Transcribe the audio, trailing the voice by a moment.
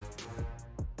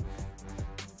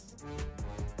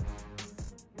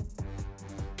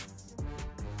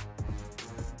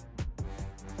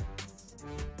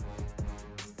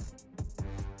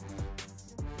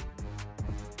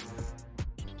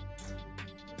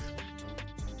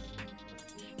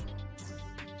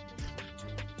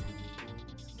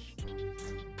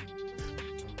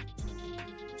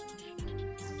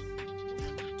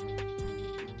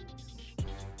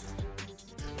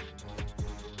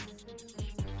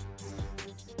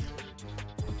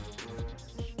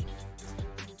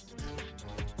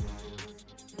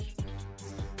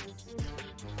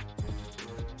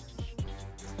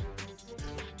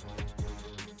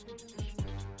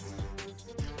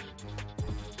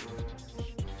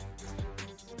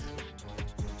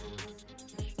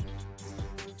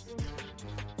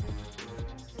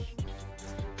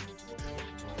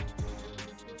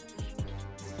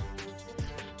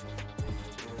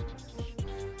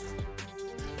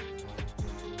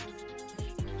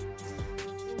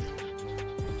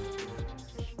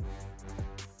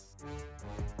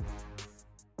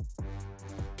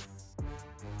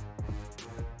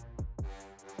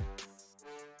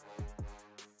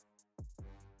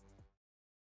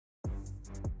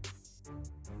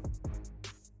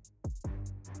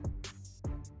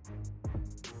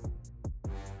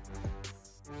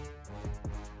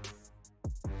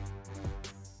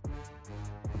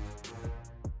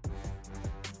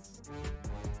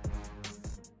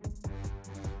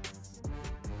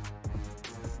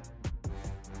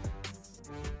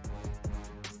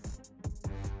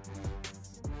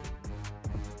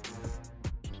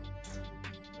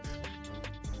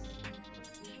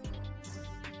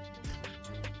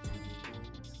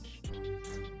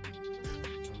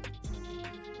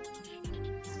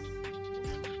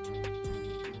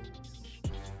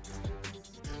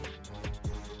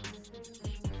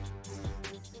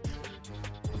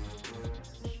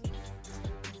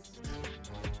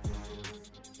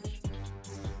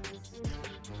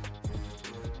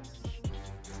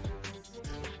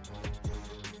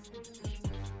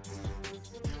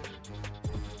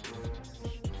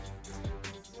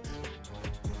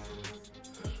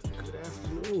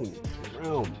afternoon.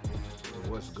 Realm.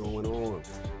 What's going on?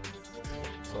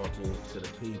 Talking to the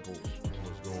people.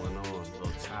 What's going on? A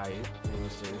little tired. You know what I'm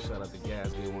saying? Shout out to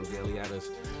Gas Game on Daily Addis.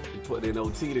 We put in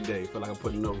OT today. Feel like I'm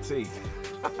putting in OT.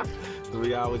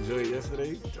 3-hour joint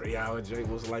yesterday. 3-hour joint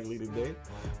most likely today.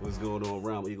 What's going on?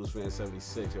 Realm Eagles fan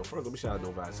 76. Yo, first let me shout out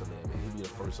Novi Salam, man. He be the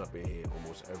first up in here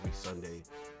almost every Sunday.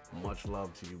 Much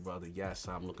love to you, brother. Yes,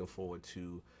 I'm looking forward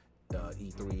to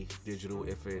E3 digital,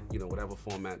 if it, whatever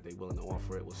format they willing to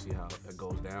offer it. We'll see how it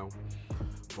goes down.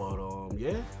 But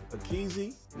yeah,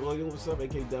 Akizi, William, what's up?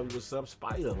 AKW, what's up?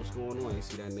 Spider, what's going on? You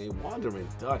see that name? Wandering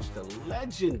Dutch, the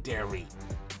legendary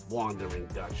Wandering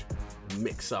Dutch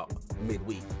mix up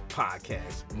midweek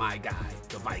podcast. My guy,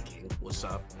 the Viking, what's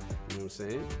up? You know what I'm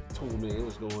saying? Tool Man,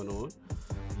 what's going on?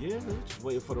 Yeah, man, just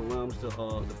waiting for the Rams to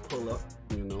pull up.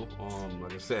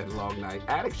 Like I said, long night.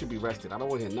 Addict should be rested. I don't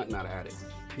want to hear nothing out of Addict.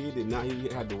 He did not. He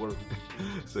had to work,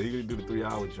 so he gonna do the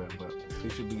 3-hour job. But he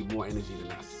should be more energy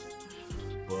than us.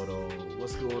 But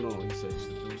what's going on? He said,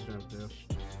 "The bootstrap there."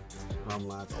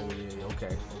 Lines. Oh yeah.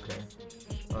 Okay.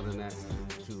 Other than that,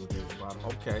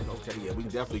 okay. Yeah, we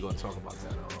definitely gonna talk about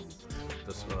that.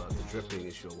 The drifting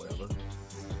issue or whatever.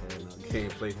 And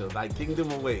gameplay to like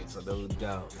Kingdom awaits. So no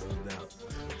doubt.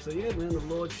 So yeah, man, the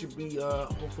Lord should be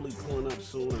hopefully pulling up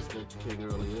soon. I spoke to King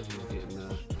earlier. He's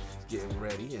getting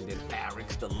ready, and then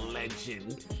Eric's the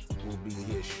legend will be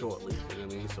here shortly. You know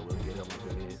what I mean? So we'll get him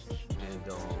up in here,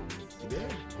 and yeah,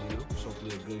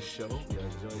 hopefully a good show. Yeah,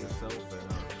 enjoy yourself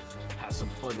and have some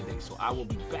fun today. So I will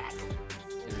be back,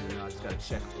 and I just gotta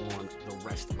check on the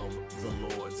rest of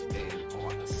the Lords and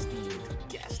our esteemed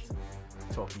guest.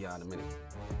 Talk to y'all in a minute.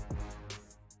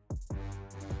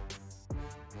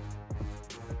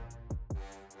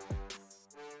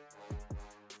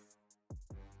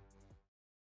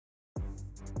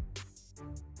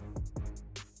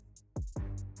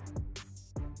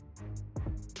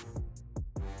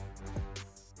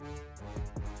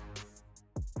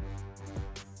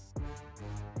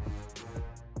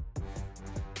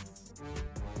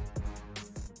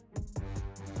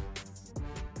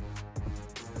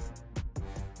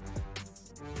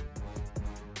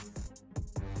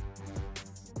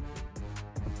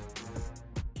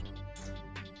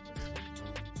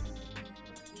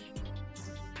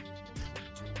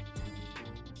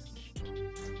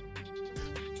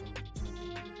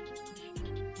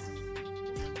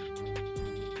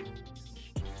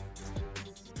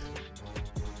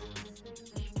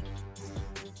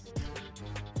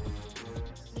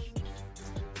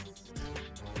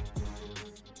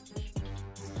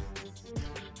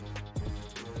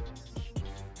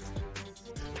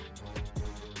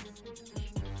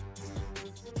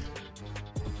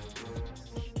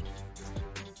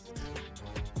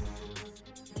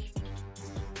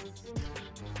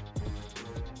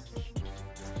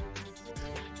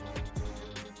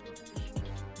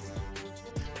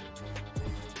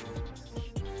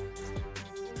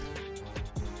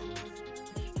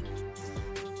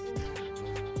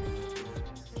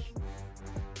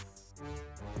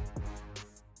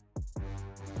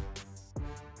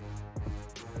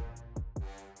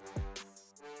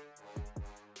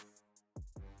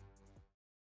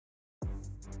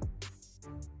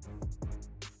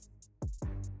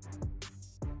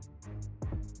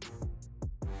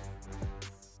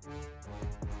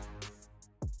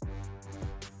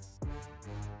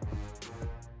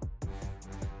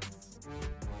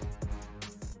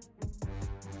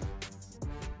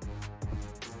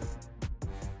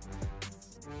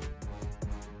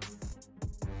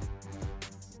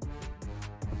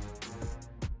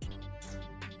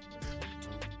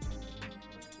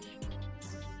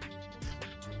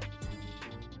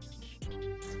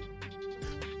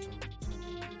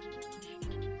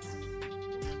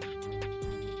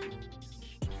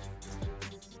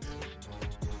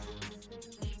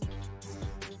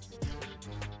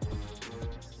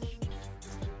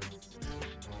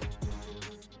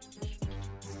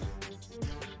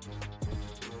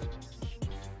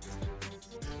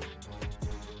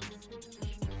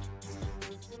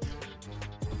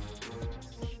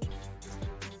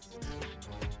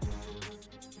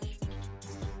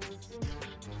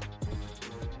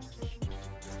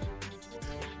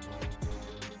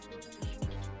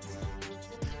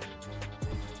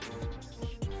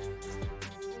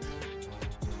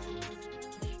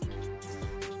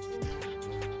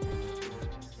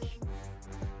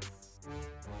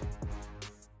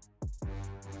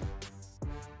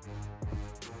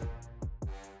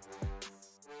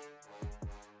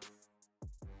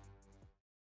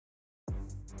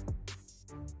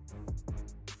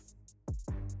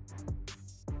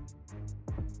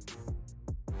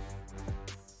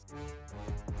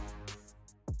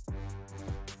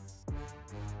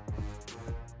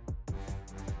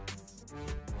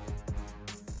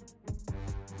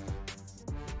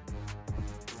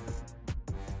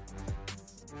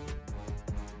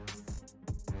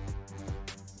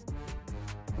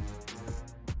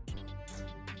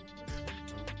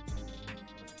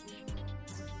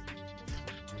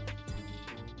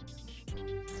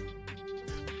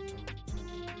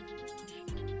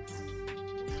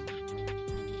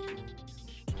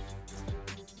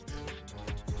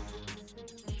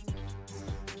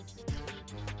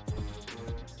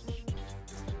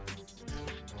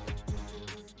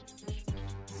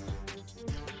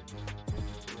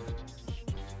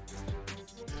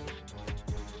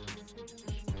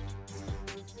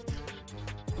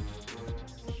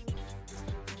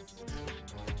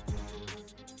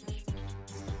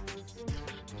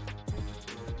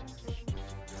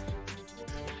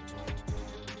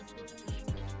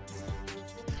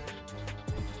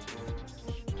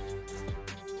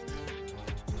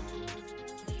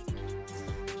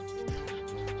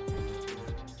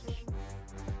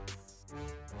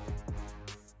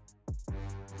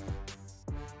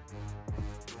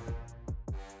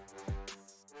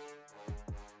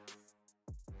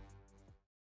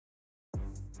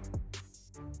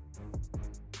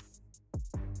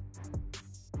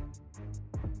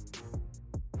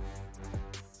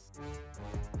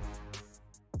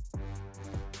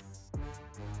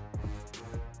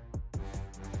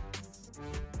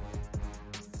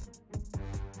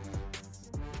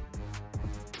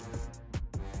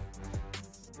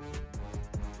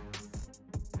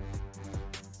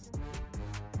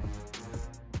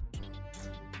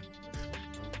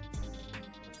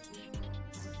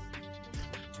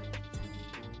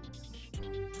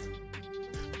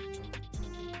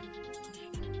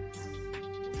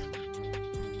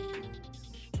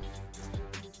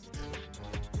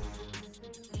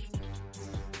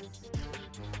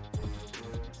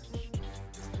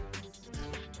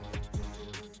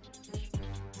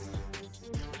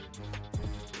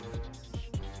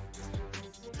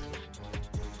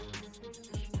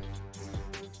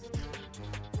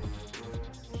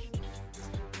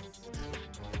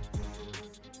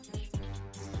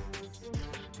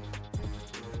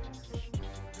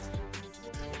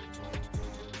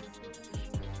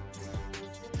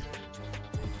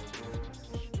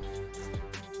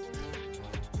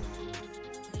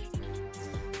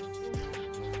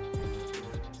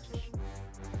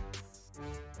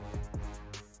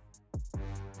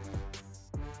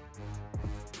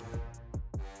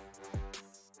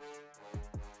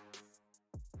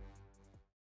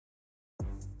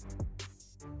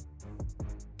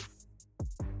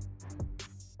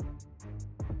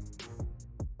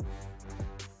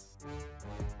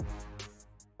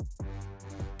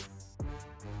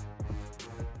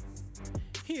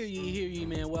 Hear ye,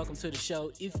 man. Welcome to the show.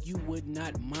 If you would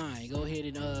not mind, go ahead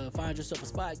and find yourself a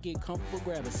spot, get comfortable,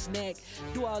 grab a snack,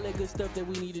 do all that good stuff that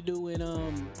we need to do, and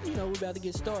we're about to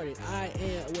get started.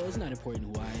 It's not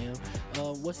important who I am.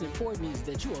 What's important is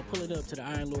that you are pulling up to the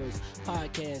Iron Lords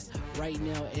podcast right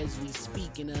now as we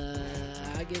speak, and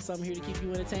I guess I'm here to keep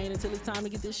you entertained until it's time to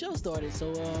get this show started.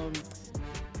 So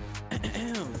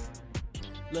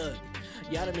look.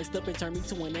 Y'all done messed up and turned me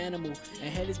to an animal.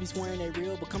 And haters be swearing they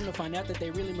real, but come to find out that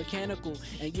they really mechanical.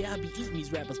 And yeah, I be eating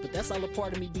these rappers, but that's all a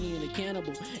part of me being a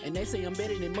cannibal. And they say I'm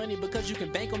better than money because you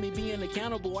can bank on me being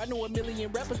accountable. I know a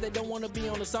million rappers that don't want to be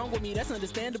on a song with me, that's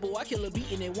understandable. I kill a beat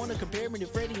and they want to compare me to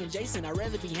Freddie and Jason. I'd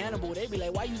rather be Hannibal. They be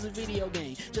like, why use a video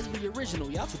game? Just be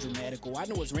original, y'all too dramatical. I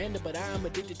know it's random, but I am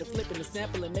addicted to flipping the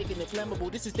sample and making it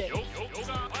flammable. This is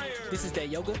that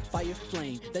yoga, fire,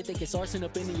 flame. They think it's arson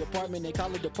up in the apartment. They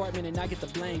call it department and I get the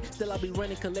blame. Still I be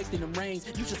running, collecting them rings.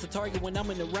 You just a target when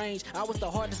I'm in the range. I was the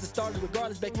hardest to start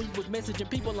regardless back when you was messaging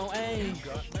people on AIM.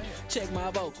 Check my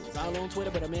vocals, all on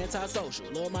Twitter, but I'm anti-social.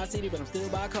 Love my city, but I'm still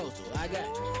bi-coastal.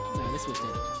 Let's switch that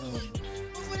up.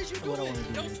 What is you doing? What I want to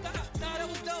do. Don't stop. Nah, that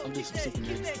was dope. I'm just Keep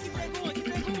that going. Keep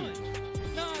that going.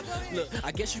 Nah, go ahead. Look,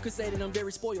 I guess you could say that I'm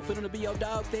very spoiled. For them to be your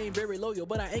dogs, they ain't very loyal.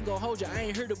 But I ain't gonna hold you, I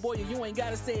ain't here to boil you. You ain't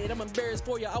gotta say it, I'm embarrassed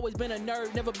for you. Always been a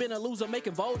nerd, never been a loser.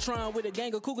 Making Voltron with a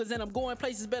gang of cougars. And I'm going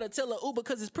places, better tell a Uber.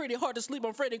 Cause it's pretty hard to sleep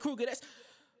on Freddy Krueger.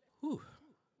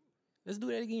 Let's do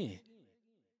that again.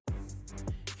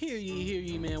 Hear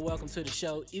ye, man. Welcome to the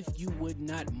show. If you would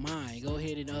not mind, go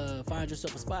ahead and find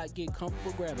yourself a spot, get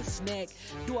comfortable, grab a snack,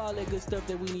 do all that good stuff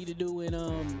that we need to do, and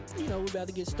we're about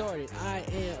to get started.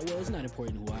 It's not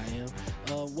important who I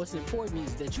am. What's important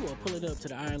is that you are pulling up to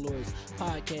the Iron Lords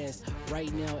podcast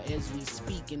right now as we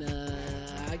speak, and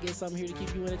I guess I'm here to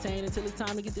keep you entertained until it's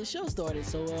time to get this show started.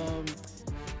 So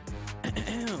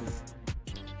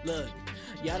look.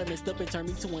 Y'all done messed up and turned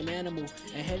me to an animal.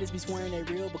 And haters be swearing they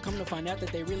real, but come to find out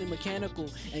that they really mechanical.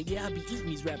 And yeah, I be eating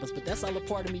these rappers, but that's all a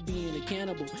part of me being a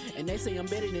cannibal. And they say I'm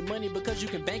better than money because you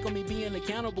can bank on me being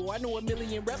accountable. I know a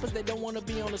million rappers that don't want to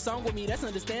be on a song with me, that's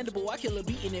understandable. I kill a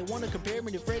beat and they want to compare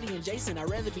me to Freddie and Jason. I'd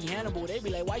rather be Hannibal. They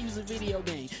be like, why use a video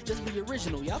game? Just be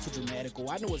original, y'all too dramatical.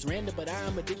 I know it's random, but I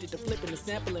am addicted to flipping the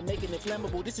sample and making it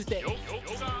flammable. This is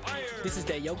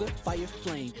that yoga, fire,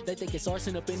 flame. They think it's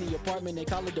arson up in the apartment. They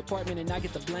call it department and I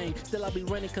get the blame. Still I be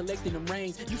running, collecting them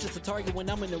rings. You just a target when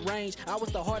I'm in the range. I was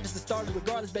the hardest to start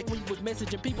regardless back when you was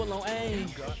messaging people on AIM.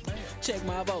 Check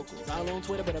my vocals, all on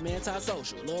Twitter, but I'm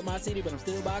anti-social. Love my city, but I'm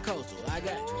still bi-coastal.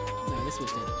 Let's switch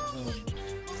that up.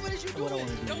 What is you doing? What I want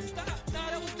to do. Don't stop. Nah,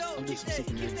 that was dope. I'm just Keep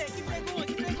that going.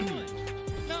 Keep that going.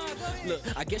 Nah, go ahead. Look,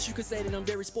 I guess you could say that I'm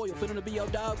very spoiled. For them to be your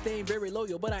dogs, they ain't very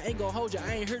loyal. But I ain't gonna hold you,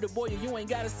 I ain't here to boil you. You ain't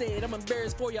gotta say it, I'm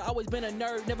embarrassed for you. Always been a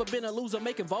nerd, never been a loser.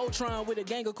 Making Voltron with a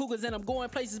gang of cougars. And I'm going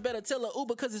places, better tell a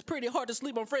Uber. Cause it's pretty hard to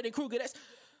sleep on Freddy Krueger.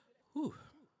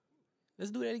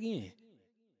 Let's do that again.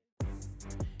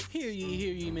 Hear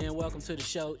ye, man. Welcome to the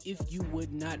show. If you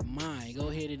would not mind, go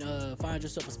ahead and find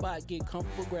yourself a spot, get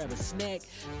comfortable, grab a snack,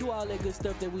 do all that good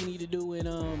stuff that we need to do, and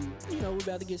we're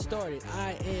about to get started.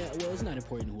 It's not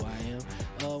important who I am.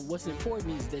 What's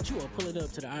important is that you are pulling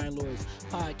up to the Iron Lords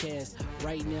podcast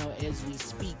right now as we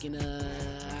speak, and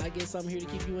I guess I'm here to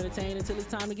keep you entertained until it's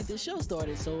time to get this show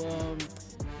started. So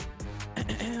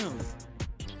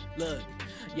look.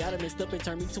 Y'all done messed up and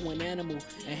turned me to an animal.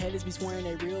 And haters be swearing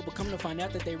they real, but come to find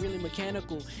out that they really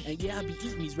mechanical. And yeah, I be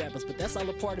eating these rappers, but that's all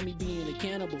a part of me being a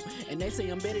cannibal. And they say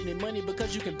I'm better than money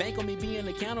because you can bank on me being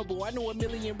accountable. I know a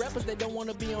million rappers that don't want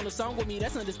to be on a song with me,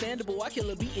 that's understandable. I kill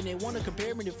a beat and they want to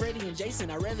compare me to Freddie and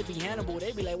Jason. I'd rather be Hannibal.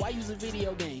 They be like, why use a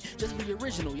video game? Just be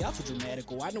original, y'all too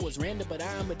dramatical. I know it's random, but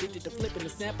I am addicted to flipping the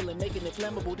sample and making it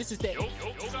flammable. This is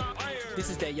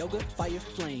that yoga, fire,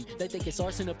 flame. They think it's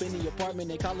arson up in the apartment.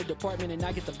 They call it department and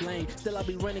I get the blame. Still I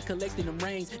be running, collecting them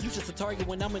rings. You just a target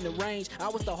when I'm in the range. I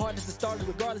was the hardest to start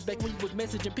regardless back when you was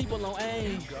messaging people on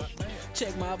AIM.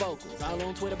 Check my vocals, all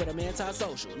on Twitter, but I'm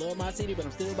anti-social. Love my city, but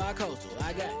I'm still bi-coastal.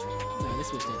 Let's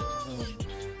switch that up.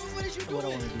 What is you doing? What I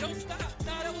want to do. Don't stop.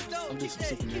 Nah, that was dope. I'm just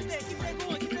Keep that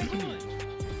going. Keep that going.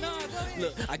 Nah, go ahead.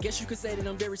 Look, I guess you could say that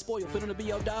I'm very spoiled. For them to be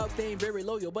your dogs, they ain't very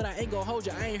loyal. But I ain't gonna hold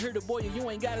you, I ain't here to boil you. You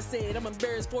ain't gotta say it, I'm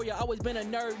embarrassed for you. Always been a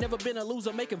nerd, never been a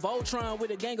loser. Making Voltron with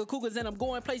a gang of cougars. And I'm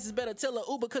going places, better tell a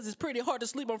Uber. Cause it's pretty hard to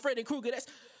sleep on Freddy Krueger.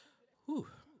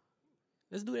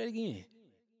 Let's do that again.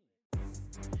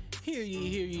 Hear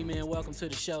ye, man. Welcome to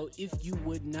the show. If you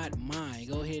would not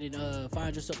mind, go ahead and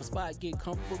find yourself a spot, get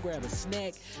comfortable, grab a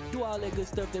snack, do all that good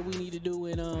stuff that we need to do,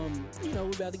 and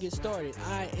we're about to get started.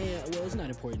 It's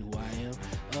not important who I am.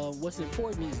 What's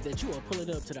important is that you are pulling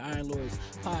up to the Iron Lords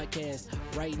podcast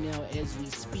right now as we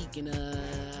speak, and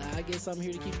I guess I'm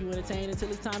here to keep you entertained until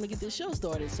it's time to get this show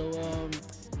started. So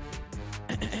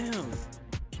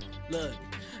look.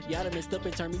 Y'all done messed up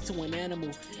and turned me to an animal.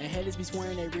 And haters be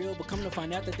swearing they real, but come to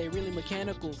find out that they really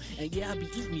mechanical. And yeah, I be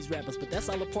eating these rappers, but that's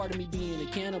all a part of me being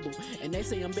a cannibal. And they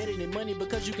say I'm better than money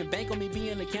because you can bank on me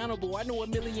being accountable. I know a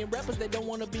million rappers that don't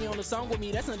wanna be on a song with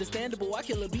me, that's understandable. I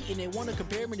kill a beat and they wanna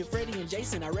compare me to Freddie and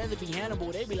Jason. I'd rather be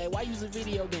Hannibal. They be like, why use a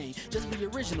video game? Just be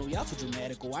original, y'all too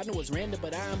dramatical. I know it's random,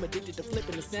 but I'm addicted to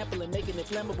flipping the sample and making it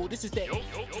flammable. This is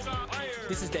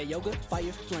that yoga,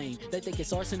 fire, flame. They think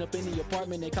it's arson up in the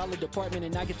apartment, they call it department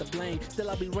and I get the blame.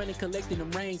 Still I be running, collecting them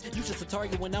rings. You just a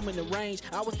target when I'm in the range.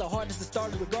 I was the hardest to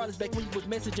start regardless back when you was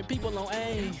messaging people on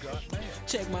AIM.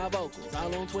 Check my vocals,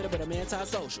 all on Twitter, but I'm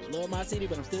anti-social. Love my city,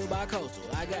 but I'm still bi-coastal.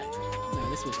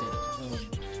 Let's switch that up.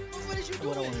 What is you doing?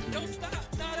 What I wanna do, Don't man. stop.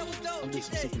 Nah, that was dope. I'm Keep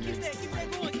just that super going. nasty.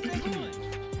 Keep that going.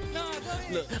 Nah, go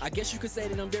ahead. Look, I guess you could say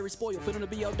that I'm very spoiled. For them to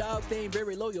be your dogs, they ain't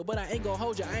very loyal. But I ain't gon'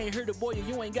 hold you, I ain't here to boil you.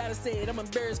 You ain't gotta say it, I'm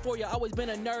embarrassed for you. Always been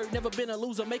a nerd, never been a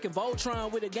loser. Making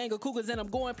Voltron with a gang of cougars, and I'm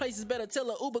going places. Better tell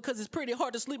a Uber, cause it's pretty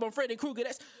hard to sleep on Freddy Krueger.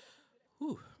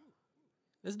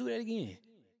 Let's do that again.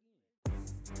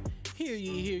 Hear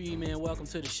ye, man. Welcome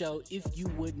to the show. If you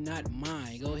would not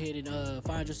mind, go ahead and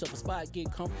find yourself a spot,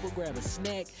 get comfortable, grab a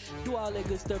snack, do all that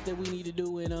good stuff that we need to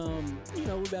do, and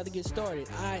we're about to get started.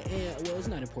 It's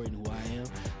not important who I am.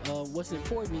 What's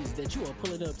important is that you are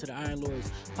pulling up to the Iron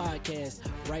Lords podcast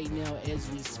right now as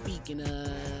we speak, and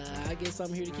I guess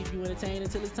I'm here to keep you entertained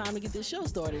until it's time to get this show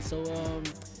started. So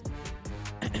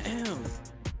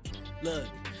look.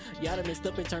 Y'all done messed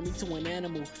up and turned me to an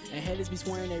animal. And haters be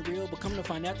swearing they real, but come to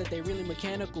find out that they really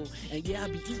mechanical. And yeah, I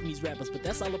be eating these rappers, but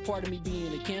that's all a part of me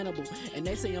being a cannibal. And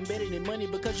they say I'm better than money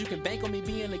because you can bank on me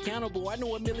being accountable. I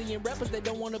know a million rappers that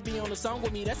don't wanna be on a song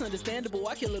with me, that's understandable.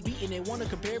 I kill a beat and they wanna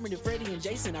compare me to Freddie and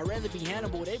Jason. I'd rather be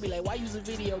Hannibal. They be like, why use a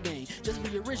video game? Just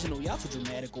be original, y'all too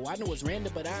dramatical. I know it's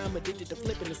random, but I'm addicted to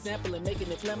flipping the sample and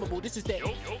making it flammable. This is that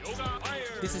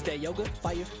yoga,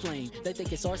 fire, flame. They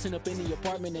think it's arson up in the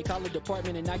apartment, they call it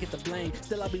department and I get the blame.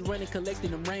 Still I be running,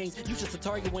 collecting them rings. You just a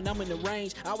target when I'm in the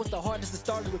range. I was the hardest to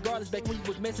start regardless back when you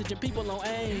was messaging people on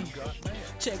AIM.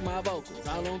 Check my vocals,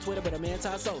 all on Twitter, but I'm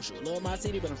anti-social. Love my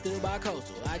city, but I'm still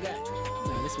bi-coastal.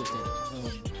 Let's switch that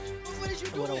up. What is you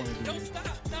What I doing? wanna do, Don't man. stop.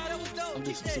 Nah, that was dope. I'm Keep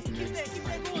just that super going. nasty. Keep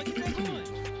that going.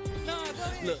 Nah, go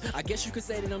ahead. Look, I guess you could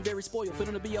say that I'm very spoiled. For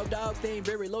them to be your dogs, they ain't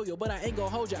very loyal. But I ain't gon'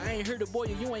 hold you, I ain't here to boil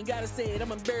you. You ain't gotta say it,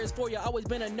 I'm embarrassed for you. Always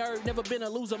been a nerd, never been a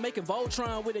loser. Making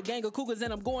Voltron with a gang of cougars,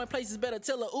 and I'm going places. Better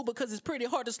tell a Uber, cause it's pretty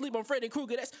hard to sleep on Freddy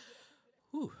Krueger. Let's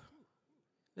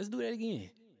do that again.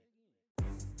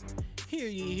 Hear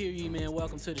ye, man.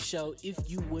 Welcome to the show. If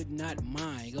you would not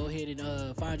mind, go ahead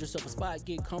and find yourself a spot,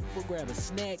 get comfortable, grab a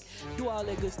snack, do all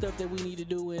that good stuff that we need to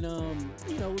do, and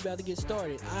we're about to get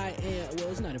started.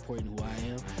 It's not important who I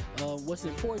am. What's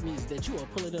important is that you are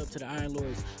pulling up to the Iron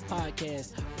Lords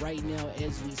podcast right now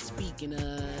as we speak, and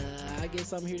I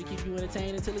guess I'm here to keep you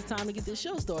entertained until it's time to get this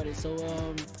show started. So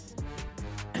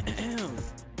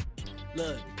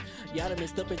look. Y'all done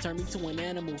messed up and turned me to an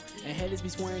animal. And haters be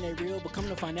swearing they real, but come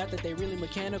to find out that they really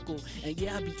mechanical. And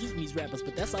yeah, I be eating these rappers,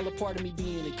 but that's all a part of me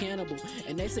being a cannibal.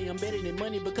 And they say I'm better than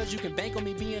money because you can bank on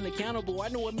me being accountable. I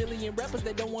know a million rappers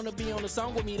that don't wanna be on a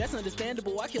song with me, that's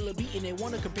understandable. I kill a beat and they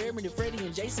wanna compare me to Freddie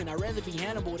and Jason. I'd rather be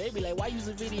Hannibal. They be like, why use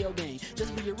a video game?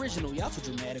 Just be original, y'all too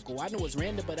dramatical. I know it's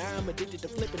random, but I'm addicted to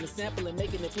flipping the sample and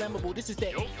making it flammable. This is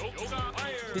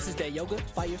that yoga,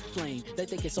 fire, flame. They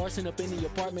think it's arson up in the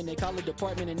apartment, they call it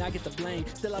department and I get the blame.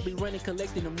 Still I be running,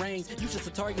 collecting them rings. You just a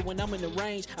target when I'm in the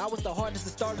range. I was the hardest to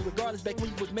start regardless back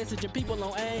when you was messaging people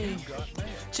on AIM.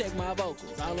 Check my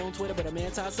vocals, all on Twitter, but I'm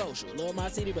anti-social. Love my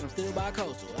city, but I'm still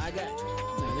bi-coastal.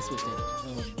 Let's switch that up.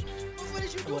 What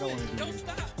is you What I doing? wanna do, Don't man.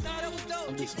 stop. Nah, that was dope.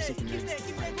 I'm Keep just that super going.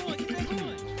 nasty. Keep that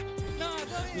going. Nah, go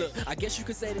ahead. Look, I guess you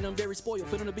could say that I'm very spoiled.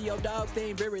 For them to be your dogs, they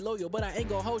ain't very loyal. But I ain't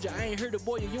gon' hold you, I ain't here to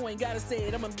boil you. You ain't gotta say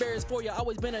it, I'm embarrassed for you.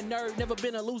 Always been a nerd, never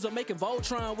been a loser. Making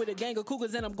Voltron with a gang of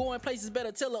cougars, and I'm going places.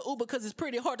 Better tell a Uber, cause it's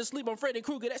pretty hard to sleep on Freddy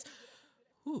Krueger.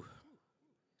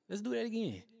 Let's do that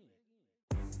again.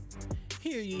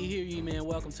 Hear ye, man.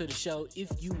 Welcome to the show. If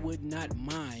you would not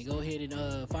mind, go ahead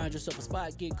and find yourself a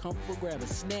spot, get comfortable, grab a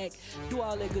snack, do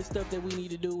all that good stuff that we need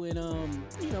to do, and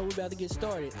we're about to get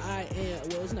started.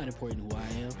 It's not important who I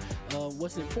am.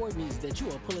 What's important is that you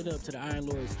are pulling up to the Iron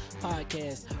Lords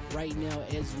podcast right now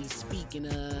as we speak, and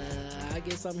I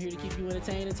guess I'm here to keep you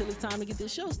entertained until it's time to get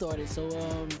this show started. So,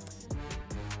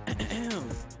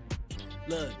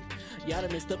 look. Y'all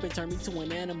done messed up and turned me to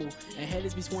an animal. And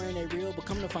haters be swearing they real, but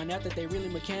come to find out that they really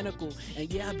mechanical.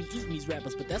 And yeah, I be eating these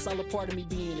rappers, but that's all a part of me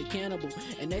being a cannibal.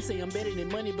 And they say I'm better than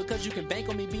money because you can bank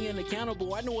on me being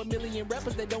accountable. I know a million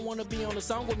rappers that don't want to be on a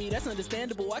song with me, that's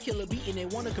understandable. I kill a beat and they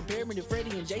want to compare me to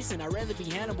Freddie and Jason. I'd rather be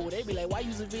Hannibal. They be like, why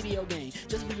use a video game?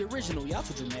 Just be original, y'all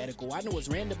too dramatical. I know it's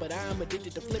random, but I am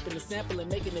addicted to flipping the sample and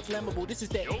making it flammable. This is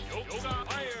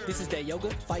that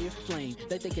yoga, fire, flame.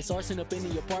 They think it's arson up in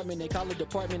the apartment, they call it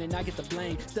department and I get the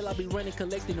blame. Still I be running,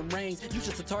 collecting them rains. You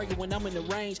just a target when I'm in the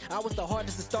range. I was the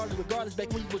hardest to start regardless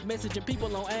back when you was messaging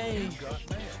people on AIM.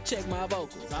 Check my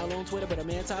vocals, all on Twitter, but I'm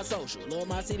anti-social. Love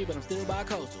my city, but I'm still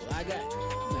bi-coastal.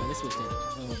 Let's switch that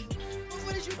up.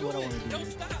 What is you doing? What I want to do. Don't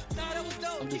stop. Nah, that was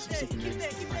dope. I'm Keep just super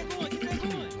that going. Keep that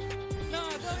going. Nah,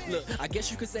 go ahead. Look, I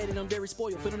guess you could say that I'm very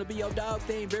spoiled. For them to be your dogs,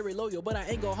 they ain't very loyal. But I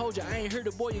ain't gonna hold you, I ain't here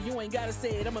to boil you. You ain't gotta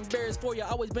say it, I'm embarrassed for you.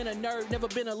 Always been a nerd, never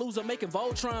been a loser. Making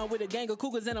Voltron with a gang of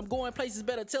cougars. And I'm going places,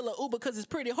 better tell a Uber. Cause it's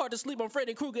pretty hard to sleep on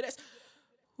Freddy Krueger.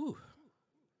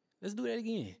 Let's do that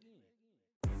again.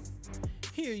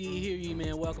 Hear ye,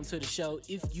 man. Welcome to the show.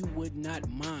 If you would not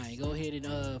mind, go ahead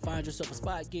and find yourself a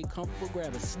spot, get comfortable,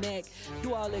 grab a snack,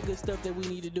 do all that good stuff that we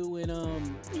need to do, and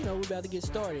we're about to get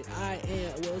started.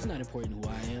 It's not important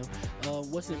who I am.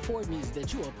 What's important is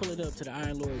that you are pulling up to the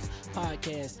Iron Lords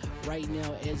podcast right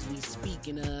now as we speak,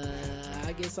 and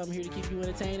I guess I'm here to keep you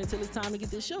entertained until it's time to get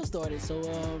this show started. So,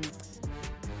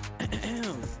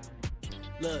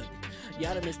 look.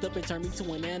 Y'all done messed up and turned me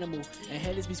to an animal. And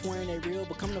haters be swearing they real,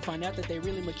 but come to find out that they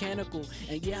really mechanical.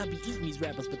 And yeah, I be eating these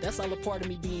rappers, but that's all a part of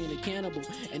me being a cannibal.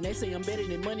 And they say I'm better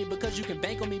than money because you can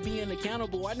bank on me being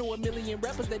accountable. I know a million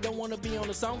rappers that don't want to be on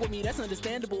a song with me, that's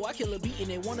understandable. I kill a beat and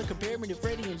they want to compare me to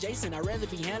Freddie and Jason. I'd rather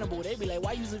be Hannibal. They be like,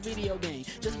 why use a video game?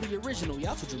 Just be original,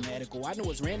 y'all too dramatical. I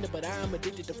know it's random, but I am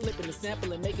addicted to flipping the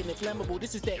sample and making it flammable.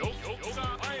 This is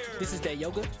that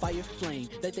yoga, fire, flame.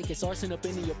 They think it's arson up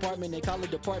in the apartment, they call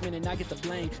it department and I get the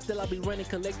blame. Still I be running,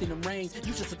 collecting them rains.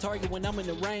 You just a target when I'm in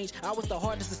the range. I was the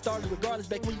hardest to start regardless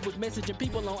back when you was messaging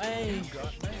people on AIM.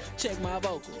 Check my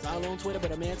vocals, all on Twitter,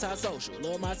 but I'm anti-social.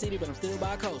 Love my city, but I'm still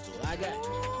bi-coastal.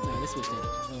 Let's switch that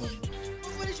up.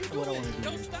 What is you doing? What I want to do.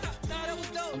 Don't stop. Nah, that was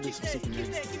dope. I'm just Keep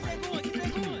that going. Keep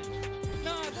that going.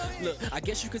 Nah, go ahead. Look, I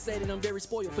guess you could say that I'm very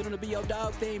spoiled. For them to be your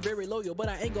dogs, they ain't very loyal. But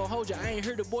I ain't gonna hold you, I ain't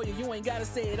here to boil you. You ain't gotta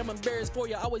say it, I'm embarrassed for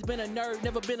you. Always been a nerd,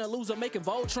 never been a loser. Making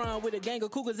Voltron with a gang of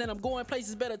cougars. And I'm going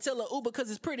places, better tell a Uber. Cause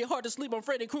it's pretty hard to sleep on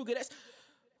Freddy Krueger.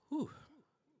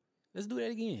 Let's do that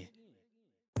again.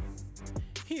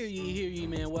 Hear ye,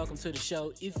 man. Welcome to the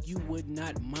show. If you would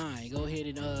not mind, go ahead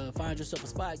and find yourself a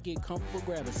spot, get comfortable,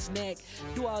 grab a snack,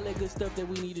 do all that good stuff that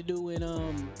we need to do,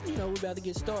 and we're about to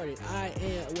get started.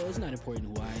 It's not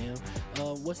important who I am.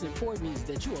 What's important is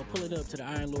that you are pulling up to the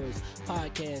Iron Lords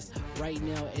podcast right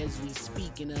now as we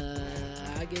speak, and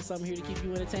I guess I'm here to keep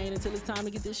you entertained until it's time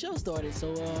to get this show started.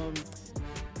 So,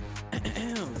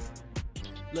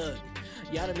 look.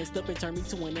 Y'all done messed up and turned me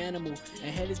to an animal.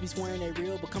 And haters be swearing they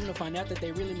real, but come to find out that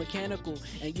they really mechanical.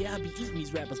 And yeah, I be eating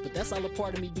these rappers, but that's all a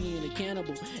part of me being a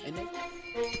cannibal. And they...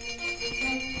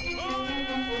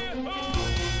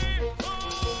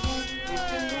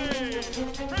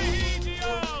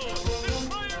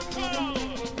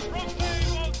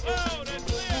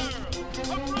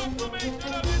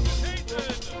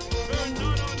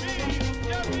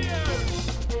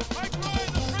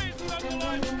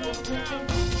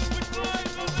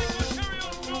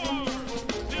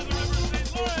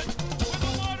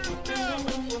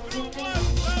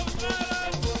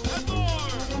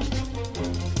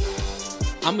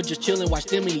 I'ma just chill and watch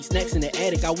them and eat snacks in the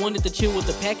attic. I wanted to chill with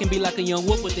the pack and be like a young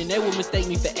wolf, but then they would mistake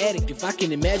me for addict. If I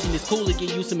can imagine, it's cool to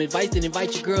give you some advice, then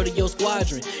invite your girl to your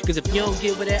squadron. Cause if you don't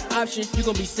give her that option, you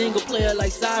gon' be single player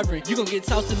like Sovereign. You gon' get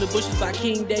tossed in the bushes by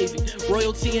King David.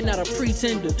 Royalty and not a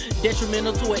pretender.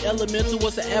 Detrimental to an elemental,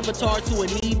 what's an avatar to a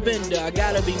knee bender? I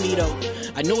gotta be me though.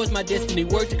 I know it's my destiny,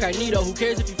 word to Carnito. Who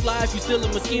cares if you fly, if you still a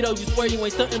mosquito? You swear you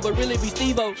ain't stuntin', but really be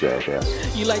Steve-O.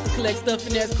 You like to collect stuff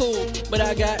and that's cool, but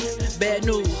I got bad news.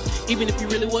 news. Even if you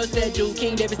really was that Jew,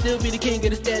 King David still be the king of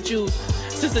the statues.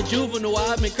 Since a juvenile,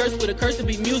 I've been cursed with a curse to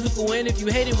be musical. And if you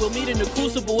hate it, we'll meet in the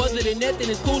crucible. Other than that, then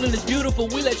it's cool and it's beautiful.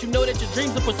 We let you know that your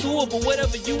dreams are pursuable.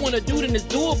 Whatever you want to do, then it's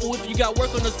doable. If you got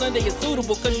work on a Sunday, it's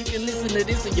suitable. Cause you can listen to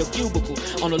this in your cubicle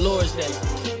on the Lord's Day.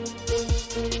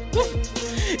 Woo.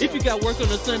 If you got work on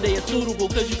a Sunday, it's suitable.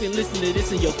 Cause you can listen to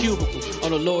this in your cubicle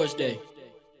on the Lord's Day.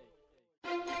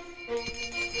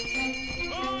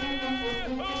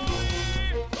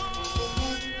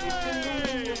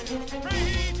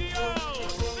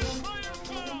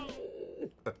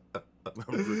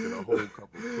 I'm drinking a whole cup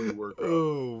of pre-workout.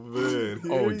 Oh man!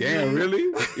 Oh damn!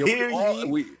 Really?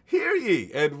 Hear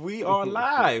ye, and we are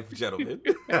live, gentlemen.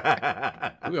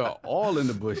 We are all in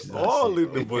the bushes. All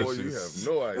in the Boy, bushes.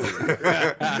 you have no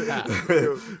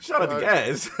idea. Shout out to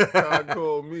Gaz. God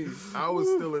called me. I was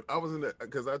in the,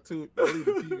 because I leave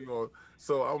the TV on.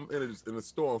 So I'm in a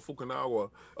store in Fukunawa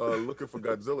looking for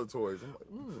Godzilla toys.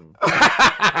 I'm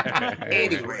like,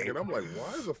 Anyway. And I'm like,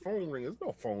 why is the phone ringing? There's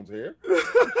no phones here.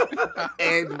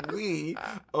 And we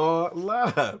are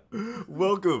live.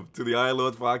 Welcome to the Iron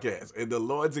Lords Podcast and the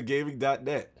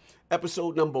LordsOfGaming.net,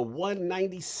 episode number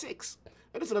 196.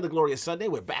 And it's another glorious Sunday.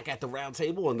 We're back at the round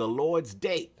table on the Lord's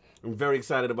Day. I'm very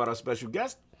excited about our special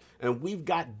guest. And we've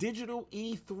got Digital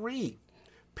E3,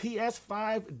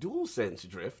 PS5 DualSense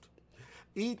Drift,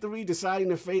 E3 deciding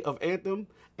the fate of Anthem,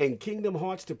 and Kingdom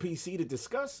Hearts to PC to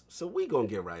discuss, so we're going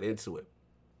to get right into it.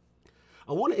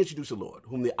 I want to introduce a Lord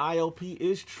whom the ILP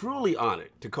is truly honored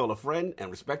to call a friend and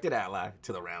respected ally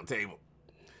to the round table.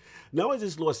 Not only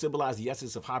does this Lord symbolize the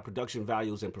essence of high production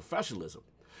values and professionalism,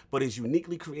 but his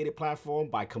uniquely created platform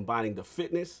by combining the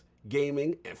fitness,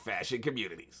 gaming, and fashion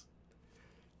communities.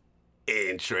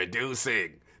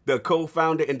 Introducing the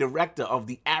co-founder and director of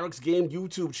the Arix Game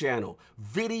YouTube channel,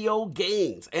 Video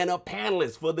Games, and a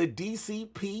panelist for the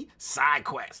DCP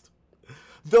SideQuest.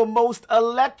 The most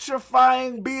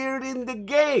electrifying beard in the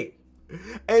game,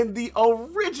 and the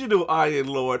original Iron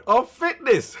Lord of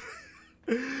fitness.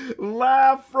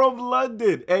 Live from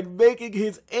London and making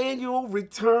his annual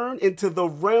return into the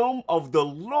realm of the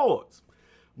Lords.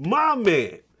 My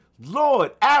man,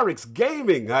 Lord Arix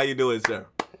Gaming. How you doing, sir?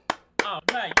 Oh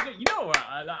man, you know what?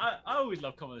 I always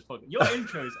love coming on this podcast. Your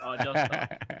intros are just.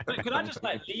 Could I just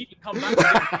leave and come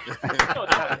back?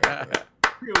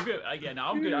 Real good. Again, no,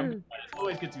 I'm good. It's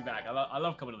always good to be back. I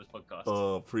love coming on this podcast.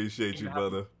 Oh, appreciate you,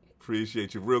 brother.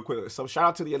 Appreciate you. Real quick, so shout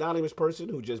out to the anonymous person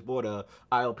who just bought a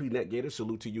ILP NetGator.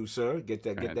 Salute to you, sir. Get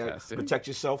that. Protect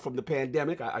yourself from the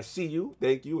pandemic. I see you.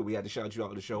 Thank you. We had to shout you out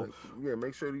on the show. Yeah,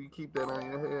 make sure you keep that on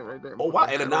your head right there. Oh wow,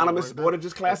 an anonymous bought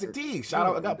just classic tees.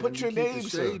 Shout out. Put your name,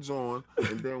 sir. Shades on,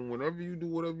 and then whenever you do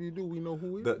whatever you do, we know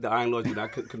who it is. The Iron Lords do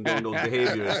not condone those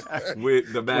behaviors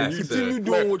with the mask. You continue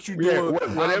doing what you're doing.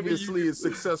 Obviously, it's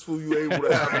successful. You're able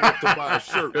to have enough to buy a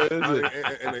shirt and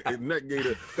a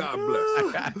NetGator. God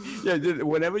bless. Yeah,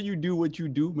 whenever you do what you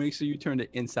do, make sure you turn it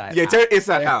inside. Yeah, turn it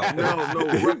inside out. No,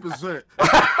 represent.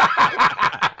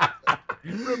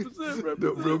 Represent.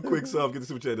 Real quick, so get the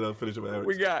super chat and I'll finish with Arix.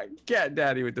 We got Cat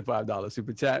Daddy with the $5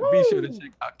 super chat. Woo! Be sure to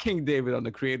check out King David on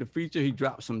the creative feature. He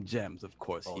dropped some gems, of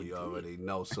course. Oh, you already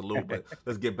know. Salute. But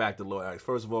let's get back to Lord Arix.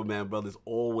 First of all, man, brother, it's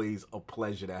always a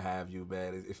pleasure to have you,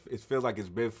 man. It feels like it's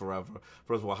been forever.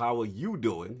 First of all, how are you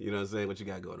doing? You know what I'm saying? What you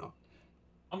got going on?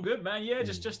 I'm good, man. Yeah,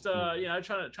 just trying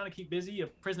to keep busy. A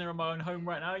prisoner in my own home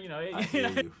right now. I hear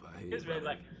you. It's really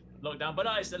like lockdown, but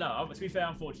to be fair,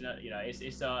 I'm fortunate.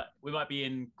 It's we might be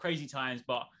in crazy times,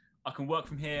 but I can work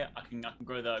from here. I can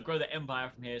grow the empire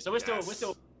from here. So we're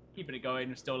still keeping it going.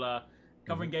 We're still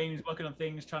covering games, working on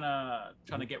things, trying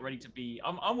to get ready to be.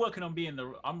 I'm working on being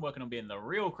the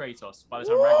real Kratos by the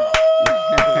time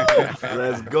Ragnarok.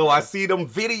 Let's go. I see them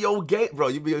video game, bro.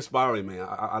 You be inspiring, man.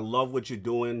 I love what you're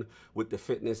doing with the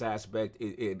fitness aspect.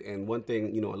 And one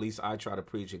thing, at least I try to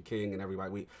preach at King and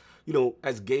everybody.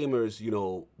 As gamers,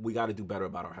 we got to do better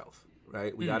about our health.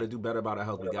 Right, we got to do better about our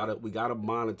health. We got to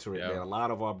monitor it, man. A lot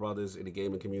of our brothers in the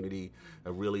gaming community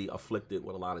are really afflicted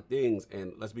with a lot of things.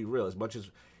 And let's be real, as much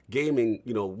as gaming,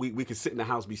 we can sit in the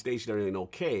house, be stationary and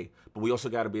okay, but we also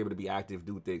got to be able to be active,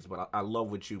 do things. But I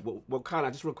love what you. What kind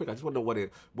of, just real quick, I just want to know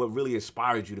what really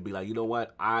inspired you to be like, you know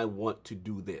what, I want to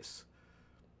do this.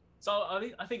 So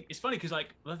I think it's funny because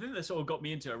the thing that sort of got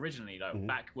me into it originally,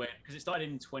 back when, because it started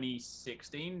in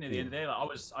 2016. At the end of the day,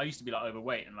 I used to be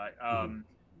overweight and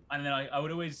and then I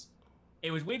would always it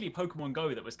was weirdly Pokemon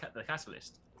Go that was the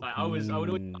catalyst. Like I would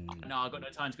always, no, I got no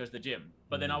time to go to the gym,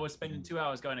 but then I was spending 2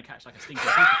 hours going to catch like a stinking.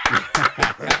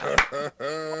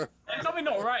 There's something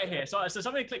not right here. So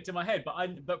something clicked in my head,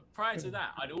 but prior to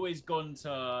that, I'd always gone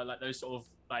to like those sort of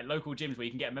like local gyms where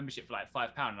you can get a membership for like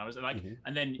 £5, and I was like,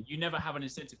 and then you never have an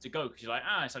incentive to go because you're like,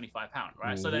 it's only £5,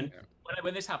 right? So then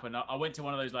when this happened, I went to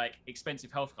one of those like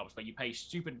expensive health clubs where you pay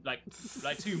stupid like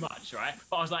too much, right?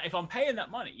 But I was like, if I'm paying that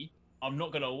money, I'm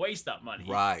not gonna waste that money.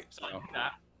 Right. So I did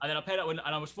that. And then I paired up with,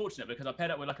 and I was fortunate because I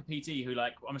paired up with like a PT who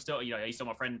like, I'm still, he's still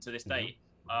my friend to this day.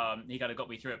 He kind of got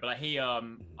me through it. But like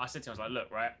I said to him, I was like,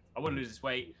 look, right, I want to lose this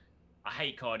weight. I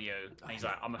hate cardio. And he's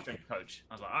like, I'm a strength coach.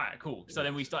 I was like, all right, cool. So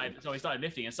then we started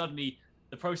lifting, and suddenly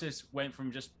the process went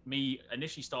from just me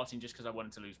initially starting just because I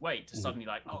wanted to lose weight to suddenly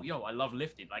like, oh, yo, I love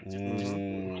lifting. Like, just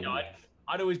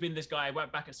I'd always been this guy. I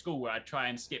went back at school where I'd try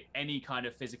and skip any kind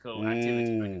of physical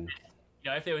activity.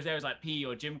 If there was like PE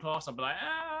or gym class, I'd be like,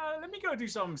 let me go do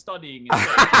some studying.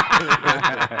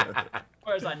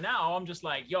 Whereas like now, I'm just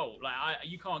like, yo, like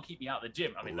you can't keep me out of the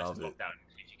gym. I mean, let's just lock down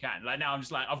if you can. Like now, I'm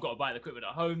just like, I've got to buy the equipment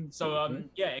at home. So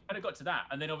it kind of got to that,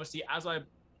 and then obviously as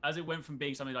it went from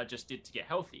being something I just did to get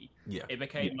healthy, it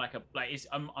became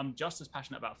I'm just as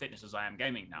passionate about fitness as I am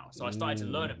gaming now. So I started to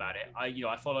learn about it.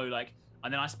 I follow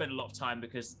and then I spent a lot of time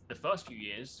because the first few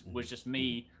years was just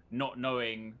me not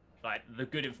knowing like the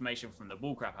good information from the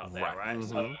bullcrap out there, right?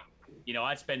 So,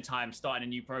 I'd spend time starting a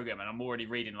new program and I'm already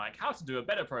reading like how to do a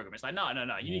better program. It's like, no,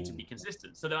 you need to be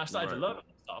consistent. So then I started to learn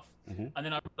stuff. And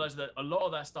then I realized that a lot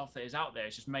of that stuff that is out there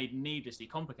is just made needlessly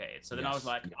complicated. So then I was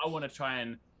like, I want to try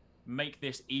and make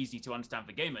this easy to understand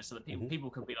for gamers so that people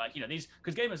could be like, these,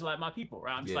 because gamers are like my people,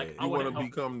 right? I'm just like, I want to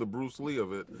become the Bruce Lee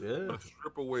of it, but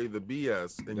strip away the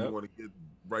BS and you want to get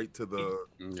right to the,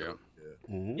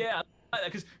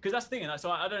 because that's the thing, and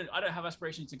so I don't have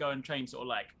aspirations to go and train sort of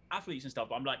like athletes and stuff.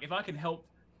 But I'm like, if I can help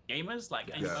gamers, like,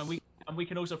 and we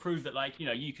can also prove that like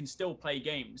you can still play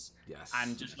games,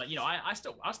 and just like I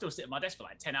still sit at my desk for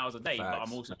like 10 hours a day, but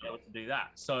I'm also able to do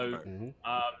that. So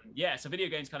so video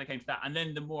games kind of came to that, and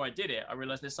then the more I did it, I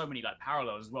realized there's so many like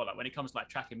parallels as well. Like when it comes to like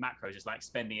tracking macros, it's like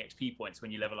spending XP points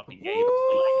when you level up in games.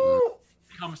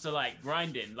 It comes to like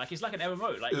grinding, like it's like an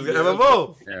MMO. Like it's an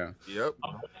MMO.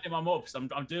 I'm putting my mobs,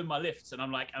 I'm doing my lifts, and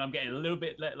I'm getting a little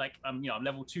bit like I'm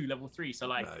level 2, level 3. So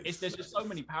like there's just so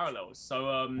many parallels. So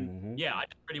I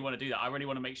just really want to do that. I really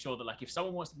want to make sure that like if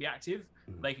someone wants to be active,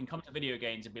 they can come to video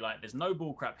games and be like, there's no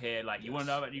bull crap here. Like you want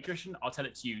to know about nutrition, I'll tell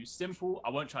it to you simple. I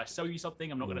won't try to sell you something.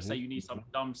 I'm not going to say you need some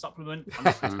dumb supplement. I'm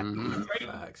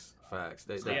just Facts.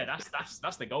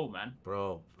 That's the goal, man.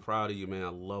 Bro, proud of you, man. I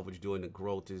love what you're doing. The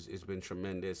growth it's been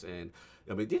tremendous, and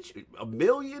I mean, did you 1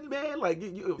 million, man? Like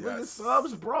you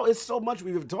subs, bro. It's so much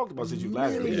we've talked about since you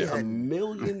last made 1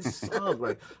 million subs.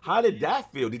 Like, how did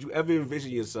that feel? Did you ever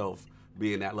envision yourself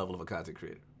being that level of a content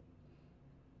creator?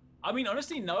 I mean,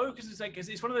 honestly, no, because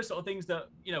it's one of those sort of things that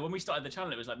when we started the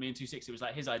channel, it was like me and 26. It was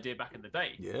like his idea back in the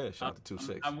day. Yeah, shout out to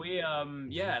 26. And we,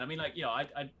 and I mean, like,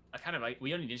 I kind of like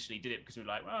we only initially did it because we were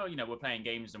like, well, we're playing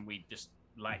games and we just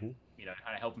like, kind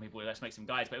of helping people. Let's make some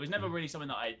guides, but it was never really something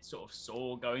that I sort of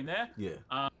saw going there. Yeah.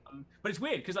 But it's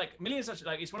weird because like millions, such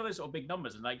like it's one of those sort of big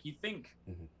numbers, and like you think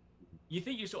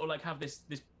you sort of like have this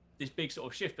big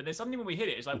sort of shift, but then suddenly when we hit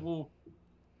it, it's like, well.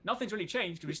 Nothing's really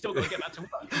changed because we still got to get back to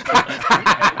work.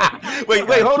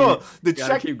 wait, hold on. The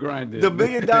check, keep grinding. The $1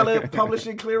 million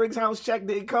publishing clearinghouse check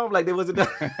didn't come. Like there wasn't.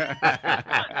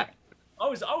 I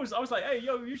was like, hey,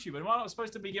 yo, YouTube, am I not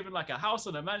supposed to be given like a house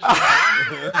and a mansion?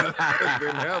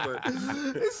 Didn't have it.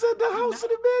 It said the house and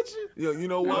the mansion. Yeah, you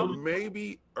know what?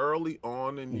 Maybe early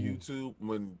on in YouTube,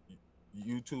 when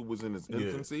YouTube was in its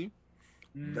infancy,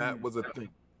 that was a thing.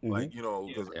 Like,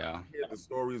 because I hear the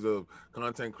stories of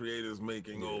content creators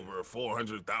making over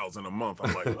 400,000 a month.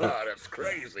 I'm like, wow, that's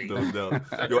crazy. No.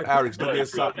 Yo, Alex, do me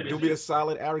a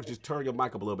solid. Alex, just turn your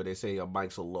mic up a little bit. They say your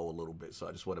mic's so low a little bit, so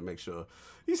I just want to make sure.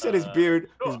 He said his beard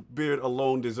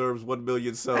alone deserves 1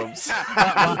 million subs.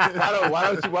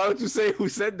 why don't you say who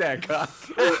said that, Cock?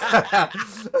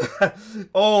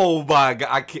 Oh my God!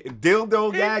 I can't.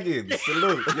 Dildo Gaggins.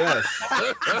 Salute, yes.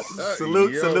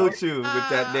 Salute you with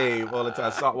that name all the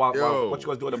time. So, what you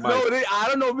guys doing? I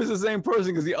don't know if it's the same person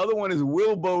because the other one is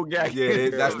Wilbo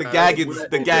Gaggins. Yeah, that's the Gaggins.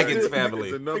 The Gaggins family.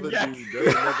 It's another dude.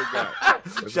 That's another guy.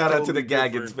 Shout out to the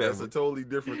Gaggins family. That's a totally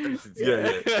different entity.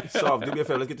 Yeah. So, do me a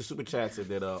favor. Let's get the super chats and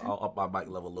then I'll up my mic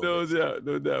level a little bit.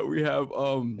 No doubt. We have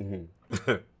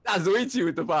Tazuichi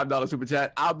with the $5 super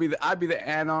chat. I'll be the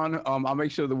anon. I'll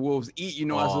make sure the Wolves eat. You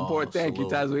know, I support. Thank you,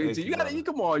 Tazuichi. You gotta eat.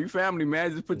 Come on, you family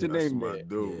man. Just put your name there.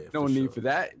 No need for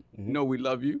that. You know we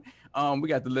love you. We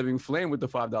got the Living Flame with the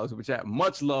 $5 super chat.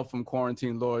 Much love from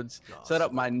Quarantine Lords. Set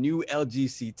up my new LG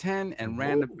C10 and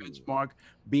ran the benchmark.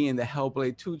 Being the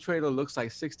Hellblade 2 trailer looks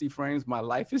like 60 frames. My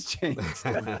life has changed.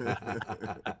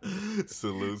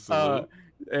 Salute.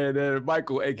 And then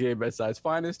Michael, aka Bedside's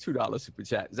Finest, $2 super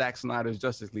chat. Zack Snyder's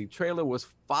Justice League trailer was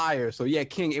fire. So yeah,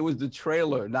 King, it was the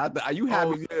trailer, not the. You had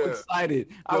me so excited.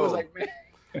 I was like, man.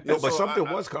 No, but something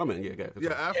was coming.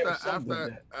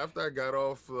 After I got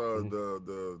off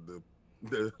the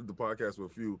podcast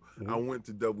with you, I went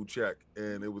to double check,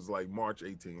 and it was like March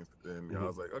 18th, and I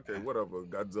was like, okay, whatever,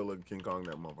 Godzilla and King Kong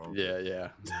that month. Yeah.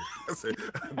 I said,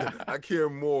 I care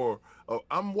more.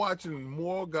 I'm watching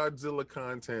more Godzilla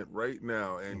content right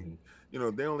now, and you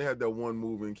know they only had that one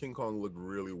movie, and King Kong looked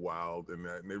really wild in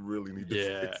that, and they really need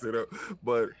to fix it up.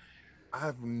 But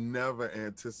I've never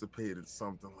anticipated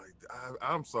something like that.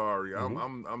 I'm sorry.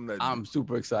 I'm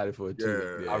super excited for it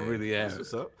too. I really am.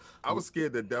 What's up? I was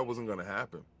scared that wasn't going to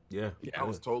happen. Yeah. I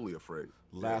was totally afraid.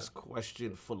 Last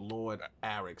question for Lord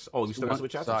Arix. Oh, you still got super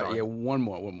chat? Sorry. Yeah, one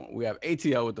more. We have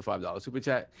ATL with the $5 super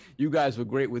chat. You guys were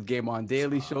great with Game On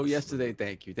Daily show yesterday.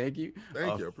 Thank you. Thank you.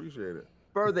 Appreciate it.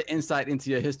 Further insight into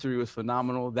your history was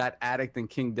phenomenal. That Addict and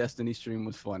King Destiny stream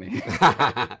was funny.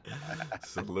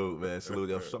 Salute, man.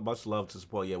 Salute. So much love to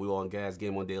support. Yeah, we were on Gas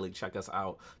Game On Daily. Check us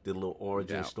out. Did a little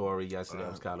origin story yesterday.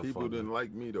 That was kind of fun. People didn't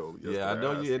like me, though. Yesterday. Yeah, I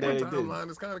know you. My timeline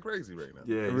is kind of crazy right now.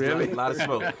 Yeah, really? A lot of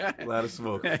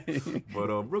smoke. But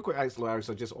real quick, Larry,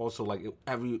 so just also, like,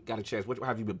 have you got a chance? What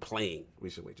have you been playing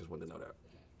recently? Just wanted to know that.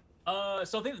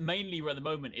 So I think mainly at the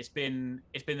moment it's been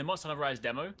the Monster Hunter Rise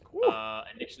demo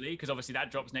initially, because obviously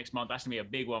that drops next month. That's gonna be a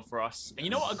big one for us. And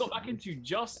you know what? I got back into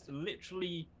just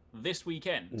literally this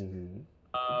weekend,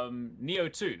 Neo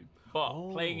 2,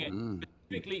 but playing it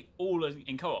specifically all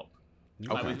in co-op. With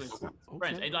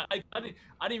friends. Okay. Like, I didn't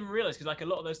even realize, because like a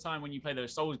lot of those time when you play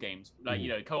those Souls games, like you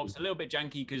know, co-op's a little bit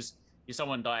janky because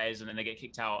someone dies and then they get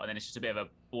kicked out, and then it's just a bit of a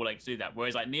ball ache to do that.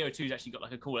 Whereas like Neo 2's actually got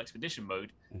like a cool expedition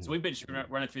mode, so we've been just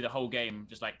running through the whole game,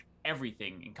 just like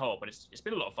everything in co-op, but it's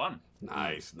been a lot of fun.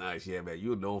 Nice, yeah, man.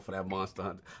 You're known for that Monster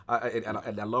Hunter,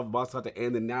 and I love Monster Hunter,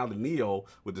 and then now the Neo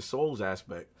with the Souls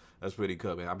aspect. That's pretty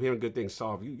cool, man. I'm hearing good things.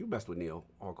 Solve, you messed with Neo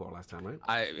hardcore last time, right?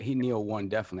 Neo 1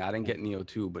 definitely. I didn't get Neo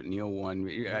 2, but Neo 1.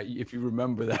 If you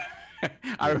remember that.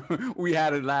 We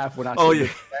had a laugh when I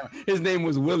said his name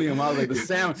was William. I was like,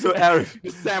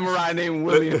 the samurai named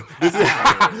William. This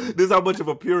is how much of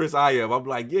a purist I am. I'm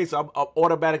like, so I'm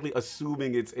automatically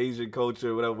assuming it's Asian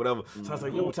culture, whatever. So I was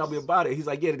like, yo, tell me about it. He's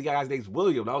like, the guy's name's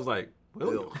William. And I was like,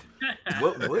 William?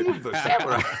 William's a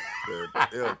samurai.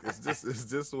 It's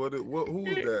just what who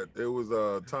was that? It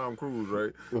was Tom Cruise,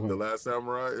 right? The Last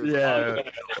Samurai.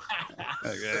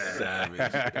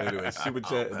 Savage. Anyway, super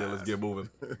chat, and then let's get moving.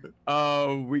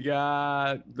 We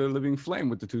got the Living Flame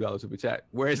with the $2 super chat.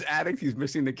 Where's Addict? He's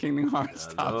missing the Kingdom Hearts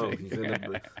topic.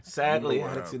 Sadly,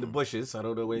 Addict's in the bushes. I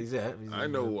don't know where he's at. I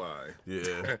know why.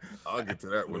 Yeah, I'll get to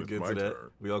that when it's my turn.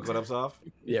 We all caught up, Soft?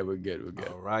 Yeah, we're good.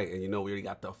 All right, and you know we already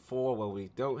got the 4. Well,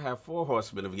 we don't have 4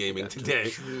 horsemen of gaming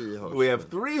today. We have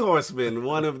 3 horsemen.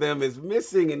 One of them is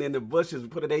missing and in the bushes. We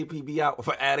put an APB out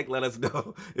for Addict. Let us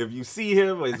know if you see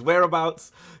him or his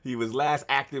whereabouts. He was last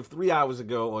active 3 hours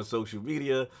ago on social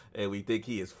media, and we think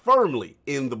he is firmly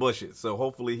in the bushes. So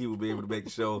hopefully he will be able to make the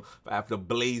show after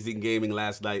blazing gaming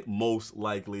last night, most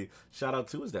likely. Shout out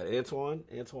to, is that Antoine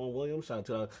Williams? Shout out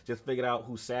to just figured out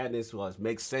who Sadness was.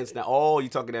 Makes sense now. Oh, you're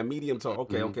talking that medium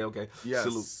talk. Okay.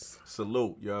 Yes.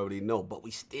 Salute. You already know. But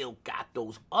we still got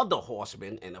those other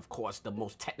horsemen, and of course, the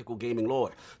most technical gaming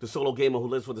lord, the solo gamer who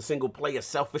lives with a single-player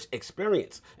selfish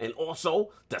experience, and also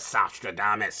the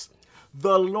Sostradamus,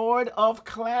 the Lord of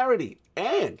Clarity,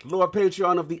 and Lord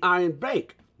Patreon of the Iron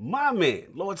Bank, my man,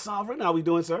 Lord Sovereign. How we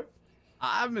doing, sir?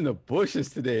 I'm in the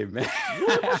bushes today, man.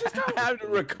 I'm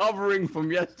recovering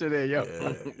from yesterday, yo.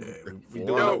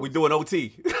 We doing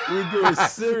OT. We're doing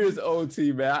serious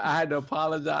OT, man. I had to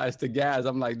apologize to Gaz.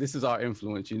 I'm like, this is our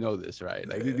influence. You know this, right?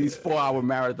 Like these 4-hour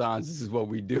marathons, this is what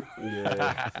we do.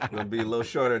 Yeah, we're gonna be a little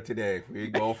shorter today. We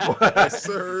ain't going for it. Yes,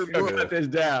 sir. Put this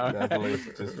down. Definitely.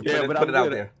 But put it out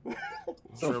there.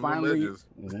 So finally,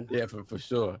 for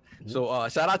sure. So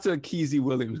shout out to Keezy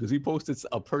Williams, because he posted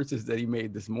a purchase that he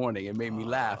made this morning. It made me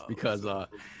laugh because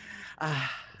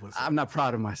I'm not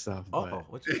proud of myself.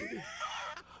 What you did?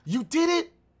 You did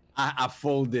it? I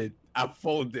folded. I'm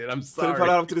sorry. Put it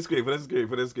up to the screen. For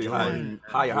this screen.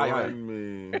 Higher.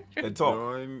 Join me. And talk.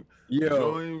 Join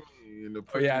Yo, in the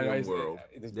premium world.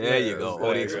 There you go.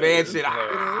 The expansion.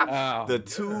 The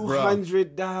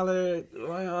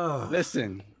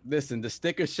 $200. Listen, the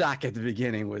sticker shock at the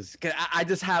beginning was, I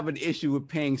just have an issue with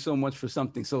paying so much for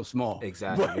something so small.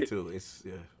 Exactly, me too.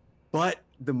 But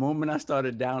the moment I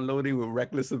started downloading with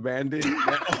Reckless Abandon,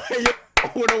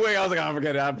 went away. I was like, oh,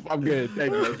 forget it. I'm good.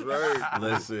 Thank you. That's right.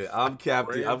 Listen, I'm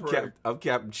Captain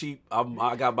Cheap.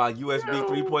 I got my USB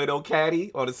 3.0 caddy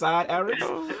on the side, Eric.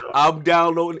 I'm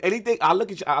downloading anything. I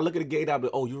look at the game. I'm like,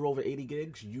 oh, you're over 80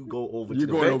 gigs. You go over. You're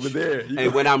going over there.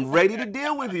 And when I'm ready to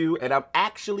deal with you, and I'm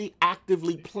actually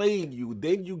actively playing you,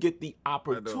 then you get the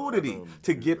opportunity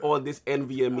to get on this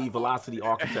NVMe Velocity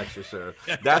architecture, sir.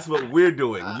 That's what we're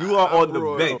doing. You are on the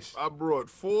bench. I brought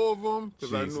 4 of them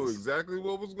because I knew exactly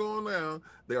what was going on.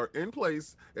 They are in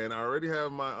place, and I already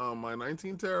have my my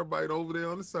 19 terabyte over there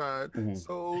on the side.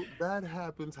 So that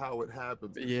happens how it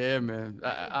happens. Yeah, man.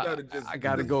 I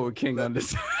gotta go with King on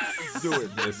this. Do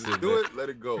it. Do it. Let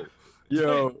it go.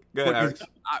 Yo, go ahead, Alex.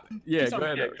 Go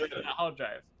ahead. Hard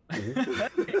drive.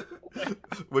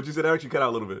 What you said, Eric? You cut out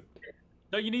a little bit.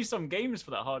 No, you need some games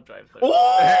for that hard drive.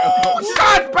 Oh,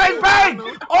 shot! Bang, bang!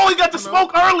 Oh, he got the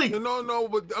smoke early. No,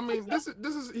 but I mean, this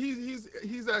is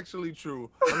he's actually true.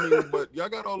 I mean, but y'all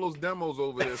got all those demos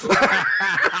over there. So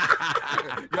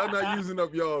y'all not using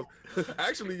up y'all.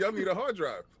 Actually, y'all need a hard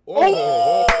drive.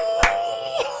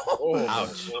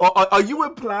 Ouch. Are you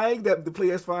implying that the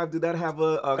PS5 did not have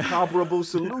a comparable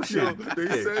solution?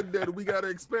 They said that we got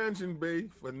an expansion bay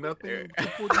for nothing to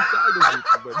put inside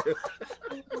of it.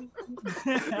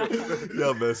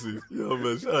 Y'all messy.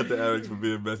 Shout out to Alex for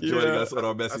being messy. Joining us on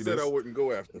our messiness. I said I wouldn't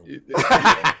go after him.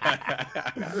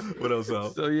 What else,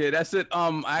 Al? So yeah, that's it.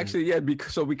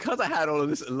 Because I had all of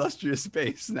this illustrious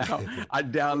space now, I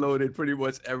downloaded pretty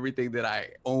much everything that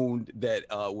I owned that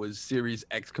was Series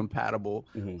X compatible.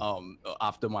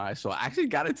 Optimized. So I actually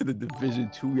got into the Division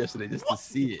 2 yesterday just to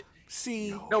see it.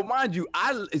 No, mind you,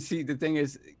 the thing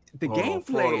is, the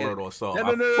gameplay.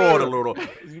 Fraud alert.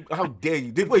 How dare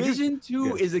you? Division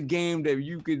 2 is a game that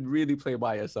you could really play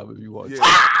by yourself if you want to.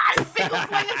 Single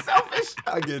player selfish.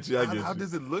 I get you. How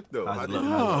does it look though? How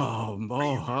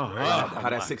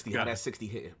that 60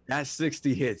 hit? That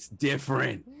 60 hits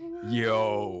different.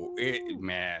 Yo,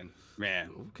 man.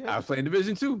 Okay. I was playing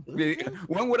Division 2.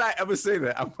 When would I ever say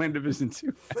that? I'm playing Division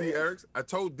 2. See, Eric,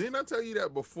 didn't I tell you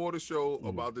that before the show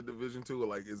about the Division 2?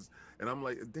 And I'm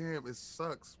like, damn, it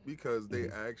sucks because they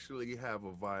actually have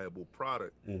a viable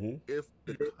product. If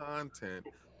the content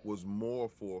was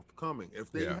more forthcoming,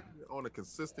 if they had it on a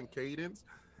consistent cadence,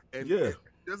 and it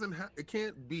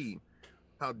can't be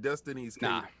how Destiny's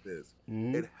cadence is.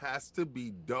 It has to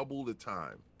be double the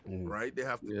time, right? They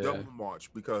have to double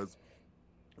march because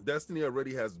Destiny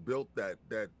already has built that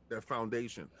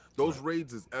foundation. Those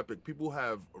raids is epic. People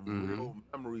have real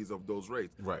memories of those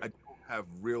raids. Right. I don't have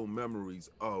real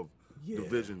memories of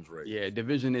Division's raids. Yeah,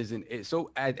 Division isn't it. So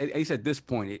at least at this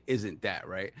point, it isn't that,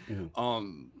 right?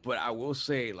 But I will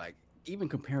say, like, even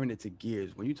comparing it to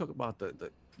Gears, when you talk about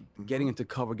the getting into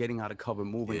cover, getting out of cover,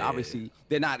 moving, obviously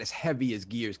they're not as heavy as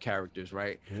Gears characters,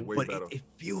 right? But it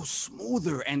feels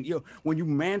smoother. And when you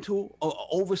mantle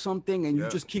over something and you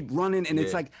just keep running, and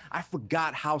it's like, I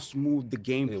forgot how smooth the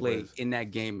gameplay in that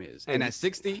game is. And at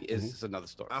 60 is another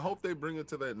story. I hope they bring it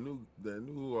to the new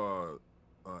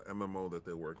MMO that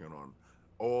they're working on.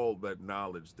 All that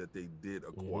knowledge that they did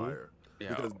acquire.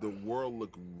 Because the world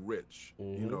looked rich,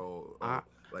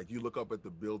 like you look up at the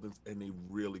buildings and they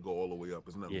really go all the way up.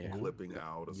 It's not clipping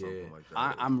out or something like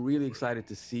that. I'm really excited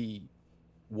to see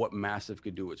what Massive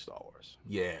could do with Star Wars.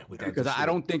 Because I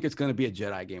don't think it's going to be a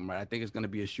Jedi game, right? I think it's going to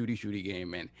be a shooty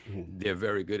game, and they're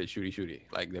very good at shooty.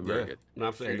 Like, they're very good. No,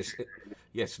 I'm saying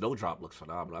Snowdrop looks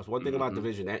phenomenal. That's one thing about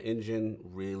Division. That engine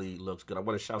really looks good. I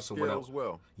want to shout someone else.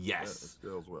 Yes. It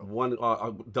scales well. One,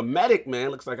 the medic, man,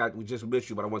 looks like we just missed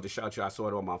you, but I wanted to shout you. I saw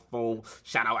it on my phone.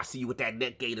 Shout out, I see you with that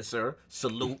net gator, sir.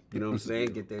 Salute. You know what I'm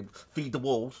saying? Get them. Feed the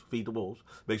wolves.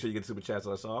 Make sure you get the super chats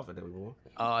us off, and then we move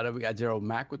on. Then we got Gerald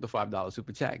Mack with the $5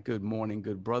 super chat. Good morning,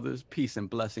 good brothers. Peace and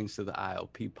blessings to the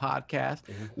ILP podcast.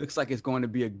 Looks like it's going to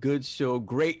be a good show.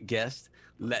 Great guest.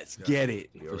 Let's get it.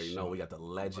 You already know we got the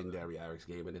legendary Alex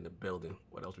Gaiman in the building.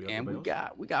 What else we got? And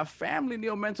we got family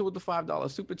Neil Mental with the $5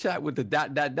 super chat with the ...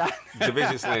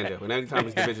 Division slander. When anytime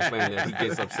it's Division slander, he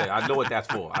gets upset. I know what that's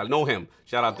for. I know him.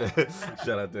 Shout out to him.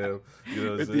 You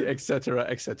know what I'm saying? Et cetera.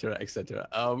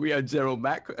 We have Gerald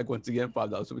Mack once again,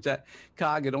 $5 super chat.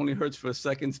 Cog, it only hurts for a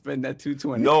second. Spend that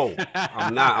 $220. No,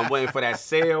 I'm not. I'm waiting for that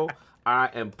sale.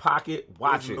 I am pocket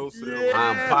watching.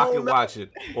 I'm pocket watching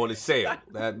on the sale.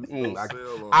 You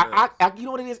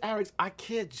know what it is, Alex? I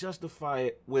can't justify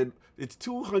it when it's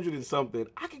 200 and something.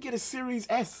 I could get a Series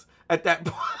S at that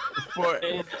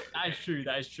point. That is true.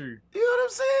 That is true. You know what I'm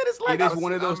saying? It's like it is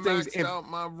one of those things. I maxed out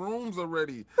my rooms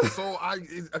already, so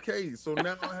So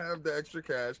now I have the extra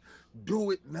cash.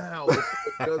 Do it now.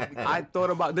 I thought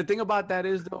about the thing about that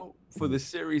is though, for the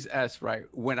Series S, right?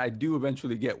 When I do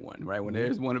eventually get one, right? When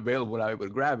there's one available, I'm able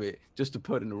to grab it just to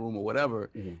put in the room or whatever.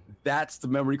 That's the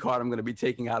memory card I'm going to be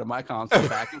taking out of my console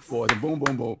back and forth, and boom,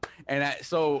 boom, boom. And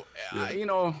you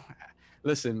know.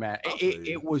 Listen, man,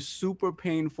 it was super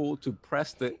painful to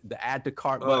press the add to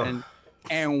cart button.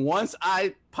 And once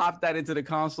I popped that into the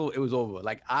console, it was over.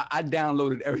 Like I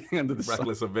downloaded everything under the sun.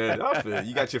 Reckless abandon. I feel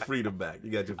you got your freedom back.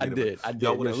 I did.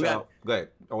 Yo, go ahead.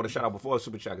 I want to shout out before the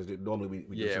super chat because normally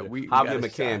we Javier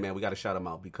McCann, man, we got to shout him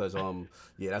out because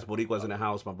that's Boricuas in the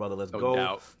house. My brother, let's go.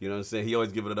 Doubt. You know what I'm saying? He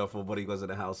always giving it up for Boricuas in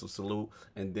the house. So salute.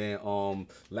 And then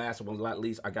last but not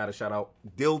least, I got to shout out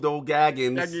Dildo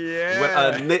Gaggins.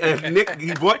 Yeah. Nick,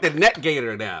 he bought the net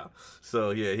gator now.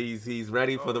 So yeah, he's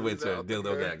ready for the winter.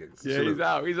 Dildo Gaggins. Yeah, he's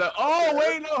out. He's out. Oh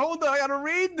wait, no, hold on. I gotta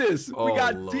read this. We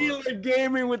got Lord. Dealer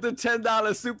Gaming with the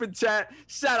 $10 super chat.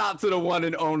 Shout out to the one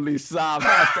and only Saab.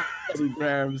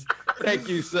 Grams. Thank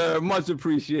you, sir. Much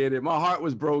appreciated. My heart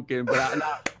was broken, but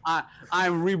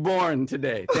I'm reborn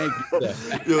today. Thank you,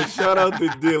 sir. Yo, shout out to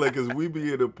Dealer because we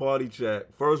be in the party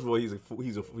chat. First of all, he's a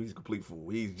complete fool.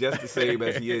 He's just the same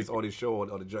as he is on his show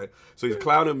on the joint. So he's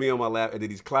clowning me on my lap, and then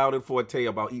he's clowning Forte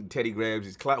about eating Teddy Grahams.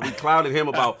 We clowning him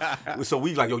about. So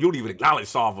we like, yo, you don't even acknowledge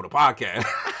Saul for the podcast.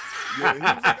 Yeah, he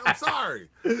was like, I'm sorry.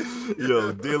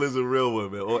 Yo, Dealer's a real one,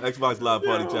 man. On Xbox Live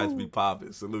party chats be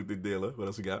popping. Salute the Dealer. What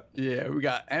else we got? Yeah, we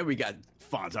got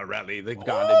Fonzarelli, the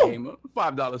Gonda Gamer.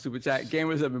 $5 super chat.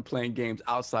 Gamers have been playing games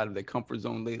outside of their comfort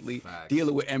zone lately. Facts.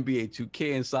 Dealer with NBA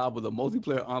 2K and Saab with a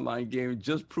multiplayer online game.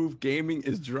 Just proof gaming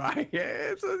is dry.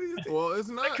 Well, it's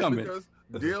not because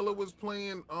Dealer was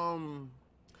playing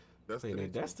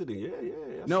Destiny. Yeah.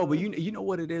 No, but you know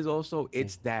what it is also?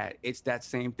 It's that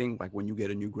same thing like when you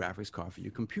get a new graphics card for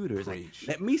your computer. It's like,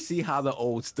 let me see how the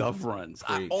old stuff runs.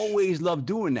 I always love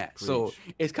doing that. So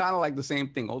it's kind of like the same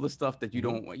thing. All the stuff that you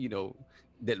don't,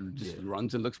 that just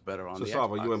runs and looks better on the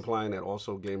Xbox. Are you implying that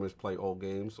also gamers play old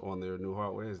games on their new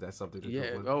hardware? Is that something that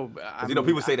you're doing? Oh,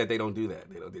 people say that they don't do that.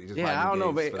 They just buy I don't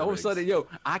know, but all of a sudden,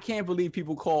 I can't believe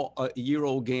people call a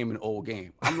year-old game an old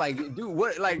game. I'm like, dude,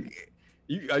 what, like...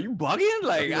 Are you bugging?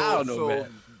 Like, I don't know,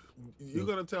 man. You're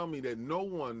gonna tell me that no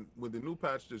one, when the new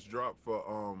patch just dropped for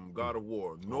God of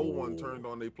War, no one turned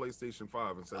on their PlayStation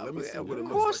 5 and said, "Let me see what it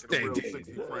looks like in a real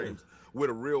 60 frames with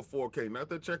a real 4K, not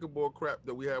that checkerboard crap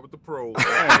that we had with the Pro,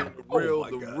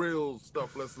 the real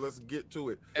stuff." Let's get to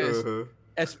it.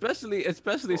 Especially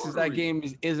since that game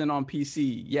isn't on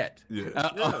PC yet. Yeah.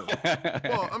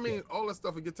 Well, I mean, all that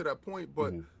stuff will get to that point,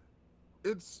 but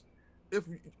it's.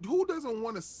 Who doesn't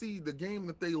want to see the game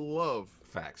that they love?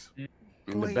 Facts.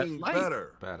 Playing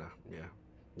better.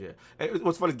 Yeah. And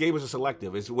what's funny, gamers are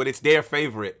selective. It's when it's their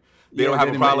favorite, they don't have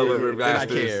a problem with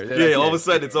remasters. All of a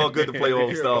sudden it's all good to play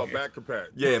old stuff. Back compat.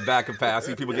 Yeah, back compat. I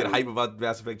see people get hype about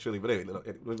Mass Effect Trilogy, but anyway,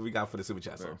 what do we got for the super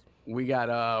chat song? We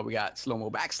got Slow-Mo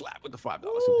Backslap with the $5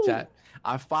 super chat.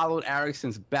 I followed Eric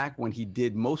since back when he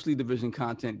did mostly Division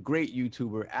content. Great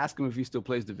YouTuber. Ask him if he still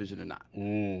plays Division or not.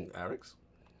 Eric's?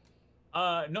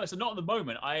 No, so not at the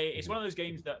moment. It's one of those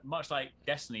games that, much like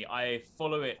Destiny, I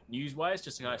follow it news-wise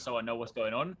just so I know what's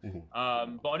going on.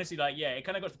 But honestly, it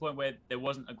kind of got to the point where there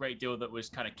wasn't a great deal that was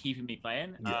kind of keeping me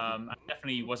playing. I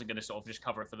definitely wasn't going to sort of just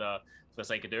cover it for the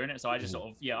sake of doing it. So I just sort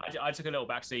of I took a little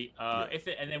backseat.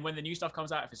 And then when the new stuff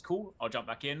comes out, if it's cool, I'll jump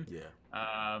back in.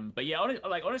 But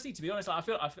honestly, to be honest,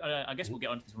 I guess we'll get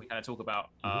on to this when we kind of talk about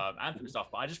Anthem stuff.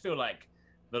 But I just feel like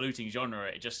the looting genre,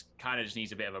 it just kind of just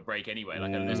needs a bit of a break anyway.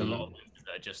 Like there's a lot of looters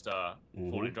that are just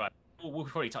falling dry. We'll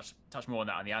probably touch more on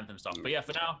that on the Anthem stuff. But yeah,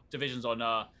 for now, Division's on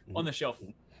the shelf.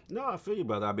 No, I feel you,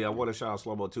 brother. I mean, I want to shout out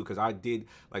Slow-Mo too, because I did,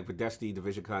 like, for Destiny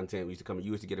Division content, we used to come and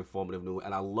you used to get informative news.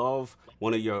 And I love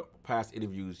one of your past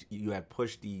interviews, you had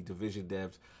pushed the Division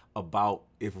devs about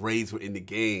if raids were in the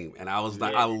game, and I was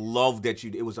like, I love that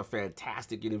it was a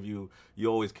fantastic interview. You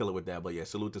always kill it with that. But yeah,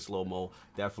 salute to Slow-Mo.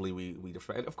 Definitely we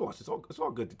defend. Of course, it's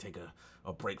all good to take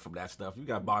a break from that stuff. You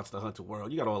got Monster Hunter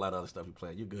World, you got all that other stuff you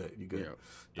play. You're good.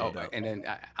 And then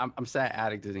I'm sad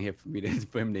Addict isn't here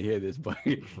for him to hear this, but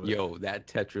yo, that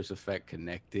Tetris Effect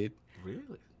connected.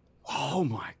 Really? Oh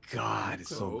my God,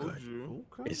 it's so good.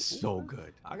 It's so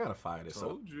good. I gotta fire this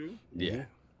up. Yeah.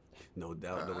 No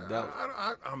doubt.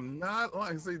 I'm not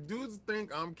like say dudes think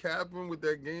I'm capping with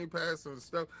that Game Pass and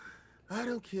stuff. I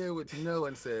don't care what no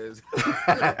one says.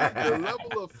 The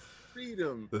level of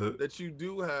freedom that you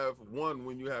do have, one,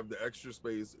 when you have the extra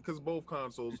space, because both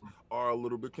consoles are a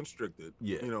little bit constricted.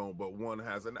 But one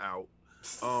has an out.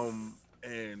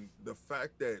 And the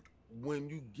fact that when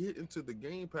you get into the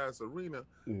Game Pass arena,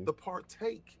 the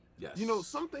partake. Yes. You know,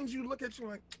 some things you look at you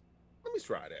like, let me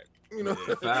try that. You know,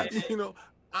 you know,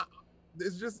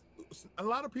 it's just a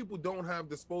lot of people don't have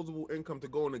disposable income to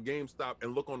go into GameStop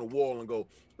and look on the wall and go,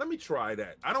 let me try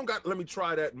that. I don't got let me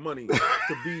try that money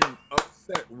to be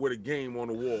upset with a game on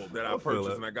the wall that I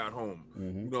purchased and I got home.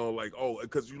 You know, like, oh,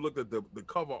 because you looked at the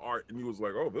cover art and you was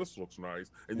like, oh, this looks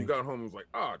nice. And you got home and was like,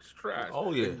 oh, it's trash.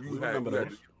 Oh, yeah. And you had to,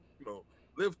 you know,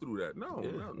 live through that. No,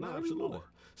 absolutely.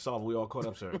 So we all caught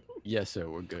up, sir. Yes, sir.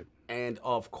 We're good. And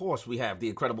of course, we have the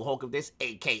Incredible Hulk of this,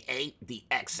 aka the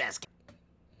XS.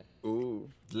 Ooh.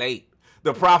 Late.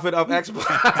 The prophet of exploit.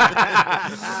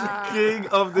 King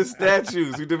of the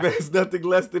statues, who demands nothing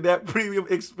less than that premium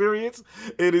experience.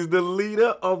 It is the leader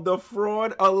of the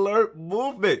Fraud Alert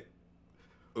movement.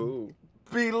 Ooh.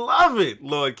 Beloved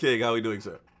Lord King. How are we doing,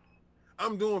 sir?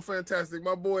 I'm doing fantastic.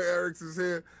 My boy Eric is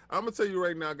here. I'm going to tell you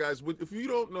right now, guys, if you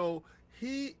don't know,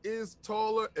 he is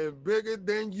taller and bigger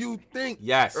than you think.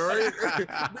 Yes. All right?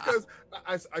 Because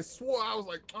I swore, I was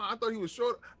like, I thought he was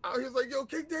short. He was like, yo,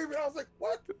 King David. I was like,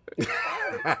 what?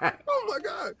 Oh my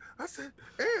God. I said,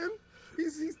 and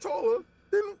he's taller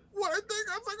than what I think.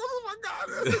 I was like, oh my God.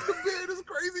 I said, the beard is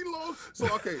crazy long. So,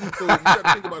 okay. So you got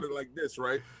to think about it like this,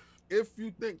 right? If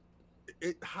you think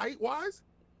it height-wise,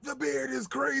 the beard is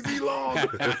crazy long. So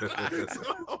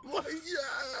I'm like,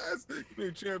 yes. You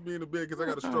need champion the beard because I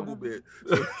got a struggle beard.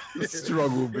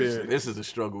 Struggle beard. This is a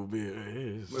struggle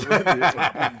beard. You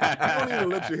don't even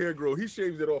let your hair grow. He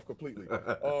shaves it off completely.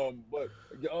 But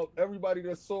everybody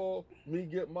that saw me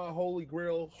get my Holy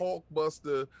Grail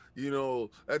Hulkbuster, you know,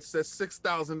 that's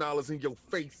 $6,000 in your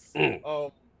face.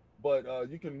 But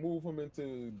you can move him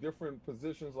into different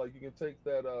positions. Like you can take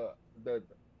that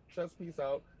chest piece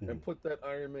out and put that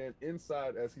Iron Man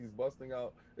inside as he's busting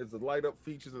out. It's the light up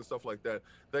features and stuff like that.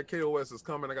 That KOS is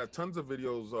coming. I got tons of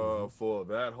videos for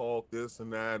that Hulk, this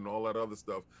and that, and all that other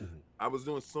stuff. I was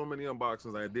doing so many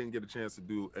unboxings, I didn't get a chance to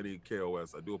do any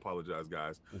KOS. I do apologize,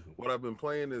 guys. What I've been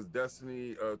playing is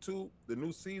Destiny 2. The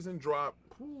new season dropped,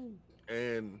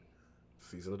 and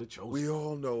Season of the Chosen. We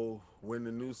all know when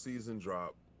the new season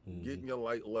dropped, getting your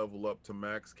light level up to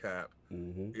max cap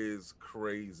is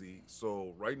crazy.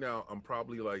 So right now I'm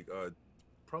probably like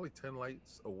 10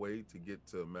 lights away to get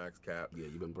to max cap. Yeah,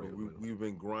 you've been we've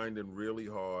been grinding really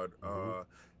hard.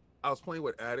 I was playing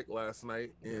with Addict last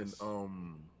night in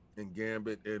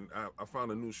Gambit, and I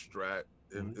found a new strat,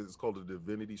 and it's called the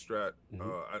Divinity strat.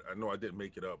 I know I didn't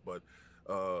make it up, but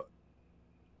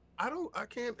I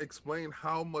can't explain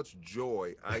how much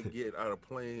joy I get out of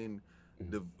playing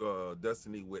the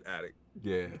Destiny with Addict.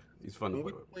 Yeah, he's fun. When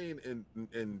we were playing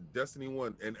in Destiny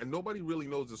 1, and nobody really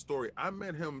knows the story. I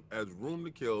met him as Room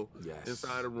to Kill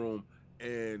inside a room,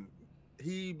 and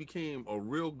he became a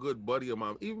real good buddy of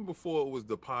mine, even before it was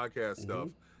the podcast stuff.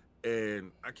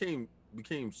 And I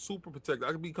became super protective.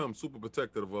 I could become super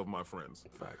protective of my friends.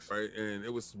 Facts. Right. And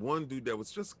it was one dude that was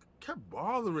just kept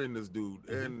bothering this dude.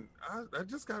 And I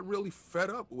just got really fed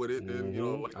up with it. And, you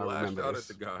know, like lashed out at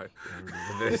the guy.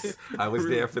 I was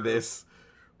there for this.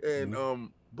 And,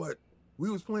 but we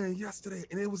was playing yesterday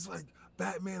and it was like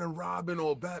Batman and Robin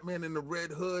or Batman and the Red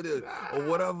Hood or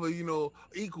whatever, you know,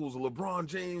 equals LeBron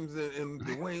James and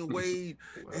Dwayne Wade.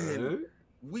 And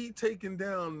we taking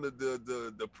down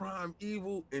the prime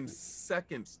evil in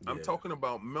seconds. I'm talking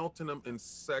about melting them in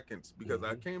seconds because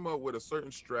I came up with a certain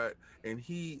strat and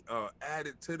he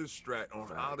added to the strat on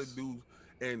how to do,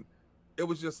 and it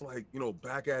was just like, you know,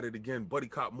 back at it again, buddy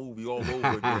cop movie all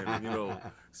over again, you know.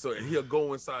 So and he'll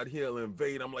go inside here and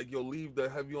invade. I'm like, yo, leave the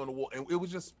heavy on the wall. And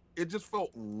it just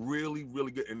felt really,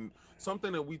 really good. And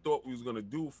something that we thought we was gonna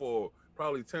do for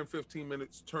probably 10-15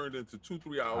 minutes turned into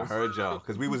 2-3 hours. I heard y'all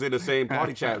because we was in the same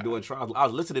party chat doing trials. I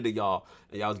was listening to y'all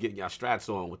and y'all was getting y'all strats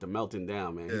on with the melting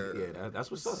down, man. That's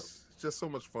what's up. It's just so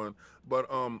much fun. But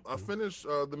I finished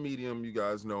the medium, you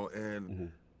guys know,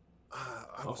 and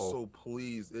I was so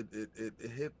pleased. It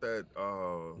hit that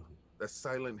that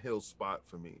Silent Hill spot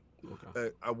for me. Okay.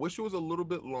 I wish it was a little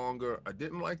bit longer. I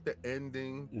didn't like the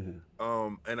ending,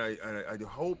 and I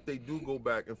hope they do go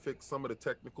back and fix some of the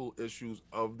technical issues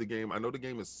of the game. I know the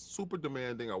game is super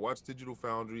demanding. I watched Digital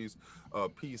Foundry's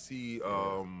PC you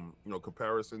know,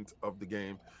 comparisons of the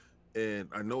game, and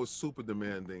I know it's super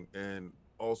demanding. And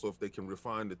also, if they can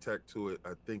refine the tech to it,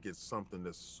 I think it's something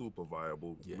that's super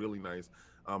viable, really nice.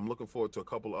 I'm looking forward to a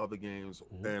couple of other games,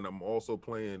 and I'm also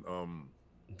playing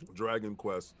Dragon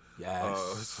Quest.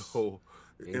 So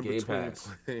in between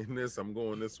playing this, I'm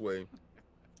going this way.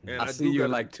 And I see you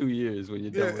in like 2 years when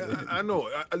you're done with it. I know.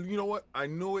 You know what? I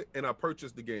knew it, and I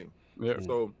purchased the game.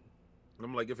 So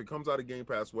And I'm like, if it comes out of Game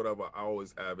Pass, whatever, I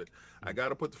always have it. I got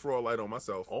to put the fraud light on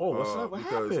myself. Oh, what's up? What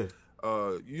happened?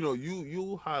 You know,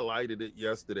 you highlighted it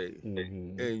yesterday,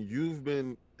 and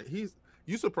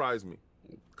you surprised me,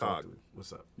 Cog.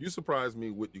 What's up? You surprised me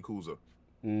with Yakuza.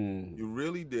 You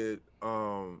really did,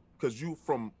 because you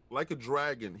from Like a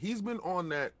Dragon. He's been on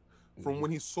that from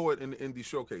when he saw it in the indie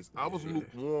showcase. I was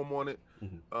lukewarm on it,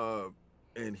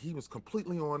 and he was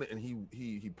completely on it, and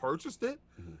he purchased it.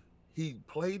 He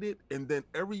played it, and then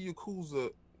every Yakuza,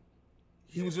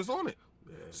 he was just on it.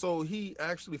 Yeah. So he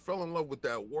actually fell in love with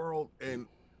that world, and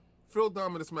Phil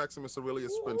Dominus Maximus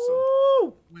Aurelius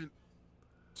Spencer went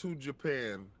to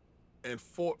Japan and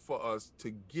fought for us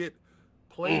to get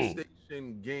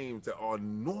PlayStation games that are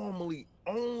normally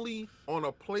only on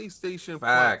a PlayStation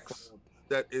platform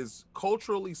that is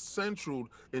culturally centered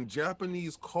in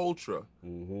Japanese culture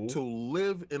to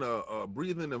live in a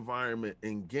breathing environment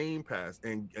in Game Pass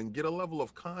and get a level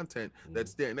of content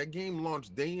that's there. And that game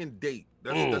launched day and date.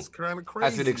 That's kind of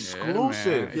crazy. That's an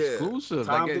exclusive. Yeah, exclusive.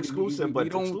 Like exclusive, but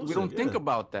we don't think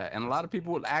about that. And a lot of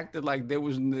people acted like there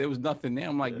was nothing there.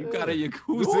 I'm like, you got a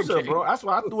Yakuza game, bro. That's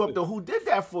why I threw up the who did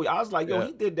that for you. I was like, yo,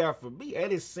 he did that for me.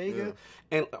 And it's Sega.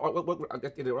 And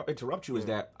what interrupt you is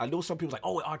that I know some people's like,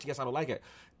 oh, RTS, I don't like it.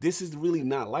 This is really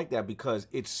not like that because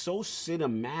it's so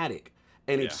cinematic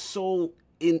and it's so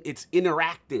it's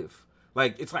interactive.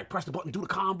 Like it's like press the button, do the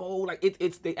combo. Like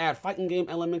it's they add fighting game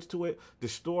elements to it. The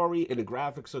story and the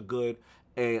graphics are good,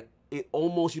 and it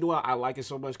almost, you know what I like it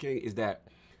so much, King, is that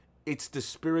it's the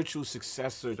spiritual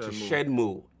successor to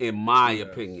Shenmue, in my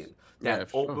opinion.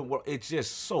 That open world, it's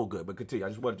just so good. But continue. I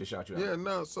just wanted to shout you out. Yeah,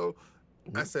 no. So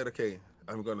I said, okay,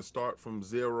 I'm going to start from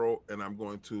zero, and I'm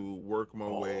going to work my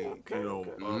way, up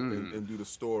and do the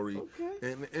story,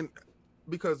 and.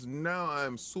 Because now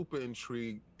I'm super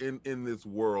intrigued in this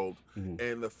world,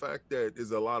 and the fact that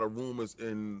there's a lot of rumors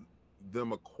in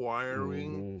them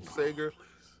acquiring Sega.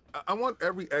 I want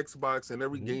every Xbox and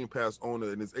every Game Pass owner,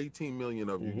 and there's 18 million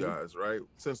of you guys, right?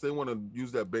 Since they want to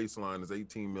use that baseline as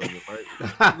 18 million, right?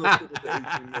 We're gonna put it to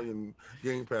 18 million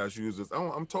Game Pass users.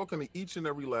 I'm talking to each and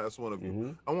every last one of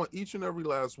you. I want each and every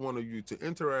last one of you to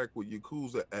interact with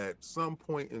Yakuza at some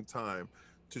point in time,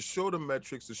 to show the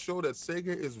metrics, to show that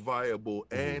Sega is viable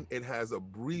and it has a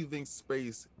breathing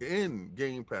space in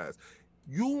Game Pass.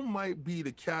 You might be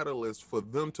the catalyst for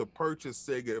them to purchase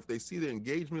Sega if they see the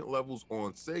engagement levels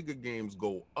on Sega games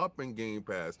go up in Game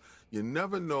Pass. You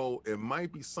never know. It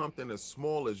might be something as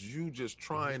small as you just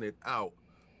trying it out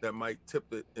that might tip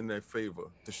it in their favor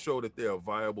to show that they're a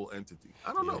viable entity.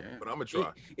 I don't know, but I'm gonna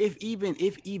try. If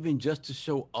even just to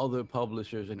show other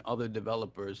publishers and other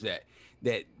developers that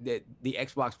the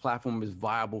Xbox platform is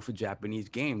viable for Japanese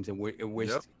games, and we're we're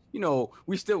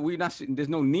not, there's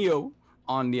no Neo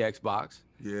on the Xbox.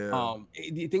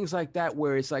 Things like that,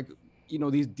 where it's like,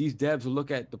 these devs will look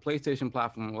at the PlayStation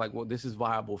platform like, well, this is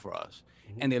viable for us.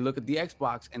 And they look at the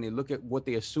Xbox and they look at what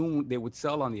they assume they would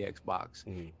sell on the Xbox,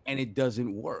 and it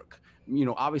doesn't work.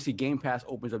 Obviously Game Pass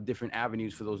opens up different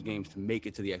avenues for those games to make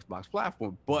it to the Xbox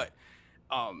platform, but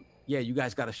you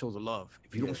guys got to show the love.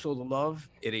 If you don't show the love,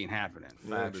 it ain't happening.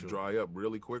 To dry up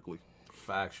really quickly.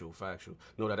 Factual.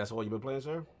 No, that's all you've been playing,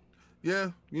 sir?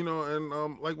 Yeah,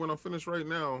 and like when I'm finished right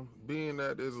now, being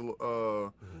that is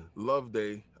Love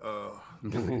Day,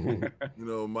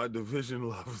 my Division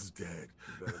love is dead.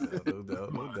 No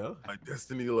doubt. My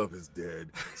Destiny love is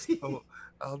dead. So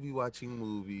I'll be watching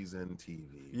movies and TV.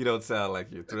 You don't sound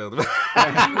like you're thrilled.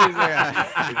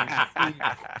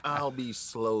 I'll be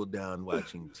slowed down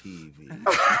watching TV.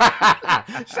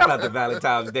 Shout out to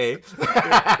Valentine's Day.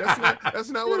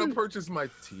 That's not what I purchased my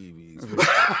TVs.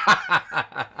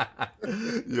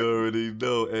 You already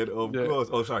know, and of course.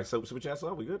 Oh, sorry. Super chat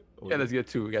song. We good? Let's get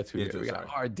two. We got two. We got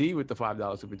RD with the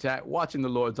 $5 super chat. Watching the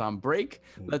Lords on break.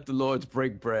 Let the Lords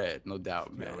break bread. No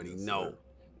doubt, man. You already know.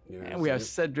 And we have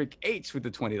Cedric H with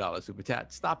the $20 super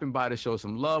chat. Stopping by to show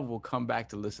some love. We'll come back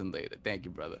to listen later. Thank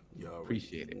you, brother.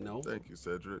 Appreciate it. Thank you,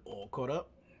 Cedric. All caught up?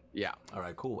 Yeah. All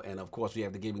right, cool. And of course, we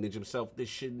have the gaming ninja himself, the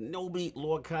Shinobi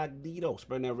Lord Cognito,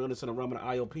 spreading that realness in the realm of the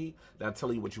IOP. That'll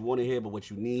tell you what you want to hear, but what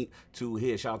you need to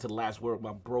hear. Shout out to the last word,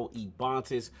 my bro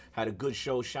Ebontis. Had a good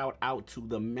show. Shout out to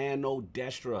the Mano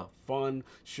Destra. Fun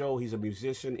show. He's a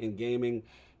musician in gaming.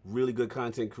 Really good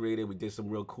content created. We did some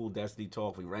real cool Destiny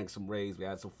talk. We ranked some raids. We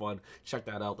had some fun. Check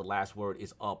that out. The last word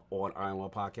is up on Iron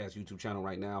One Podcast YouTube channel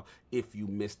right now. If you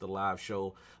missed the live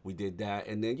show, we did that.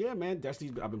 And then, man,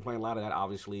 Destiny, I've been playing a lot of that,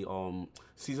 obviously.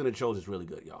 Season of Chosen is really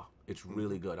good, y'all. It's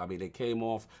really good. I mean, they came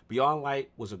off. Beyond Light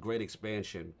was a great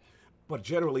expansion. But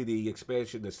generally, the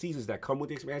seasons that come with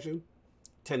the expansion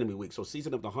tend to be weak. So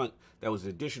Season of the Hunt, that was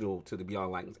additional to the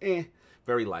Beyond Light, was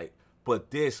very light.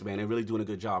 But this, man, they're really doing a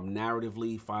good job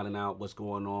narratively, finding out what's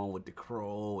going on with the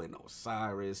Crow and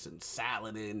Osiris and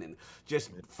Saladin, and just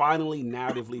finally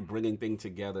narratively bringing things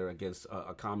together against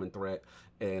a common threat.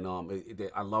 And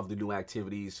I love the new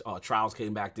activities. Trials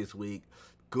came back this week.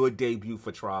 Good debut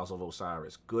for Trials of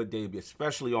Osiris. Good debut,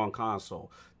 especially on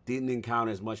console. Didn't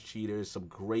encounter as much cheaters. Some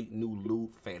great new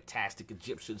loot. Fantastic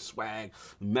Egyptian swag.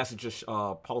 Messenger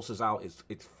pulses out.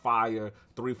 It's fire.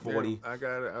 340. Yeah, I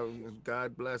got it.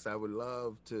 God bless. I would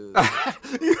love to.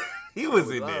 He was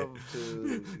in there.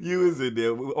 You was in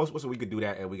there. Also, we could do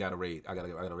that, and we got a raid. I got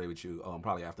a raid with you.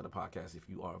 Probably after the podcast if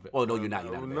you are. Oh no, you're not.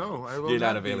 You're not available. No, you're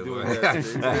not available.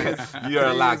 You're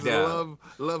on lockdown.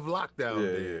 Love lockdown.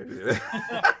 Yeah.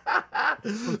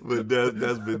 But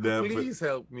that's been that. Please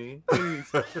help me.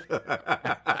 Please.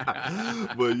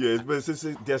 But yeah, since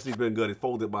Destiny's been good. It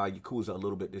folded my Yakuza a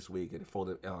little bit this week, and it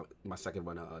folded my second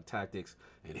run of Tactics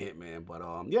and Hitman. But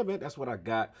yeah, man, that's what I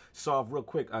got. So real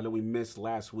quick, I know we missed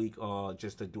last week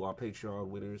just to do our Patreon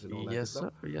winners and all that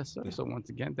stuff. Yes, sir. So once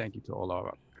again, thank you to all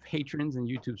our patrons and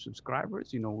YouTube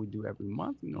subscribers. We do every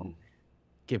month.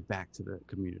 Give back to the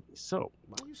community. So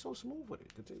why are you so smooth with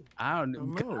it? Continue. I don't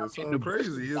know. It's so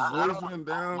crazy. His voice went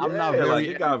down. I'm not very like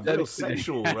it got very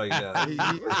sexual right now.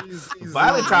 He's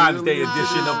Valentine's Day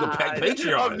edition of the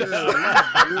Patreon.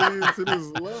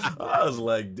 I was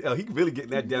like, he really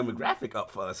getting that demographic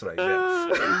up for us right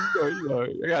now.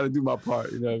 I got to do my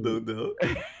part.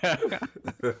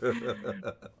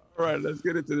 All right, let's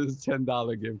get into this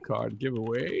 $10 gift card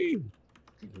giveaway.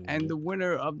 And the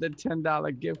winner of the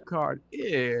 $10 gift card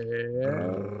is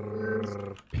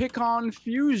Pick-On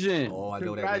Fusion. Oh, I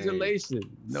know that name. Congratulations,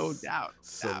 no doubt.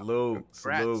 Salute.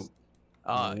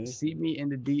 See me in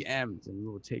the DMs, and we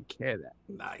will take care of that.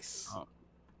 Nice.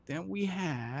 Then we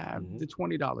have the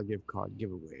 $20 gift card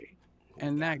giveaway,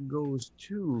 and that goes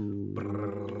to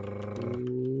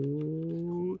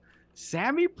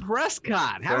Sammy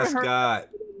Prescott. Haven't heard in a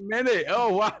minute.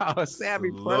 Oh wow,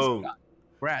 Sammy Prescott.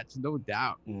 Congrats, no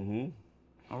doubt.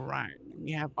 All right,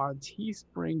 we have our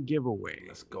Teespring giveaway.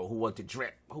 Let's go. Who want the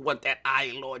drip? Who want that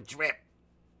Iron Lord drip?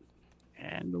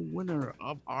 And the winner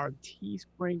of our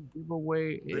Teespring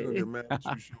giveaway is. They're gonna get mad at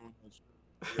you showing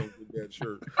that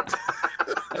shirt.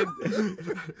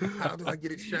 How do I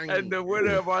get it shiny? And the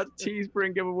winner of our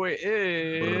Teespring giveaway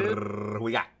is.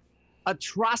 We got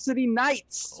Atrocity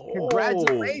Knights.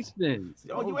 Congratulations.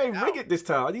 Yo, you ain't ring it this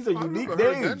time. These are unique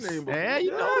names. Yeah,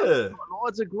 the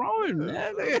Lords are growing,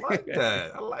 man. I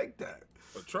like that.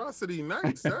 Atrocity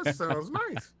Knights. That sounds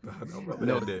nice.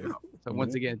 So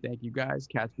once again, thank you guys.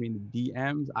 Catch me in the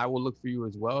DMs. I will look for you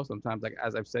as well. Sometimes, like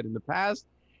as I've said in the past,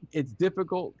 it's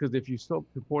difficult because if you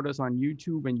support us on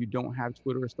YouTube and you don't have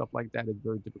Twitter or stuff like that, it's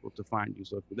very difficult to find you.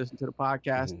 So if you listen to the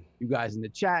podcast, you guys in the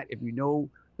chat, if you know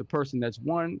the person that's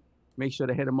won, make sure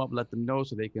to hit them up, let them know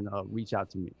so they can reach out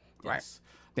to me. Yes.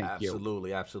 Right?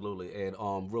 Absolutely. And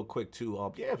real quick too,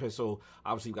 so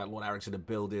obviously we got Lord Eric's in the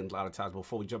building a lot of times.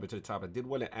 Before we jump into the topic, I did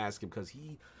want to ask him because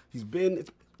he's been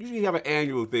usually you have an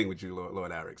annual thing with you,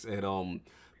 Lord Eric's. And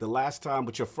the last time,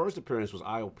 but your first appearance was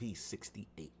IOP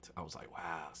 68. I was like,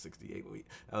 wow, 68 week.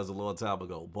 That was a long time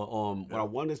ago. But what I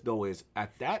wanted to know is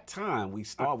at that time we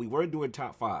weren't doing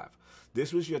top 5.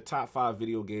 This was your top 5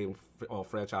 video game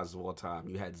franchises of all time.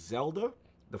 You had Zelda,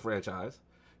 the franchise.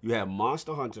 You had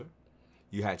Monster Hunter.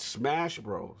 You had Smash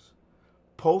Bros,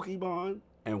 Pokemon,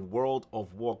 and World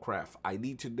of Warcraft. I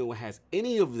need to know, has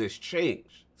any of this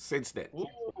changed since then?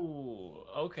 Ooh,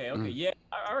 okay. Yeah,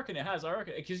 I reckon it has. I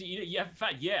reckon because in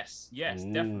fact, yes,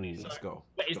 definitely. Let's go.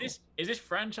 But is this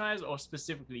franchise or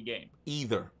specifically game?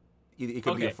 either. It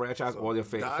could be a franchise or their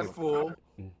favorite. Godfall.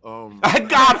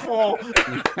 Godfall.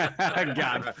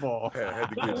 Godfall. I had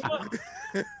to get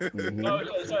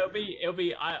you. So it'll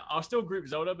be. I'll still group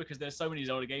Zelda because there's so many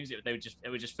Zelda games. It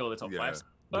would just fill the top 5.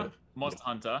 Monster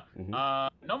Hunter.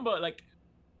 Number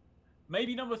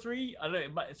maybe number 3. I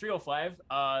don't know, 3 or 5.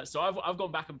 So I've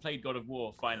gone back and played God of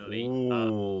War finally.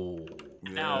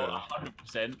 Now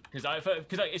 100% because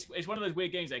it's one of those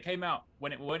weird games that came out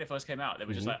when it first came out. There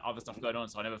was just like other stuff going on,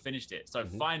 so I never finished it. So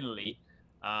finally,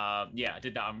 I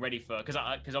did that. I'm ready for because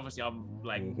obviously I'm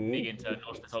like big into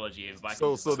Norse mythology and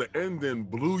Vikings. So the ending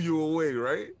blew you away,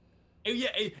 right?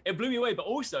 It blew me away, but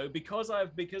also because I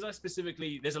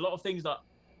specifically there's a lot of things that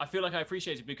I feel like I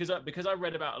appreciated because I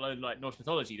read about a load of like Norse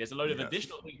mythology. There's a load of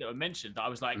additional things that were mentioned that I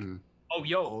was like,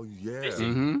 this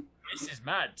is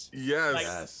mad. Yes.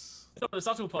 Like, some of the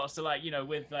subtle parts to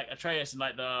with like Atreus and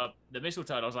like the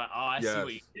mistletoe. I was like, I see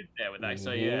what you did there with that.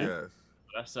 So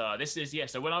That's this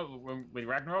is So when with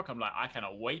Ragnarok, I'm like, I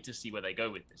cannot wait to see where they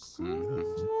go with this.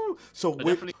 So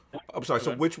I'm sorry.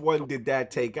 So which one did that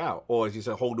take out, or is it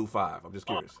a whole new 5? I'm just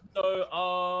curious.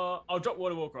 I'll drop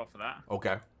World of Warcraft for that.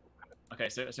 Okay. Okay,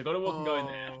 so God of War can go in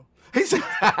there. He said,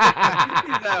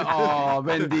 "Oh,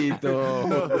 bendito."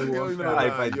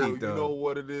 You know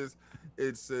what it is?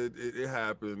 It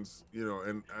happens,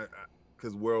 and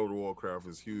because World of Warcraft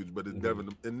is huge, but it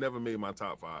never made my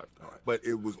top 5. Right. But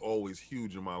it was always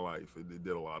huge in my life. It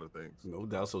did a lot of things. No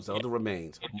doubt. So Zelda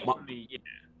remains.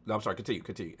 No, I'm sorry. Continue,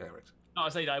 Eric. No, I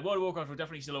say that World of Warcraft will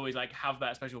definitely still always like have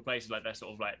that special place, like that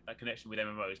sort of like that connection with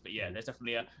MMOs. But yeah, there's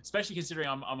definitely especially considering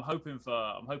I'm hoping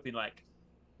like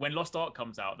when Lost Ark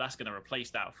comes out, that's going to replace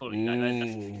that fully.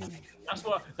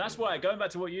 That's why going back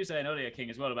to what you were saying earlier, King,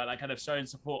 as well about like kind of showing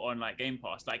support on like Game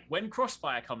Pass. Like when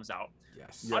Crossfire comes out, I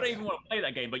don't even want to play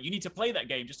that game, but you need to play that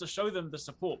game just to show them the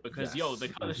support because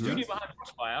the studio behind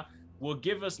Crossfire will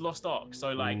give us Lost Ark.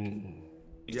 So like,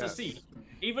 to see.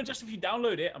 Even just if you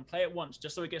download it and play it once,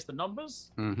 just so it gets the numbers.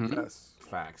 Yes,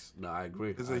 facts. No, I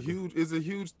agree. It's a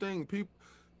huge thing. People,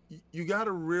 you got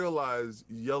to realize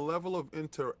your level of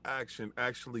interaction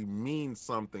actually means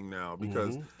something now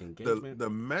because the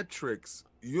metrics.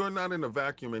 You're not in a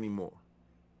vacuum anymore.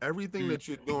 Everything that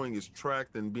you're doing is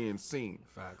tracked and being seen.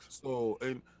 Facts. So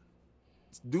and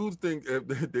dudes think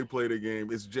if they play the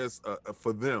game, it's just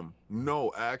for them.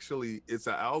 No, actually, it's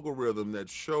an algorithm that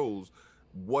shows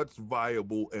what's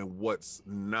viable and what's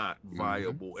not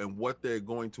viable and what they're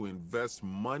going to invest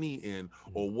money in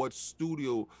or what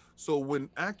studio. So when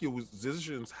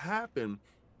acquisitions happen,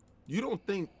 you don't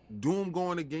think Doom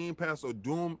going to Game Pass or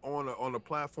Doom on a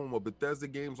platform or Bethesda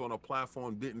games on a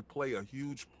platform didn't play a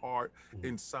huge part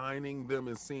in signing them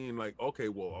and seeing like, okay,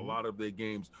 well, a lot of their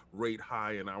games rate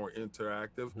high in our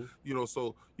interactive,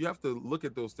 so you have to look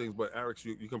at those things. But Alex,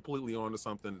 you're completely on to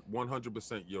something.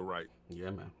 100% you're right. Yeah,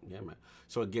 man.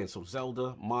 So again,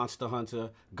 Zelda, Monster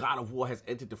Hunter, God of War has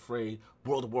entered the fray.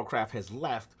 World of Warcraft has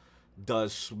left.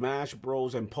 Does Smash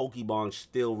Bros and Pokemon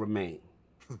still remain?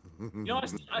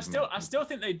 I still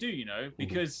think they do,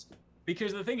 because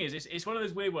the thing is, it's one of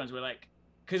those weird ones where like,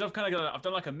 because I've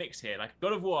done like a mix here. Like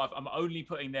God of War, I'm only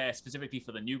putting there specifically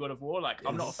for the new God of War. Like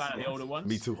I'm not a fan of the older ones.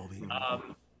 Me too.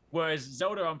 Whereas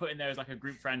Zelda, I'm putting there as like a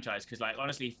group franchise because like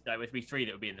honestly, there would be 3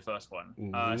 that would be in the first one.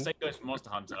 Same goes for Monster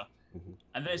Hunter,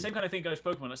 and the same kind of thing goes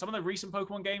for Pokemon. Like some of the recent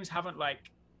Pokemon games haven't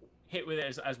like hit with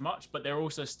it as much, but they're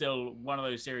also still one of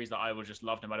those series that I will just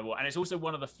love no matter what. And it's also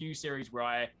one of the few series where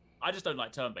I just don't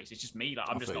like turn-based. It's just me. Like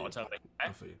I'm just not a turn-based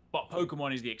player. But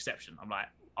Pokemon is the exception. I'm like,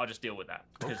 I'll just deal with that.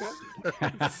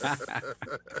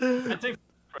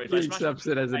 He accepts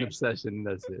it as an obsession.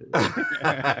 That's it.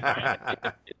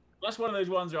 That's one of those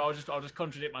ones where I'll just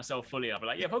contradict myself fully. I'll be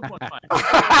like, yeah, Pokemon's fine.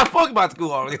 Pokemon's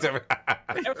cool. Every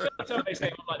turn-based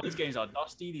game, I'm like, these games are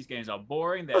dusty. These games are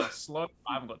boring. They're slow.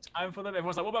 I haven't got time for them.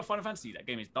 Everyone's like, what about Final Fantasy? That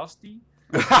game is dusty.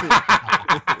 I'm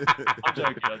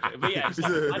joking. But yeah,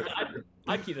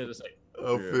 I keep it the same.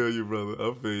 I feel you, brother.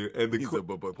 I feel you. And he said,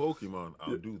 but Pokemon,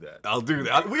 I'll do that. I'll do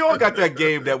that. We all got that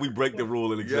game that we break the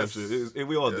rule and exception.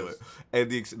 We all do it.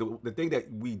 And the thing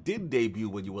that we did debut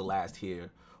when you were last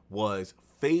here was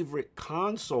favorite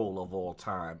console of all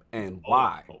time and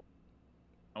why.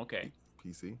 Okay.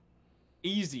 PC.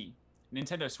 Easy.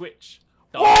 Nintendo Switch.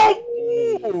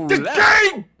 Oh! The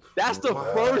game! That's the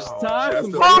first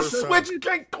time. First Switch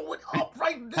game going up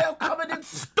right now, coming in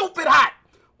stupid hot.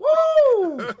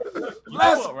 Woo!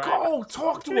 Let's go.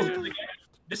 Talk to him.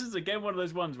 This is again one of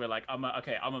those ones where like I'm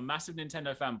a massive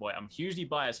Nintendo fanboy. I'm hugely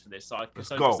biased for this. So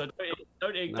don't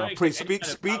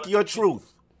speak your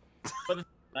truth. But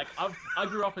like I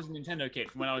grew up as a Nintendo kid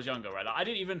from when I was younger, right? Like, I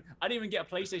didn't even get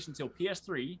a PlayStation until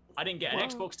PS3. I didn't get an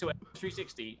Xbox till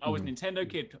 360. I was a Nintendo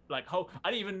kid. Like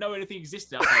I didn't even know anything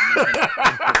existed outside of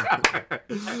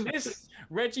Nintendo. Like, this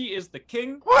Reggie is the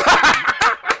king.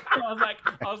 I was like,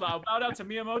 I'll bow down to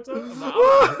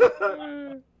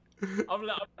Miyamoto. I'm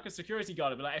like a security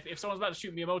guard. But like, if someone's about to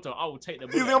shoot Miyamoto, I will take the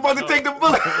bullet. You're about to take the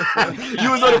bullet.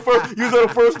 You was on the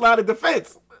first line of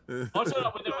defense. I'll turn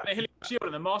up with the Hilly Shield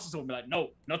and the Master Sword and be like,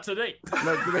 no, not today.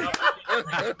 Not today.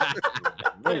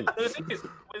 The thing is,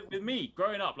 with me,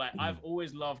 growing up, like, I've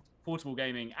always loved portable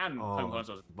gaming and home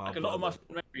consoles. Like, a lot of my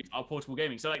memories are portable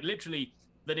gaming. So, like, literally,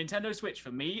 the Nintendo Switch,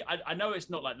 for me, I know it's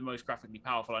not, like, the most graphically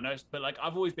powerful, but, like,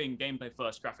 I've always been gameplay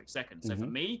first, graphics second. So, for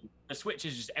me, the Switch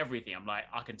is just everything. I'm like,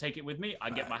 I can take it with me. I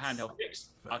get my handheld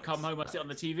fixed. I come home, I sit on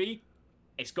the TV.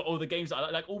 It's got all the games that I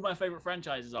like. All my favorite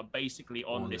franchises are basically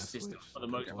on this system for the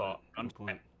most part.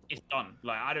 It's done.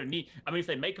 Like I don't need. I mean, if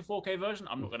they make a 4K version,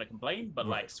 I'm not going to complain. But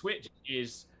like Switch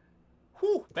is,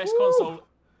 best console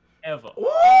ever.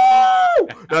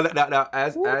 Now,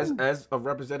 as a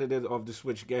representative of the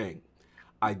Switch gang,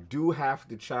 I do have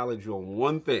to challenge you on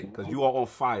one thing because you are on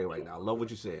fire right now. I love what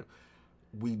you're saying.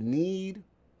 We need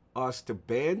us to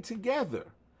band together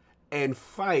and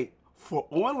fight for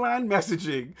online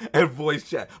messaging and voice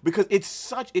chat because it's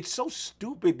so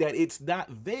stupid that it's not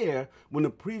there when the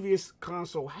previous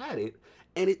console had it.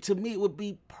 And it to me it would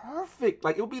be perfect.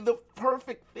 Like it would be the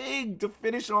perfect thing to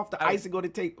finish off the icing on the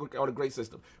tape on a great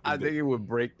system. I think it would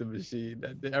break the machine.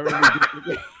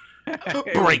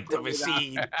 Break the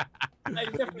machine.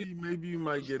 Maybe you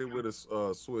might get it with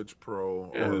a Switch Pro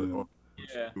or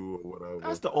whatever.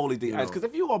 That's the only thing. Because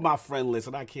if you're on my friend list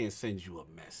and I can't send you a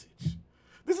message,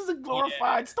 this is a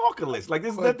glorified stalker list. Like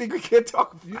there's nothing we can't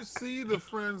talk about. You see the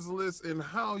friends list and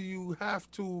how you have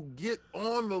to get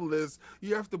on the list.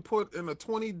 You have to put in a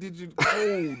 20-digit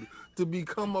code to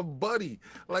become a buddy.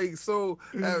 Like so,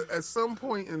 at some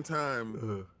point in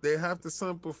time, they have to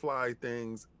simplify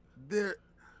things.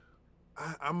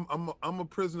 I'm a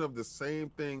prisoner of the same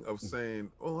thing of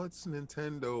saying, oh, it's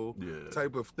Nintendo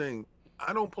type of thing.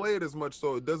 I don't play it as much,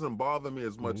 so it doesn't bother me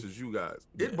as much as you guys.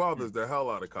 It bothers the hell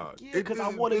out of COD. Yeah, because I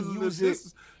want to use it.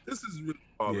 This is really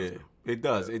bothers me. It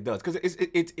does. It does. Because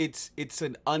it's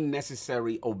an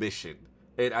unnecessary omission.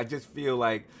 And I just feel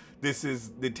like this is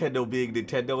Nintendo being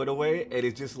Nintendo in a way. And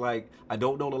it's just like, I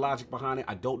don't know the logic behind it.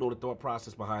 I don't know the thought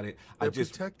process behind it. They're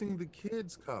protecting the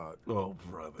kids, COD. Oh,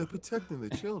 brother. They're protecting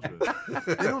the children.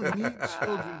 They don't need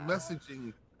children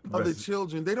messaging other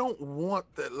children. They don't want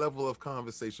that level of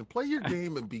conversation. Play your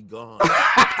game and be gone.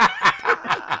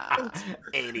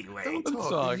 Anyway, don't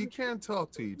talk. You can't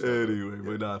talk to each other.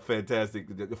 Anyway, but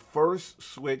fantastic. The first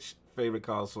Switch favorite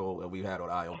console that we've had on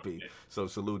IOP. So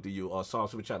salute to you. Saul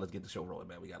Super Chat, let's get the show rolling,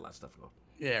 man. We got a lot of stuff going.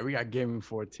 Yeah, we got Gaming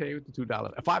Forte with the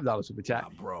 $5 Super Chat.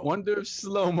 Bro. Wonder if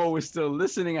Slow-Mo is still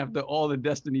listening after all the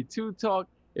Destiny 2 talk.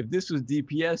 If this was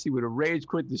DPS, he would have rage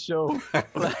quit the show.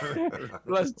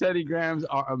 Plus, Teddy Grams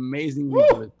are amazingly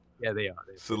good. Yeah, they are.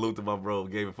 Salute to my bro.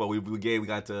 We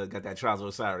got that Trials of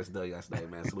Osiris done yesterday,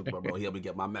 man. Salute to my bro. He helped me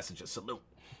get my messages. Salute.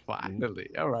 Finally.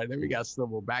 All right, then we got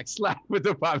Slow-Mo backslap with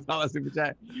the $5 Super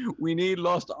Chat. We need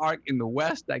Lost Ark in the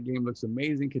West. That game looks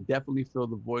amazing. Could definitely fill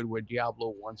the void where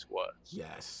Diablo once was.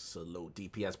 Yes. Salute.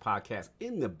 DPS podcast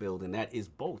in the building. That is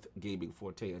both Gaming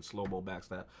Forte and Slow-Mo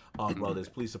backslap. Brothers,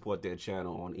 please support their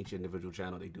channel. On each individual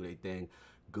channel, they do their thing.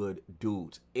 Good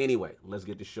dudes. Anyway, let's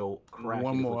get the show cracking.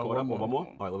 One more. All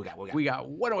right, what we got? We got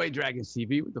 108 Dragons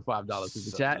TV with the $5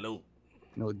 Super Chat. Salute.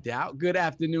 No doubt. Good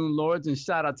afternoon, Lords, and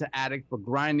shout out to Addict for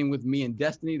grinding with me in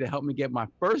Destiny to help me get my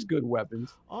first good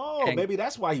weapons. Oh, maybe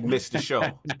that's why he missed the show.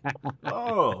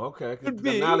 Oh, okay.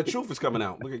 Now the truth is coming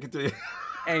out. Look at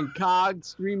And COG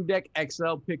Stream Deck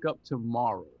XL pickup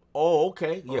tomorrow. Oh,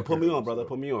 okay. Yeah, put me on, brother.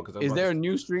 Put me on. Is there a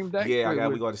new Stream Deck? Yeah,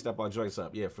 we got to step our joints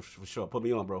up. Yeah, for sure. Put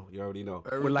me on, bro. You already know.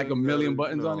 With like a million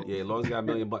buttons on it? Yeah, as long as you got a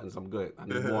million buttons, I'm good. I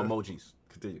need more emojis.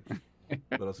 Continue.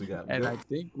 What else we got? And I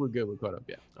think we're good. We're caught up,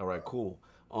 yeah. All right, cool.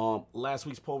 Last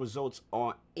week's poll results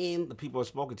are in. The people have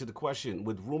spoken to the question.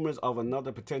 With rumors of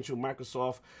another potential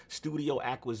Microsoft studio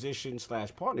acquisition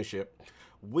 / partnership,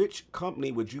 which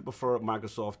company would you prefer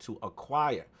Microsoft to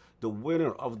acquire? The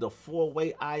winner of the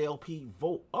 4-way ILP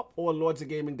vote up on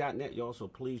lordsofgaming.net, y'all, so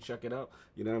please check it out.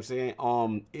 You know what I'm saying?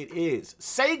 It is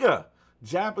Sega,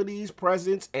 Japanese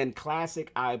presence and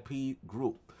classic IP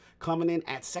group. Coming in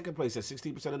at second place at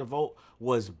 16% of the vote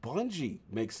was Bungie.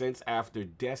 Makes sense after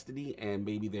Destiny and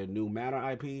maybe their new Matter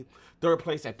IP. Third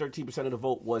place at 13% of the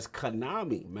vote was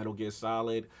Konami, Metal Gear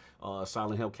Solid,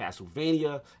 Silent Hill,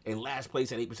 Castlevania. And last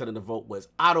place at 8% of the vote was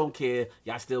I don't care.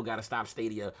 Y'all still got to stop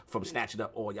Stadia from snatching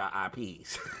up all y'all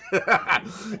IPs.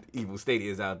 Evil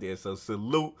Stadia's out there. So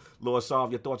salute. Lord Solve,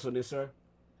 your thoughts on this, sir?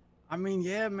 I mean,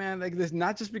 yeah, man. Like this,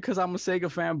 not just because I'm a Sega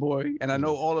fanboy, and I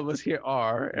know all of us here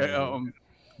are.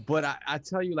 But I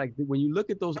tell you, like, when you look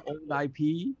at those old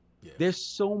IP, there's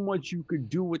so much you could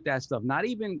do with that stuff. Not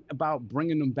even about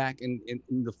bringing them back in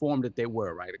the form that they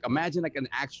were, right? Like, imagine like an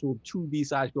actual 2D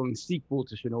side-scrolling sequel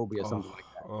to Shinobi or something like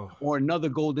that. Or another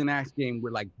Golden Axe game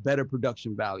with like better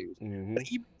production values. But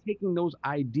even taking those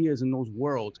ideas and those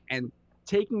worlds and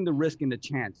taking the risk and the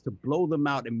chance to blow them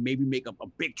out and maybe make up a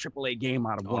big AAA game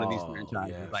out of one of these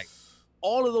franchises. Like,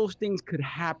 all of those things could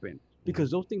happen.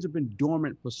 Because those things have been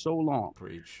dormant for so long.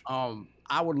 Preach.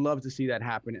 I would love to see that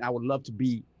happen. And I would love to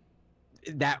be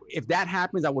that. If that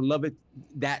happens, I would love it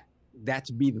that that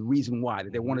to be the reason why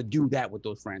that they want to do that with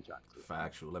those franchises.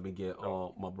 Factual. Let me get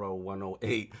my bro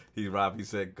 108. He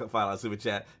said, file out super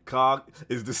chat. Cog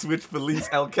is the Switch Felice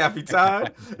El Capitan,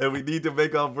 and we need to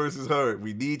make our verses heard.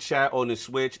 We need chat on the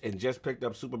Switch, and just picked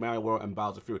up Super Mario World and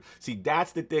Bowser Fury. See,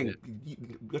 that's the thing.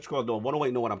 What you call it?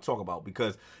 108 know what I'm talking about,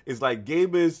 because it's like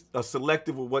gamers are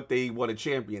selective with what they want to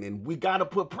champion, and we gotta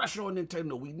put pressure on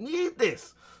Nintendo. We need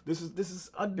this. This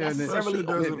is unnecessarily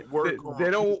doesn't work.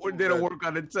 They don't work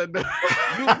on Nintendo.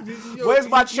 Where's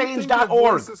my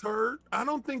change.org? I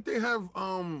don't think they have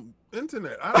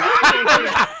internet.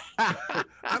 I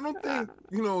don't think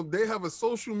they have a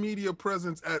social media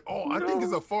presence at all. I think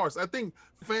it's a farce. I think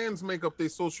fans make up their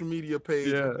social media page.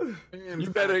 Yeah. Fans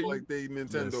act like they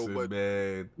Nintendo, but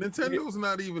Nintendo's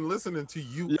not even listening to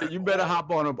you. Yeah, you better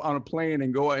hop on a plane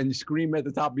and go and scream at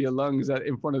the top of your lungs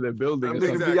in front of their building.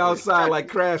 Be outside like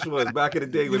Crash was back in the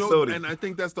day with Sony. And I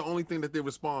think that's the only thing that they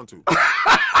respond to.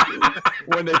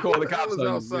 when they call the cops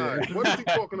outside. Yeah. What is he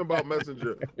talking about,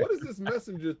 Messenger? What is this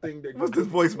Messenger thing? What's this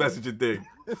voice messaging thing?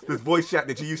 This voice chat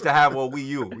that you used to have on Wii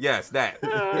U. Yes, that.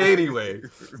 Anyway,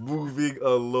 moving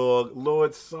along.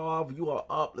 Lord Saab, you are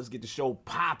up. Let's get the show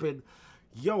popping.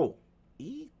 Yo,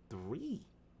 E3.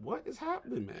 What is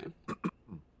happening, man?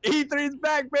 E3's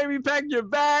back, baby. Pack your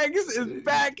bags. It's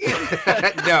back.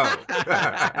 No.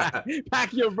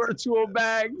 Pack your virtual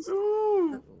bags.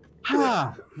 All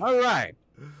right.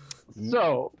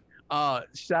 So,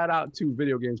 shout out to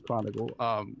Video Games Chronicle.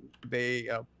 They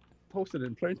posted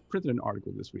and printed an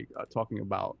article this week talking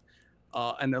about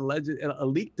a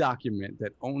leaked document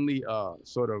that only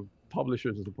sort of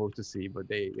publishers are supposed to see, but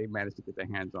they managed to get their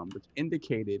hands on, which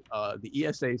indicated the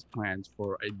ESA's plans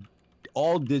for a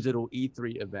all digital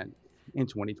E3 event in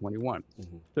 2021.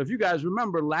 Mm-hmm. So if you guys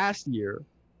remember last year,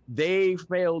 they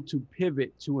failed to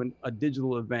pivot to a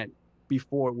digital event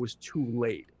before it was too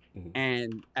late. Mm-hmm.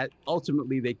 And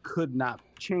ultimately they could not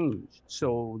change.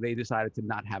 So they decided to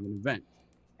not have an event,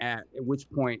 at which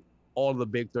point all the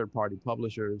big third-party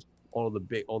publishers, all the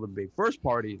big first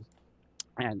parties,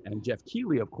 and Jeff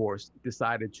Keighley, of course,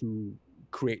 decided to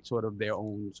create sort of their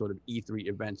own sort of E3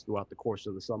 events throughout the course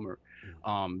of the summer,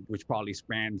 which probably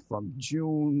spanned from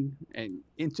June and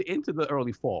into the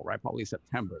early fall, right? Probably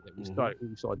September that we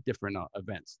saw different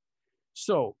events.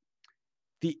 So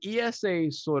the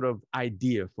ESA sort of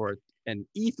idea for an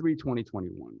E3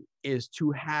 2021 is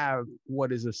to have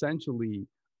what is essentially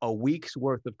a week's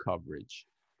worth of coverage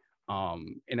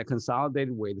in a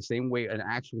consolidated way, the same way an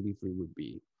actual E3 would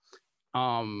be.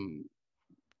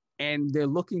 And they're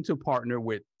looking to partner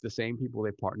with the same people they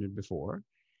partnered before.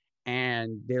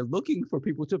 And they're looking for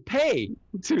people to pay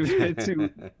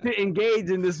to engage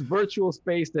in this virtual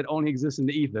space that only exists in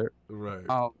the ether. Right.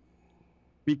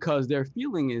 Because their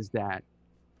feeling is that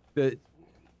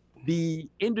the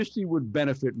industry would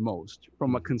benefit most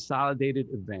from a consolidated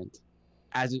event,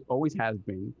 as it always has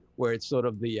been, where it's sort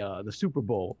of the Super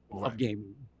Bowl of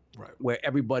gaming, right? Where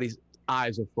everybody's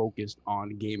eyes are focused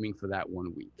on gaming for that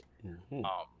 1 week. Mm-hmm.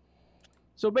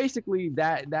 So basically,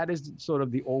 that is sort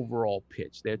of the overall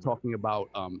pitch. They're talking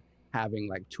about having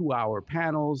like 2-hour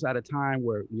panels at a time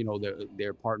where,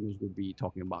 their partners would be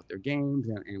talking about their games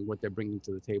and what they're bringing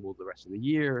to the table the rest of the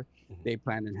year. Mm-hmm. They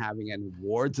plan on having an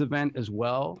awards event as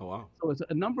well. Oh, wow. So it's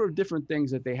a number of different things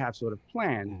that they have sort of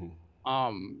planned.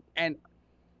 Mm-hmm. And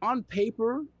on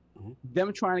paper,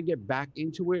 them trying to get back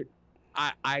into it,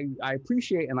 I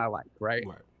appreciate and I like, right?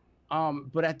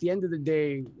 But at the end of the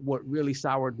day, what really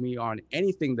soured me on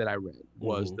anything that I read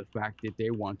was the fact that they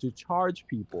want to charge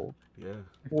people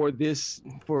for this,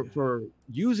 for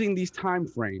using these time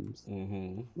frames,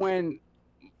 when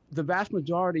the vast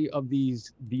majority of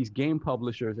these game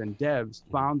publishers and devs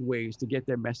found ways to get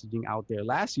their messaging out there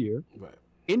last year,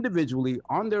 individually,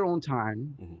 on their own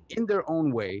time, in their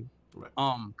own way,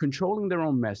 controlling their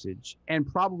own message, and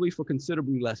probably for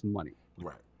considerably less money.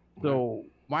 So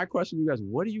my question to you guys,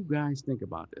 what do you guys think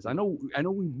about this? I know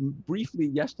we briefly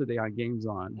yesterday on Games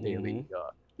On Daily,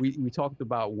 we talked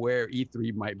about where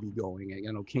E3 might be going,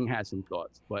 and King had some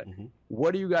thoughts, but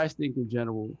what do you guys think in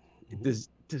general? Does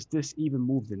this even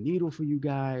move the needle for you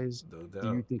guys? Do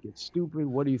you think it's stupid?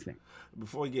 What do you think?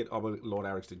 Before we get Lord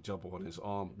Alex to jump on this,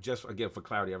 just again for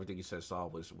clarity, everything you said, Saul,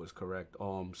 was correct.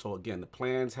 So again, the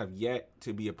plans have yet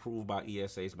to be approved by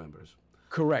ESA's members.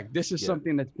 Correct. This is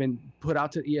something that's been put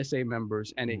out to ESA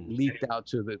members, and it leaked out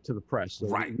to the press. So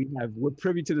we're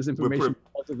privy to this information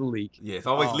because of the leak. Yeah, it's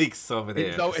always leaks over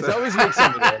there. It's always leaks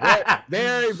over there.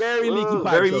 Very, very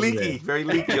leaky. Very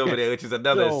leaky over there, which is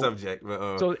another subject.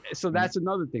 So that's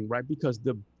another thing, right? Because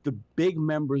the big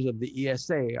members of the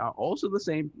ESA are also the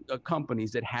same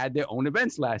companies that had their own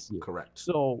events last year. Correct.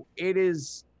 So it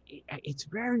is it's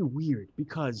very weird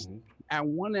because at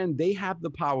one end they have the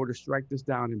power to strike this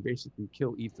down and basically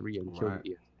kill E3 and kill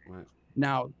the ESA. Right.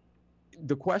 Now,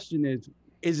 the question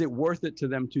is it worth it to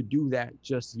them to do that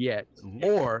just yet?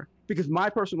 Or, because my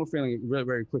personal feeling, very,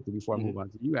 very quickly before I move on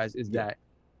to you guys, is that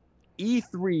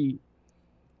E3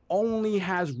 only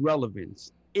has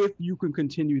relevance if you can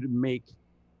continue to make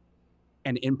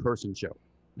an in-person show.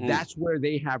 That's where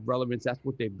they have relevance. That's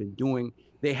what they've been doing.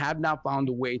 They have not found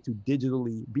a way to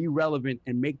digitally be relevant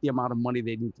and make the amount of money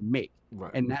they need to make.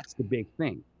 Right. And that's the big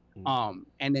thing.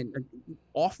 And then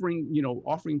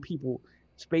offering people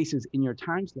spaces in your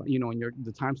time slot, in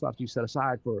the time slots you set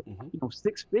aside for,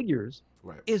 6 figures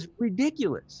is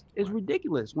ridiculous. It's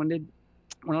ridiculous when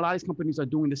a lot of these companies are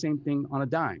doing the same thing on a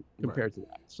dime compared to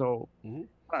that. So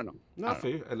I don't know. Not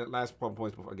fair. And the last point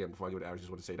before I give it, I just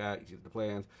want to say that the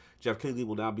plans. Jeff Keighley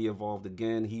will now be involved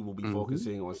again. He will be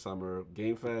focusing on Summer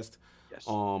Game Fest. Yes.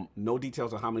 No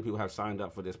details on how many people have signed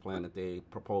up for this plan that they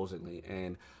proposingly,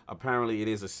 and apparently it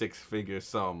is a 6-figure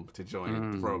sum to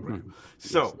join the program.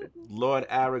 So, Lord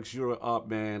Arix, you're up,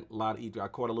 man. A lot of E3. I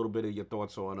caught a little bit of your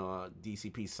thoughts on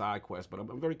DCP side quest, but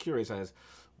I'm very curious as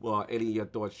well. Any of your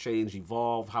thoughts change,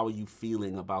 evolve? How are you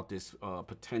feeling about this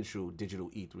potential digital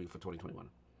E3 for 2021?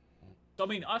 I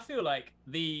mean, I feel like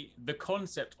the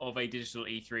concept of a digital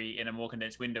E3 in a more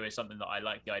condensed window is something that I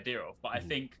like the idea of, but I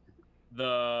think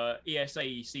the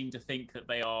ESA seem to think that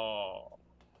they are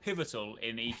pivotal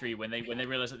in E3 when they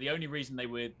realized that the only reason they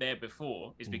were there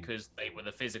before is because they were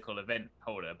the physical event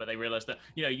holder. But they realized that,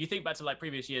 you think back to like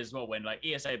previous years as well, when like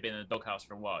ESA had been in the doghouse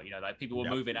for a while, like people were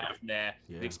moving out from there,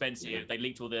 it's expensive, they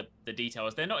leaked all the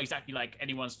details. They're not exactly like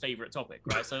anyone's favorite topic,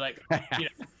 right? So like,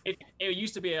 it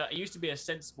used to be a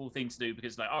sensible thing to do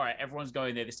because like, all right, everyone's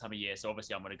going there this time of year, so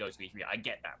obviously I'm going to go to E3. I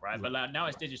get that, right? But like, now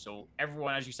it's digital.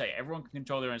 Everyone, as you say, everyone can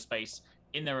control their own space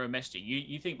in their own messaging.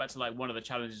 You think back to like one of the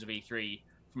challenges of E3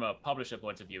 from a publisher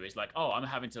point of view is like, oh, I'm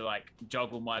having to like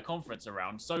juggle my conference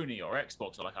around Sony or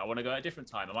Xbox, or like I want to go at a different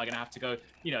time. Am I going to have to go,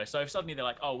 so if suddenly they're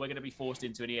like, oh, we're going to be forced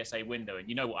into an ESA window, and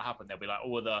you know what happened? They'll be like,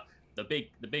 oh, the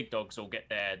big dogs will get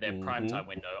their prime time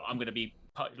window. I'm going to be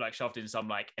like shoved in some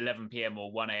like 11 p.m.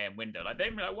 or 1 a.m. window. Like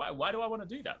they're like, why do I want to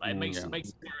do that? Like it makes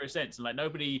zero sense. And like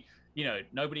nobody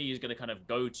is going to kind of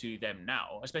go to them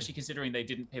now, especially considering they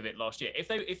didn't pivot last year.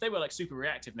 If they were like super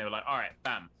reactive and they were like, all right,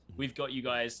 bam, we've got you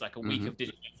guys like a week of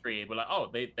digital 3, we're like, oh,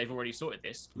 they've already sorted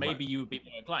this. Maybe you would be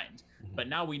more inclined. But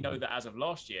now we know that as of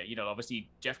last year, obviously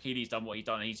Jeff Keighley's done what he's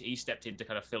done. He stepped in to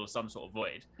kind of fill some sort of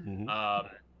void.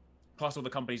 Plus all the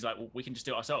companies like, well, we can just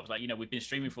do it ourselves. Like, we've been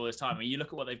streaming for all this time. I mean, you look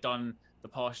at what they've done the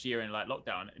past year in like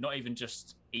lockdown, not even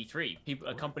just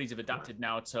E3. Companies have adapted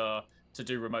now to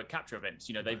do remote capture events.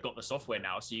 They've got the software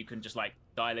now, so you can just like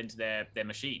dial into their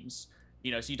machines, so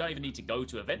you don't even need to go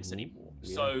to events anymore.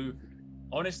 So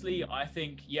honestly, I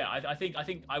think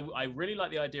I really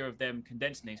like the idea of them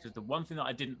condensing things, because the one thing that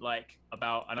I didn't like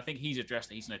about, and I think he's addressed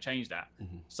that he's going to change that,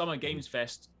 Summer Games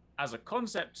Fest as a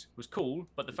concept was cool,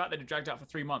 but the fact that it dragged out for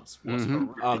 3 months was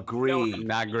agreed.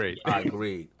 Not great. I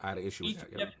agreed. I had an issue with that.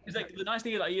 Yeah, because like the nice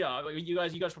thing is like, you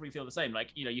guys probably feel the same.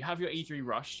 Like, you have your E3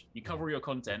 rush, you cover all your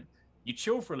content, you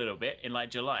chill for a little bit in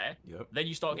like July, then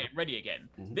you start getting ready again.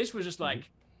 This was just like,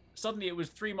 suddenly it was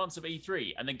 3 months of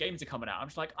E3 and then games are coming out. I'm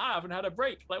just like, I haven't had a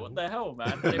break. Like, what the hell,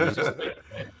 man? It was just like,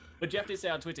 but Jeff did say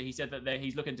on Twitter, he said that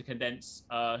he's looking to condense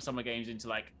Summer Games into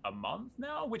like a month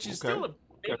now, which is still a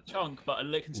big chunk, but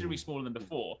considerably smaller than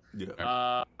before.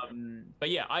 But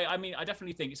yeah, I mean, I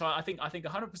definitely think so. I think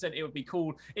 100% it would be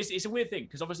cool. It's a weird thing,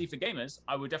 because obviously for gamers,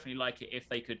 I would definitely like it if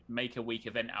they could make a week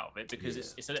event out of it, because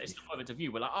it's a point of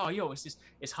view. We're like, oh,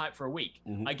 it's hype for a week.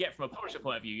 I get from a publisher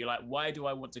point of view, you're like, why do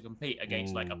I want to compete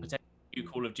against like a potential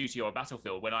Call of Duty or a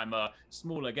Battlefield when I'm a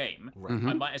smaller game?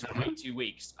 I might as well wait 2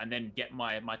 weeks and then get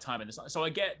my time in the sun. So I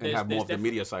get and have more of the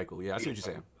media cycle. Yeah, I see what you're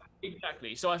saying.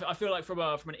 Exactly. So I feel like from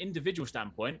an individual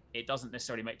standpoint, it doesn't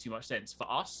necessarily make too much sense.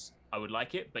 For us, I would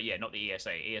like it, but yeah, not the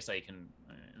ESA. ESA can.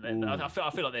 I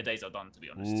feel like their days are done, to be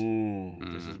honest.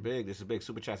 This is big. This is big.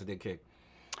 Super chats did kick.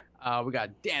 We got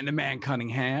Dan the Man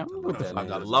Cunningham. I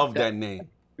love that name.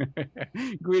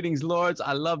 Greetings, Lords.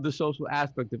 I love the social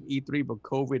aspect of E3, but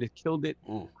COVID has killed it.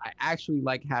 I actually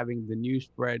like having the news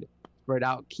spread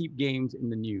out, keep games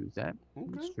in the news.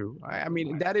 That's true. I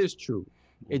mean, that is true.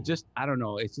 It just, I don't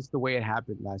know. It's just the way it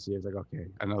happened last year. It's like, okay,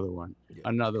 another one.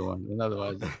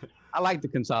 I like the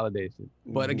consolidation,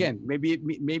 but again, maybe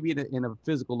in a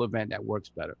physical event that works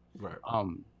better. Right.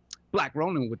 Black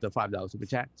Ronin with the $5 super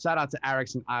chat. Shout out to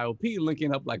Arix and IOP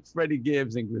linking up like Freddie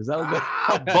Gibbs and Griselda.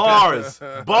 Bars.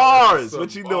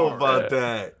 What you know about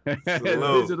that?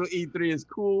 Digital E3 is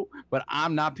cool, but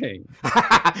I'm not paying.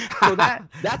 So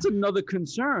that's another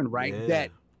concern, right?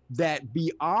 that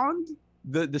beyond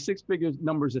the six-figure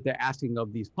numbers that they're asking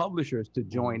of these publishers to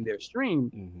join their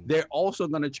stream, they're also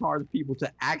going to charge people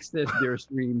to access their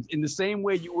streams in the same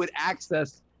way you would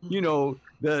access, you know,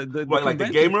 the like the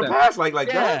gamer pass, like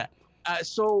that.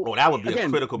 So that would be again, a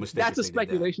critical mistake. That's a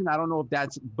speculation. I don't know if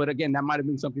that's, but again, that might have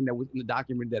been something that was in the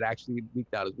document that actually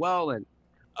leaked out as well. And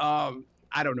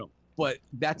I don't know, but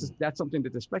that's something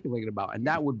that they're speculating about, and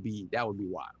that would be wild.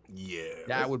 Yeah,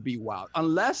 that would be wild.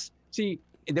 Unless, see,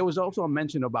 there was also a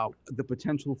mention about the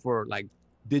potential for like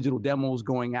digital demos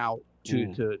going out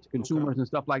to consumers and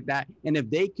stuff like that. And if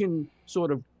they can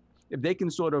sort of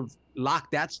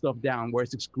lock that stuff down where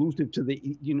it's exclusive to the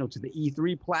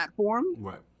E3 platform,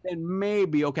 right? Then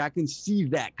maybe, okay, I can see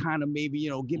that kind of maybe, you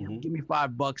know, give me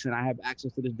 $5 and I have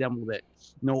access to this demo that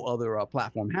no other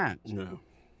platform has. Yeah.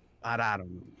 But I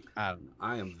don't know.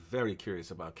 I am very curious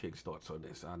about King's thoughts on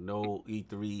this. I know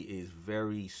E3 is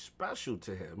very special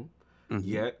to him.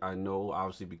 Yet I know,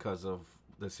 obviously, because of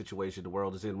the situation the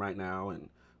world is in right now and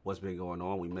what's been going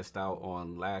on, we missed out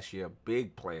on last year.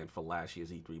 Big plan for last year's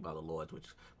E3 by the Lords, which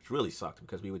really sucked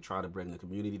because we would try to bring the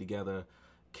community together.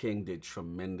 King did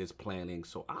tremendous planning.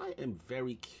 So I am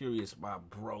very curious, my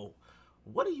bro.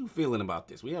 What are you feeling about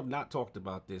this? We have not talked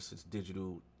about this since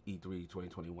digital E3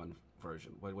 2021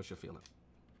 version. What's your feeling?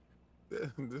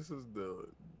 This is the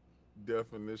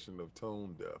definition of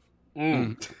tone deaf.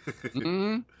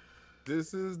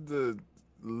 This is the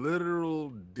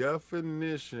literal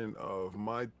definition of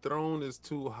my throne is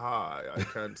too high. I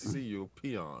can't see you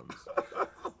peons.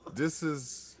 This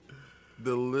is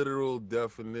the literal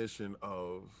definition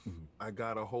of I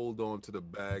gotta hold on to the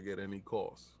bag at any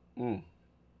cost.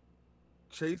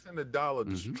 Chasing the dollar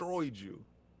destroyed you.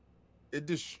 It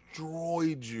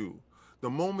destroyed you. The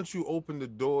moment you opened the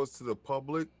doors to the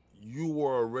public, you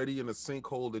were already in a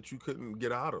sinkhole that you couldn't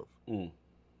get out of.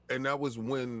 And that was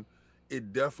when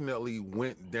it definitely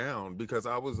went down, because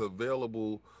I was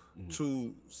available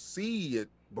to see it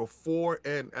before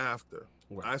and after.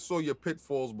 Right. I saw your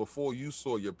pitfalls before you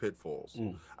saw your pitfalls.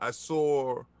 I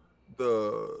saw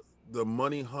the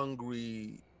money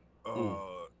hungry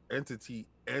entity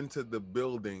enter the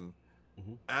building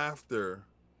after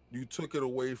you took it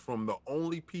away from the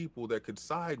only people that could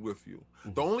side with you.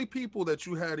 The only people that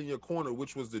you had in your corner,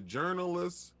 which was the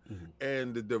journalists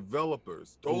and the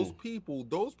developers. Those people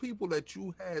that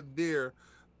you had there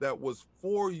that was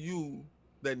for you,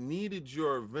 that needed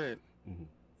your event,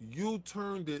 you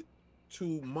turned it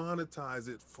to monetize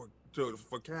it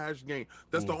for cash gain.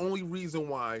 That's the only reason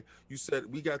why you said,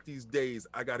 we got these days,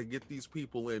 I got to get these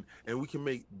people in and we can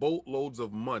make boatloads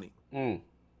of money.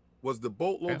 Was the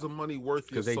boatloads of money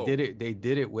worth your soul? Because they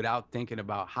did it without thinking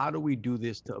about how do we do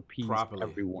this to appease properly,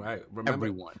 everyone. Right.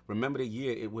 Everyone. Remember the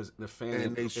year it was the fans.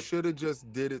 And they should have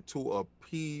just did it to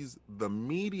appease the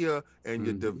media and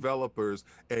your developers,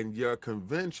 and your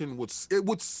convention would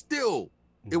still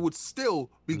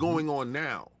be going on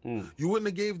now. You wouldn't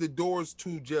have gave the doors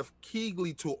to Jeff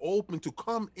Keighley to open, to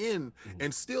come in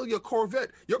and steal your Corvette.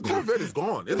 Your Corvette is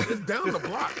gone. It's down the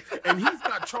block. And he's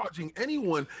not charging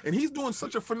anyone. And he's doing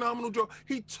such a phenomenal job.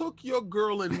 He took your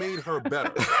girl and made her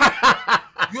better.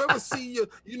 You ever see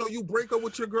you break up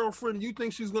with your girlfriend and you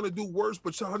think she's going to do worse,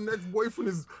 but her next boyfriend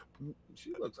is,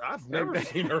 I've never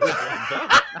seen her like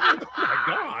that. Oh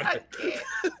my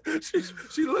God.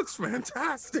 She looks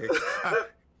fantastic.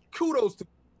 Kudos to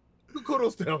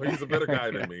him. He's a better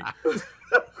guy than me.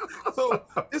 So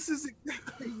this is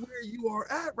exactly where you are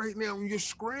at right now. When you're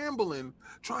scrambling,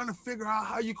 trying to figure out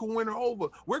how you can win her over.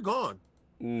 We're gone.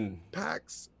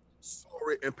 PAX saw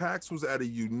it, and PAX was at a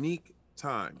unique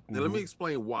time. Now let me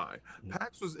explain why.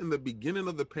 PAX was in the beginning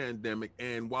of the pandemic,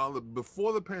 and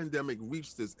before the pandemic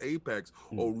reached its apex,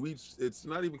 or reached, it's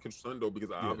not even crescendo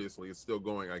because obviously it's still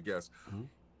going, I guess.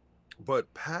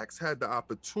 But PAX had the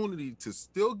opportunity to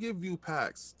still give you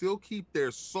PAX, still keep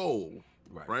their soul,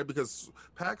 right? Because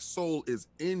PAX soul is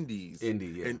indies,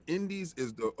 and indies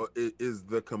is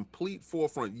the complete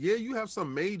forefront. Yeah, you have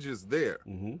some majors there,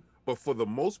 but for the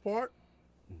most part,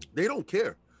 they don't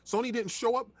care. Sony didn't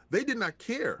show up. They did not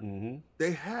care.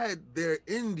 They had their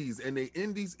indies, and their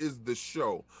indies is the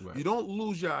show. You don't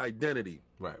lose your identity.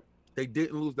 They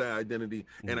didn't lose their identity,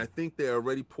 and I think they're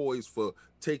already poised for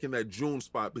taking that June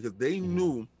spot, because they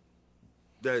knew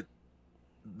that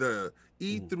the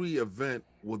E3 event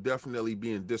will definitely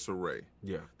be in disarray.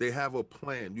 They have a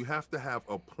plan. You have to have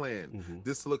a plan.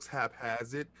 This looks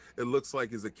haphazard. It looks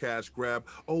like it's a cash grab.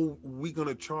 Oh, we're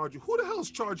gonna charge you. Who the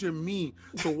hell's charging me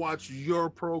to watch your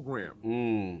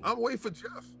program? I'm waiting for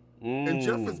Jeff, and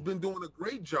Jeff has been doing a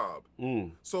great job.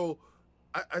 So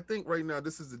I think right now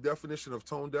this is the definition of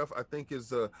tone deaf. I think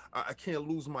is I can't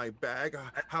lose my bag.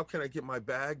 How can I get my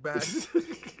bag back?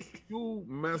 You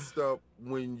messed up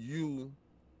when you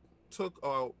took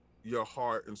out your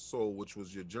heart and soul, which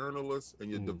was your journalists and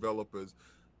your developers,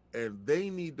 and they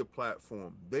need the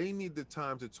platform. They need the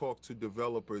time to talk to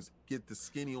developers, get the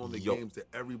skinny on the games that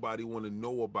everybody want to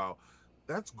know about.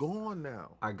 That's gone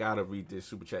now. I gotta read this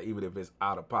super chat, even if it's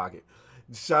out of pocket.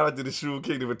 Shout out to the Shroom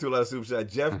Kingdom for $2 super chat.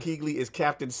 Jeff Keighley is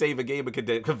Captain Save a Gamer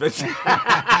Convention.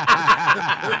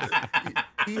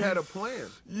 he had a plan.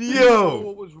 Yo, he knew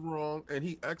what was wrong, and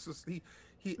he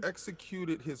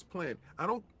executed his plan.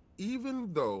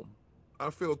 Even though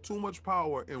I feel too much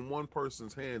power in one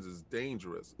person's hands is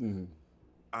dangerous,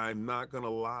 I'm not gonna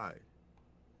lie.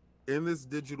 In this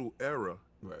digital era,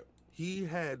 he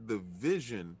had the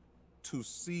vision to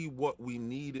see what we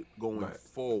needed going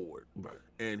forward.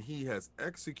 And he has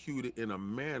executed in a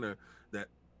manner that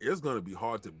is going to be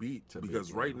hard to beat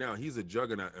because right now he's a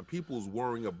juggernaut and people's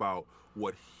worrying about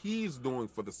what he's doing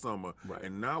for the summer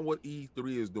and not what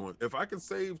E3 is doing. If I can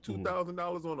save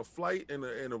 $2,000 on a flight and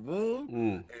a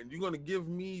room and you're going to give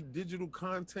me digital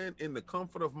content in the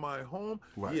comfort of my home,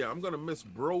 I'm going to miss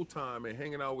bro time and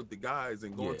hanging out with the guys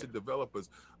and going to developers.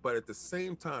 But at the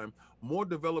same time, more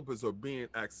developers are being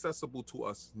accessible to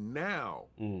us now.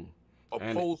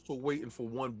 Opposed to waiting for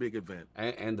one big event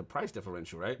and the price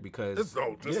differential, right? Because who's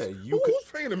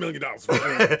paying $1 million for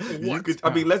what?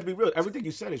 I mean, let's be real. Everything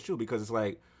you said is true because it's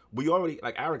like we already,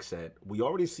 like Eric said, we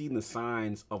already seen the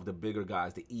signs of the bigger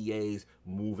guys, the EAs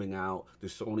moving out, the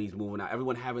Sonys moving out,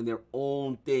 everyone having their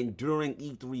own thing during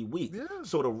E3 week.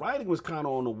 So the writing was kind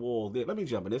of on the wall there. Let me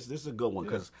jump in. This is a good one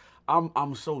because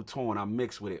I'm so torn. I'm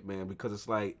mixed with it, man, because it's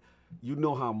like, you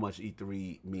know how much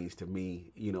E3 means to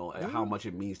me, you know, how much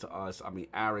it means to us. I mean,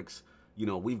 Eric's, you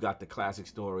know, we've got the classic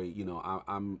story. You know,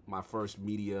 I'm my first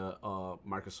media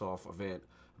Microsoft event,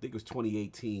 I think it was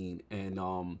 2018. And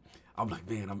I'm like,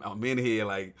 man, I'm in here,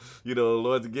 like, you know,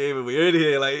 Lords of Gaming, we're in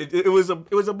here. Like, it was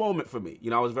a moment for me. You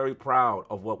know, I was very proud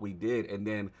of what we did. And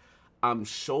then I'm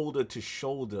shoulder to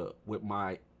shoulder with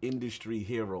my industry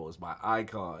heroes, my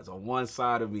icons. On one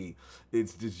side of me,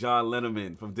 it's John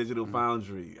Lennerman from Digital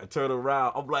Foundry. I turn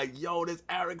around, I'm like, yo, this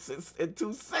Erickson and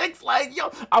 2-6. Like,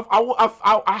 yo,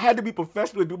 I had to be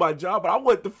professional and do my job, but I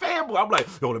want the fanboy. I'm like,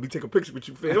 yo, let me take a picture with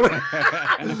you, fam. You know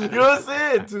what I'm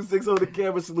saying? 2-6 on the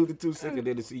camera, salute to 2-6, and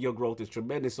then to see your growth is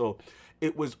tremendous. So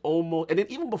it was almost, and then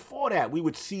even before that, we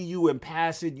would see you in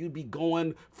passing. You'd be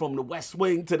going from the West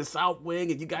Wing to the South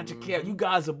Wing, and you got your camera. You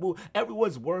guys are moving.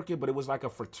 Everyone's working, but it was like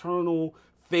a fraternal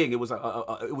thing. It was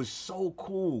it was so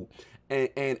cool,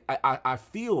 and I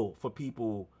feel for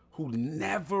people who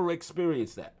never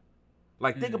experienced that.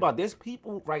 Like, think about this.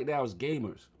 People right now as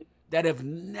gamers that have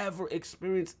never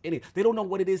experienced any. They don't know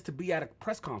what it is to be at a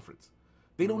press conference.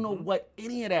 They don't know what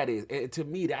any of that is. And to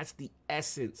me, that's the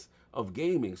essence of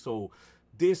gaming. So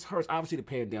this hurts. Obviously, the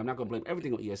pandemic. I'm not going to blame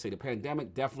everything on ESA. The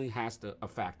pandemic definitely has a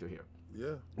factor here. Yeah.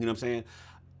 You know what I'm saying?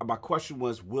 My question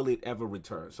was, will it ever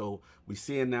return? So we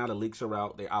seeing now the leaks are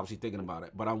out. They're obviously thinking about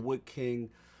it. But I'm with King,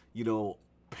 you know,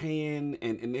 paying,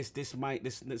 and this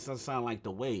doesn't sound like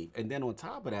the wave. And then on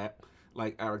top of that,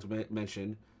 like Eric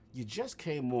mentioned, you just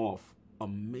came off a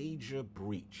major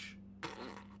breach.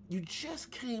 You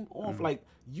just came off, like,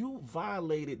 you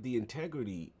violated the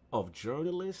integrity of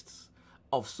journalists,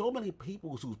 of so many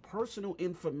people whose personal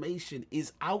information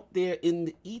is out there in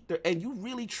the ether, and you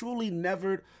really truly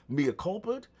never mea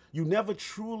culpa. You never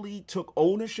truly took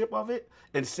ownership of it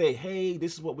and say, hey,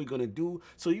 this is what we're going to do.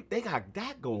 So they got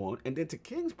that going. And then to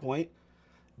King's point,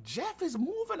 Jeff is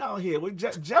moving out here.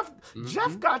 Jeff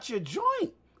got your joint.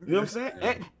 You know what I'm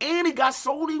saying? And he got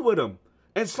Sony with him.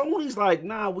 And Sony's like,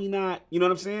 nah, we not. You know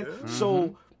what I'm saying?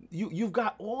 So you've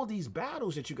got all these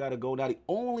battles that you got to go. Now, the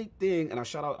only thing, and I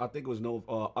shout out, I think it was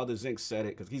Other Zinc said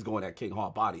it, because he's going at King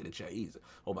Hard Body in the chat.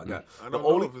 Oh my God. I don't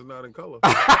know if it's not in color.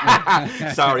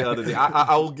 Sorry, Other Zinc.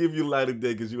 I will give you light of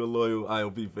day because you're a loyal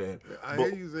IOP fan. I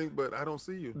hear you, Zinc, but I don't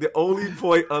see you. The only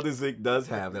point Other Zinc does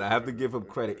have that I have to give him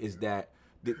credit is that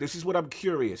this is what I'm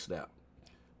curious now.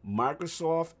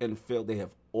 Microsoft and Phil, they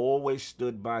have always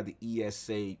stood by the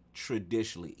ESA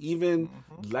traditionally. Even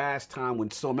last time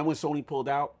remember when Sony pulled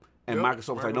out and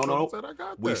Microsoft was like, no,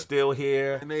 we're still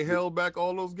here. And they held back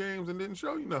all those games and didn't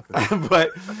show you nothing.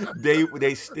 But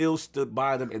they still stood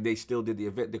by them and they still did the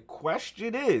event. The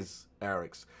question is,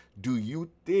 Erics, do you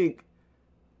think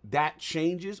that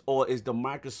changes, or is the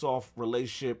Microsoft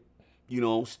relationship, you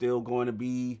know, still going to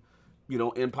be, you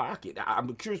know, in pocket?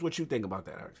 I'm curious what you think about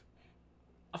that, Eric.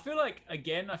 I feel like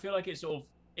it's sort of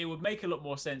it would make a lot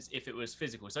more sense if it was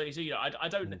physical. So you know, I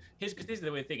don't. Here's the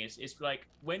weird thing is, it's like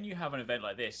when you have an event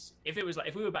like this, if it was like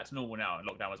if we were back to normal now and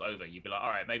lockdown was over, you'd be like, all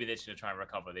right, maybe they're just gonna try and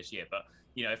recover this year. But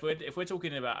you know, if we're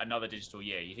talking about another digital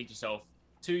year, you think to yourself,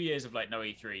 2 years of like no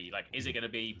E3, like is it gonna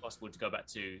be possible to go back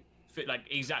to like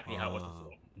exactly how it was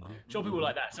before? Sure, people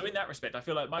like that. So in that respect, I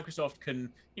feel like Microsoft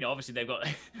can, you know, obviously they've got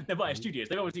they're buying studios.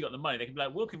 They've obviously got the money. They can be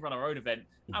like, we can run our own event,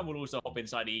 and we'll also hop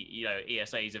inside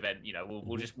ESA's event. You know,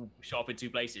 we'll just show up in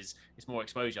 2 places. It's more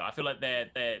exposure. I feel like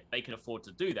they can afford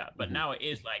to do that. But now it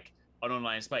is like an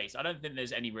online space. I don't think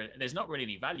there's not really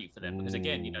any value for them, because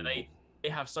again, you know, they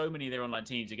have so many of their online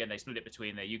teams. Again, they split it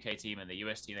between their UK team and the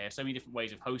US team. They have so many different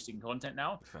ways of hosting content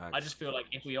now. Facts. I just feel like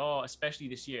if we are, especially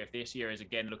this year, if this year is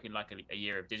again looking like a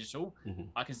year of digital,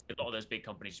 I can see a lot of those big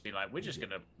companies just be like, we're just going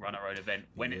to run our own event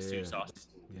when it suits us.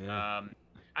 Yeah.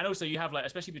 And also you have like,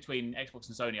 especially between Xbox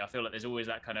and Sony, I feel like there's always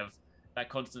that kind of that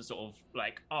constant sort of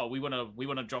like, oh, we want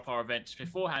to drop our events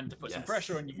beforehand to put some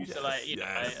pressure on you to like, you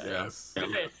know,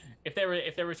 if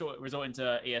they're resorting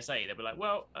to ESA, they'll be like,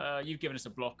 well, you've given us a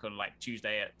block on like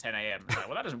Tuesday at 10 a.m. Like,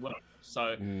 well, that doesn't work.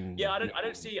 So yeah, I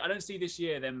don't see this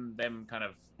year them kind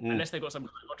of unless they've got some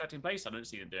contract in place. I don't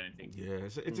see them doing anything. Yeah,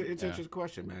 it's an interesting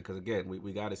question, man. Because again,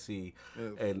 we got to see,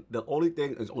 and there's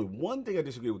only one thing I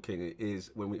disagree with King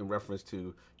is when we in reference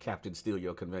to Captain Steal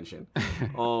Your Convention,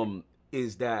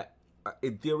 is that.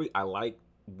 In theory, I like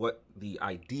what the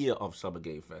idea of Summer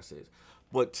Game Fest is,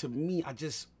 but to me,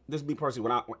 this is me personally.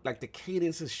 When I like the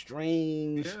cadence is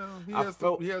strange. Yeah,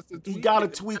 he gotta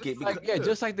tweak it. Because,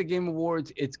 just like the Game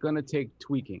Awards, it's gonna take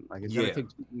tweaking. Like it's gonna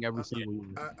take tweaking every single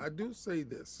year. I do say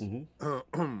this, being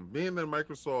that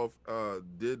Microsoft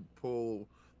did pull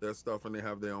their stuff and they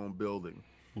have their own building.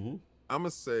 I'm gonna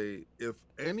say if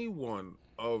anyone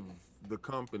of the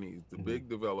companies, the big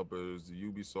developers, the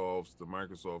Ubisofts, the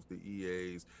Microsoft, the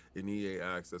EAs, and EA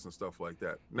Access and stuff like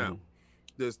that. Now,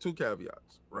 there's 2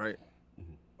 caveats, right?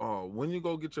 When you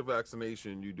go get your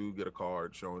vaccination, you do get a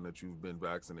card showing that you've been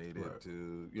vaccinated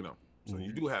to, you know, so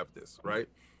you do have this, right?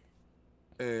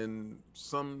 And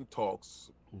some talks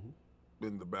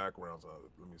in the background,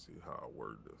 let me see how I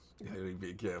word this. Yeah,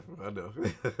 be careful, I know.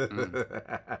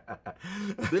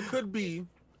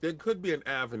 There could be an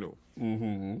avenue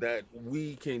that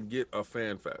we can get a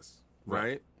fan fest,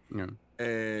 right? Yeah.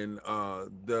 And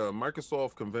the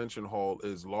Microsoft Convention Hall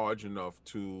is large enough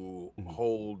to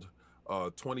hold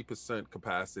 20%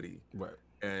 capacity, right?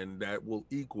 And that will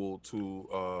equal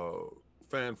to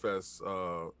fan fest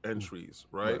entries,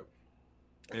 right?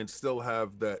 And still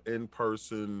have that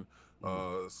in-person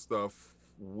stuff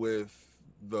with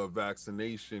the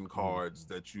vaccination cards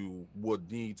that you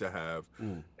would need to have,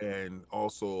 and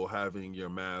also having your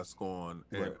mask on,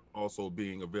 and also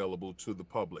being available to the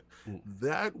public.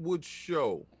 That would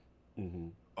show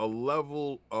a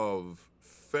level of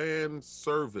fan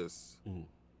service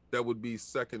that would be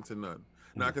second to none.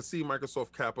 Now I can see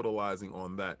Microsoft capitalizing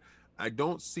on that. I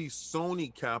don't see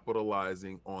Sony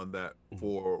capitalizing on that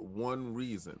for one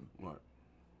reason.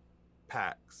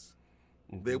 PAX.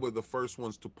 They were the first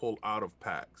ones to pull out of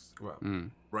PAX,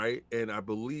 right? And I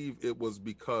believe it was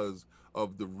because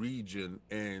of the region,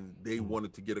 and they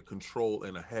wanted to get a control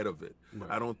and ahead of it.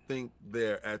 I don't think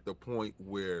they're at the point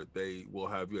where they will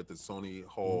have you at the Sony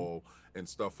Hall and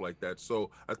stuff like that. So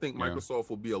I think Microsoft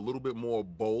will be a little bit more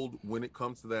bold when it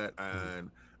comes to that,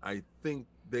 and I think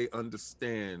they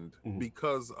understand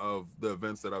because of the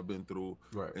events that I've been through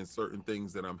and certain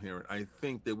things that I'm hearing. I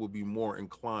think they will be more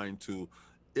inclined to,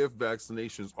 if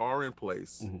vaccinations are in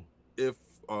place, if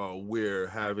we're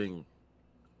having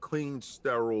clean,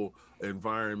 sterile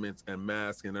environments and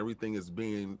masks and everything is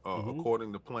being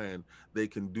according to plan, they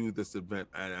can do this event.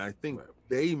 And I think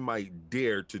they might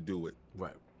dare to do it.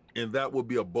 And that would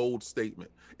be a bold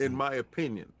statement, in my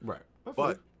opinion.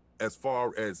 But as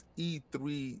far as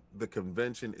E3, the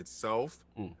convention itself,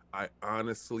 I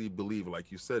honestly believe,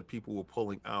 like you said, people were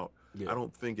pulling out. I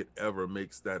don't think it ever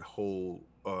makes that whole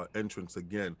entrance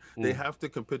again. They have to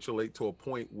capitulate to a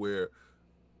point where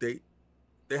they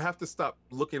have to stop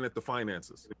looking at the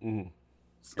finances.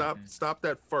 Stop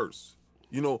that first.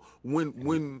 You know,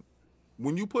 when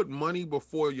you put money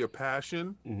before your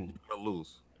passion, you're gonna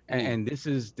lose. And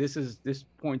this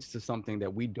points to something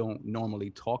that we don't normally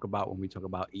talk about when we talk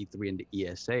about E3 and the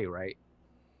ESA, right?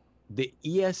 The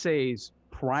ESA's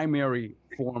primary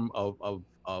form of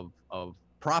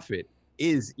profit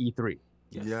is E3.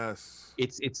 Yes.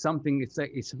 It's something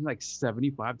like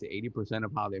 75 to 80%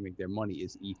 of how they make their money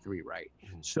is E3, right?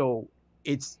 So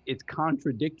it's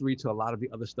contradictory to a lot of the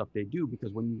other stuff they do,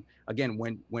 because when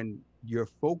your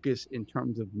focus in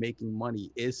terms of making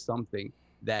money is something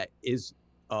that is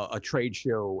a trade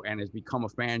show and has become a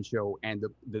fan show, and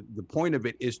the point of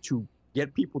it is to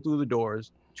get people through the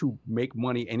doors, to make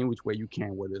money any which way you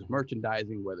can, whether it's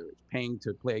merchandising, whether it's paying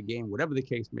to play a game, whatever the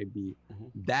case may be.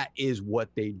 That is what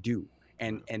they do,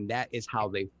 and that is how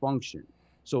they function.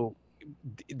 So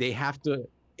they have to.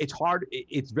 It's hard.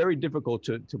 It's very difficult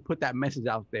to put that message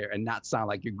out there and not sound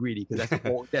like you're greedy, because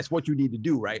that's what you need to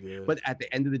do, right? Yeah. But at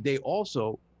the end of the day,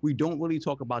 also, we don't really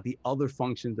talk about the other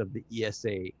functions of the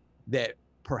ESA that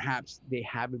perhaps they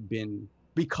haven't been,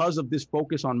 because of this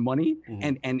focus on money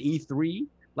and E3.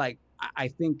 Like, I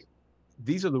think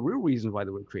these are the real reasons why they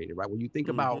were created, right? When you think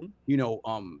about,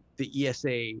 the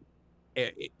ESA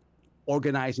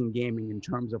organizing gaming in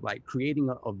terms of like creating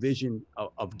a vision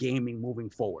of gaming moving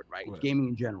forward, right? Gaming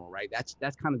in general, right?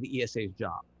 That's kind of the ESA's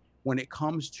job. When it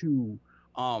comes to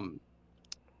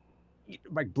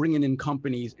like bringing in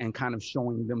companies and kind of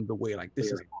showing them the way, like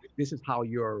this is how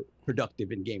you're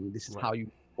productive in gaming. This is how you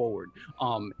move forward.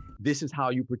 This is how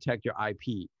you protect your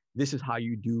IP. This is how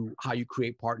you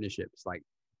create partnerships. Like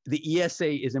the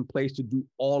ESA is in place to do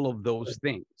all of those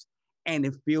things. And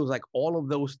it feels like all of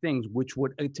those things, which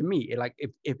would, to me, like if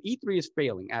E3 is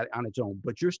failing on its own,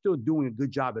 but you're still doing a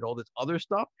good job at all this other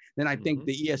stuff, then I think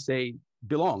the ESA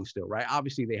belongs still, right?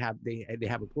 Obviously, they have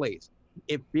a place.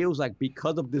 It feels like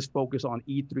because of this focus on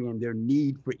E3 and their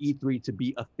need for E3 to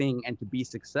be a thing and to be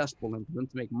successful and for them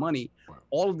to make money,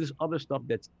 all of this other stuff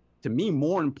that's, to me,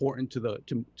 more important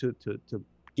to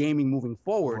gaming moving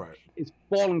forward is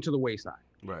falling to the wayside.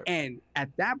 Right. And at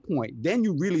that point, then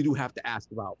you really do have to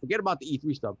ask about, forget about the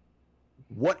E3 stuff.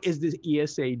 What is this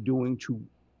ESA doing to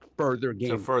further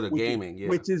gaming? To further gaming,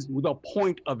 which is the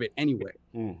point of it anyway.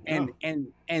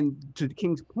 And to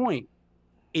King's point,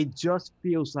 it just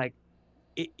feels like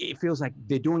it feels like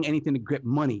they're doing anything to get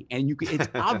money. And it's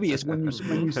obvious when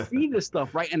you see this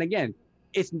stuff, right? And again,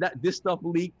 it's not this stuff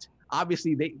leaked.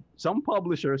 Obviously, somebody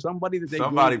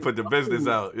put the business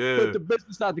out. Yeah, put the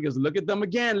business out because look at them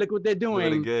again. Look what they're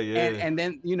doing. And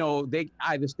then they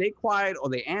either stay quiet or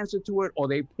they answer to it or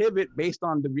they pivot based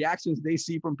on the reactions they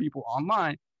see from people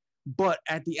online. But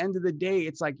at the end of the day,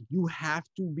 it's like you have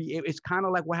to be. It's kind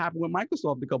of like what happened with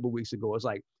Microsoft a couple of weeks ago. It's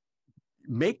like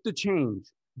make the change,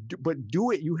 but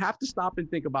do it. You have to stop and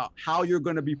think about how you're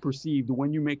going to be perceived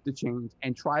when you make the change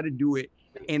and try to do it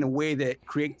in a way that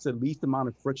creates the least amount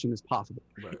of friction as possible.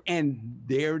 Right. And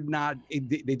they're not,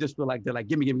 they just feel like, they're like,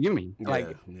 give me.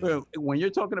 When you're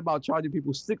talking about charging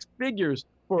people 6 figures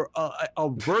for a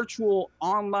virtual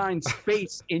online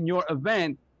space in your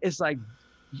event, it's like,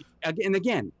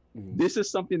 again, this is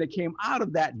something that came out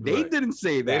of that. They didn't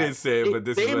say that. They didn't say it, but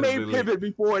they may pivot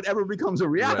before it ever becomes a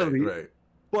reality. Right.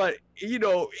 But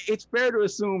it's fair to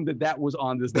assume that was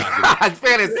on this document. It's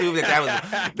fair to assume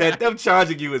that them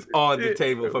charging you is on the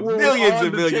table for millions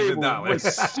and millions of dollars.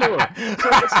 Sure.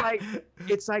 So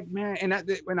it's like, man, and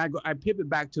when I pivot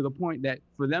back to the point that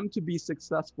for them to be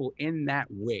successful in that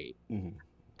way,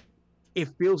 it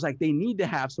feels like they need to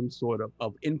have some sort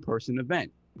of in-person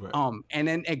event. Right. And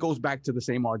then it goes back to the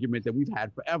same argument that we've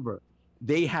had forever.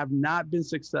 They have not been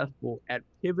successful at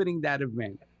pivoting that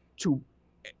event to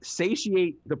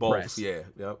satiate the press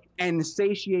and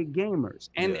satiate gamers.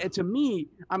 And to me,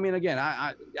 I mean, again,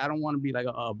 I don't want to be like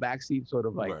a backseat sort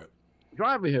of like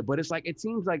driver here, but it's like, it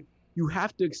seems like you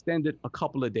have to extend it a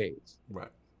couple of days. Right.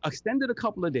 Extend it a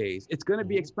couple of days. It's going to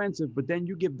be expensive, but then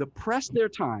you give the press their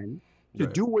time to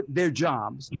do their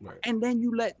jobs. Right. And then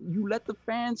you let the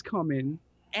fans come in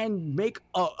and make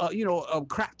a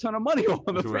crap ton of money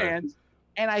on the fans.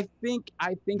 And I think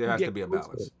there has to be a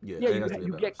balance.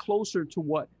 You get closer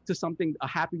to something, a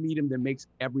happy medium that makes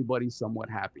everybody somewhat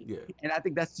happy. Yeah. And I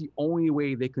think that's the only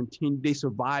way they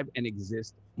survive and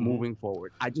exist moving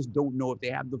forward. I just don't know if they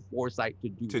have the foresight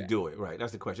to do it. Right.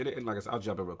 That's the question. And like I said, I'll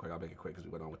jump in real quick. I'll make it quick because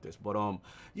we went on with this. But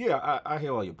I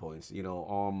hear all your points.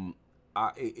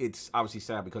 It's obviously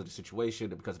sad because of the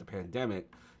situation and because of the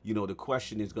pandemic. The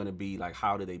question is going to be like,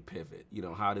 how do they pivot?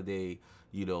 How do they,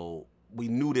 we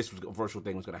knew this virtual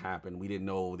thing was going to happen. We didn't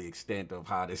know the extent of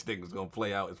how this thing was going to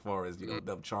play out as far as,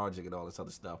 them charging and all this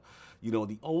other stuff.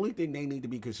 The only thing they need to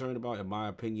be concerned about, in my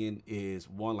opinion, is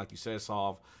one, like you said,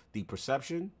 solve the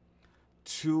perception.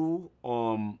 2,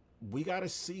 we got to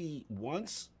see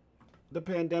once the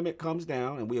pandemic comes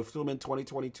down, and we assume in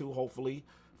 2022, hopefully,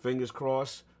 fingers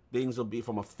crossed, things will be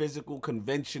from a physical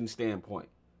convention standpoint,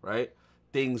 right?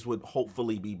 Things would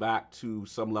hopefully be back to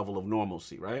some level of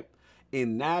normalcy, right?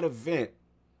 In that event,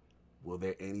 will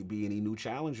there be any new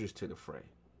challengers to the fray,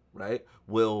 right?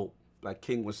 Will, like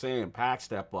King was saying, PAX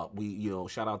step up? We,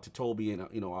 shout out to Toby and,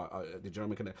 the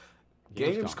German Connect.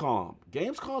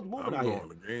 Gamescom's moving out here.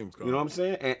 You know what I'm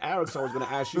saying? And Alex, I was going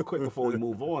to ask you quick before we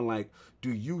move on. Like,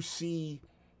 do you see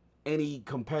any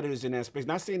competitors in that space?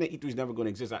 Not saying that E3 is never going to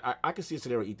exist. I can see a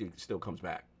scenario E3 still comes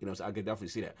back. You know, so I could definitely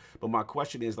see that. But my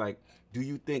question is, like, do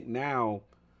you think now,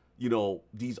 you know,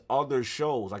 these other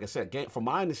shows, like I said, from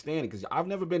my understanding, because I've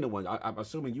never been to one. I'm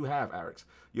assuming you have, Alex.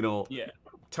 You know,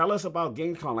 tell us about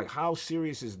Gamescom. Like, how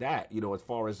serious is that? You know, as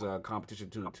far as competition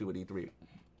to an E3.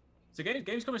 So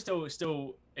Gamescom is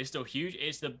still huge.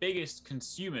 It's the biggest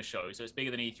consumer show, so it's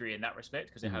bigger than E3 in that respect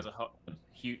because it has a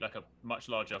huge, like a much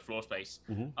larger floor space.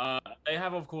 They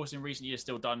have, of course, in recent years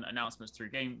still done announcements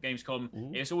through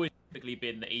Gamescom. It's always typically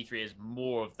been that E3 is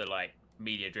more of the like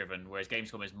media driven, whereas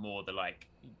Gamescom is more the like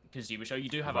consumer show. You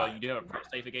do have a press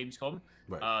day for Gamescom.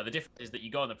 The difference is that you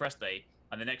go on the press day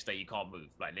and the next day you can't move.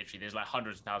 Like literally, there's like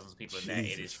hundreds of thousands of people in there.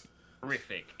 It is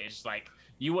horrific. It's like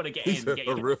you want to get in. Get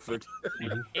horrific.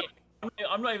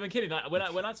 I'm not even kidding. Like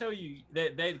when I tell you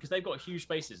because they've got huge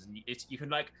spaces and you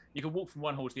can walk from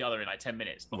one hall to the other in like 10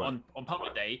 minutes. But on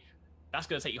public day, that's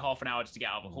going to take you half an hour just to get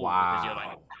out of a hall because you're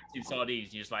like in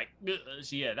sardines. You're just like,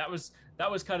 so yeah, that was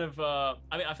kind of. I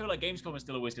mean, I feel like Gamescom is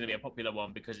still always going to be a popular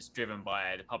one because it's driven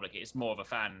by the public. It's more of a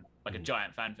fan, like a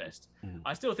giant fan fest.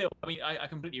 I still feel. I mean, I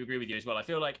completely agree with you as well. I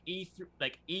feel like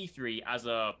E3 as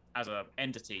a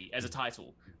entity, as a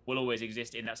title, will always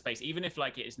exist in that space, even if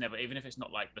it's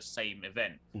not like the same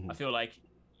event. I feel like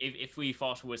if we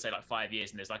fast forward, say like 5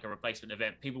 years and there's like a replacement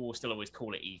event, people will still always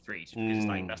call it E3 just because it's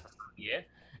like that's the year.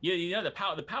 You know, the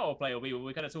power play will be,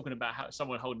 we're kind of talking about how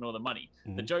someone holding all the money.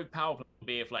 The joke power play will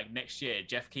be if like next year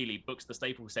Jeff Keighley books the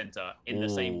Staples Center in the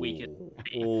same week.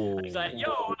 And he's like,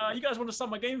 yo, you guys want to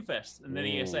Summer Game Fest? And then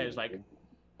ESA is like,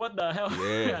 what the hell?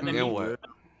 Yeah, and then what?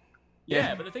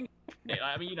 Yeah, but the thing,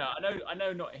 I mean, you know, I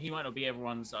know, he might not be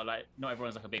everyone's not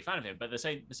everyone's like a big fan of him, but at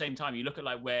the same time, you look at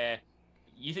like where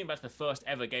you think about the first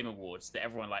ever Game Awards that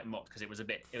everyone like mocked because it was a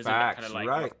bit kind of like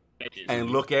right. And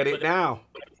look at it now.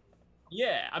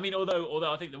 Yeah, I mean,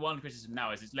 although I think the one criticism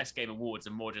now is it's less Game Awards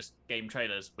and more just game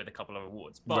trailers with a couple of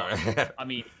awards. But I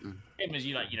mean, game as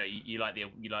you like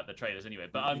the trailers anyway.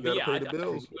 But you gotta pay the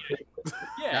bills.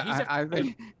 I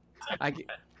think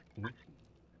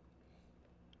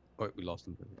Oh, we lost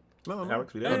him. No,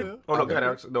 Alex, we there? Oh no, go ahead,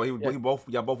 Alex. No,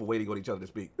 y'all both were waiting on each other to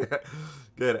speak.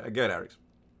 Good, Alex.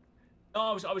 No,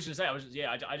 I was going to say,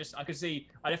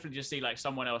 I definitely just see like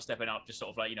someone else stepping up, just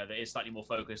sort of like, you know, that is slightly more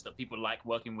focused, that people like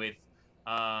working with.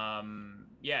 So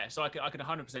I could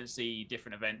 100% see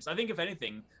different events. I think if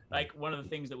anything, like one of the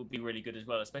things that would be really good as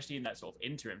well, especially in that sort of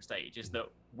interim stage, is that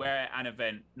where an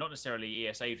event, not necessarily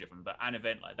ESA driven, but an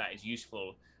event like that is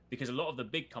useful because a lot of the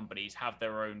big companies have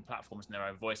their own platforms and their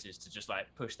own voices to just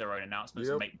like push their own announcements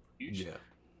and make them huge. Yeah.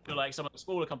 I feel like some of the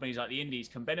smaller companies like the indies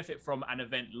can benefit from an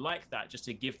event like that just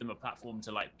to give them a platform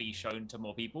to like be shown to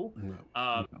more people.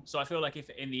 So I feel like if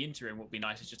in the interim, what would be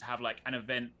nice is just to have like an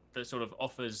event that sort of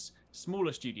offers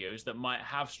smaller studios that might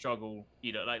have struggle,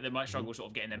 you know, like they might struggle sort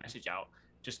of getting their message out,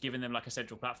 just giving them like a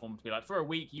central platform to be like, for a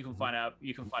week you can find about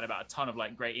a ton of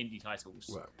like great indie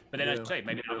titles. Right. But then as you say,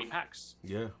 maybe that'll be PAX.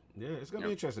 Yeah, it's gonna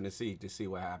be interesting to see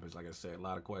what happens. Like I said, a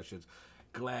lot of questions.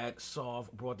 Glad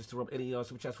Soft brought this to up. Any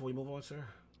super chats before we move on, sir?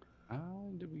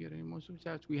 Did we get any more super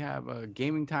chats? We have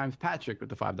Gaming Times Patrick with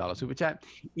the $5 super chat.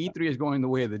 E3 is going the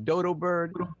way of the dodo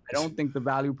bird. I don't think the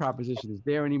value proposition is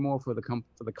there anymore for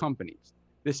the companies.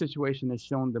 This situation has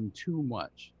shown them too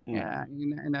much. Yeah,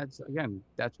 and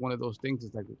that's one of those things.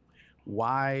 It's like,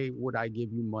 why would I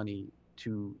give you money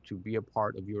to be a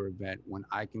part of your event when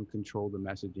I can control the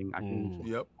messaging? I can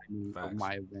control of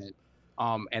my event.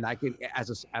 And I can, as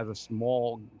a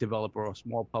small developer or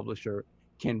small publisher,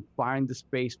 can find the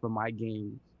space for my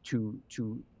game to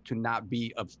not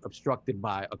be obstructed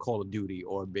by a Call of Duty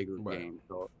or a bigger game.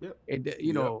 So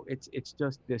it's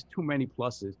just there's too many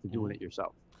pluses to doing it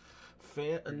yourself.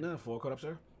 Fair enough. All caught up,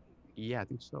 sir? Yeah, I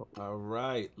think so. All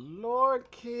right,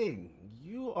 Lord King,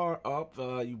 you are up.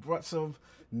 You brought some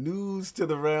news to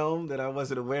the realm that I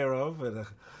wasn't aware of, and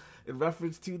in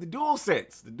reference to the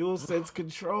DualSense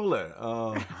controller.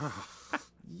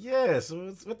 Yeah,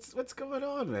 so what's going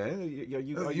on, man?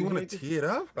 You want to tee it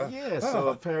up? Yeah, so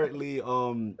apparently,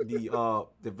 the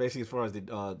basically as far as the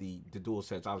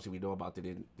DualSense, obviously we know about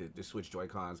the Switch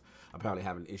Joy-Cons apparently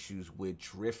having issues with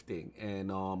drifting and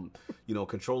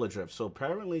controller drift. So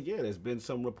apparently, there's been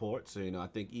some reports. I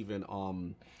think even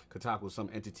Kotaku, some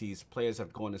entities, players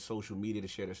have gone to social media to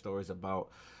share their stories about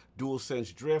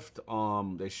DualSense drift.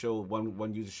 They showed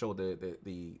one user showed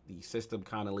the system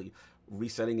kind of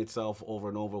resetting itself over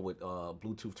and over with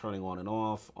Bluetooth turning on and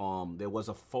off. There was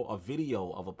a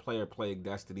video of a player playing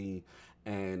Destiny,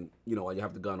 and you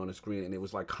have the gun on the screen, and it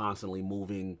was like constantly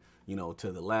moving,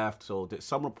 to the left. So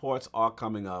some reports are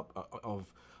coming up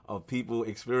of people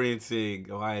experiencing.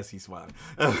 Why is he smiling?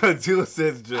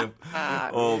 DualSense drift.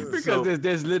 Because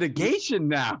there's litigation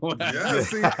now. Yeah,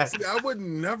 see, I would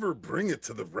never bring it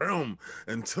to the realm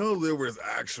until there was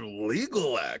actual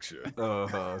legal action.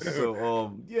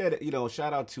 So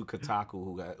shout out to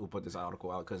Kotaku who put this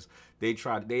article out, because they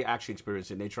actually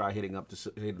experienced it. And they tried hitting up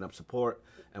support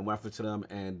and went to them,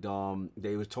 and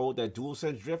they were told that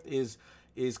DualSense Drift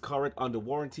is covered under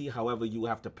warranty. However, you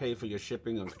have to pay for your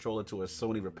shipping and controller to a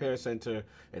Sony repair center,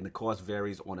 and the cost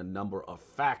varies on a number of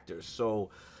factors. So,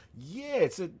 yeah,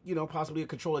 it's possibly a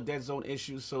controller dead zone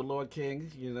issue. So, Lord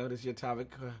King, this is your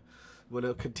topic.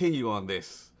 We'll continue on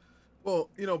this.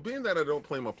 Well, being that I don't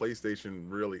play my PlayStation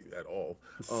really at all,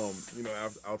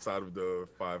 outside of the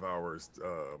 5 hours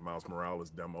Miles Morales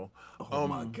demo. Oh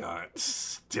my God,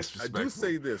 disrespectful. I do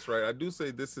say this, right? I do say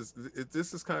this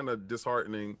is kind of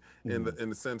disheartening in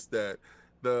the sense that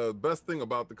the best thing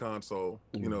about the console,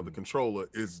 the controller,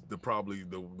 is probably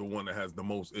the one that has the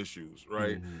most issues,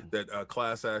 right? That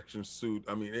class action suit,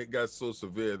 I mean, it got so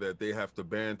severe that they have to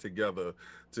band together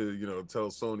to, tell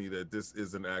Sony that this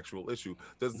is an actual issue.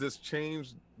 Does this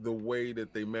change the way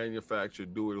that they manufacture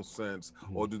DualSense,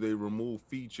 or do they remove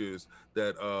features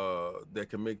that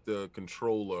can make the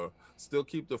controller still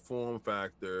keep the form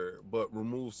factor, but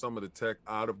remove some of the tech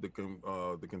out of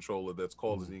the controller that's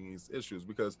causing these issues?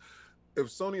 Because if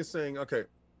Sony is saying, okay,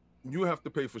 you have to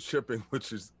pay for shipping,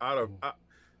 which is out of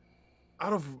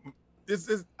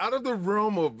the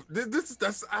realm of this,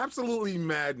 that's absolutely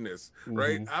madness,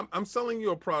 right? I'm selling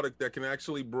you a product that can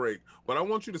actually break, but I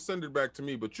want you to send it back to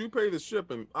me, but you pay the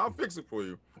shipping. I'll fix it for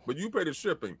you, but you pay the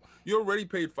shipping. You already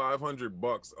paid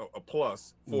 $500 a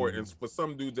plus for it, and for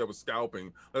some dudes that was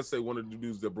scalping, let's say one of the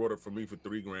dudes that brought it for me for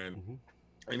 $3,000,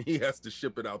 and he has to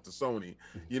ship it out to Sony,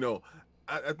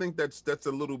 I think that's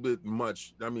a little bit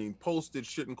much. I mean, postage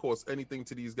shouldn't cost anything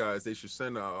to these guys. They should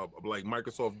send like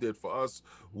Microsoft did for us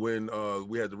when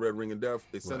we had the Red Ring of Death.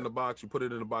 They send the box, you put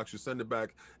it in the box, you send it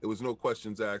back. It was no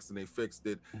questions asked, and they fixed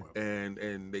it,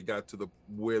 and they got to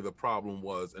where the problem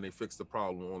was, and they fixed the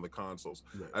problem on the consoles.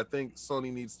 I think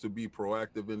Sony needs to be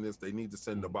proactive in this. They need to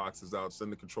send the boxes out,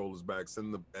 send the controllers back,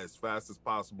 send them as fast as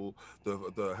possible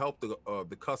to help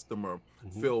the customer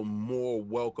feel more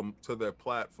welcome to their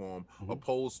platform,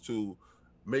 opposed to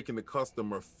making the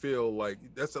customer feel like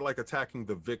that's like attacking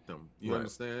the victim. You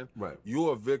understand? Right.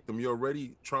 You're a victim. You're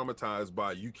already traumatized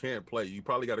by you can't play. You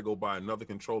probably got to go buy another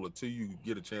controller till you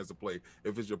get a chance to play.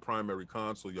 If it's your primary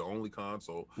console, your only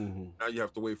console, now you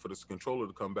have to wait for this controller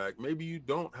to come back. Maybe you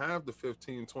don't have the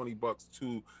 $15-20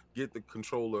 to get the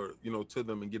controller, to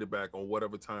them and get it back on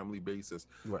whatever timely basis.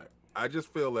 Right. I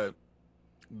just feel that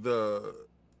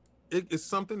it's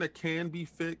something that can be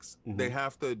fixed. They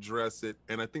have to address it,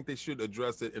 and I think they should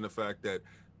address it in the fact that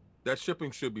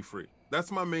shipping should be free. That's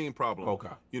my main problem. Okay.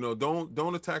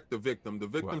 Don't attack the victim. The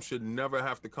victim should never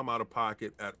have to come out of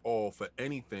pocket at all for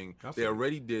anything. They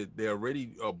already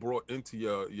brought into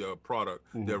your product.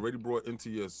 They already brought into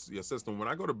your system. When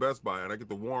I go to Best Buy and I get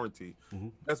the warranty,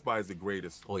 Best Buy is the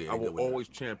greatest. Oh yeah, I will always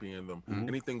champion them.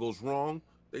 Anything goes wrong,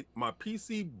 my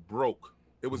PC broke.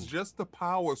 It was just the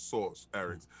power source,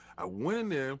 Eric. I went in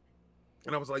there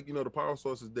and I was like, the power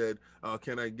source is dead.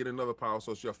 Can I get another power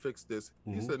source? Y'all fix this.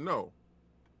 He said, no,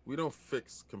 we don't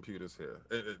fix computers here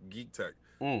at Geek Tech.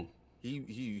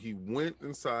 He went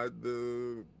inside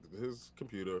his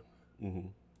computer,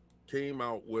 came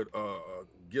out with a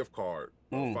gift card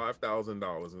of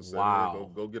 $5,000 and said,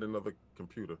 go get another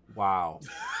computer. Wow.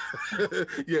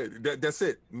 Yeah, that's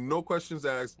it. No questions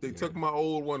asked. They took my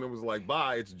old one and was like,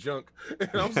 bye, it's junk. And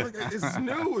I was like, it's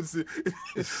new.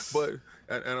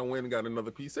 And I went and got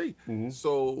another PC.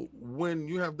 So when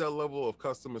you have that level of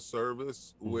customer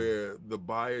service where the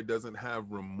buyer doesn't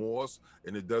have remorse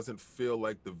and it doesn't feel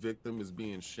like the victim is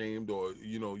being shamed, or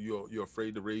you're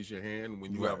afraid to raise your hand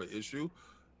when you have an issue,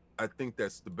 I think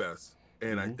that's the best.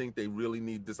 And I think they really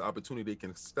need this opportunity. They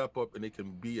can step up and they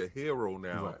can be a hero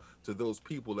now to those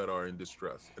people that are in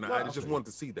distress. And I just want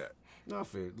to see that. No,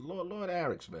 fair. Lord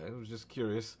Eric, man. I was just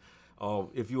curious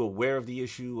if you're aware of the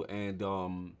issue and,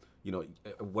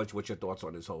 what's your thoughts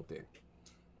on this whole thing?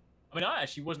 I mean, I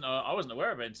actually wasn't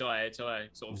aware of it until I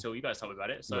saw you guys told me about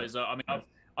it. So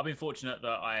I've been fortunate that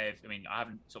I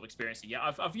haven't sort of experienced it yet.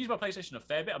 I've used my PlayStation a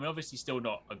fair bit. I mean, obviously still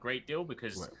not a great deal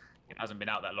because it hasn't been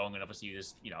out that long, and obviously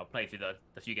there's I've played through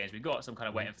the few games we've got, so I'm kind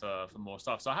of waiting for more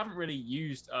stuff. So I haven't really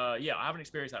used I haven't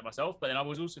experienced that myself. But then I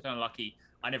was also kind of lucky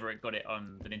I never got it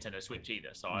on the Nintendo Switch either,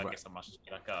 so I guess I must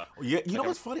be like a. Yeah, you know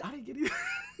what's funny? I didn't get it.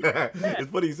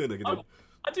 It's funny you said that.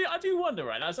 I do wonder,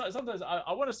 right? Like, sometimes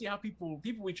I want to see how people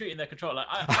we treat in their controller. Like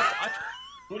I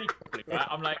really quickly, right?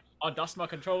 I'm like, I dust my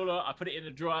controller, I put it in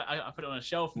the drawer, I put it on a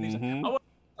shelf. And I want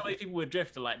how many people with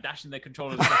Drift are like dashing their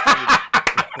controllers. Man,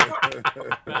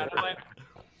 I'm like,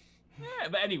 yeah,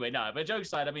 but anyway, no. But jokes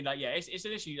aside, I mean, like, yeah, it's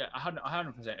an issue that I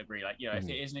 100% agree. Like, you know, if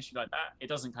it is an issue like that, it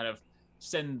doesn't kind of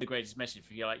send the greatest message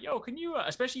for you. Like, yo, can you,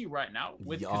 especially right now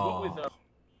with COVID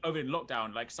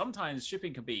lockdown, like sometimes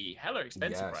shipping can be hella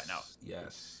expensive right now.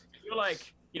 Yes. You're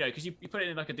like, you know, because you put it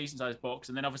in like a decent sized box,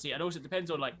 and then obviously, and also it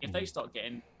depends on like if they start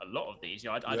getting a lot of these. You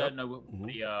know, I don't know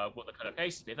what the kind of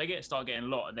case is, but if they start getting a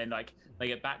lot, and then like they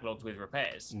get backlogged with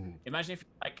repairs. Imagine if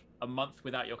like a month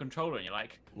without your controller, and you're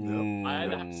like, I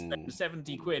have to spend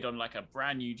 70 quid on like a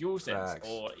brand new DualSense,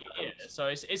 or so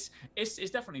it's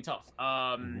definitely tough.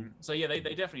 So yeah, they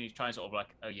definitely try and sort of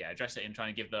like address it and try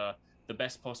and give the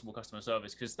best possible customer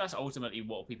service, because that's ultimately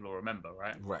what people will remember,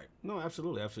 right? Right. No,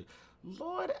 absolutely.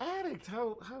 Lord Addict,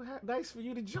 how nice for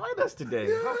you to join us today.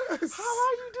 Yes. How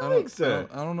are you doing, sir?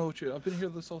 I don't know what I've been here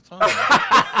this whole time.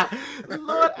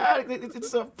 Lord Addict,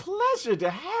 it's a pleasure to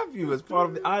have you as part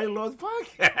of the Iron Lords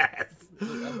podcast.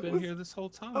 I've been here this whole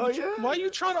time. Oh, yeah? Why are you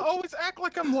trying to always act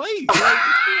like I'm late? Like,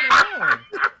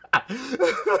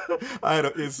 I had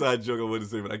an inside joke I wanted to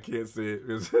say, but I can't say it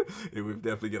because it would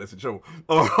definitely get us in trouble.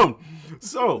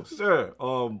 So, sir,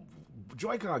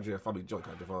 Joy-Con drift,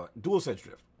 DualSense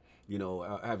drift. You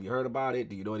know, have you heard about it?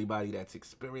 Do you know anybody that's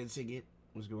experiencing it?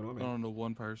 What's going on, man? I don't know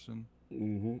one person.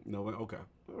 No one? Okay.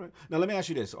 All right. Now, let me ask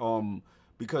you this.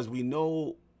 Because we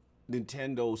know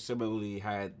Nintendo similarly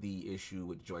had the issue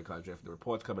with Joy-Con drift. The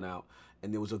reports coming out,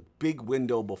 and there was a big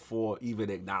window before even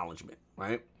acknowledgement,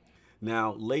 right?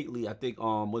 Now, lately, I think,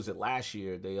 was it last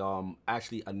year, they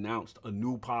actually announced a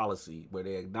new policy where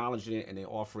they acknowledged it, and they're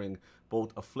offering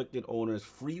both afflicted owners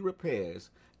free repairs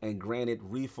and granted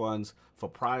refunds for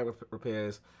prior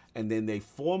repairs, and then they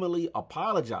formally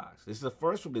apologized. This is the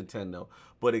first from Nintendo,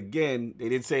 but again, they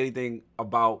didn't say anything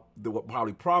about what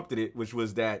probably prompted it, which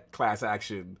was that class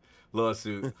action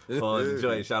lawsuit on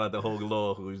Joy. Shout out to Hogan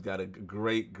Law, who's got a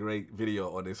great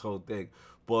video on this whole thing.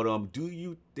 But do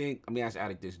you think, let me ask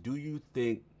Addict this, do you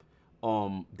think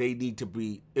they need to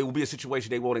be, it will be a situation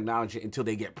they won't acknowledge it until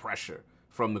they get pressure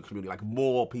from the community, like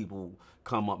more people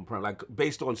come up and like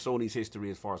based on Sony's history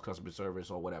as far as customer service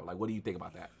or whatever? Like, what do you think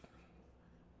about that?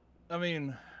 I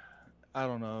mean, I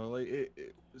don't know. Like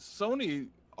Sony,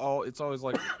 it's always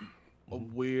like a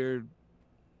weird.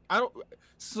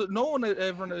 So no one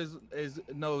ever knows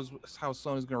how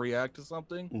Sony's gonna react to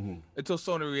something until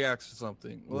Sony reacts to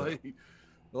something.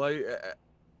 Like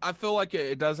I feel like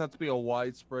it does have to be a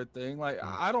widespread thing. Like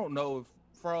I don't know if,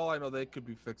 for all I know, they could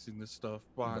be fixing this stuff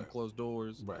behind closed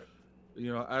doors. Right.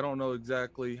 You know, I don't know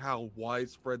exactly how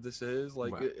widespread this is.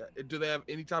 Like, do they have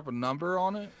any type of number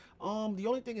on it? The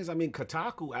only thing is, I mean,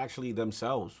 Kotaku actually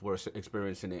themselves were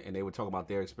experiencing it, and they were talking about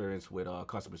their experience with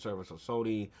customer service of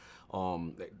Sony.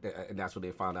 And that's what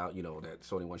they found out, you know, that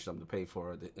Sony wants them to pay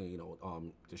for the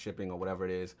shipping or whatever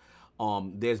it is.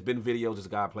 There's been videos of this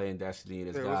guy playing Destiny.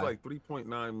 It was like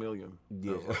 3.9 million.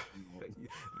 Yeah.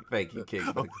 Thank you, King,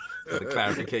 for the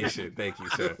clarification. Thank you,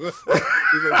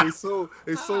 sir.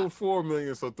 They sold 4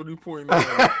 million, so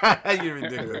 3.9. You're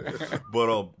ridiculous.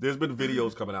 But there's been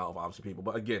videos coming out of obviously people.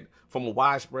 But again, from a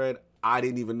widespread, I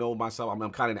didn't even know myself. I'm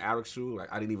kind of in Eric's shoe.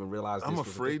 Like, I didn't even realize. I'm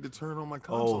afraid to turn on my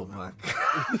console. Oh my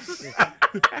god.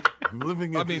 I'm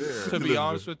living in there. To be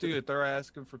honest with you, if they're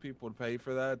asking for people to pay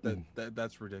for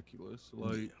that's ridiculous.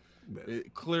 Like,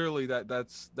 clearly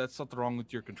that's something wrong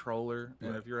with your controller.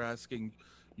 And if you're asking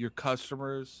your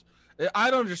customers, I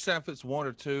don't understand if it's one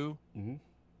or two,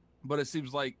 but it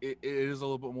seems like it is a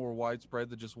little bit more widespread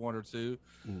than just one or two.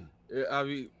 I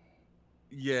mean,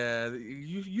 yeah,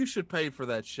 you should pay for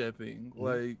that shipping.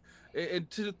 Like, and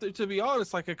to be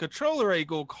honest, like a controller ain't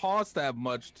gonna cost that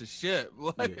much to ship.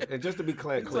 Like, and just to be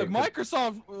clear, like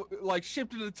Microsoft like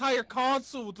shipped an entire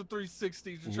console with the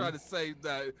 360 to try to save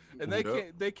that, and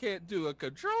they can't do a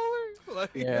controller.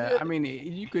 Like, yeah, I mean,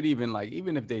 you could even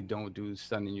even if they don't do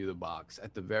sending you the box,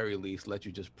 at the very least, let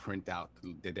you just print out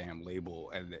the damn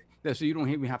label, and so you don't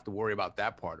even have to worry about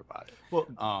that part about it.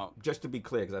 Well, just to be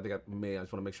clear, because I think I just want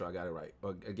to make sure I got it right.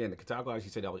 Again, the Kotaku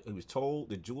actually said that he was told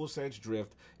the DualSense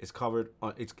Drift is covered.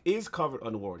 It is covered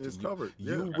under warranty. It's covered.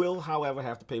 You will, however,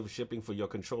 have to pay for shipping for your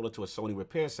controller to a Sony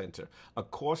repair center. A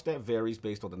cost that varies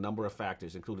based on the number of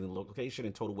factors, including the location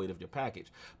and total weight of your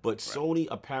package. But Sony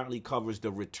apparently covers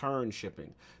the return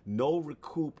shipping. No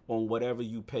recoup on whatever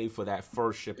you pay for that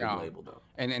first shipping label, though.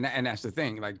 And that's the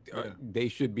thing. Like they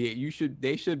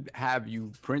should have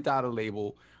you print out a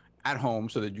label at home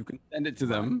so that you can send it to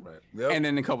them, and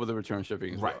then they cover the return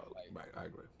shipping as well. Right, I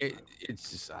agree.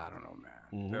 It's just, I don't know,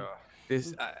 man.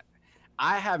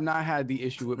 I have not had the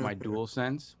issue with my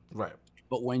DualSense, right?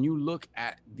 But when you look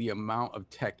at the amount of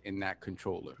tech in that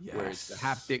controller, where it's the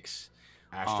haptics,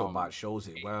 Astrobot shows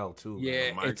it well too.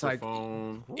 Yeah, it's like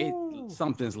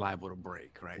something's liable to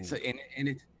break, right? So and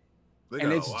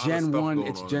it's Gen 1.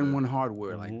 It's Gen 1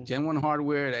 hardware, like Gen 1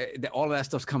 hardware. All of that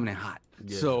stuff's coming in hot.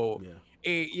 So.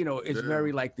 It's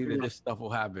very likely that this stuff will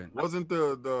happen. Wasn't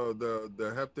the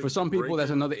haptics for some people?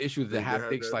 That's another issue. The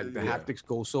haptics, haptics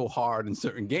go so hard in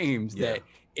certain games that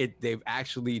they've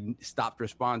actually stopped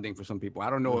responding for some people. I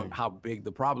don't know how big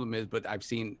the problem is, but I've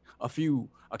seen a few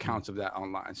accounts of that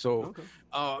online. So,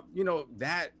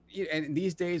 and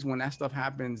these days when that stuff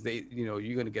happens,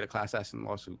 you're gonna get a class action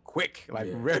lawsuit quick,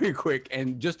 very quick,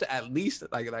 and just to at least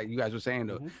like you guys were saying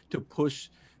to push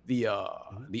the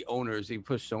owners, they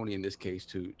push Sony in this case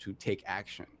to take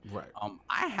action. Right.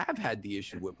 I have had the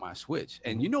issue with my Switch,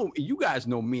 and you guys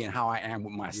know me and how I am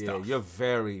with my stuff. Yeah, you're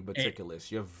very meticulous.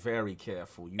 You're very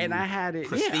careful. And I had it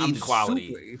pristine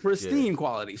quality. Pristine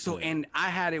quality. So and I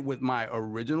had it with my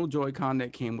original Joy-Con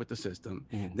that came with the system.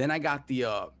 Then I got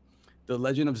the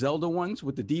Legend of Zelda ones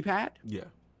with the D-pad. Yeah.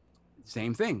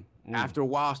 Same thing. After a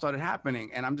while, it started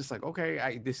happening, and I'm just like,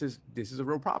 okay, this is a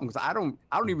real problem because I don't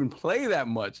even play that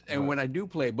much, and when I do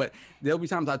play, but there'll be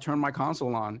times I turn my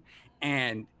console on,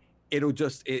 and it'll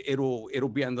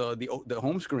be on the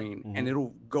home screen, and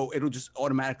it'll just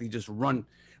automatically just run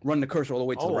the cursor all the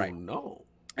way to the right. Oh no!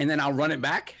 And then I'll run it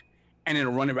back, and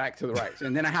it'll run it back to the right,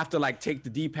 and then I have to like take the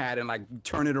D-pad and like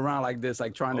turn it around like this,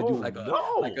 like trying to do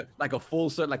like a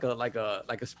full set, like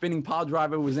a spinning pile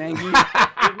driver with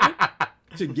Zangief.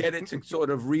 To get it to sort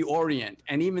of reorient,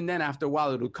 and even then, after a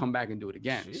while, it'll come back and do it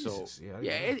again. Jesus, so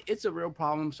it's a real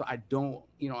problem. So I don't,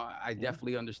 I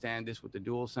definitely understand this with the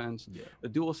DualSense. Yeah. The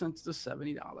DualSense is a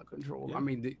 $70 controller.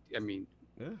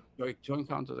 Yeah.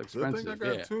 Joy-Cons are expensive. I think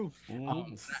I got two.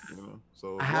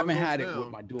 So I haven't had it with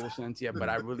my DualSense yet, but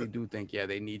I really do think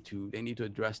they need to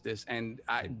address this and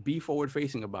be forward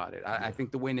facing about it. I think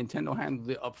the way Nintendo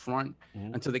handled it up front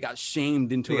until they got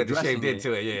shamed into addressing it.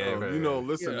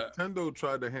 Listen, Nintendo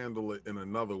tried to handle it in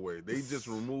another way. They just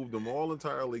removed them all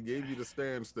entirely, gave you the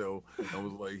standstill, and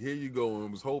was like, here you go,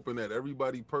 and was hoping that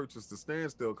everybody purchased the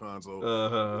standstill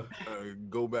console,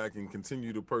 go back and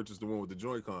continue to purchase the one with the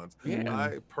Joy-Cons.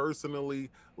 I personally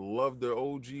love the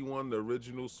OG one, the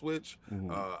original Switch.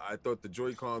 I thought the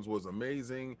Joy-Cons was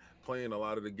amazing, playing a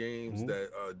lot of the games that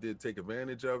did take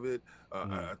advantage of it.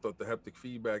 I thought the haptic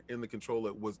feedback in the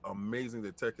controller was amazing.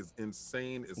 The tech is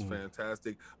insane. It's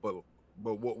fantastic. But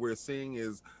what we're seeing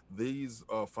is these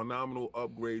phenomenal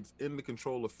upgrades in the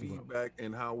controller feedback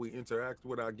and how we interact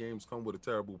with our games come with a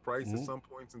terrible price at some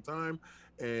points in time.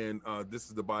 And this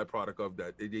is the byproduct of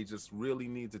that. They just really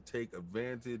need to take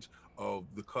advantage of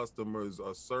the customer's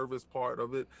service part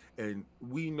of it. And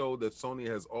we know that Sony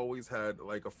has always had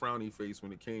like a frowny face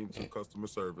when it came to customer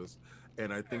service.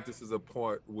 And I think this is a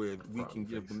part where we can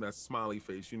give them that smiley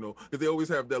face, because they always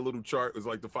have that little chart. It's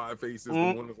like the 5 faces.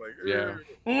 The one is like,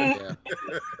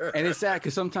 And it's sad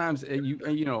because sometimes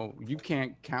you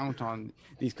can't count on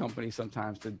these companies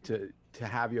sometimes to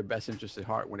have your best interest at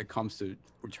heart when it comes to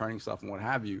returning stuff and what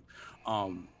have you.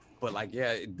 But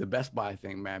the Best Buy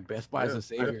thing, man. Best Buy is a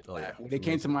savior. When they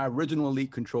came to my original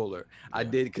Elite controller, I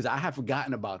did because I had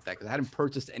forgotten about that because I hadn't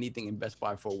purchased anything in Best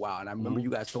Buy for a while. And I remember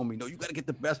you guys told me, no, you got to get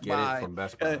the Best Buy, from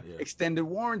Best Buy extended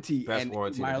warranty. Best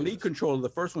warranty my Elite controller, the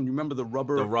first one, you remember the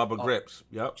rubber grips?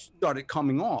 Yep. Started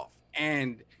coming off,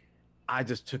 and I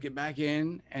just took it back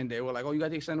in, and they were like, "Oh, you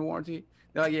got the extended warranty."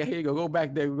 They're like, yeah, here you go. Go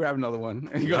back there, grab another one.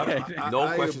 Go ahead.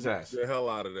 No questions asked. The hell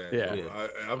out of that. Yeah.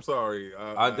 I'm sorry.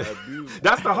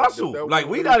 That's the hustle.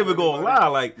 We not even going to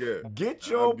lie. Get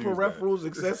your peripherals,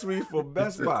 accessories for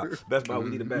Best Buy. Best Buy, we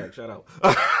need a bag. Shout out.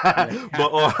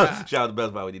 But shout out to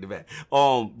Best Buy, we need a bag.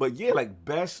 But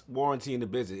best warranty in the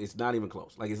business. It's not even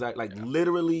close. It's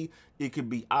literally. It could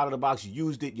be out of the box. You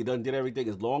used it. You done did everything.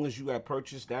 As long as you have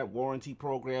purchased that warranty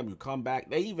program, you come back.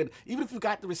 They even if you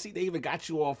got the receipt, they even got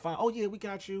you on file. Oh yeah, we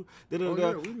got you. We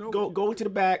know. Go into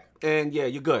the back, and you're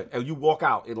good. And you walk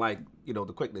out in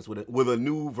the quickness with a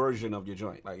new version of your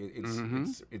joint.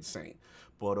 It's insane.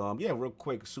 But real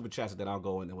quick, super chats, and then I'll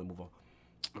go and then we move on.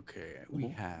 Okay, we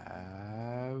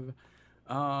have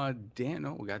Dan.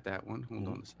 No, we got that one. Hold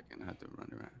on a second. I have to run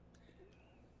around.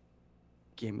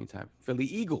 Gaming type. Philly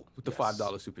Eagle with the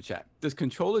 $5 super chat. Does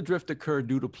controller drift occur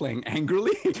due to playing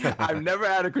angrily? I've never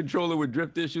had a controller with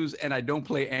drift issues, and I don't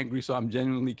play angry, so I'm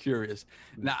genuinely curious.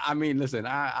 Now, I mean, listen,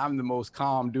 I'm the most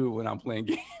calm dude when I'm playing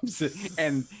games,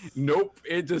 and nope,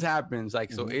 it just happens.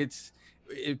 Like, so it's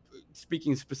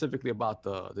speaking specifically about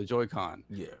the Joy-Con.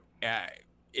 Yeah.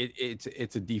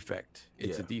 It's a defect.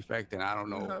 It's a defect, and I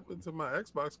don't know. What happened to my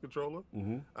Xbox controller?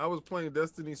 I was playing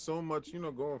Destiny so much,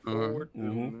 going forward,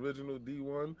 the original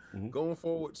D1, going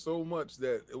forward so much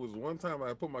that it was one time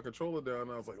I put my controller down,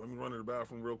 and I was like, let me run to the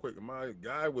bathroom real quick, and my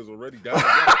guy was already down. So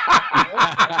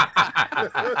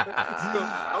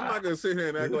I'm not going to sit here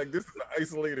and act like this is an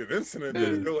isolated incident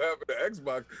that still happened to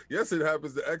Xbox. Yes, it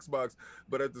happens to Xbox,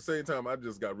 but at the same time, I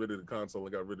just got rid of the console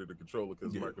and got rid of the controller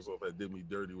because Microsoft had did me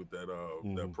dirty with that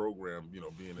that program,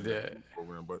 being in that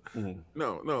program. But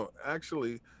no,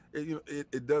 actually,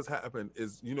 it does happen.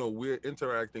 Is we're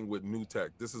interacting with new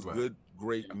tech. This is good,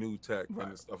 great new tech,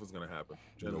 and this stuff is going to happen.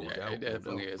 It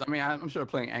definitely is. I mean, I'm sure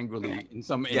playing angrily in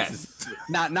some instances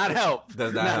not help.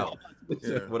 Does not help.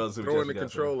 Yeah. What else? Throwing the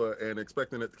controller and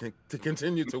expecting it to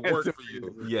continue to work for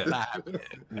you.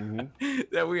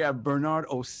 Then we have Bernard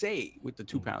Osei with the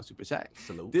 £2 super chat.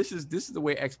 Salute. This is the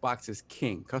way Xbox is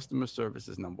king. Customer service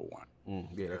is number one.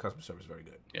 Yeah, that customer service is very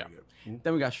good. Yeah.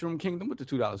 Then we got Shroom Kingdom with the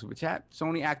 $2 super chat.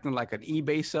 Sony acting like an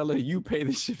eBay seller. You pay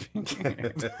the shipping.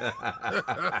 Savage.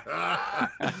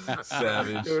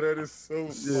 Yo, that is so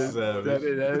savage. That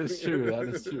is true. That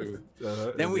is true.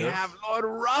 Then we have Lord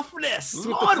Roughness.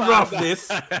 Lord Roughness,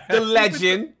 the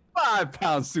legend.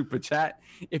 £5 super chat.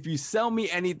 If you sell me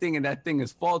anything and that thing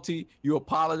is faulty, you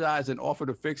apologize and offer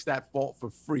to fix that fault for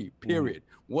free. Period.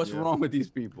 What's wrong with these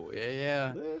people?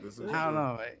 I don't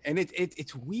know. And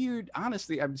it's weird.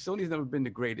 Honestly, Sony's never been the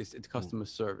greatest at customer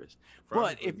service.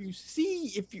 But if you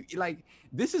like,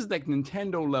 this is like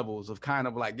Nintendo levels of kind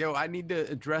of like, yo, I need to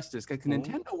address this. Because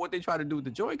Nintendo, what they try to do with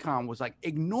the Joy-Con was like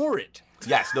ignore it.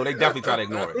 Yes, no, they definitely try to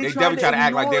ignore it. They definitely try to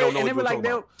act like they don't know what we're talking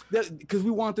about. Because we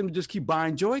want them to just keep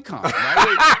buying Joy-Con,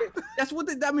 right? That's what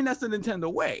that's the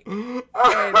Nintendo way.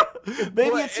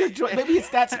 Maybe it's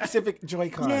that specific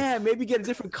Joy-Con. Yeah, maybe get a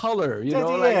different color.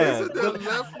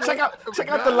 Check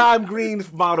out the lime green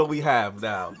model we have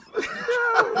now.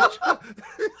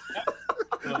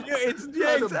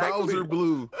 Exactly. Bowser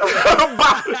blue.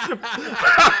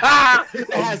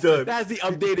 That's the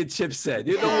updated chipset.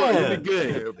 You know what? It'll be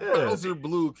good. Bowser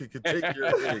blue can take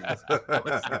your things.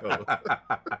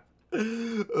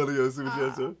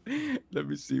 Let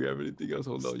me see. We have anything else?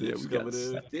 Hold on. We got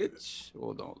Stitch.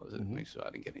 Hold on. Let's make sure I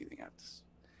didn't get anything after this.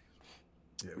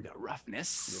 Yeah, we got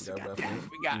Roughness.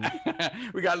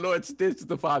 We got Lord Stitch with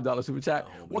the $5 super chat.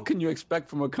 What can you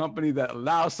expect from a company that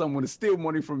allows someone to steal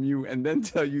money from you and then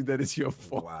tell you that it's your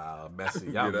fault? Wow, messy.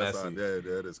 Y'all messy.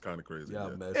 That is kind of crazy.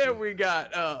 Messy. And we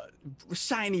got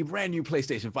shiny brand new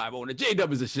PlayStation 5 owner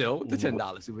J-Dub is a shill with the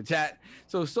 $10 super chat.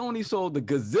 So Sony sold the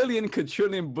gazillion,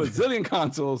 quadrillion, bazillion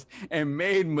consoles and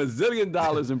made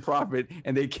 $mazillion in profit,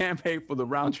 and they can't pay for the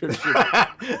round trip shipping.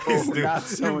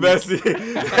 Messy.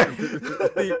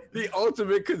 The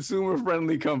ultimate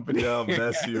consumer-friendly company. Y'all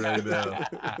messy right now.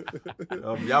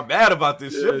 Y'all mad about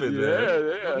this shipping, man.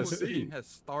 Yeah. The scene has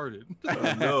started.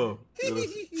 I know.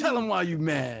 Tell them why you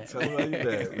mad. Tell them why you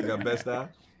mad. We got Best Eye.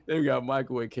 Then we got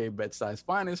Michael A.K. Bet-Size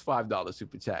Finest, $5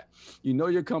 super chat. You know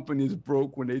your company is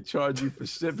broke when they charge you for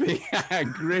shipping.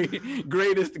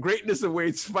 Greatness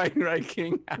awaits, fighting right,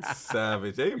 King.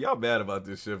 Savage. Hey, y'all mad about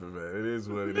this shipping, man. It is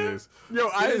what it is. Yo,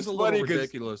 it's a little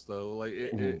ridiculous, though.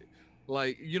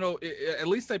 Like, at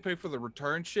least they pay for the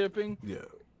return shipping. Yeah.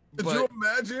 Could you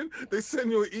imagine? They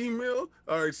send you an email.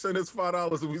 All right, send us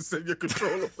 $5 and we send your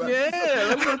controller back.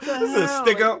 Yeah, what the hell? It's a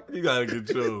stick up. You got a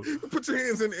control. Put your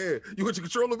hands in the air. You want your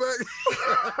controller back?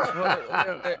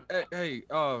 Hey,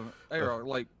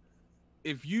 like,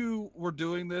 if you were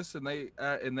doing this and they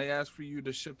asked for you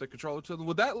to ship the controller to them,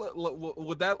 would that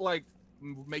like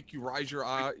make you raise your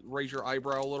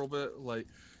eyebrow a little bit? Like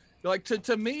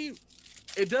to me.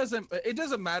 It doesn't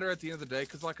matter at the end of the day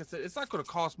because, like I said, it's not going to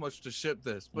cost much to ship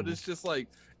this, but it's just like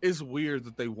it's weird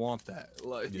that they want that.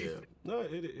 Like, no,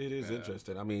 it is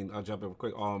interesting. I mean, I'll jump in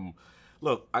quick.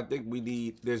 Look, I think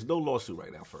there's no lawsuit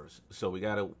right now first, so we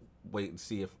got to wait and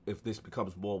see if this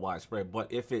becomes more widespread. But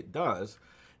if it does,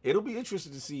 it'll be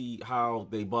interesting to see how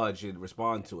they budge and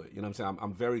respond to it. You know what I'm saying?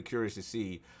 I'm very curious to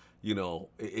see.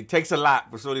 It takes a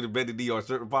lot for Sony to bend the knee on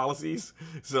certain policies.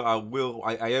 So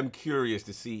I am curious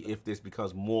to see if this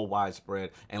becomes more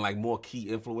widespread and like more key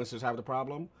influencers have the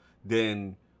problem,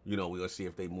 then we'll see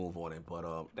if they move on it.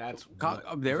 But that's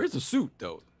there is a suit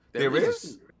though. There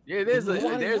is. Yeah, there's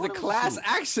a class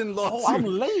action lawsuit. Oh, I'm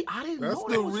late. I didn't know.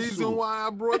 That's the reason why I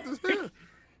brought this here.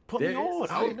 Put me on.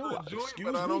 I didn't know.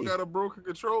 But I don't got a broken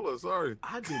controller. Sorry.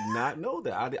 I did not know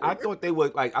that. I thought they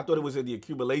were I thought it was in the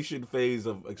accumulation phase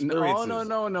of experiences. No. I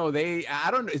don't know.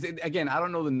 Again, I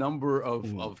don't know the number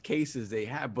of cases they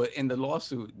have, but in the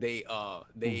lawsuit,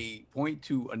 they point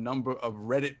to a number of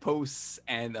Reddit posts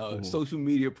and social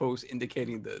media posts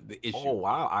indicating the issue. Oh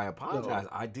wow! I apologize.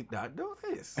 I did not know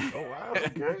this. Oh wow!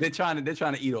 Okay. they're trying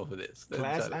to eat off of this.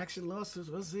 Class action lawsuits.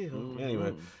 Let's see.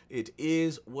 Anyway, it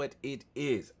is what it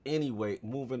is. Anyway,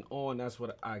 moving on. That's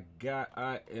what I got.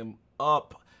 I am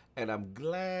up, and I'm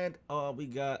glad we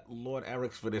got Lord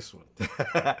Erics for this one.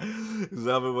 Because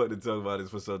I've been wanting to talk about this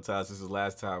for some time since the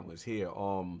last time I was here.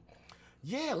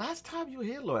 Last time you were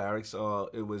here, Lord Erics,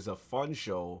 it was a fun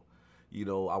show.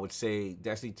 I would say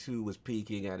Destiny 2 was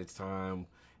peaking at its time.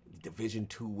 Division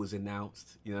 2 was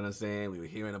announced. You know what I'm saying? We were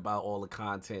hearing about all the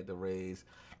content, the raids.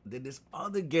 Then this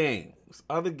other game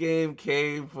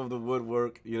came from the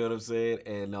woodwork, you know what I'm saying?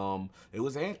 And it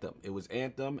was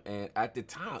Anthem. And at the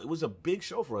time, it was a big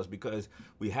show for us because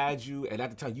we had you, and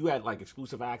at the time, you had like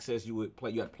exclusive access. You had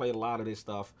played a lot of this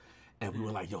stuff, and we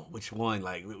were like, yo, which one?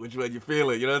 Like, which one you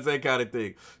feeling? You know what I'm saying? Kind of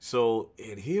thing. So,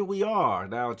 and here we are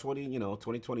now,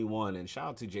 2021, and shout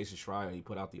out to Jason Schreier. He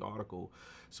put out the article.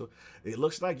 So it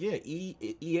looks like,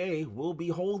 EA will be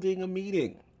holding a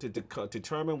meeting to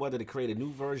determine whether to create a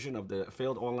new version of the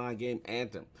failed online game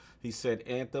Anthem. He said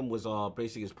Anthem was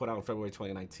basically put out in February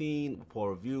 2019,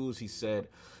 poor reviews. He said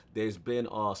there's been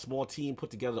a small team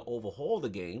put together to overhaul the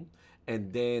game.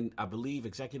 And then I believe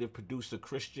executive producer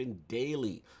Christian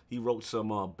Daly, he wrote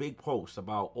some big posts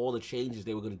about all the changes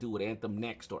they were going to do with Anthem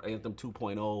Next or Anthem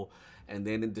 2.0. And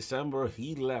then in December,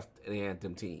 he left the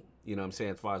Anthem team, you know what I'm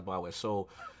saying, as far as BioWare. So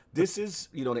this is,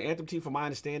 the Anthem team, from my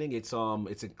understanding, it's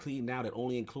clean now that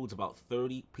only includes about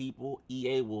 30 people.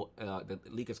 EA will, the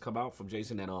leak has come out from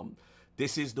Jason that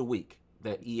this is the week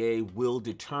that EA will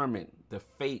determine the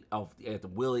fate of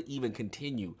Anthem. Will it even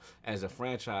continue as a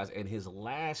franchise? And his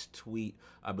last tweet,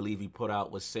 I believe he put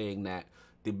out, was saying that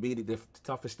the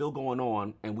stuff is still going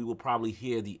on, and we will probably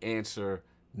hear the answer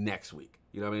next week.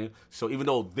 You know what I mean? So even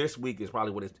though this week is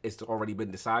probably when it's already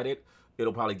been decided,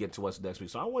 it'll probably get to us next week.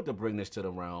 So I want to bring this to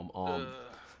the realm.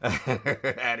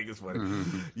 Adding is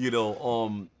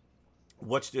funny.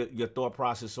 What's your thought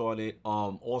process on it?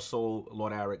 Also,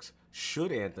 Lord Erics,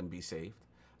 should Anthem be saved?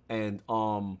 And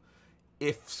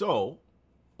if so,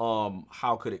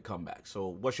 how could it come back? So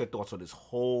what's your thoughts on this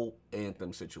whole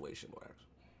Anthem situation, Lord Erics?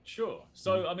 Sure.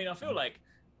 So, I mean, I feel like,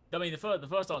 the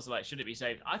first answer, like, should it be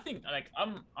saved? I think, like,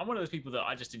 I'm one of those people that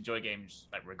I just enjoy games,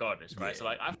 like, regardless, right? Yeah. So,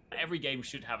 like, every game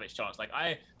should have its chance. Like,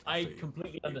 I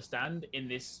completely understand in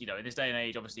this, in this day and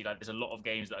age, obviously, like, there's a lot of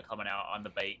games that are coming out on the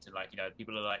bait, and, like,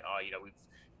 people are like, we've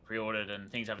pre-ordered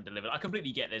and things haven't delivered. I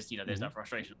completely get there's, there's that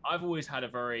frustration. I've always had a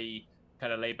very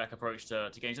kind of laid back approach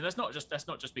to games, and that's not just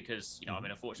because I'm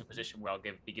in a fortunate position where I'll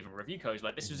be given review codes.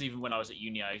 Like, this was even when I was at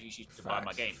uni. I used to buy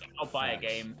my games. Like, I'll buy a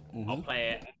game, I'll play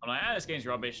it, I'm like, this game's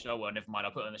rubbish. Oh well, never mind.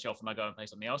 I'll put it on the shelf and I go and play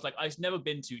something else. Like, it's never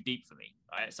been too deep for me,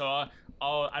 right? So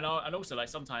and also, like,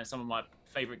 sometimes some of my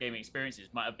favorite gaming experiences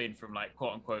might have been from, like,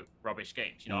 quote unquote rubbish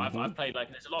games. I've played,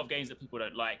 like, there's a lot of games that people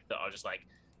don't like that are just like,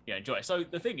 enjoy. So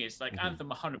the thing is, like, Anthem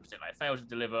 100% like failed to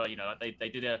deliver. Like, they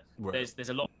did there's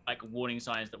a lot of, like, warning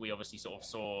signs that we obviously sort of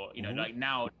saw. Like,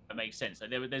 now it makes sense.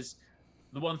 Like, there's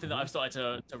the one thing that I've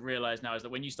started to realize now is that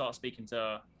when you start speaking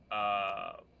to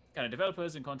kind of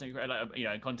developers and content creators,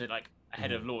 like, content, like,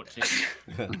 ahead of launch,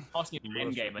 asking the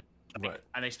end game,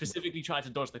 and they specifically try to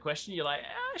dodge the question, you're like,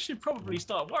 I should probably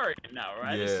start worrying now,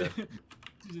 right? Yeah.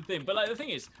 This is the thing. But, like, the thing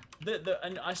is,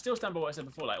 and I still stand by what I said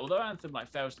before. Like, although Anthem, like,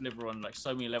 fails to deliver on, like,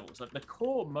 so many levels, like, the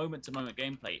core moment-to-moment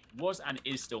gameplay was and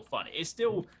is still fun. It's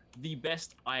still the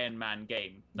best Iron Man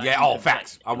game.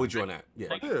 Facts. I'm with you on that. Yeah.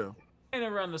 Like, flying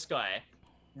around the sky,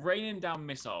 raining down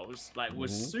missiles, like,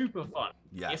 was super fun.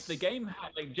 Yes. If the game had,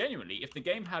 like, genuinely, if the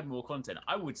game had more content,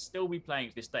 I would still be playing it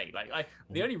to this day. Like,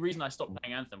 the only reason I stopped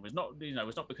playing Anthem was not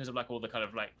because of, like, all the kind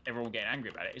of, like, everyone getting angry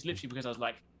about it. It's literally because I was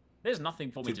like, there's nothing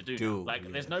for me to do. Like,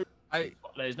 there's no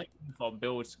uniform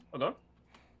builds.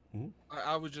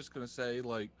 I was just gonna say,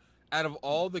 like, out of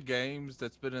all the games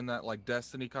that's been in that, like,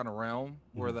 Destiny kind of realm,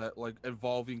 where that, like,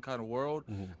 evolving kind of world,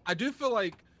 I do feel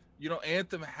like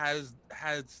Anthem has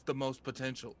the most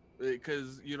potential.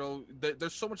 because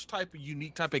there's so much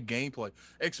unique type of gameplay,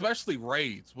 especially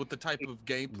raids with the type of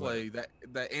gameplay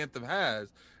that Anthem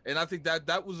has. And I think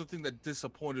that was the thing that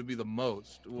disappointed me the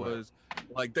most was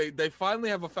like they finally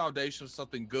have a foundation of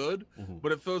something good,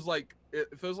 but it feels like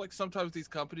sometimes these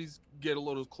companies get a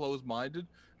little closed-minded.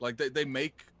 Like they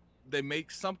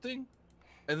make something,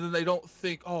 and then they don't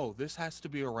think, oh, this has to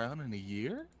be around in a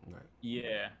year. Right.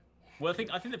 Yeah. Well, I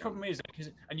think the problem is,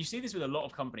 and you see this with a lot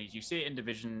of companies. You see it in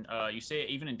Division. You see it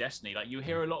even in Destiny. Like you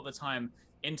hear a lot of the time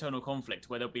internal conflict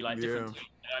where there'll be like different teams.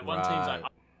 Like, one team's like,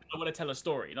 I want to tell a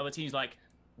story. Another team's like,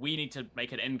 we need to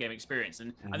make an end game experience.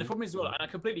 And the problem is, well, and I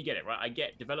completely get it, right? I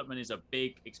get development is a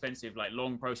big, expensive, like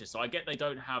long process. So I get they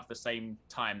don't have the same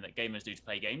time that gamers do to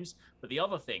play games. But the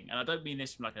other thing, and I don't mean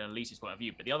this from like an elitist point of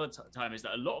view, but the other time is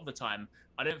that a lot of the time,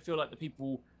 I don't feel like the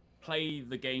people play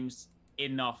the games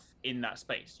enough in that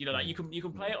space. Like you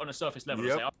can play it on a surface level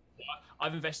and say,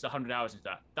 I've invested 100 hours into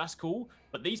that. That's cool.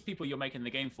 But these people you're making the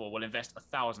game for will invest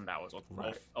 1,000 hours or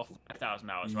 5,000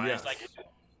 hours, right? It's like,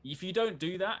 if you don't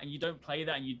do that and you don't play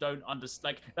that and you don't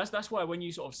understand, like that's why when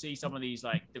you sort of see some of these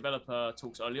like developer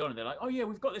talks early on and they're like, oh yeah,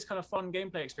 we've got this kind of fun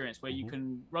gameplay experience where you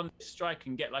can run this strike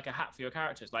and get like a hat for your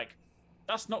characters. Like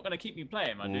that's not going to keep me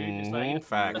playing, my dude. It's like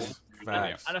facts.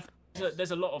 And there's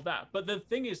a lot of that. But the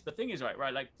thing is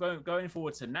right, like going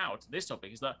forward to now to this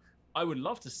topic is that I would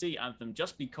love to see Anthem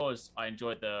just because I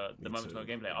enjoyed the moment-to-moment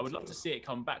gameplay. I would love to see it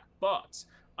come back, but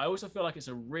I also feel like it's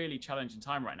a really challenging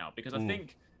time right now because I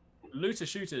think looter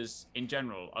shooters in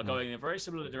general are going in a very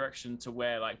similar direction to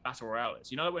where like Battle Royale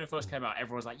is. When it first came out,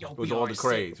 everyone was like, yo, it was all the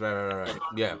craze. Right.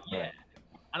 Yeah.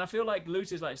 And I feel like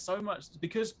loot is like so much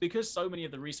because so many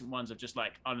of the recent ones have just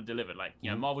like undelivered, like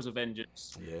Marvel's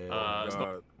Avengers,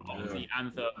 the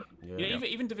Anthem,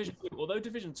 even Division 2. Although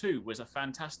Division 2 was a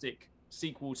fantastic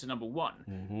sequel to number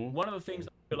 1, one of the things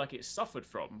I feel like it suffered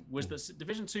from was that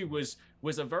Division 2 was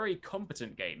a very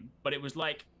competent game, but it was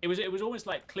like it was almost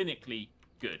like clinically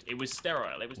good. It was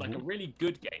sterile. It was like a really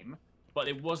good game, but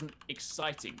it wasn't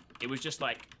exciting. It was just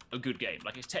like a good game.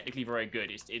 Like it's technically very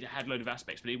good. It had a load of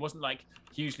aspects, but it wasn't like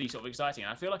hugely sort of exciting.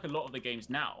 And I feel like a lot of the games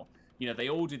now, they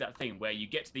all do that thing where you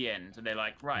get to the end and they're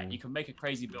like, right, you can make a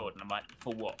crazy build. And I'm like,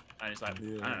 for what? And it's like, I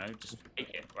don't know, just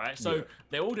make it, right? So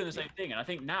they're all doing the same thing. And I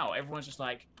think now everyone's just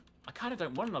like, I kind of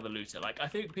don't want another looter. Like I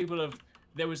think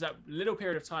there was that little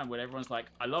period of time where everyone's like,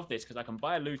 I love this because I can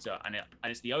buy a looter and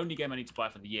it's the only game I need to buy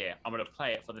for the year. I'm going to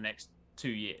play it for the next 2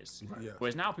 years.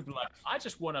 Whereas now people are like, I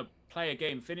just want to play a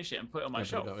game, finish it, and put it on my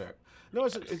shelf. No, I'm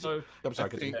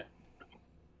sorry.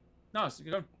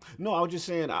 No, I was just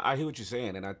saying, I hear what you're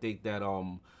saying, and I think that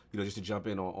just to jump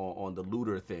in on the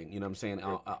looter thing, you know what I'm saying?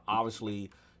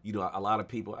 Obviously, a lot of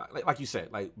people, like you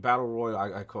said, like Battle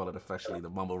Royale, I call it affectionately the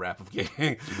mumble rap of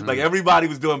gaming. Like everybody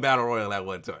was doing Battle Royale at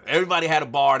one time. Everybody had a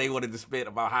bar they wanted to spit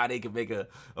about how they could make a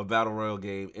Battle Royale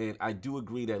game. And I do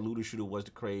agree that looter shooter was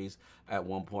the craze at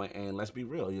one point. And let's be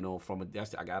real, from a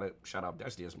Destiny, I gotta shout out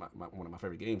Destiny as one of my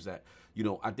favorite games. That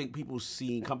I think people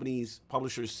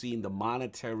publishers seeing the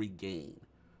monetary gain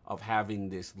of having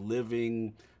this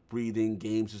living, breathing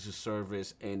games as a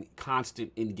service and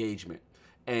constant engagement.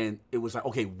 And it was like,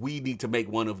 okay, we need to make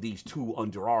one of these two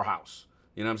under our house.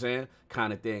 You know what I'm saying?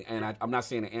 Kind of thing. And I'm not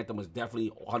saying that Anthem was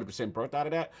definitely 100% birthed out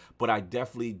of that, but I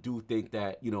definitely do think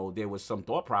that, there was some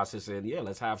thought process and,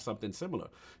 let's have something similar.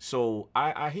 So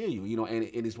I hear you, and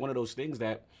it's one of those things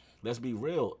that, let's be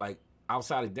real, like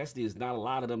outside of Destiny, there's not a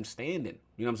lot of them standing.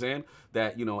 You know what I'm saying?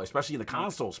 That, especially in the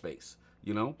console space.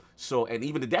 So, and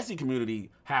even the Destiny community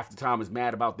half the time is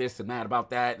mad about this and mad about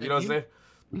that. You know what I'm saying?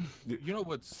 You know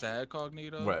what's sad,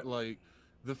 Cognito? Right. Like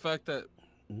the fact that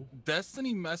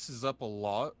Destiny messes up a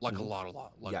lot, like a lot.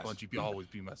 Like Bungie always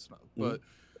be messing up. But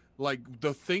like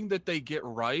the thing that they get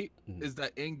right is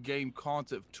that in-game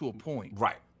content to a point.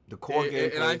 Right. The core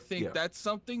game. And I think that's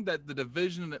something that the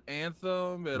Division and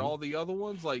Anthem and all the other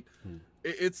ones, like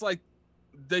it's like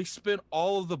they spend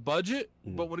all of the budget,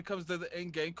 but when it comes to the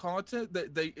in-game content,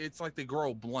 it's like they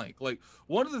grow blank. Like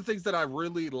one of the things that I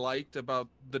really liked about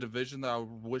the Division that I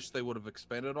wish they would have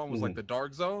expanded on was like the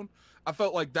Dark Zone. I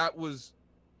felt like that was,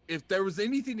 if there was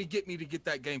anything to get me to get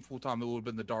that game full time, it would have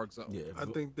been the Dark Zone. Yeah, I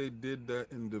think they did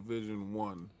that in Division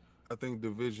 1. I think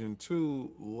Division 2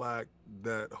 lacked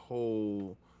that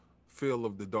whole feel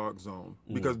of the Dark Zone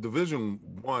because Division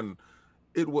 1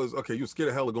 it was okay. You were scared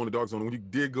of hell of going to Dark Zone. When you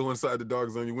did go inside the Dark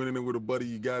Zone, you went in there with a buddy.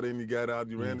 You got in, you got out.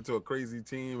 You ran into a crazy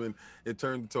team, and it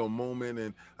turned into a moment.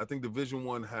 And I think Division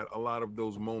 1 had a lot of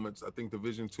those moments. I think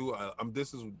Division 2.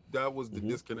 That was the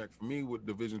disconnect for me with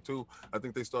Division 2. I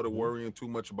think they started worrying too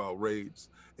much about raids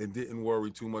and didn't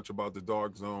worry too much about the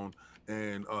Dark Zone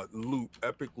and loot,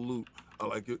 epic loot.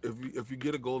 Like if you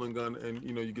get a golden gun and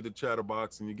you get a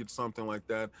chatterbox and you get something like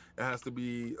that, it has to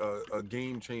be a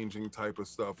game changing type of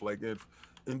stuff. Like if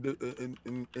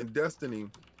in Destiny,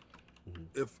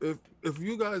 if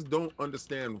you guys don't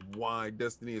understand why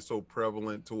Destiny is so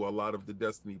prevalent to a lot of the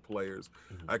Destiny players,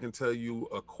 I can tell you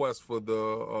a quest for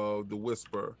the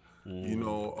Whisper,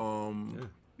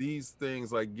 these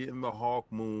things like getting the Hawk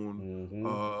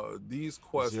Moon, these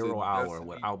quests, 0 Hour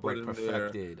with Outbreak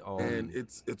Perfected, and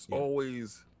it's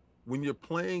always when you're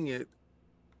playing it,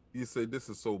 you say this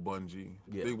is so Bungie.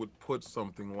 They would put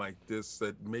something like this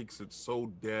that makes it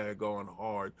so daggone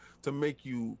hard to make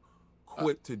you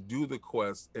quit to do the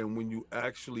quest, and when you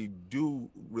actually do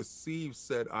receive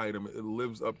said item, it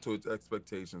lives up to its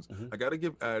expectations. I got to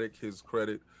give Attic his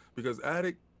credit because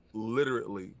Attic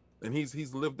literally. And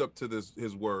he's lived up to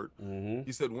his word.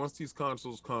 He said once these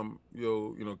consoles come,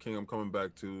 King, I'm coming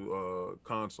back to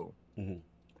console.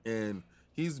 And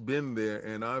he's been there,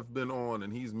 and I've been on,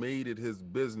 and he's made it his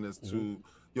business to,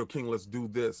 King, let's do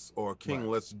this, or King,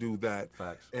 let's do that.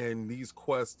 Facts. And these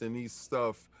quests and these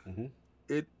stuff,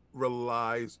 it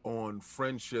relies on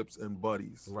friendships and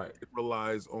buddies. Right. It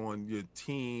relies on your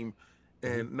team.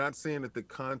 And not saying that the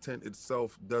content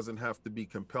itself doesn't have to be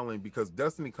compelling, because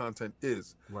Destiny content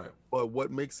is. Right. But what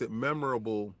makes it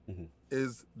memorable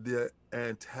is the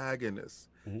antagonist.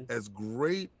 As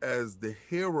great as the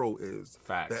hero is,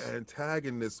 Facts. the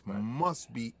antagonist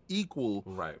must be equal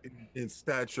Right. in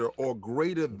stature or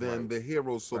greater than the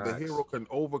hero, so the hero can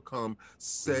overcome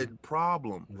said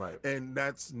problem. Right. And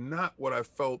that's not what I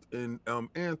felt in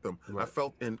Anthem. Right. I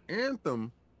felt in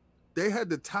Anthem, they had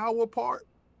the tower part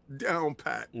down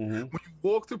pat. When you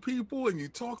walk to people and you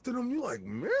talk to them, you're like,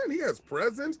 man, he has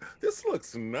presence. This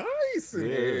looks nice in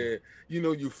here.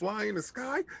 You fly in the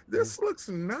sky. This looks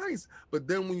nice. But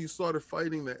then when you started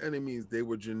fighting the enemies, they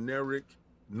were generic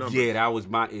numbers. Yeah, that was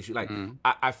my issue. Like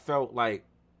I felt like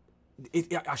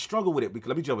I struggle with it because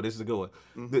let me jump in. This is a good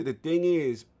one. The thing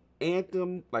is,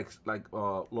 Anthem, like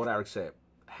Lord Eric said,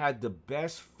 had the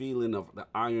best feeling of the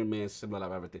Iron Man symbol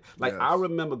of everything. Like I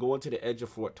remember going to the edge of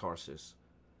Fort Tarsus,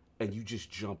 and you just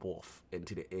jump off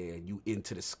into the air, and you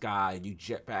into the sky, and you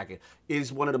jetpack. It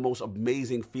is one of the most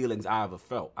amazing feelings I ever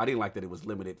felt. I didn't like that it was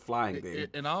limited flying there.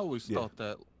 And I always thought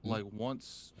that, like,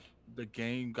 once the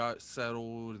game got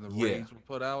settled and the raids were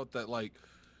put out, that, like,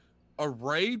 a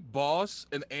raid boss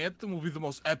in Anthem will be the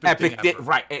most epic thing ever.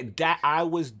 Right, and that I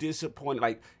was disappointed.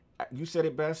 Like, you said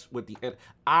it best with the end.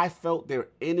 I felt their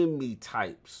enemy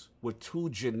types were too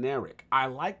generic. I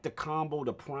like the combo,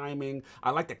 the priming.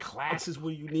 I like the classes were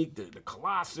unique. The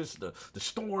Colossus, the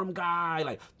Storm guy,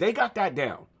 like they got that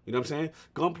down. You know what I'm saying?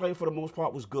 Gunplay for the most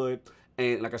part was good,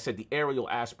 and like I said, the aerial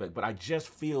aspect. But I just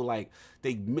feel like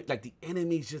the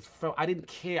enemies just felt. I didn't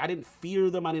care. I didn't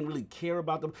fear them. I didn't really care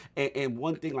about them. And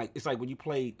one thing, like it's like when you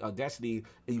play Destiny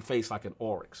and you face like an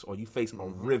Oryx or you face a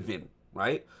Riven.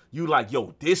 Right? You like,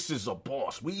 yo, this is a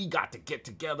boss. We got to get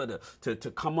together to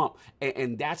come up.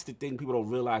 And that's the thing people don't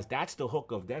realize. That's the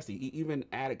hook of Destiny. Even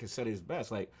Attic has said his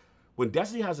best. Like, when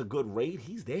Destiny has a good raid,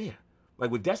 he's there. Like,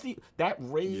 with Destiny, that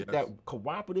raid, that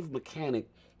cooperative mechanic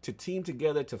to team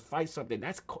together to fight something,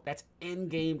 that's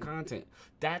end-game content.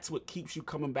 That's what keeps you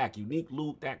coming back. Unique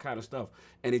loot, that kind of stuff.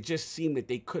 And it just seemed that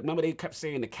they couldn't. Remember, they kept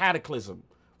saying the Cataclysm.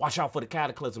 Watch out for the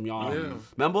Cataclysm, y'all. Yeah.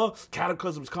 Remember?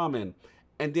 Cataclysm's coming.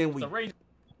 And then right?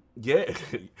 Eric,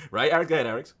 go ahead,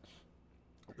 Eric.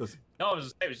 No,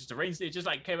 it was just a rain. It just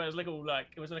like came out as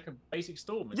it was like a basic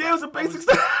storm. It was a basic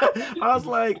storm. I was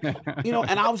like,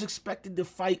 and I was expecting to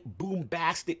fight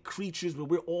bombastic creatures where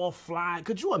we're all flying.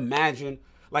 Could you imagine?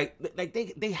 Like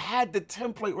they had the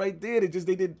template right there. They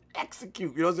didn't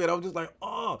execute. You know what I'm saying? I was just like,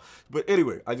 oh. But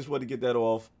anyway, I just wanted to get that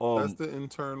off. That's the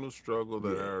internal struggle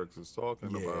that Eric is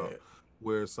talking about.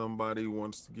 Where somebody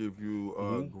wants to give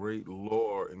you great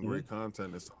lore and great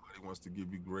content, and somebody wants to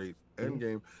give you great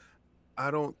endgame.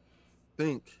 I don't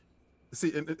think.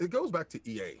 See, and it goes back to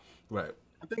EA. Right.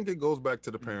 I think it goes back to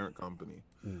the parent company,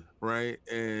 right?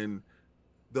 And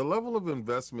the level of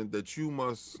investment that you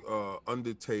must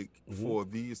undertake for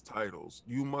these titles,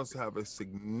 you must have a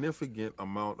significant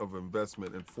amount of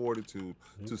investment and fortitude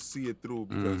to see it through.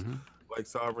 Because, like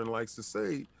Sovereign likes to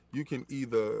say, you can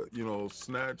either,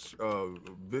 snatch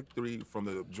victory from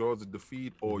the jaws of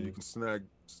defeat, or you can snag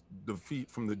defeat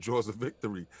from the jaws of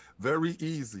victory. Very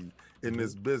easy in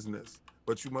this business.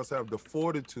 but you must have the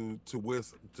fortitude to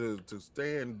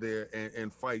stand there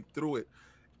and fight through it.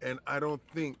 And I don't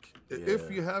think if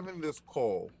you're having this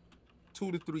call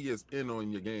 2 to 3 years in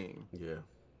on your game,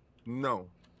 no,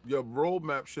 your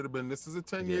roadmap should have been, this is a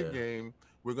 10-year game.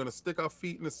 We're going to stick our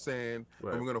feet in the sand,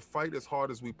 and we're going to fight as hard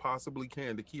as we possibly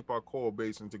can to keep our core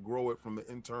base and to grow it from the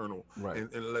internal and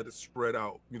let it spread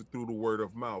out through the word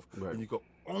of mouth. And you can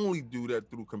only do that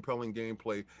through compelling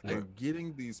gameplay and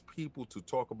getting these people to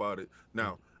talk about it.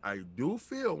 Now, I do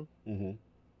feel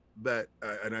that,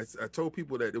 and I told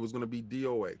people that it was going to be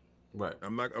DOA. Right.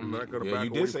 I'm not going to back away.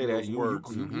 You did say that. You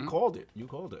called it. You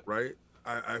called it. Right.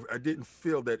 I didn't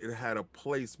feel that it had a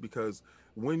place, because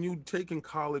when you taking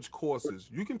college courses,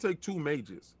 you can take 2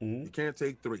 majors. You can't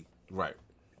take 3. Right.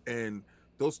 And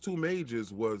those 2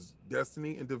 majors was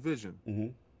Destiny and Division.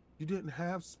 You didn't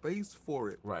have space for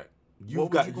it. Right.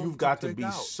 You've got to be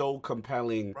so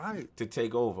compelling to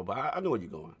take over. But I know where you're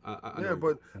going.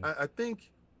 I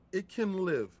think it can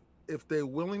live if they're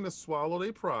willing to swallow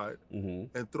their pride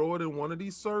and throw it in one of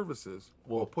these services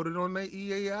or put it on their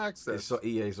EA access. So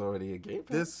EA's already a Game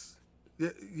Pass.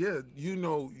 You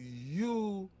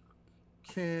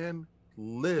can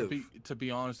live. To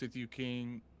be honest with you,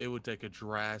 King, it would take a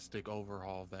drastic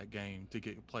overhaul of that game to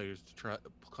get players to try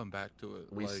come back to it.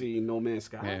 We see No Man's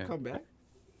Sky come back.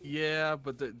 Yeah,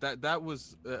 but that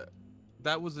was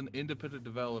an independent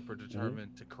developer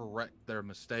determined to correct their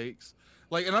mistakes.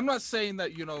 Like, and I'm not saying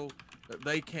that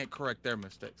they can't correct their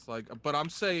mistakes. Like, but I'm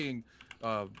saying,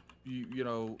 Hello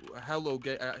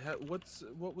Game.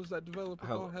 What was that developer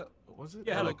called? Was it?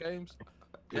 Yeah, Hello Games.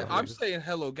 Yeah, I'm saying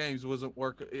Hello Games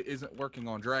isn't working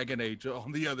on Dragon Age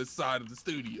on the other side of the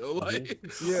studio. Like,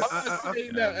 I'm not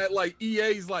saying that at like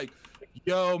EA's like,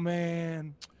 yo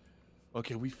man,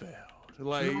 okay, we failed.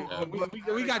 Like,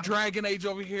 we got Dragon Age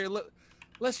over here.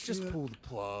 Let's just pull the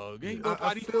plug. Ain't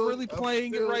nobody really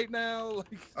playing it right now. Like,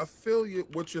 I feel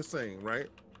what you're saying, right?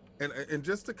 And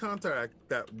just to counteract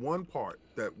that one part,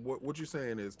 that what you're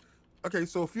saying is, okay,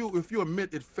 so if you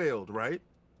admit it failed, right?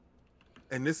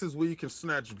 And this is where you can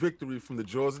snatch victory from the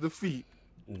jaws of defeat.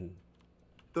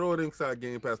 Throw it inside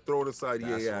Game Pass. Throw it inside EA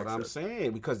access. That's what I'm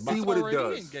saying, because see what it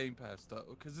does. In Game Pass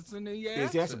though, because it's in the EA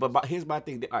access. But here's my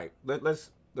thing. All right,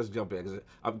 let's jump in.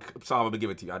 I'm sorry, I'm gonna give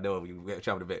it to you. I know we're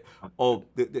chopping a bit.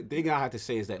 The thing I have to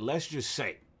say is that let's just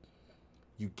say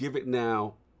you give it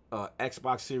now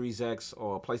Xbox Series X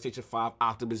or PlayStation 5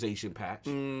 optimization patch,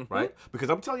 right? Because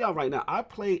I'm telling y'all right now, I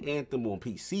played Anthem on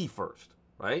PC first,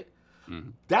 right?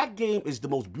 That game is the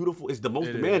most beautiful, it's the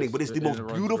most demanding, but it's the most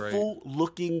beautiful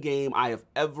looking game I have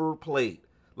ever played.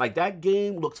 Like, that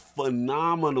game looks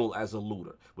phenomenal as a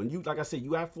looter. When you, like I said,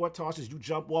 you have 4 tosses, you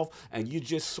jump off, and you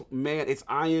just, man, it's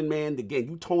Iron Man the game.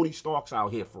 You Tony Stark's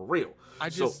out here for real.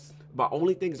 My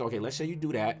only thing is, okay, let's say you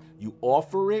do that. You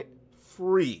offer it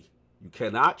free. You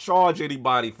cannot charge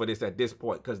anybody for this at this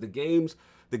point, because the game's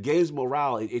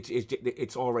morale,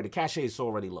 it's already, cachet is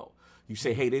already low. You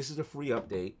say, hey, this is a free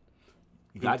update.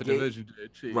 You got the Division,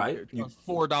 right?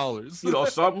 $4.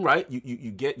 Something, right?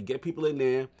 You get people in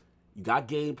there. You got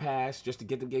Game Pass just to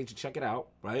get the gauge to check it out,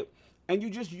 right? And you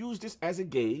just use this as a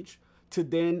gauge to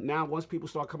then, now once people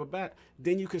start coming back,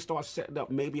 then you can start setting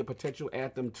up maybe a potential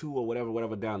Anthem 2 or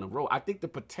whatever down the road. I think the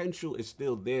potential is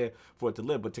still there for it to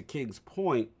live. But to King's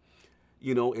point,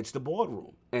 it's the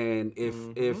boardroom. And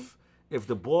if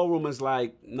the boardroom is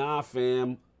like, nah,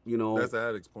 fam, that's the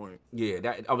addict's point. Yeah, the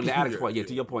addict's point. Yeah,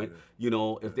 to your point.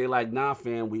 If they're like, nah,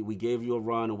 fam, we gave you a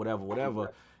run or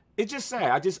whatever. It's just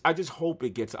sad. I just hope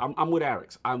it gets. I'm with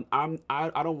Alex. I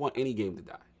don't want any game to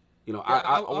die.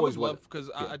 I always love, because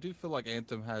I do feel like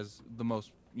Anthem has the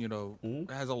most.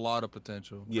 Has a lot of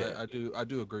potential. Yeah, I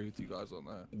do agree with you guys on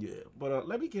that. Yeah, but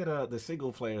let me get the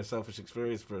single player selfish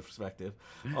experience perspective.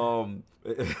 I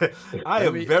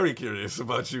am very curious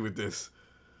about you with this.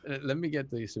 Let me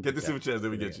get the super super chat.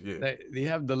 Let me get you. Yeah. They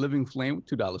have the Living Flame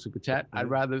 $2 super chat. I'd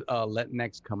rather let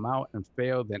next come out and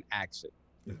fail than axe it.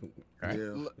 Right?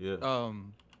 Yeah.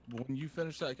 When you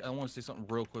finish that, I want to say something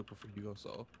real quick before you go.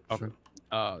 So okay.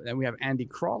 Then we have Andy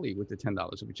Crawley with the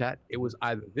 $10 super chat. It was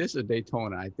either this or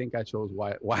Daytona. I think I chose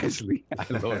wisely. I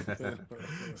love it.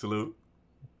 Salute.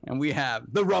 And we have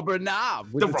the Rubber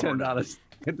Knob with the $10.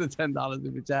 Hit the $10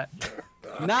 super chat.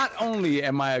 Not only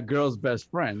am I a girl's best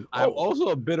friend, I'm also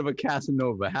a bit of a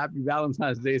Casanova. Happy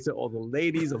Valentine's Day to all the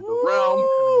ladies of the realm.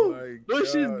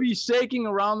 Bushes be shaking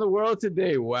around the world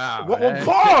today. Wow.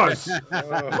 Pause.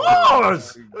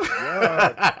 Pause.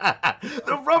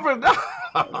 The Rubber Knob.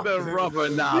 The Rubber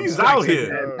Knob. He's out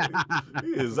here.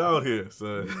 He is out here,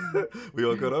 son. We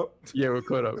all caught up? Yeah, we're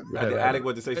caught up. Alec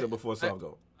wanted to say something before Saul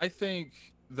go. I think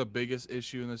the biggest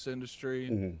issue in this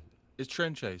industry is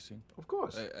trend chasing. Of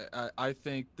course. I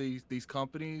think these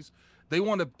companies, they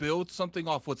want to build something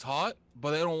off what's hot,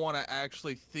 but they don't want to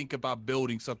actually think about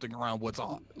building something around what's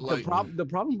hot. Like, the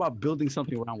problem about building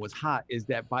something around what's hot is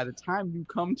that by the time you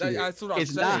come to it's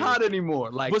saying. not hot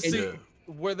anymore. Like, but see,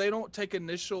 where they don't take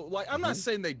initial, like, I'm not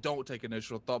saying they don't take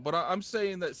initial thought, but I'm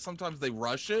saying that sometimes they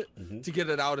rush it to get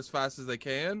it out as fast as they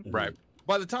can. Right.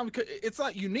 By the time it's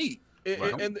not unique,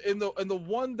 and the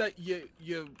one that you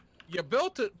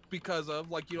built it because of,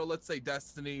 like, let's say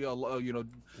Destiny,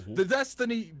 the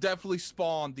Destiny definitely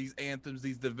spawned these anthems,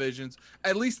 these divisions,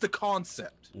 at least the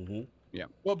concept. Yeah.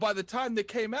 Well, by the time they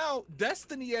came out,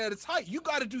 Destiny at its height, you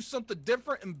got to do something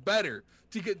different and better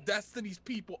to get Destiny's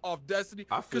people off Destiny.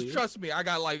 Because trust me, I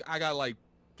got like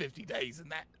 50 days in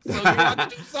that. So you got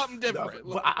to do something different.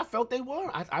 But I felt they were.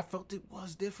 I felt it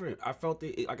was different. I felt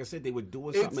it, like I said, they were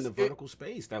doing something in the vertical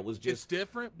space that was just... It's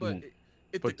different, but...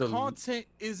 If the content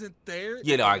isn't there,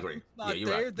 yeah, no, I agree. Not you're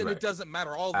there, right, then it doesn't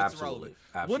matter. All of it's irrelevant.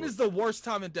 When is the worst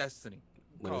time in Destiny?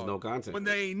 When there's no content. When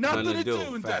they ain't nothing to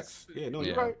do in Destiny. Yeah, no,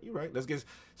 you're right. You're right. Let's get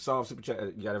Solve Super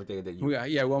Chat. You got everything that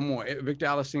you... one more. Victor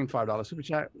Allison, $5 Super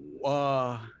Chat.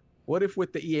 What if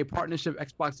with the EA partnership,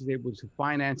 Xbox is able to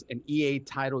finance an EA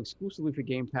title exclusively for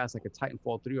Game Pass, like a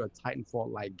Titanfall 3 or a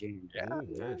Titanfall-like game?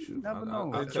 Never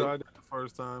know. They tried it the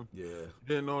first time. Yeah.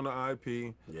 Didn't own the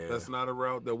IP. Yeah. That's not a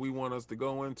route that we want us to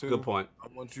go into. Good point. I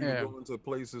want you to go into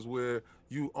places where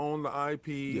you own the IP.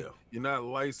 Yeah. You're not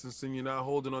licensing. You're not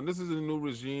holding on. This is a new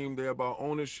regime. They're about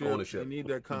ownership. They need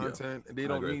that content. They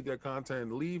don't need that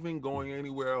content leaving, going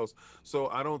anywhere else. So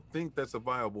I don't think that's a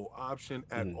viable option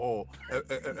at all.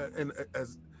 And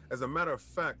as a matter of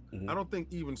fact, I don't think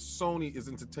even Sony is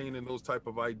entertaining those type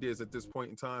of ideas at this point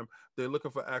in time. They're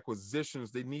looking for acquisitions.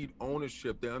 They need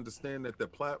ownership. They understand that the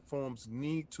platforms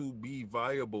need to be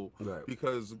viable,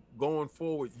 because going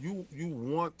forward, you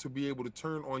want to be able to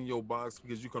turn on your box,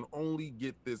 because you can only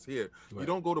get this here. You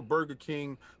don't go to Burger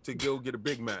King to go get a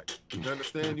Big Mac. You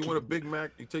understand? You want a Big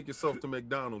Mac, you take yourself to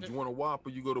McDonald's. You want a Whopper,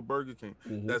 you go to Burger King.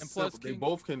 That's simple. They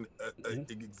both can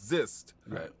exist,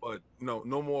 but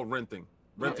no more renting.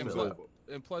 Renting's over.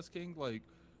 And plus, King, like,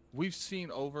 we've seen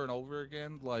over and over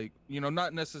again, like,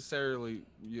 not necessarily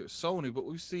Sony, but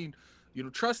we've seen,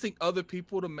 trusting other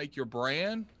people to make your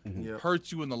brand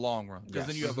hurts you in the long run. Because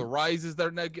then you have the Rises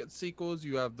that never get sequels,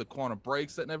 you have the Quantum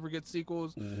Breaks that never get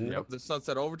sequels, you have the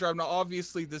Sunset Overdrive. Now,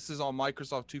 obviously, this is on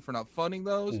Microsoft too for not funding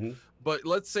those. But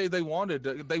let's say they wanted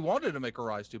to make a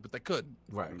Rise 2, but they couldn't.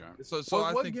 Right. So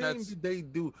I think game did they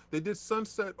do? They did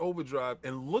Sunset Overdrive,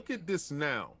 and look at this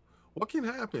now. What can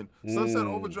happen? Sunset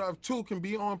Overdrive 2 can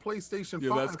be on PlayStation 5.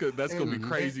 Yeah, that's gonna be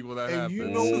crazy when that happens.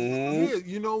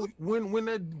 When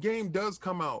that game does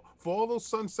come out, for all those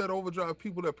Sunset Overdrive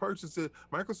people that purchased it,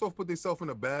 Microsoft put themselves in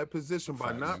a bad position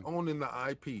by not owning the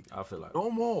IP. I feel like no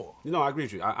more. I agree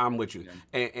with you. I'm with you.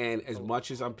 And as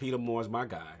much as I'm Peter Moore's my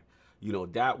guy,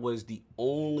 that was the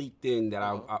only thing that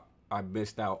I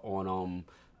missed out on.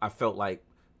 I felt like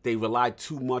they relied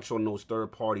too much on those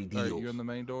third-party deals. You're in the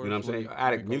main door. You know what I'm saying?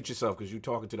 Addict, mute yourself because you're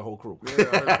talking to the whole crew.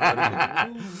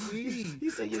 Yeah, he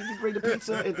said, you bring the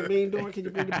pizza at the main door. Can you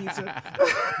bring the pizza?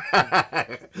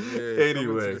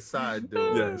 Anyway. Side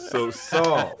door. Yeah, so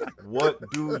Saul, what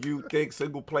do you think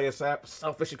single-player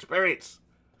selfish experience?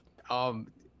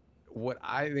 What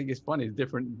I think is funny is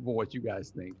different from what you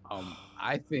guys think.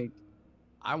 I think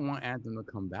I want Anthem to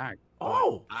come back.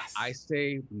 Oh, I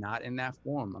say not in that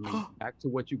form. I mean, back to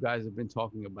what you guys have been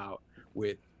talking about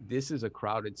with this is a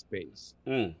crowded space.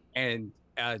 And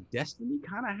Destiny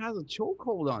kind of has a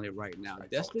chokehold on it right now.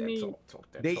 Destiny,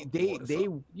 they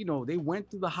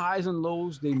went through the highs and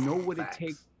lows. They know what it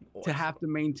takes to have to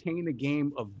maintain a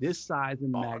game of this size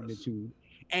and magnitude.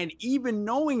 And even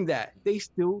knowing that, they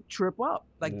still trip up.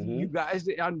 Like you guys,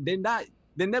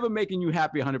 they're never making you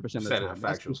happy 100% of the time.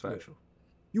 Factual.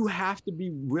 You have to be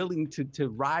willing to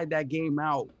ride that game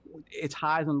out, its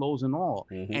highs and lows and all.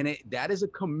 And that is a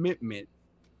commitment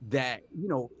that,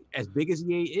 as big as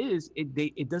EA is,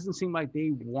 it doesn't seem like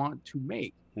they want to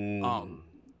make.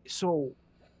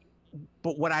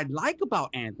 But what I like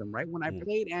about Anthem, right? When I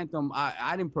played Anthem,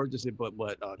 I didn't purchase it, but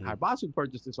Kaibatsu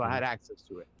purchased it, so I had access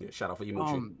to it. Yeah, shout out for you,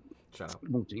 Moochie. Shout out.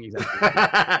 Mooching, exactly.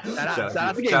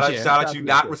 Shout out you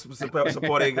not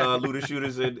supporting looter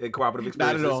shooters and cooperative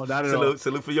experiences. Not at all.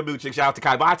 Salute for your Mooching. Shout out to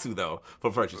Kaibatsu, though,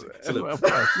 for purchasing. Salute.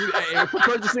 For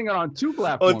purchasing it on 2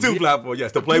 platforms. On 2 platforms,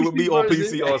 yes. To play with me on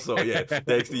PC also, yeah.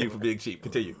 Thanks to you for being cheap.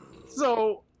 Continue.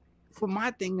 So, but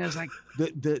my thing is, like,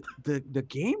 the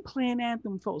gameplay in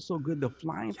Anthem felt so good. The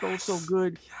flying felt so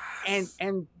good.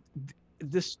 And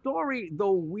the story,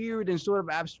 though weird and sort of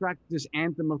abstract, this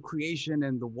anthem of creation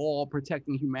and the wall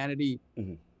protecting humanity,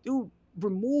 dude,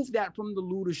 remove that from the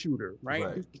looter shooter,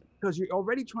 right? Because you're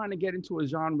already trying to get into a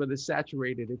genre that's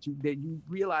saturated, that you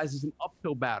realize is an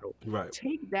uphill battle. Right.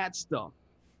 Take that stuff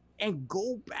and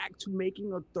go back to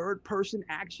making a third-person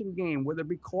action game, whether it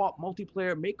be co-op,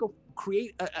 multiplayer.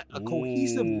 Create a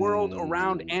cohesive world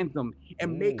around Anthem,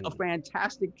 and make a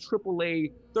fantastic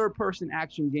AAA third-person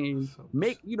action game.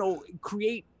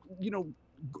 Create,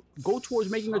 go towards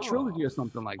making a trilogy or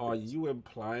something like that. Are you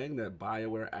implying that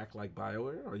BioWare act like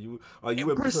BioWare? Are you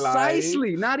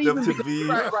precisely not even to be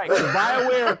right?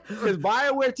 Because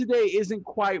BioWare today isn't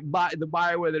quite the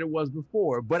BioWare that it was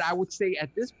before. But I would say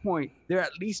at this point they're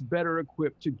at least better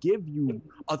equipped to give you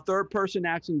a third-person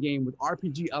action game with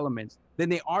RPG elements than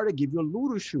they are to give you a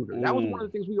looter shooter. That was one of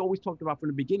the things we always talked about from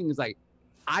the beginning. Is like,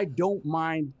 I don't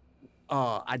mind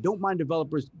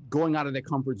developers going out of their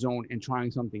comfort zone and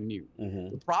trying something new.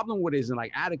 The problem with it is, and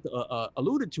like Addict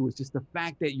alluded to, is just the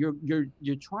fact that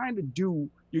you're trying to do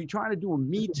a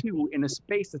Me Too in a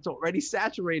space that's already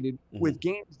saturated with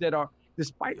games that are,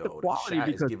 despite the quality, the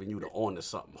because giving you the on to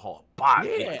something hard.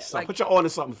 Put your on to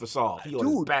something for Solve. He on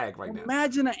his bag right now.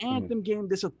 Imagine an Anthem game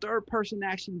that's a third-person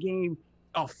action game,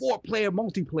 a 4-player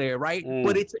multiplayer, right?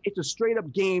 But it's a straight up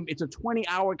game. It's a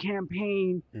 20-hour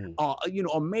campaign,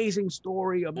 amazing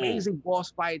story, amazing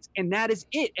boss fights, and that is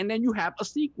it. And then you have a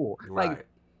sequel. Right. Like,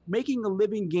 making a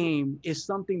living game is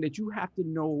something that you have to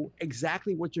know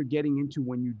exactly what you're getting into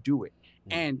when you do it.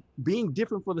 And being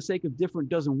different for the sake of different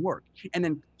doesn't work. And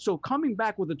then, so coming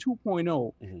back with a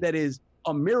 2.0 that is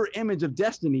a mirror image of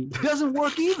Destiny doesn't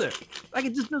work either. Like,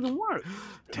 it just doesn't work.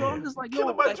 So I'm just like,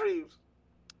 killing my dreams.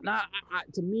 Now,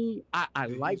 to me, I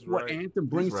like what Anthem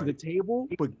brings to the table,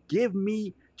 but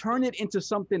turn it into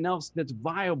something else that's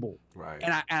viable. Right.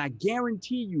 And I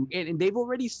guarantee you, and they've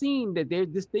already seen that they're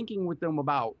just thinking with them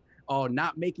about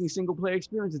not making single player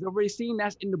experiences. They've already seen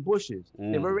that's in the bushes.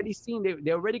 They've already seen,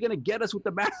 they're already going to get us with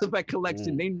the Mass Effect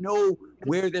collection. They know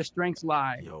where their strengths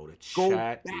lie. Yo, the Go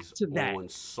chat back is to that. on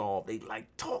Solve. They like,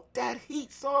 talk that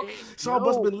heat, Solve. Solve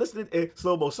must have been listening.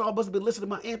 Solve must have been listening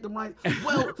to my Anthem, right?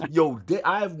 Well,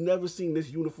 I have never seen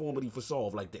this uniformity for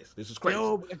Solve like this. This is crazy.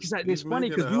 Yo, it's funny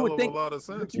because you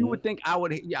would think I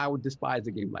would despise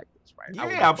a game like this,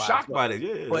 right? Yeah, I'm shocked by it.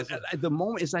 Yeah, but at the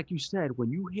moment, it's like you said,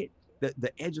 when you hit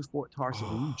the edge of Fort Tarsis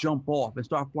and you jump off and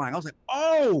start flying, I was like,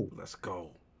 oh, let's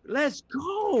go.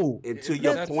 And to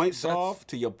your point, Solve,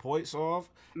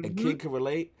 and Kid can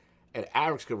relate, and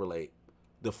Alex can relate.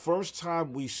 The first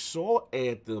time we saw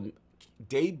Anthem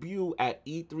debut at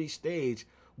E3 stage,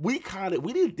 we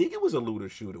didn't think it was a looter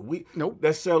shooter.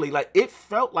 Necessarily, like, it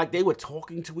felt like they were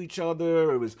talking to each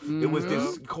other. It was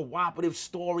this cooperative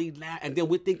story, and then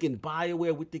we're thinking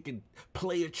BioWare, we're thinking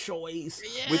player choice,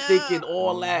 we're thinking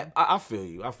all that. I feel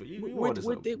you.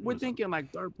 We're thinking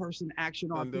like third-person action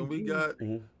RPG. And then we got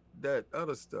that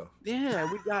other stuff.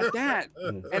 Yeah, we got that.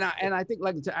 And I think,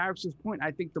 like, to Alex's point,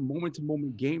 I think the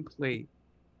moment-to-moment gameplay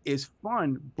is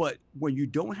fun, but when you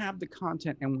don't have the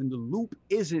content and when the loop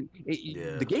isn't,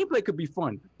 the gameplay could be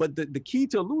fun, but the key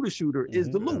to a looter shooter is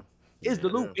the loop. Is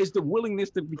the willingness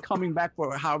to be coming back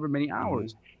for however many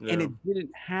hours, and it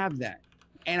didn't have that.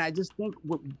 And I just think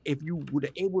if you were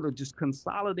able to just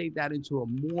consolidate that into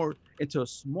a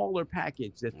smaller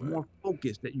package that's more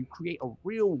focused, that you create a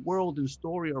real world and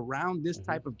story around this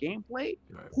type of gameplay,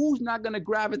 who's not going to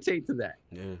gravitate to that?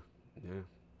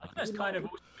 I think that's kind of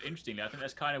interestingly. I think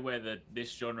that's kind of where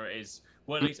this genre is.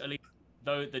 Well, at least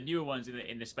though the newer ones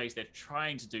in the space they're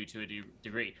trying to do to a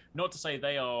degree. Not to say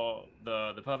they are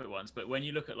the perfect ones, but when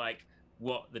you look at like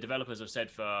what the developers have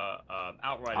said for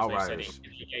Outriders, they said it's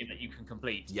a game that you can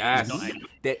complete. Yes, not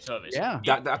a service.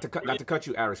 Not to cut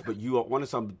you, Aris, but you are wanting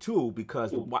something too,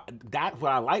 because what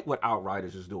I like what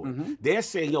Outriders is doing. They're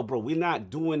saying, yo, bro, we're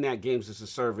not doing that games as a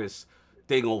service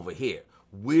thing over here.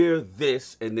 We're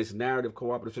this and this narrative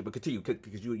cooperative, but continue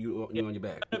because you're on your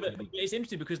back. No, but it's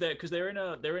interesting because they're in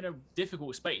a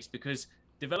difficult space because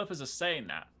developers are saying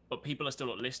that, but people are still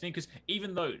not listening. Because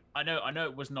even though I know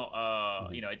it was not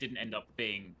it didn't end up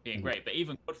being great, but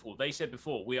even Godfall, they said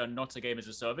before, we are not a game as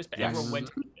a service, but everyone went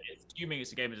assuming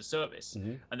it's a game as a service,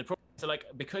 and the problem. So, like,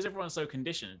 because everyone's so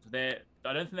conditioned, I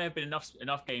don't think there have been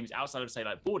enough games outside of, say,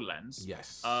 like Borderlands.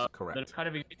 Yes, correct. That have kind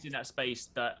of existed in that space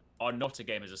that are not a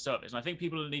game as a service, and I think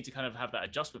people need to kind of have that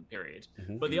adjustment period.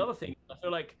 But the other thing, I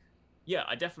feel like,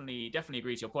 I definitely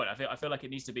agree to your point. I feel like it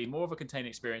needs to be more of a contained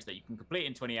experience that you can complete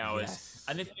in 20 hours. Yes.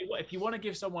 And if you want to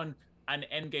give someone an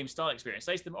end game style experience,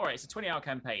 say to them, all right, it's a 20-hour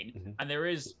campaign, and there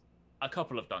is a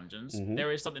couple of dungeons.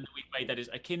 There is something that we've made that is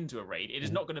akin to a raid. It is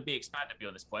not going to be expanded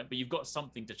beyond this point, but you've got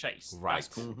something to chase. Right. That's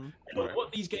cool.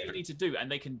 What these games need to do,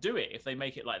 and they can do it if they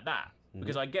make it like that,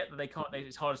 because I get that they can't.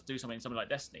 It's hard to do something like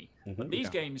Destiny, but these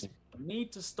games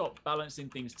need to stop balancing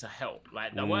things to help.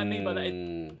 Like what I mean by that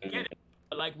is, I get it.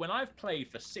 Like when I've played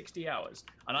for 60 hours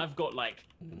and I've got like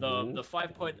the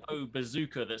 5.0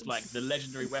 bazooka that's like the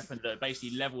legendary weapon that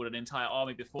basically leveled an entire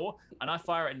army before, and I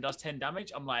fire it and does 10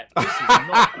 damage, I'm like, this is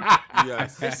not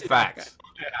yes, facts.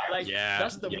 Like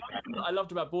that's the one thing that I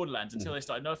loved about Borderlands until they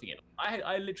started nerfing it.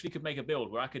 I literally could make a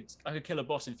build where I could kill a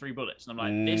boss in 3 bullets, and I'm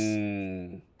like,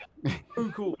 this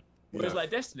so cool. Whereas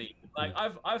like Destiny, like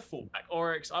I've fought back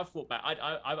Oryx, I've fought back.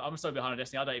 I'm so behind on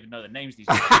Destiny, I don't even know the names of these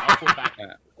guys. I've fought back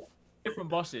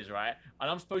different bosses, right? And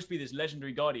I'm supposed to be this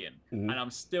legendary guardian, and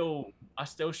I'm still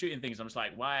shooting things. I'm just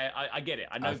like, why? I get it.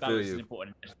 I know balance is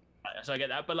important, so I get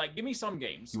that. But like, give me some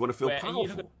games. You want to feel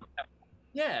powerful.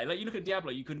 Like you look at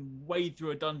Diablo, you can wade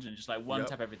through a dungeon just like one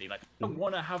tap everything. Like I don't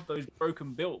want to have those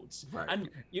broken builds. Right. And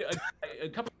a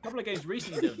couple of games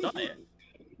recently that have done it.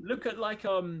 Look at like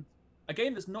a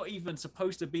game that's not even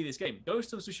supposed to be this game,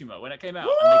 Ghost of Tsushima, when it came out,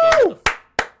 and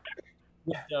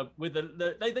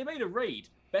they made a raid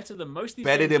better than most of these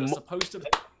games that are supposed to be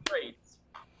raids.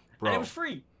 Bro. And it was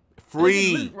free.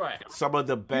 Loot, right. Some of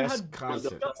the best content.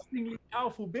 Disgustingly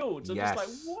powerful builds. I'm just like,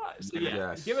 what? So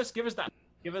give us that.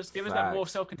 Give us that more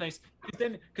self-contained.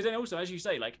 Because then also, as you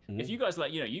say, like if you guys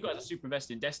you guys are super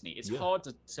invested in Destiny, it's hard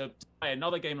to play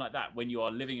another game like that when you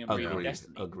are living and breathing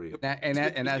Destiny. Agreed.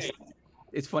 And that's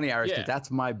it's funny, Irish, because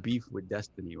that's my beef with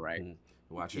Destiny, right?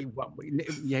 Watch it.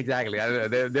 Yeah, exactly.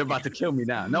 They're about to kill me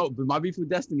now. No, but my beef with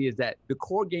Destiny is that the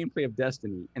core gameplay of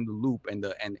Destiny and the loop and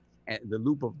the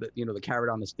loop of the carrot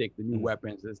on the stick, the new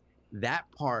weapons, that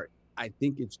part. I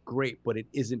think it's great, but it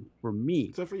isn't for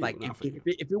me. Like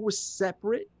if it was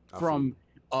separate from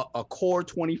a core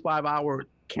 25-hour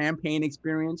campaign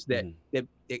experience that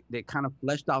kind of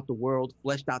fleshed out the world,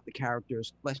 fleshed out the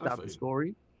characters, fleshed out the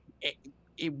story,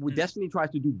 Destiny tries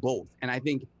to do both. And I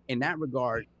think in that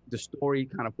regard, the story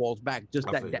kind of falls back. Just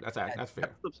that's fair.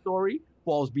 The story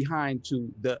falls behind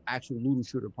to the actual looter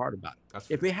shooter part about it.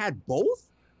 If it had both,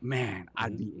 man,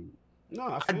 I'd be in.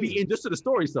 No, I'd be in just to the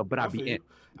story stuff, but I'd be in.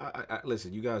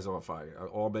 Listen, you guys are on fire.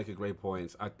 All making great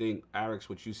points. I think, Alex,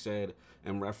 what you said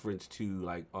in reference to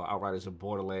like Outriders of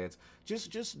Borderlands,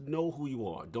 just know who you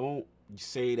are. Don't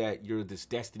say that you're this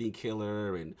Destiny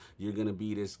killer and you're gonna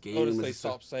be this game. Notice they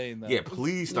stop saying that. Yeah,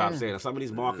 please stop saying that. Some of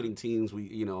these marketing teams,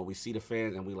 we see the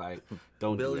fans and we like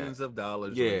don't billions do that. of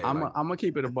dollars. Yeah, I'm gonna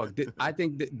keep it a buck. I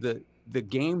think that the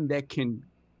game that can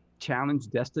challenge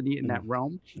Destiny in that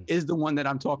realm is the one that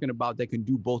I'm talking about that can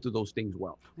do both of those things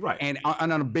well. Right. And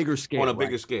on a bigger scale. On a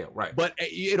bigger scale, right. But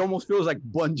it almost feels like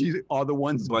Bungie are the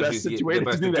ones best situated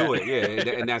to do that.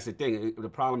 Yeah, and that's the thing. The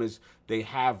problem is they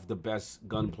have the best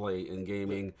gunplay in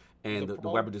gaming, and the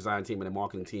weapon design team and the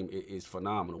marketing team is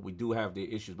phenomenal. We do have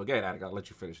the issues, but again, I'll let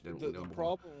you finish. Then the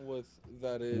problem with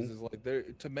that is like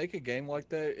to make a game like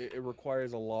that, it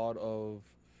requires a lot of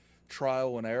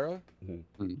trial and error,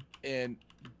 and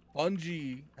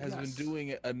Bungie has been doing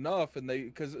it enough, and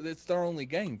because it's their only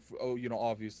game.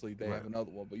 Obviously they have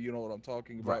another one, but you know what I'm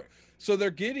talking about. Right. So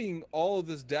they're getting all of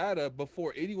this data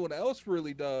before anyone else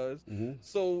really does.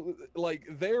 So like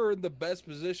they're in the best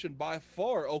position by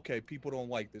far. Okay, people don't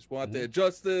like this. We'll have to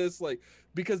adjust this,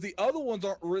 because the other ones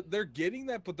aren't. They're getting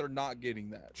that, but they're not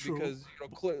getting that. True. Because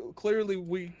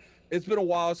clearly it's been a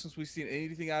while since we've seen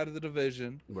anything out of the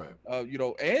Division. Right.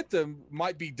 Anthem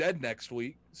might be dead next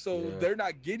week, so they're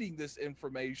not getting this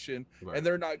information, and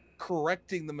they're not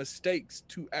correcting the mistakes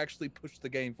to actually push the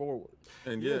game forward.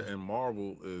 And and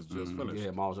Marvel is just finished.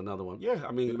 Yeah, Marvel's another one. Yeah,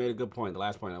 I mean, you made a good point. The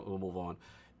last point, we'll move on,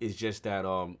 is just that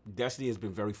Destiny has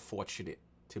been very fortunate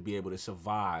to be able to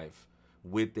survive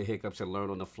with the hiccups and learn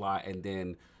on the fly. And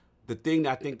then the thing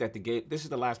that I think that this is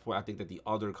the last point I think that the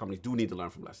other companies do need to learn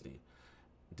from Destiny.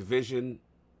 Division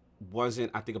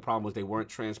I think a problem was they weren't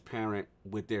transparent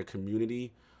with their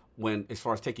community as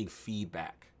far as taking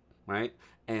feedback, right?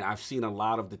 And I've seen a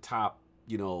lot of the top,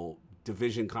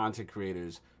 Division content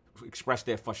creators express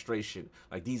their frustration.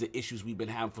 Like, these are issues we've been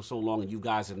having for so long and you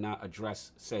guys have not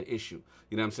addressed said issue.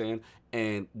 You know what I'm saying?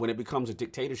 And when it becomes a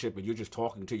dictatorship and you're just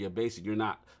talking to your base and you're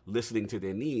not listening to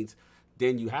their needs,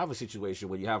 then you have a situation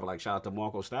where you have, like, shout out to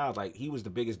Marco Styles, like, he was the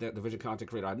biggest Division content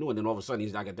creator I knew, and then all of a sudden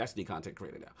he's like a Destiny content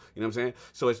creator now. You know what I'm saying?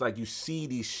 So it's like you see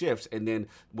these shifts, and then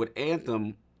with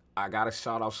Anthem, I got to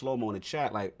shout out Slow-Mo in the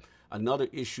chat, like, another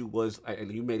issue was,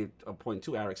 and you made it a point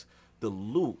too, Alex, the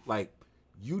loot. Like,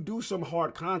 you do some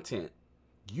hard content,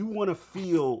 you want to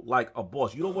feel like a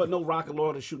boss. You don't want no rocket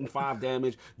launcher shooting 5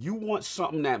 damage. You want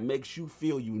something that makes you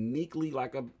feel uniquely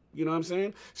like a, you know what I'm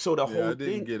saying? So the whole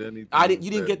thing, you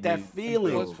didn't get that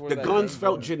feeling. The guns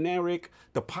felt generic.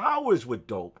 The powers were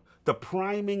dope. the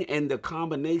priming and the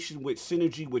combination with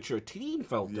synergy with your team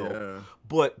felt dope.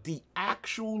 But the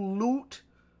actual loot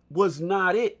was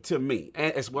not it to me,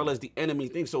 and as well as the enemy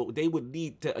thing. So they would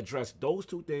need to address those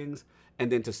two things,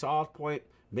 and then to Saul's point,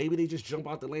 maybe they just jump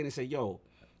out the lane and say, yo,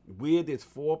 we're this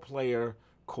 4-player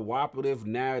cooperative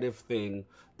narrative thing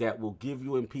that will give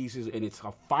you in pieces, and it's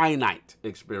a finite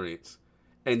experience.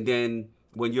 And then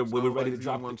when we're ready to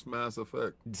drop Mass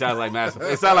Effect. Sounds like Mass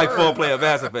Effect. It sounds like 4-player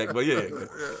Mass Effect, but yeah,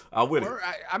 I'm with it.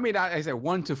 I mean, I said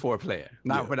 1 to 4 player,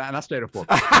 not straight up 4. Look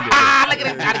at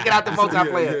him trying to get out the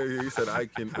multiplayer. Yeah, he said I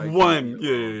can. One,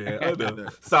 yeah. I know.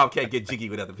 Saul can't get jiggy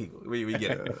with other people. We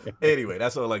get it. Anyway,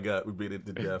 that's all I got. We beat it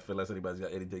to death. Unless anybody's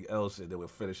got anything else, and then we'll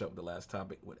finish up with the last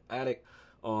topic with Addict.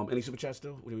 Any super chats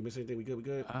still? Did we miss anything? We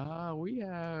good? We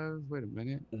have. Wait a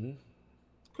minute.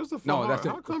 Christopher,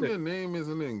 how come your name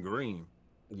isn't in green?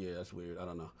 Yeah, that's weird. I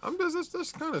don't know.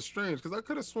 That's kind of strange because I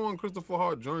could have sworn Christopher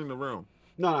Hart joined the realm.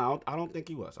 No, I don't think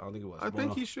he was. I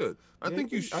think he should. I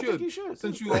think you should.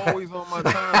 Since you always on my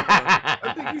timeline,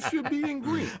 I think you should be in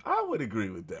green. I would agree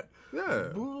with that. Yeah,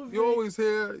 you're always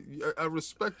here. I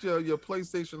respect your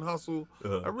PlayStation hustle.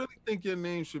 I really think your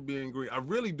name should be in green. I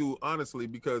really do, honestly,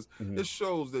 because it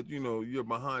shows that you're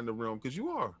behind the realm. Because you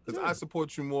are. Because I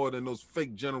support you more than those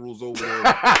fake generals over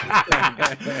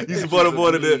there. You support him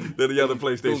more than the other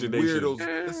PlayStation nation.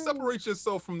 Weirdos. Separate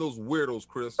yourself from those weirdos,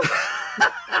 Chris.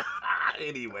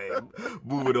 Anyway,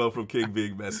 moving on from King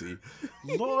being messy.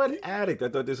 Lord Addict, I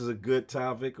thought this was a good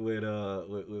topic with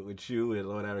you and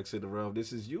Lord Addict's in the realm.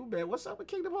 This is you, man. What's up with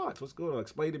Kingdom Hearts? What's going on?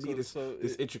 Explain to me this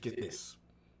intricateness.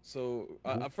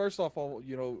 First off,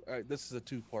 this is a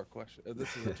 2-part question.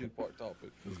 This is a 2-part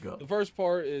topic. Let's go. The first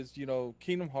part is,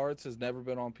 Kingdom Hearts has never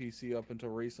been on PC up until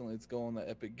recently. It's going on the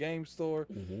Epic Game Store.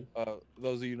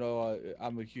 Those of you know,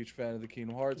 I'm a huge fan of the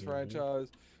Kingdom Hearts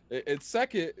franchise. It's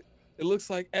second. It looks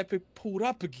like Epic pulled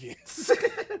up again.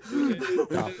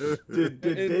 Did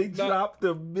they drop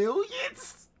the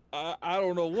millions? I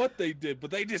don't know what they did,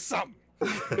 but they did something.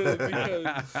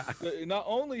 Because not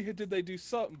only did they do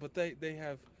something, but they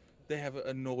have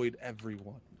annoyed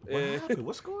everyone. What happened?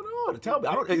 What's going on? Tell me.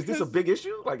 Is this a big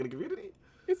issue, like in the community?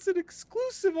 It's an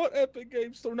exclusive on Epic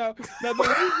Games Store. Now the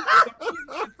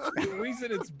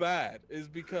reason it's bad is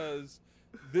because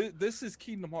this is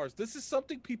Kingdom Hearts. This is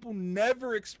something people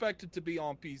never expected to be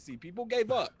on PC. People gave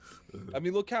up. I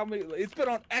mean, look how many. It's been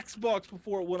on Xbox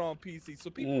before it went on PC. So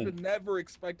people had never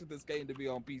expected this game to be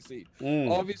on PC.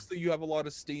 Obviously, you have a lot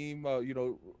of Steam,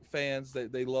 fans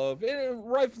that they love, and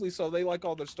rightfully so. They like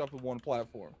all their stuff on one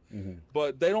platform,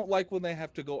 but they don't like when they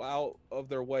have to go out of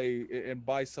their way and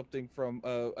buy something from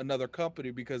another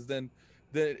company because then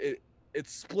it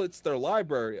splits their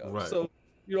library up. Right. So.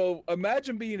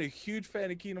 Imagine being a huge fan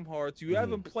of Kingdom Hearts. You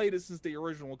haven't played it since the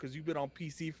original because you've been on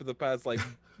PC for the past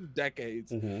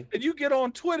decades. And you get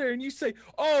on Twitter and you say,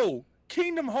 "Oh,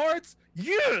 Kingdom Hearts,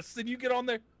 yes!" And you get on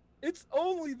there. It's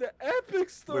only the Epic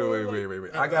Store.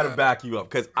 Wait. I gotta back you up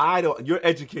because you're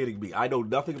educating me. I know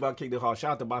nothing about Kingdom Hearts.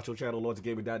 Shout out to Macho Channel,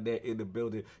 LordsOfGaming.net in the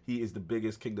building. He is the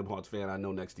biggest Kingdom Hearts fan I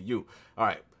know next to you. All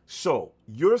right. So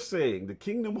you're saying the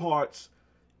Kingdom Hearts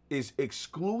is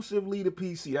exclusively to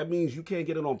PC. That means you can't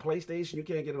get it on PlayStation. You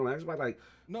can't get it on Xbox.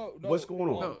 No. What's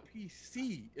going on? On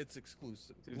PC, it's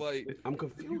exclusive. I'm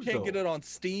confused. You can't get it on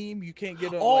Steam. You can't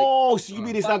get it. So you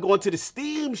mean it's not going to the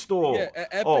Steam store?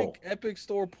 Yeah, Epic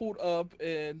Store pulled up,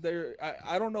 and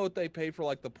I don't know if they paid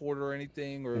for the port or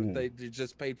anything, or if they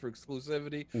just paid for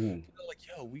exclusivity. They're like,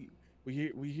 yo, we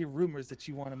hear rumors that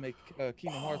you want to make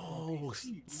Kingdom Hearts on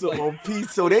PC. So on PC,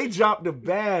 so they dropped the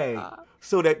bag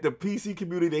so that the PC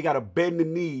community, they got to bend the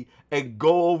knee and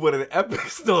go over to the Epic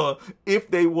Store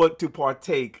if they want to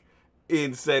partake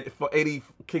in for any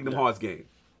Kingdom Hearts game.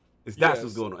 That's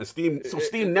what's going on. And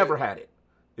Steam never had it.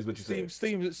 Is what you're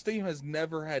saying? Steam has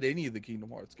never had any of the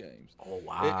Kingdom Hearts games. Oh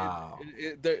wow!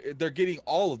 They're getting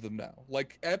all of them now.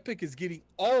 Epic is getting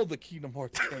all the Kingdom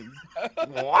Hearts games.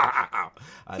 Wow!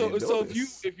 So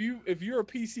if you're a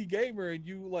PC gamer and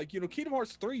you Kingdom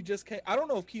Hearts 3 just came. I don't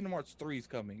know if Kingdom Hearts 3 is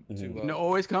coming to.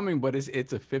 No, it's coming, but it's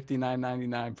a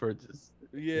 $59.99 purchase.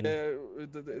 Yeah,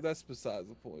 that's besides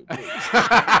the point. I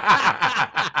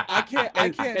can't.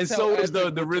 And tell so Epic is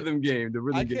the rhythm game.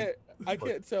 I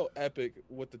can't tell Epic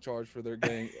what to charge for their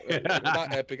game.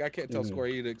 Not Epic. I can't tell Square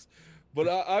Enix, but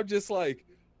I'm just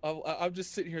I'm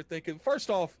just sitting here thinking. First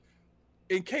off,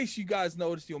 in case you guys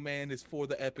noticed, your man is for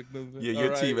the Epic movement. Yeah,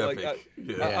 you're team Epic.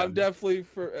 I'm definitely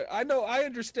for. I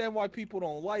understand why people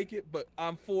don't like it, but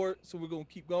I'm for it. So we're gonna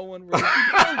keep going.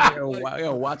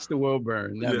 Watch the world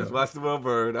burn. Yes, watch the world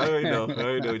burn. I already know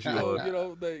what you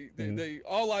want. They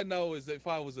all I know is that if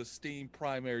I was a Steam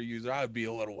primary user, I'd be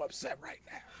a little upset right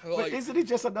now. But isn't it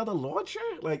just another launcher?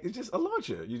 Like, it's just a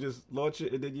launcher. You just launch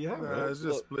it and then you have it. Right? It's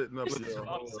just splitting up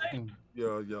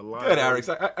your life. Good, Alex.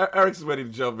 Alex is ready to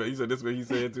jump in. He said this is what he's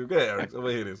saying too. Good, Alex. I'm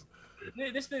gonna hear this.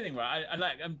 This is the thing, right? I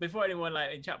like, before anyone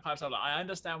like in chat pipes out, like, I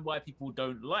understand why people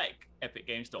don't like Epic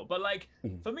Game Store, but like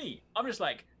for me, I'm just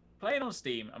like playing on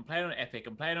Steam, I'm playing on Epic,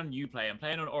 I'm playing on Uplay, I'm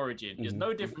playing on Origin. There's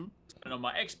no difference on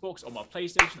my Xbox, on my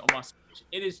PlayStation, on my Switch.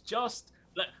 It is just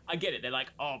like, I get it. They're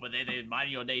like, oh, but they're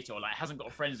mining your data, or like hasn't got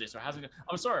a friends list, or hasn't got...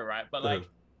 I'm sorry, right? But like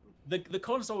the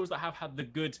consoles that have had the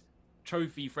good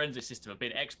trophy friends list system have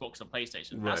been Xbox and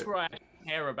PlayStation. Right. That's where I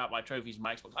care about my trophies in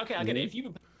my Xbox. Okay, I get it. If you've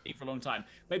been playing for a long time,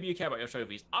 maybe you care about your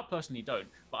trophies. I personally don't.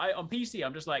 But on PC,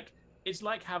 I'm just like, it's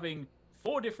like having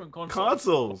 4 different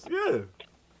consoles. Yeah.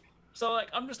 So like,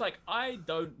 I'm just like, I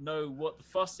don't know what the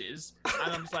fuss is,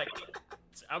 and I'm just like,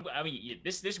 I mean,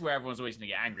 this is where everyone's always gonna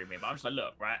get angry at me. But I'm just like,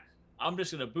 look, right. I'm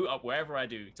just gonna boot up wherever I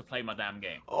do to play my damn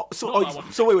game. Oh, so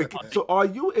wait. So are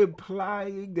you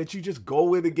implying that you just go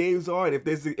where the games are, and if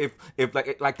there's if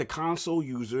like the console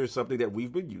user is something that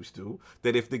we've been used to,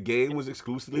 that if the game was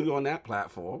exclusively on that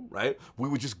platform, right, we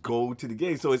would just go to the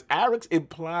game. So is Alex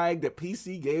implying that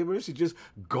PC gamers should just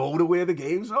go to where the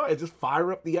games are and just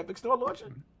fire up the Epic Store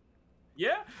launcher?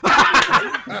 Yeah.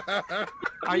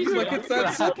 Are you like it's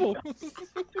that simple?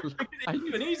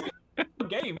 Even easy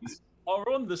games are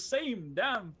on the same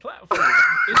damn platform.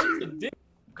 It's just a difference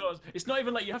because it's not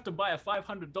even like you have to buy a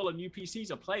 $500 new PC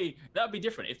to play. That would be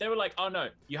different. If they were like, oh no,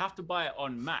 you have to buy it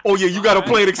on Mac. Oh yeah, you got to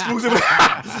play it exclusively.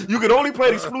 You can only play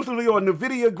it exclusively on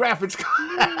NVIDIA graphics.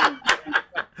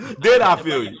 Then I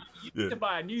feel you. You need to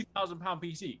buy a new £1,000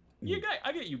 PC.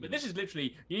 I get you, but this is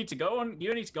literally you need to go on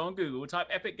Google, type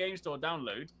Epic Game Store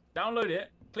download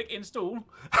it, click install,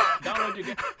 download your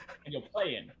game, and you're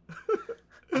playing.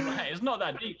 It's not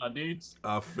that deep, my dudes.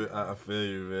 I feel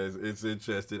you, man. It's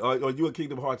interesting. Are you a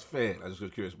Kingdom Hearts fan? I just was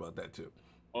curious about that too.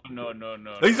 Oh no.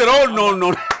 He said, "Oh no."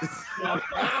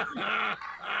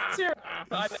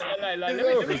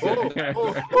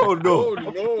 Oh no.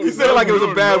 He said it like it was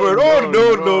a bad word. Oh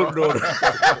no.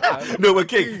 No, but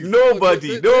King,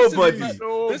 nobody.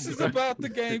 This is about the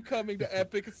game coming to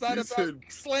Epic. It's not about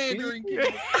slandering.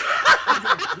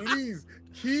 Please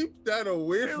keep that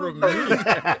away from me.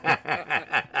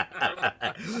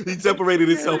 He separated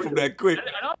himself from that quick.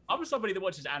 I'm somebody that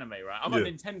watches anime, right? I'm a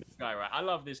Nintendo guy, right? I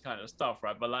love this kind of stuff,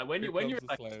 right? But like when you're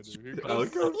like this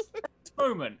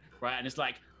moment, right? And it's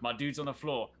like my dude's on the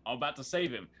floor. I'm about to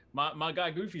save him. My guy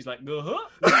Goofy's like, I'm with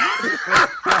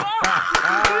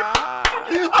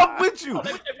you.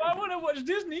 If I want to watch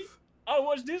Disney, I'll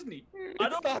watch Disney.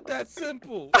 It's not that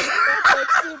simple. I'm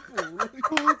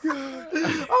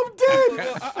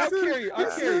dead. I'm curious.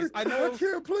 I know I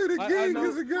can't play the game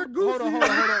because it got Goofy. Hold on.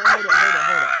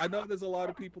 I know there's a lot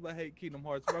of people that hate Kingdom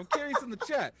Hearts, but I'm curious in the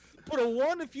chat. Put a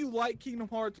 1 if you like Kingdom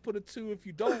Hearts, put a 2 if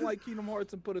you don't like Kingdom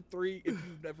Hearts, and put a 3 if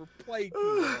you've never played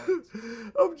Kingdom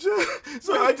Hearts.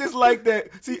 I just like that.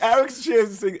 See, Alex shares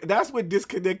this thing. That's what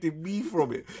disconnected me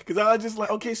from it. Because I was just like,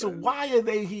 okay, so why are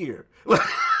they here?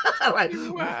 I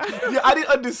didn't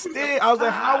understand. I was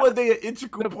like, how are they an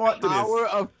integral part to this? Power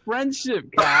of friendship,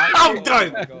 guys. I'm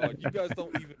done. Oh God, you guys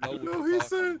don't even know what No, he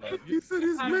said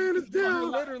his man is down.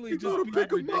 You're literally just being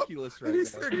ridiculous right now. And he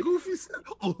said, Goofy said,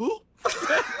 oh.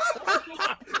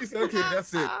 He said, okay,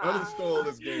 that's it. Uninstall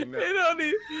this game now.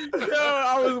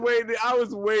 I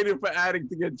was waiting for Attic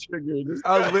to get triggered.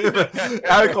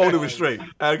 Attic holding him straight.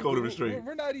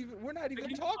 We're not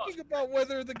even talking about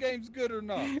whether the game's good or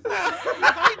not. You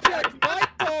hijacked my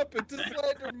topic to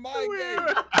slander my game.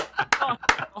 I'll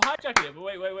hijack it, but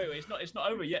wait. It's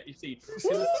not over yet. You see,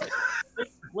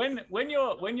 when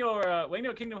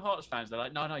you're Kingdom Hearts fans, they're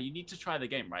like, no, you need to try the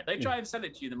game, right? They try and sell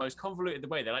it to you the most convoluted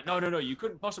way. They're like, no, you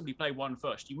couldn't possibly play 1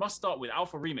 first. You must start with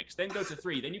Alpha Remix, then go to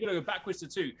 3, then you gotta go backwards to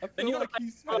 2, then you gotta play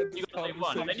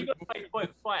 1, then you gotta play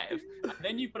 0.5, and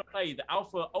then you've got to play the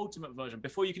Alpha Ultimate version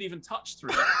before you can even touch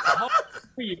 3.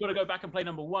 You've got to go back and play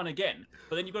number 1 again,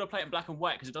 but then you've got to play it in black and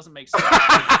white because it doesn't make sense.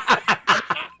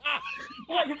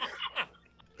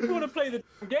 You want to play the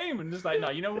game and just like,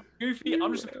 no, you know what, Goofy,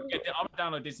 I'm just gonna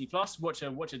download Disney Plus, watch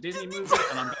a Disney movie,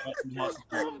 and I'm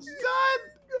going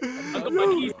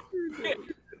to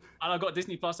I got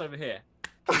Disney Plus over here.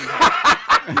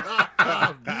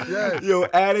 Yo,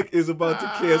 Attic is about to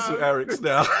cancel Eric's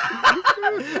now.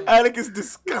 Attic is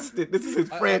disgusted. This is his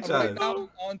franchise. I'm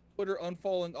on Twitter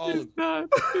unfollowing all of them.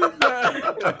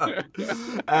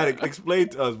 Attic, explain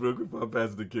to us real quick before I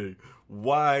pass the king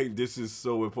why this is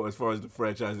so important as far as the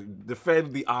franchise.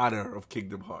 Defend the honor of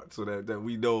Kingdom Hearts so that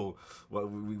we know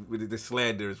what the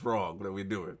slander is wrong that we're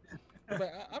doing. Man,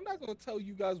 I'm not gonna tell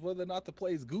you guys whether or not to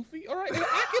play as Goofy. All right,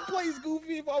 I can play as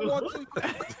Goofy if I want to.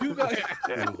 You guys,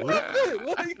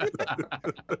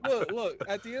 look.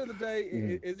 At the end of the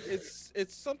day,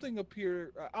 it's something up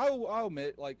here. I'll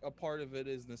admit, like a part of it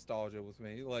is nostalgia with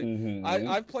me. Like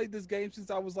I've played this game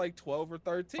since I was like 12 or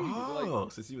 13. Oh,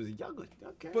 since you was younger.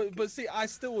 Okay. But see, I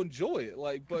still enjoy it.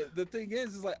 Like, but the thing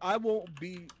is like I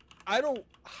don't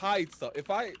hide stuff. If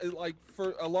I like,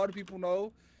 for a lot of people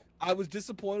know, I was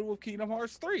disappointed with Kingdom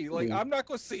Hearts 3. Like, I'm not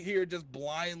gonna sit here and just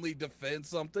blindly defend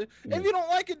something. If you don't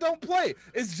like it, don't play.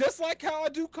 It's just like how I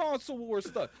do console war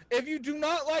stuff. If you do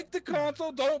not like the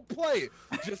console, don't play it.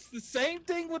 Just the same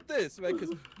thing with this, man.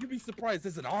 Because you'd be surprised.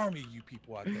 There's an army of you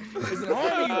people out there. There's an army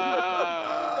of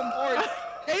Kingdom Hearts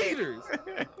haters.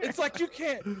 It's like you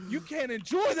can't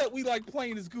enjoy that we like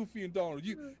playing as Goofy and Donald.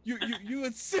 You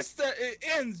insist that it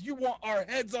ends. You want our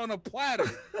heads on a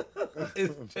platter.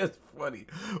 It's just funny.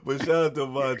 But shout out to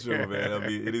Macho, man. I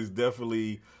mean, it is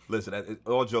definitely, listen,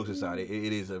 all jokes aside, it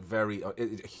is it's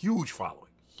a huge following.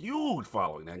 Huge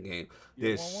following, that game.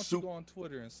 Yeah, well, I want you to go on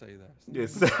Twitter and say that.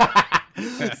 Yes.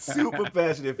 Super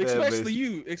passionate fan especially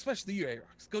you,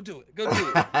 A-Rocks. Go do it.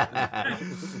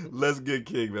 Let's get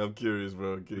King, man. I'm curious,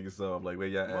 bro. King is off. Like, where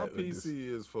y'all at? My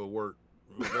PC is for work.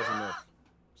 That's enough.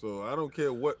 So I don't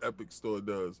care what Epic Store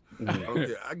does. I don't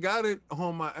care. I got it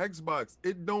on my Xbox.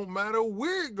 It don't matter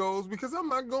where it goes because I'm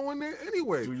not going there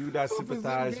anyway. Do you not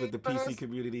sympathize with the PC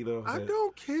community, though? I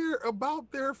don't care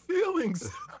about their feelings.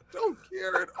 I don't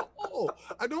care at all.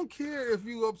 I don't care if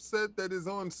you upset that it's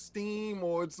on Steam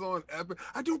or it's on Epic.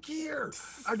 I don't care.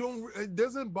 It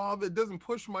doesn't bother. It doesn't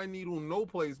push my needle no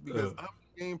place because I'm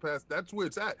Game Pass. That's where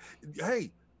it's at. Hey.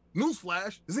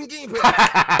 Newsflash, it's in Game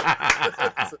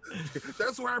Pass.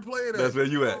 That's where I play it at. That's where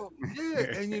you at.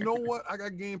 Yeah, and you know what? I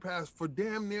got Game Pass for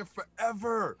damn near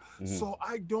forever. So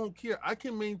I don't care. I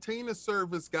can maintain a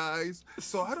service, guys.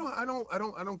 So I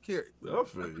don't care.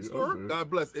 God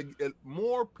bless.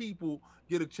 More people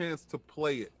get a chance to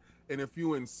play it. And if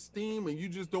you're in Steam and you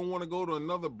just don't want to go to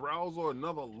another browser or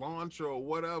another launcher or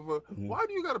whatever, why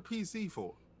do you got a PC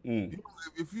for? You know,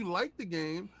 if you like the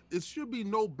game, it should be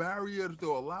no barrier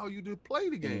to allow you to play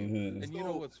the game. And you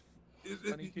know what's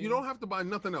funny, you don't have to buy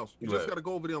nothing else. You just got to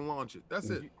go over there and launch it. That's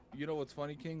it. You know what's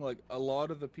funny, King? Like a lot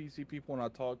of the PC people, when I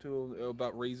talk to them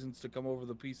about reasons to come over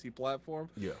the PC platform,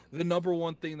 the number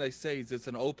one thing they say is it's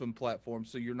an open platform,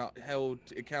 so you're not held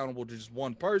accountable to just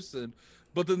one person.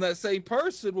 But then that same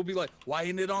person will be like, "Why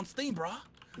ain't it on Steam, bro?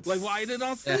 Like, why ain't it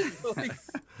on Steam?" Like,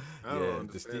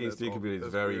 the Steam community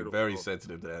is very, very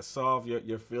sensitive to that. Solve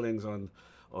your feelings on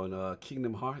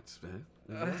Kingdom Hearts, man.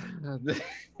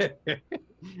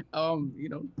 You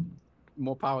know,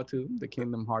 more power to the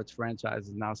Kingdom Hearts franchise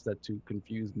is now set to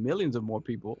confuse millions of more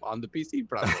people on the PC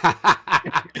platform.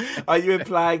 Are you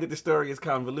implying that the story is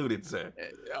convoluted, sir?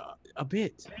 A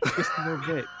bit, just a little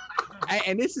bit.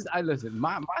 And this is, listen.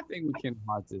 My thing with Kingdom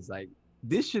Hearts is like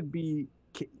this should be.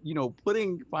 You know,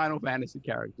 putting Final Fantasy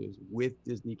characters with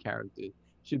Disney characters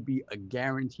should be a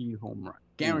guaranteed home run.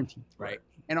 Guaranteed, right?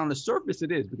 And on the surface,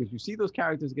 it is because you see those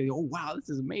characters and go, "Oh wow, this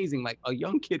is amazing!" Like a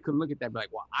young kid could look at that and be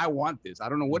like, "Well, I want this. I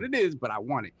don't know what it is, but I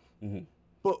want it."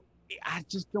 But I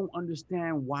just don't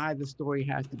understand why the story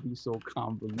has to be so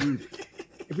convoluted.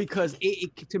 Because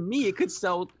to me, it could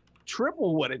sell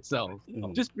triple what it sells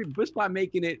just by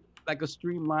making it like a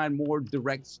streamlined, more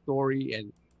direct story.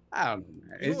 And I don't know,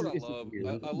 man. You know what I love?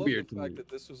 I love the fact that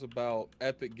this was about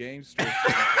Epic Games Store.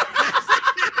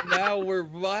 Now we're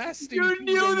blasting. You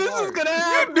knew this was gonna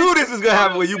happen. You knew this was gonna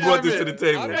happen when you brought this to the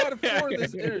table. I'm not affording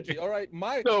this energy. All right,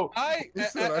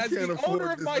 as the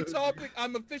owner of my topic,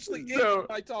 I'm officially in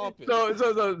my topic. So,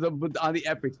 but on the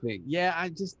Epic thing,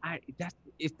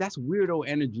 that's weirdo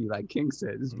energy, like King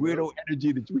said. This weirdo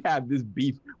energy that you have this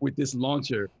beef with this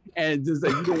launcher, and just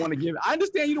that you don't want to give. I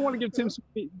understand you don't want to give Tim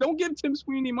Sweeney. Don't give Tim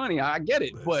Sweeney money. I get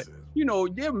it, but you know,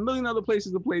 you have a million other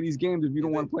places to play these games if you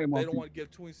don't want to play them. They don't want to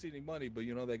give Tim Sweeney money, but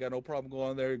you know they got no problem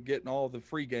going there and getting all the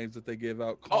free games that they give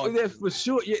out. Oh, yeah, for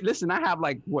sure. Yeah, listen, I have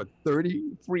like 30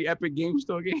 free Epic Game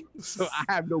Store games, so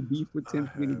I have no beef with Tim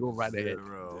Sweeney. Go right ahead.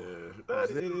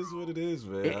 It is what it is,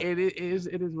 man. It is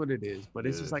what it is. But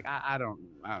it's just like I don't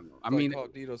know. I mean,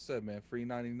 like Dito said, man, free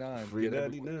 99. Free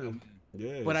 99.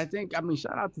 Yeah. But I think,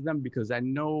 shout out to them because I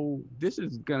know this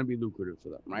is gonna be lucrative for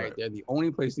them, right? They're the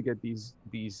only place to get these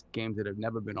games that have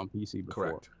never been on PC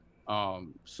before. Correct.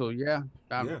 So yeah,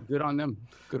 good on them.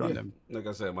 Good on them. Like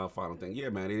I said, my final thing. Yeah,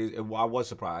 man. I was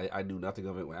surprised. I knew nothing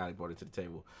of it when Ali brought it to the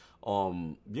table.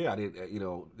 I did.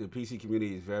 The PC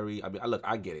community is very. I mean,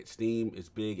 I get it. Steam is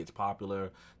big. It's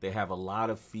popular. They have a lot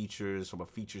of features from a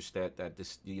feature set that the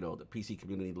PC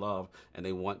community love, and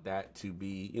they want that to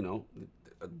be,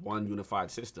 one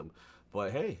unified system.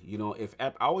 But hey, if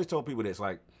I always tell people this,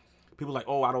 like, people are like,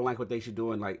 oh, I don't like what they should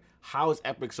do, and like, how is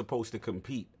Epic supposed to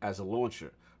compete as a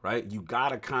launcher, right? You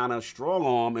gotta kind of strong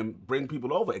arm and bring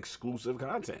people over exclusive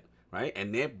content, right?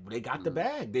 And they got the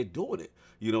bag. They're doing it.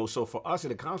 So for us in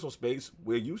the console space,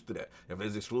 we're used to that. If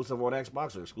it's exclusive on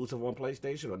Xbox or exclusive on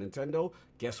PlayStation or Nintendo,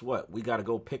 guess what? We got to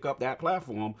go pick up that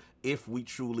platform if we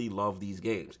truly love these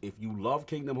games. If you love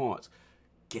Kingdom Hearts,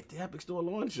 get the Epic Store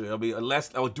launcher. I mean,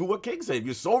 do what King said. If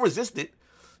you're so resistant,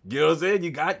 you know what I'm saying? You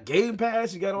got Game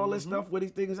Pass, you got all this stuff where these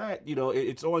things at.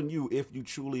 It's on you if you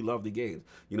truly love the games.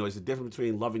 It's the difference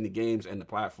between loving the games and the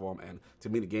platform. And to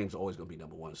me, the games are always going to be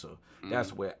number one. So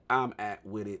that's where I'm at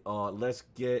with it. Let's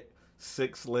get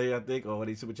Six Slayer, I think, or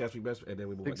any super chats we best, and then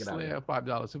we move on. Six Slayer,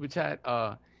 $5 super chat.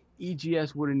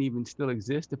 EGS wouldn't even still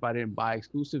exist if I didn't buy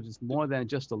exclusives. It's more than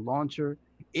just a launcher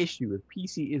issue. If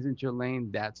PC isn't your lane,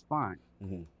 that's fine.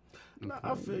 No,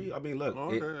 I feel you. I mean, look,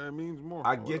 that means more.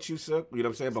 I get you, sir. You know what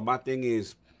I'm saying? But my thing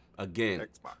is, again,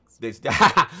 if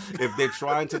they're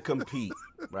trying to compete,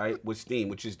 right, with Steam,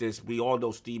 which is this, we all know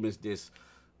Steam is this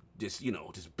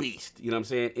beast, you know what I'm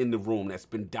saying, in the room that's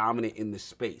been dominant in this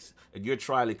space, and you're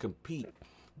trying to compete.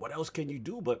 What else can you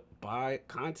do but buy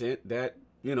content that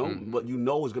what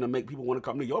is going to make people want to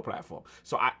come to your platform?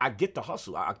 So I get the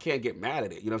hustle. I can't get mad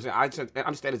at it. You know what I'm saying? I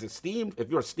understand as a Steam,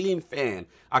 if you're a Steam fan,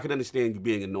 I can understand you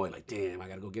being annoyed. Like, damn, I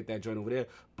got to go get that joint over there.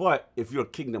 But if you're a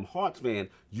Kingdom Hearts fan,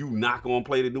 you not going to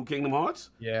play the new Kingdom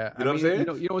Hearts? Yeah. You know what I'm saying?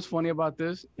 You know what's funny about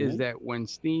this is that when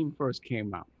Steam first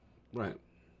came out, right,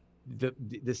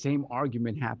 the same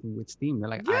argument happened with Steam. They're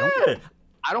like,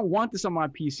 I don't want this on my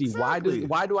PC. Exactly.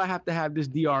 Why do I have to have this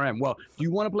DRM? Well, do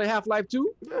you want to play Half-Life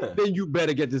 2? Yeah. Then you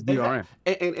better get this DRM.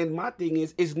 And my thing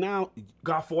is now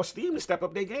God forced Steam to step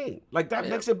up their game. Like, that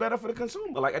makes it better for the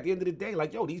consumer. Like, at the end of the day,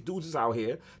 like, yo, these dudes is out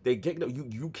here. They get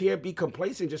you can't be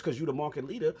complacent just because you're the market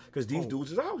leader, because these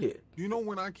dudes is out here. You know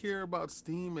when I care about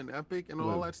Steam and Epic and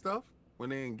all that stuff? When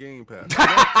they in Game Pass.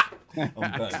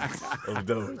 I'm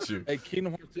done with you. Hey,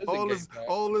 Kingdom Hearts is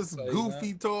all this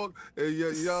goofy talk.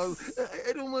 Y'all,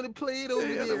 I don't want to play it over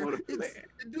there.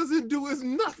 It doesn't do us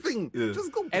nothing. Yeah.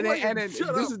 Just go play it.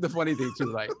 This is the funny thing too.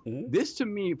 Like, this to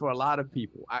me, for a lot of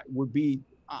people, would be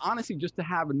honestly just to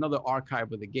have another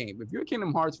archive of the game. If you're a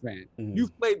Kingdom Hearts fan,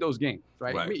 you've played those games,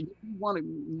 right? I mean,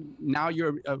 now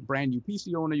you're a brand new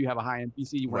PC owner. You have a high-end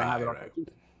PC. You want to have it on.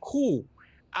 Cool.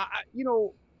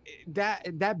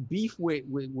 That beef with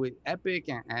Epic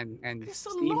and it's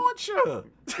Steam, a launcher.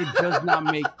 It does not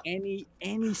make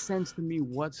any sense to me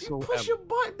whatsoever. You push a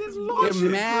button, it's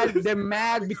launcher. They're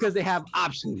mad because they have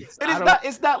options. And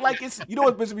it's not like it's, you know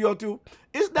what pisses me off too?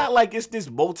 It's not like it's this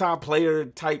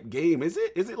multiplayer type game, is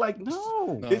it? Is it like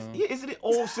no? Isn't it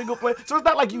all single player? So it's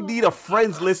not like you need a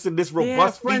friends list and this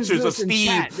robust features of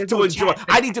Steam to enjoy.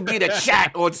 I need to be in a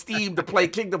chat on Steam to play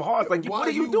Kingdom Hearts. Like, what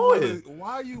are you doing?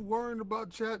 Why are you worrying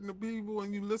about chatting to people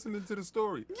and you listening to the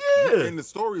story? Yeah, and the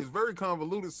story is very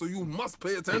convoluted, so you must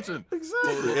pay attention.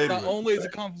 Exactly. Well, not only is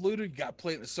it convoluted, you got to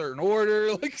play it in a certain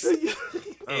order. Like,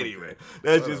 anyway,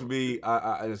 that's just me.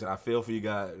 I feel for you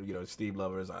guys, Steam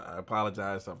lovers. I apologize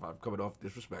if I'm coming off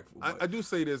disrespectful. I do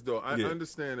say this though. I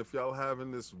understand if y'all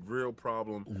having this real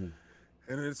problem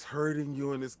and it's hurting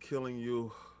you and it's killing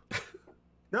you.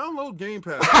 Download Game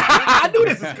Pass. I knew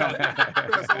this was coming.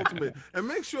 Pass Ultimate, and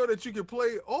make sure that you can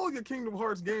play all your Kingdom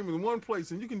Hearts games in one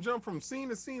place, and you can jump from scene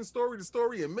to scene, story to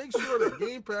story, and make sure that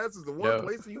Game Pass is the one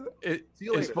place you.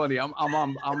 It's funny. I'm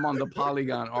on the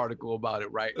Polygon article about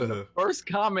it. Right. The first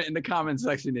comment in the comment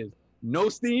section is, no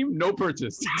Steam, no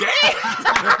purchase.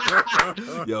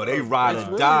 Yo, they ride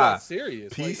or die.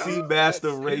 Serious. PC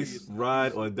Master Race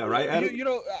ride or die, right? Adam?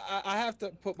 I have to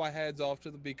put my heads off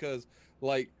to them because,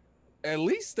 like, at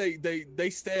least they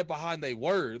stand behind their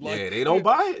word. Like, they don't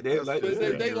buy it.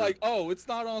 They like, oh, it's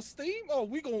not on Steam. Oh,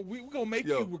 we gonna make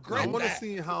you regret that. I want to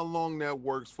see how long that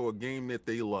works for a game that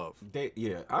they love.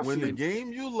 When the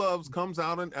game you love comes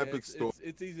out on Epic Store,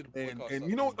 it's easy to boycott. And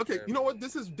you know what?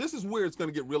 This is where it's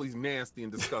gonna get really nasty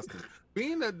and disgusting.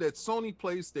 Being that Sony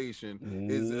PlayStation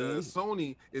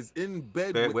Sony is in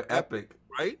bed with Epic,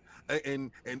 right?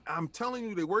 And I'm telling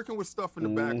you, they're working with stuff in the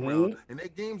background, and their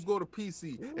games go to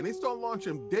PC, and they start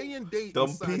launching day and date. Them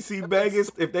PC bangers,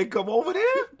 if they come over there,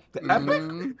 the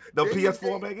Epic, the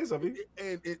PS4 bangers, I mean,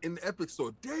 and in the Epic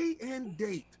Store, day and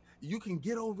date. you can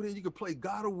get over there. You can play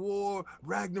God of War,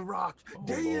 Ragnarok,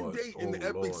 day and day in the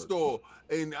Epic Store.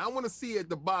 And I want to see at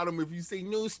the bottom if you say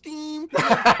no Steam.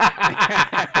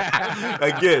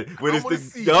 Again, when it's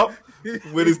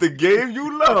the game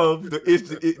you love,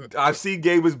 I've seen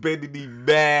gamers bending the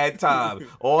mad time.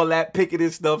 All that picking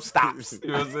and stuff stops.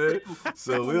 You know what I'm saying?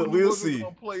 So we'll see.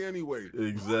 Gonna play anyway.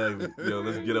 Exactly. Yo,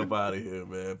 let's get up out of here,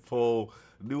 man. Poll.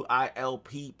 New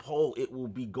ILP poll. It will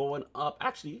be going up.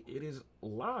 Actually, it is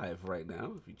live right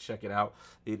now. If you check it out,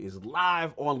 it is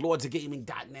live on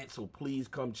lordsofgaming.net. So please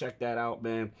come check that out,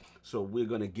 man. So we're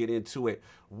going to get into it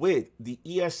with the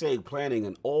ESA planning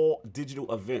an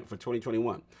all-digital event for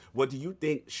 2021. What do you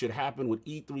think should happen with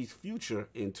E3's future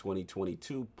in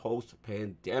 2022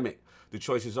 post-pandemic? The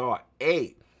choices are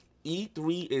A,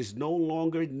 E3 is no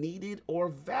longer needed or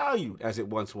valued as it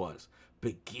once was.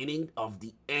 Beginning of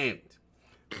the end.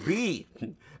 B,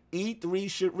 E3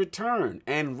 should return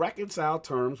and reconcile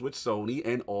terms with Sony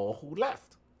and all who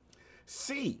left.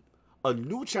 C, a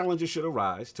new challenger should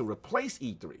arise to replace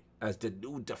E3 as the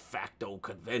new de facto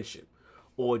convention.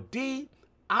 Or D,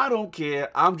 I don't care.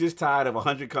 I'm just tired of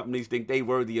 100 companies think they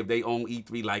worthy of their own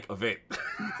E3-like event.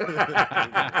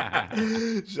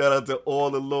 Shout out to all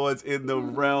the lords in the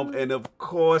realm. And of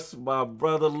course, my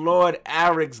brother, Lord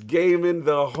Arix Gaming,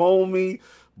 the homie.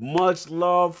 Much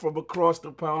love from across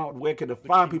the pond. Where can the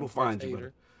fine people find you,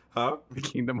 brother? Huh? The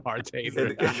Kingdom Hearts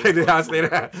hater. I say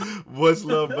that. Much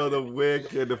love, brother. Where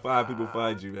can the fine people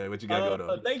find you, man? What you got going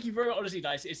on? Thank you very much. Honestly,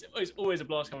 guys, it's always a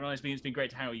blast coming on. It's been great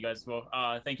to hang out with you guys as well.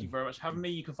 Thank you very much for having me.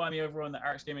 You can find me over on the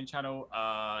Arix Gaming channel.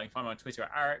 You can find me on Twitter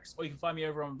at Arix, or you can find me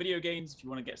over on Video Games if you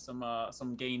want to get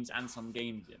some games and some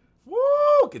games in. Woo!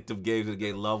 Get them games in the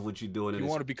game. Love what you're doing. You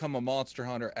want to become a Monster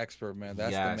Hunter expert, man.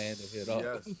 That's the man to hit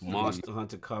up. Yes. Monster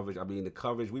Hunter coverage. I mean, the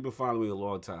coverage, we've been following you a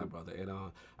long time, brother. And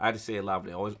I had to say it loud.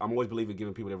 I'm always believing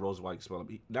giving people that rose while you smell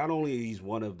them. Not only is he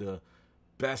one of the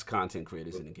best content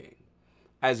creators in the game,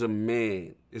 as a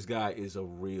man, this guy is a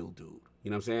real dude.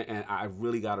 You know what I'm saying? And I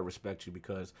really got to respect you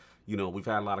because, you know, we've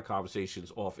had a lot of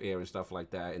conversations off air and stuff like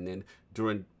that. And then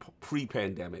during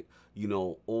pre-pandemic, you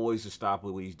know, always to stop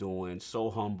with what he's doing. So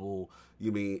humble.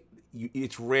 You mean,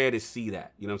 it's rare to see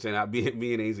that. You know what I'm saying?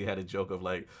 Me and AZ had a joke of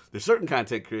like, there's certain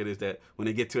content creators that when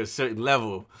they get to a certain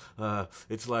level,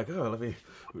 it's like, oh, let me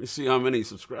see how many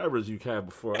subscribers you have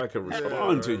before I can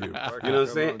respond to you. You know what I'm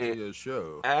saying? And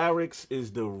Arix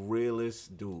is the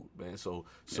realest dude, man. So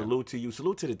salute to you.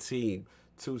 Salute to the team.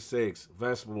 2-6,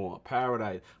 Vestmore,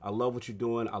 Paradise. I love what you're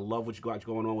doing. I love what you got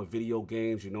going on with video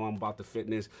games. You know I'm about the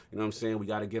fitness. You know what I'm saying? We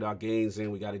got to get our gains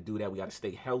in. We got to do that. We got to stay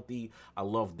healthy. I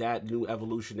love that new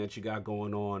evolution that you got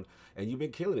going on. And you've been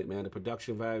killing it, man. The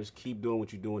production values, keep doing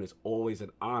what you're doing. It's always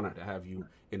an honor to have you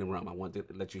in the realm. I want to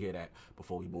let you hear that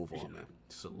before we move on, man.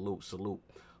 Salute, salute.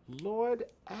 Lord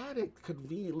Addict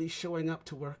conveniently showing up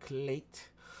to work late.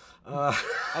 I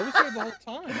was here the whole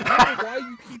time. I don't know why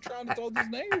you keep trying to throw this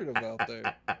narrative out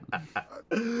there.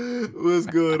 What's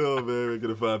going on, man? Where can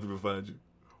the fine people find you?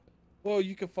 Well,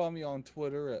 you can find me on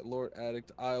Twitter at Lord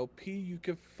Addict ILP. You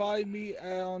can find me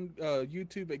on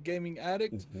YouTube at Gaming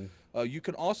Addict. You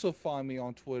can also find me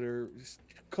on Twitter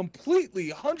completely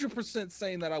 100%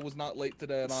 saying that I was not late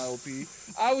today on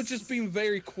ILP. I was just being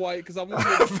very quiet because I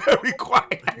wanted to very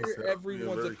quiet. Hear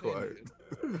everyone's opinion.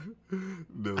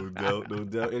 No doubt, no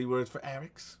doubt. Any words for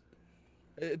Arix?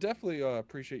 Definitely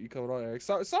appreciate you coming on, Eric.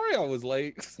 Sorry I was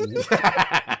late.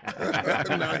 I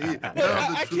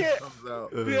can't.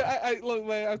 Look,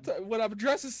 man. When I'm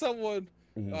addressing someone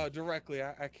directly,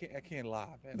 I can't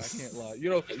lie, man. I can't lie. You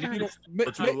know,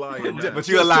 but you're lying. But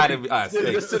you're lying to us.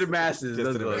 Just to the masses.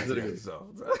 Just to the masses. You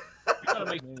gotta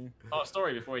make our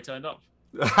story before he turned up.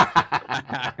 Look,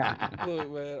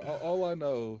 man. All I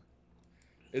know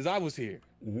is I was here.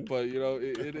 But you know,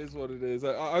 it is what it is.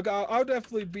 I'll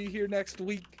definitely be here next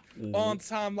week on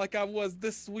time, like I was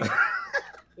this week.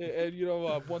 And you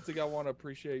know, once again, I want to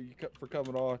appreciate you for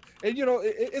coming on. And you know,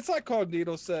 it's like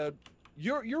Cognito said,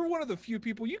 you're one of the few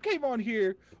people. You came on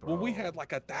here when we had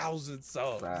like 1,000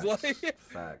 subs.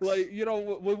 Facts. Like you know,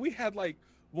 when we had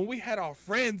our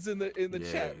friends in the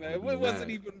chat, man. It wasn't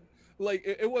even like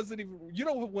it wasn't even. You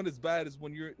know when it's bad is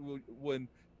when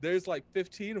there's like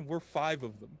 15 and we're 5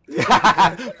 of them.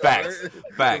 Facts.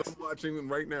 I'm watching them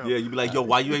right now. Yeah, you be like, yo,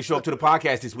 why you ain't show up to the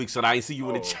podcast this week, son? I ain't see you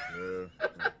in the chat.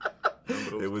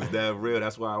 It was that real.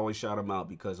 That's why I always shout him out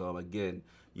because, again,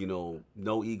 you know,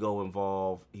 no ego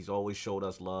involved. He's always showed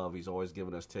us love. He's always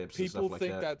given us tips and stuff like that.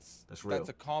 People think that's real. That's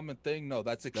a common thing. No,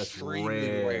 that's extremely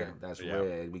rare. That's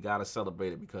rare. And we got to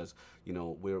celebrate it because, you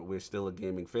know, we're still a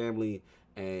gaming family.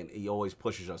 And he always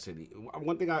pushes us. And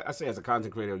one thing I say as a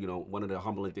content creator, you know, one of the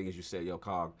humbling things you said, yo,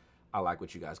 Cog, I like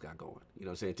what you guys got going. You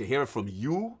know what I'm saying? To hear it from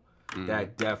you,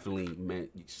 that definitely meant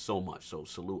so much. So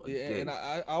salute again. Yeah, and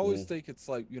I always think it's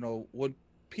like, you know, when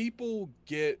people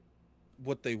get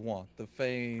what they want, the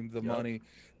fame, the money,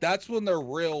 that's when their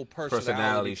real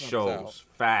personality shows out.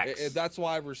 Facts. And that's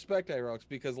why I respect A-Rocks,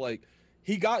 because like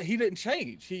he didn't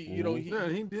change. He you know, he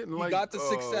didn't he got the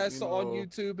success on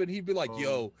YouTube, and he'd be like,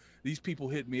 yo, these people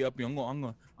hit me up, I'm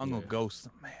gonna ghost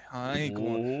them, man. I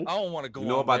don't want to go. You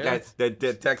know about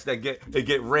that text that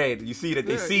get read. You see that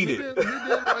they seen it. He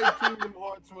didn't like Kingdom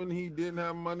Hearts when he didn't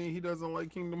have money. He doesn't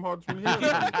like Kingdom Hearts when he has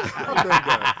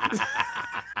money.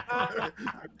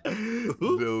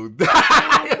 Dude.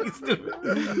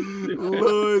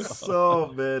 Lord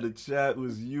Saul, man, the chat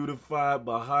was unified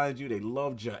behind you. They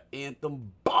loved your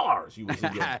anthem bars. You was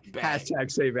in your bag.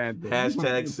 Hashtag save anthem.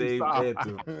 Hashtag save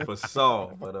anthem for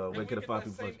Saul. But where can I find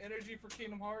people? Same energy for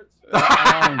Kingdom Hearts.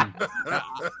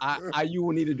 You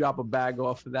will need to drop a bag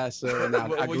off for that, sir. And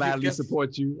I gladly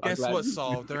support you. Guess what,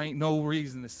 Saul? There ain't no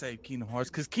reason to save Kingdom Hearts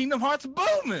because Kingdom Hearts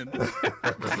booming.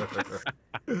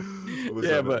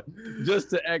 Yeah, but just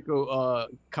to echo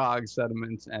Cog's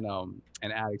sentiments and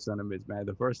Arek's sentiments, man.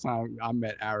 The first time I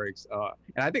met Arek's,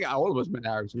 and I think all of us met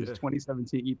Arek's, was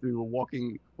 2017 E3.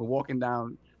 We're walking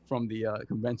down from the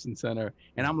convention center,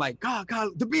 and I'm like, God,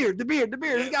 the beard, the guy with the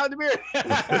beard, the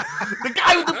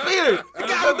guy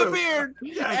with the beard,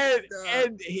 yes.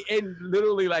 and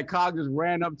literally like Cog just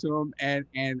ran up to him, and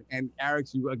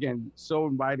Arek's, you again, so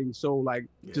inviting, so like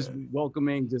just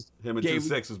welcoming, just him and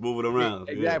 2-6 was moving around.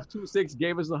 Yeah, 2-6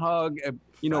 gave us a hug,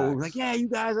 you know, like you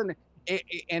guys, and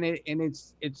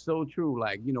it's so true,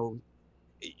 like you know,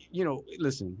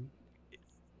 listen.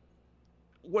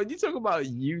 When you talk about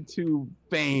YouTube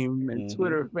fame and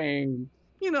Twitter fame,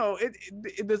 you know,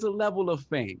 there's a level of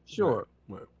fame. Sure.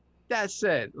 Right. That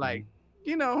said, like,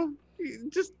 you know,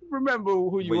 just remember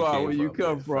who you are, where you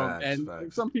come from.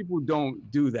 Facts. Some people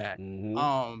don't do that.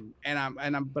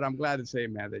 But I'm glad to say,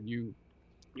 man, that you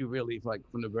really, like,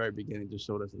 from the very beginning, just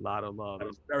showed us a lot of love.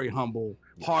 It's very humble,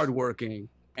 hardworking,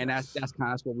 and that's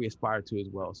what we aspire to as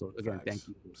well. So again, thank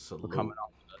you for coming on.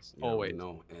 Yeah, always.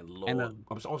 No, and Lord.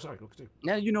 I'm sorry.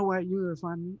 Yeah, you know what? You will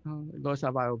find me, Lord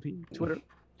South IOP, Twitter,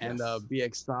 and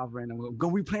BX Sovereign. And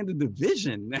we playing the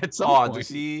Division at some point. You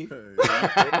see?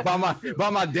 by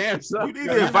my damn self. You need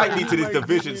to invite me to this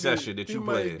Division session that you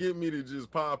play. Get me to just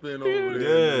pop in over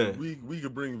there. Yeah. We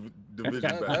could bring Division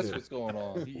back. That's what's going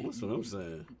on. That's what I'm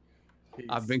saying.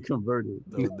 I've been converted.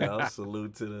 No doubt.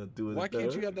 Salute to the doing. Why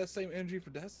can't you have that same energy for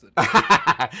Destiny?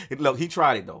 Look, he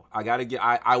tried it though.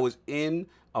 I was in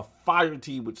a fire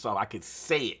team with Saul. I could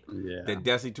say it. That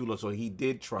Destiny 2 so he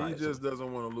did try. He just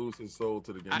doesn't want to lose his soul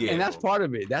to the game. And that's part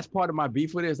of it. That's part of my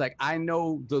beef with it. Is like I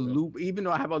know the loop, even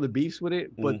though I have other beefs with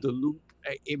it, but the loop,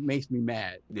 it makes me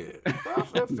mad. Yeah.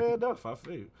 Fair enough. I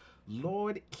feel you.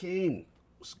 Lord King,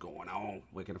 what's going on?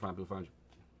 Where can I find you?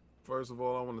 First of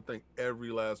all, I want to thank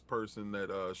every last person that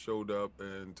showed up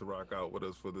and to rock out with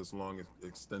us for this long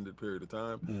extended period of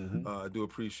time. I do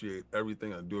appreciate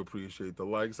everything. I do appreciate the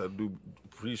likes. I do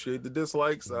appreciate the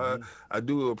dislikes. I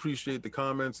do appreciate the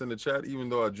comments in the chat, even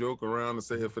though I joke around and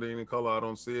say if it ain't in color, I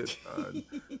don't see it.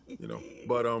 You know,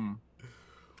 but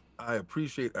I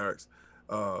appreciate Arek's.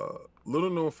 Little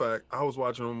known fact, I was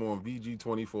watching him on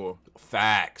VG24.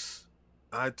 Facts.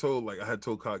 I had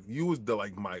told Cog, you was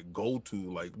my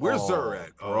go-to. Like, where's Zer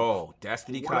at? Bro,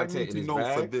 Destiny content in his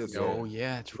bag? For this. Oh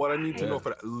yeah. What I need to know for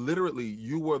that. Literally,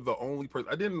 you were the only person.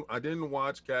 I didn't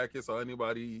watch Cactus or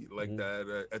anybody like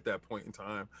that at that point in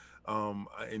time.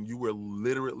 And you were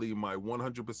literally my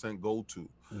 100% go-to,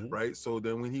 right? So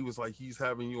then when he was like, he's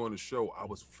having you on the show, I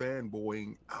was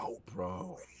fanboying out,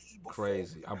 bro.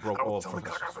 Crazy. I broke off from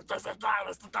him. That's the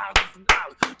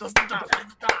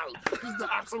He's the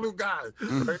absolute guy.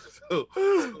 Right? So,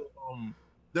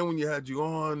 then when you had you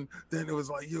on, then it was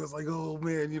like, oh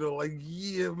man,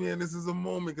 yeah, man, this is a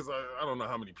moment, because I don't know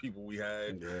how many people we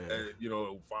had,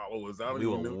 followers. We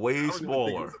were way smaller.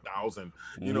 It was 1,000,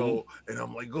 you know, and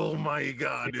I'm like, oh my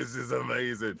God, this is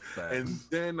amazing. Facts. And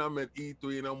then I'm at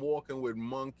E3 and I'm walking with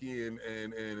Monkey and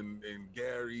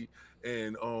Gary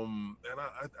and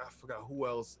I forgot who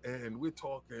else, and we're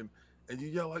talking and you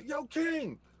yell like, yo,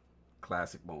 King.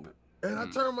 Classic moment. And I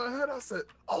turned my head, I said,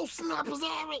 oh, snipers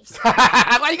Arabs.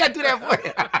 Why you gotta do that for?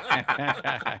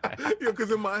 Yeah,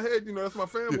 because in my head, that's my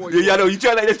fanboy. Yeah, I know. You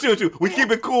try that. That's true. We keep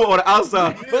it cool on the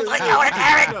outside. But it's like, yo, it's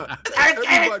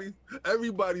Eric.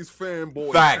 Everybody's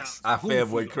fanboy. Facts. I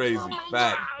fanboy crazy.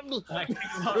 Facts.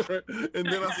 And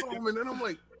then I saw him, and then I'm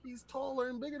like, he's taller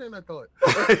and bigger than I thought.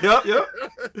 Yep.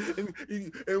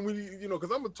 and when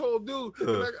because I'm a tall dude, and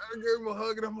I gave him a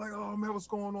hug, and I'm like, oh man, what's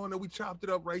going on? And we chopped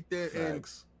it up right there.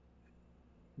 Facts.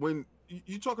 when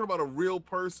you're talking about a real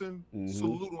person,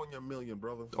 salute on your million,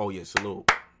 brother. Oh yeah, salute.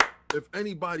 If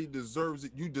anybody deserves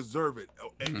it, you deserve it,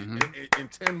 and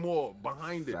 10 more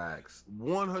behind it. Facts.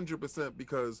 100%,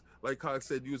 because like Cox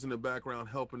said, you was in the background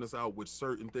helping us out with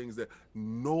certain things that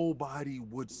nobody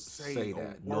would say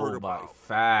that. Nobody. About.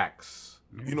 Facts.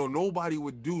 You know, nobody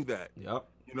would do that. Yep.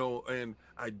 You know, and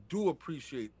I do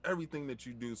appreciate everything that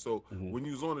you do. So when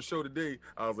you was on the show today,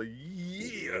 I was like,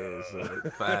 yeah.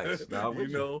 Facts. You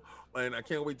know, and I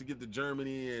can't wait to get to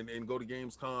Germany and go to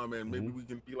Gamescom, and maybe we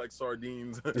can be like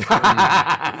sardines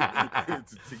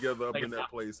together up in that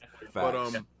place.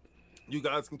 Facts. But you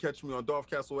guys can catch me on Dolph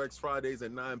Castle X Fridays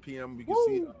at 9 p.m. We can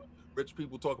see rich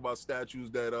people talk about statues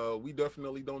that we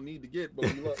definitely don't need to get, but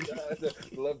we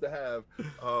love to have.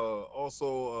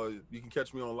 Also, you can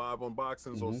catch me on live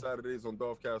unboxings on Saturdays on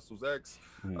Dolph Castles X.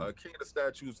 King of the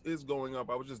Statues is going up.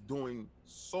 I was just doing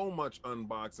so much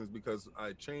unboxings because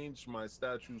I changed my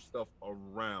statue stuff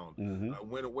around. I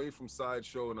went away from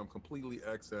Sideshow and I'm completely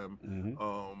XM,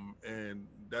 and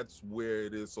that's where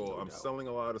it is. So I'm selling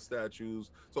a lot of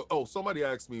statues. So, somebody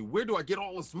asked me, where do I get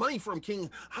all this money from,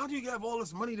 King? How do you have all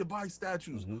this money to buy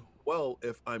statues? Well,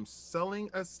 if I'm selling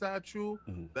a statue,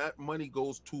 that money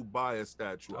goes to buy a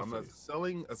statue. I'm not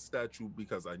selling a statue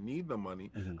because I need the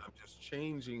money. I'm just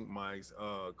changing my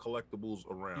collectibles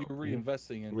around. You're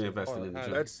reinvesting in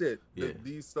That's it. Yeah.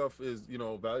 These stuff is,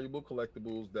 valuable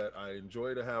collectibles that I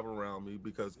enjoy to have around me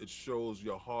because it shows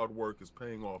your hard work is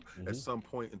paying off at some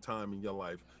point in time in your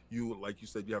life. You, like you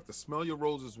said, you have to smell your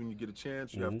roses when you get a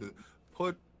chance. You have to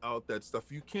put out that stuff.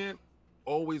 You can't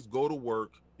always go to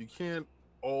work. You can't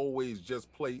always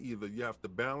just play either. You have to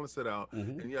balance it out,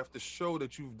 and you have to show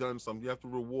that you've done something. You have to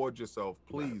reward yourself.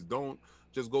 Please don't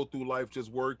just go through life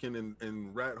just working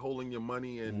and rat holing your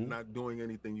money and not doing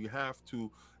anything. You have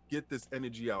to get this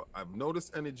energy out. I've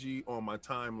noticed energy on my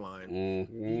timeline.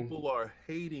 People are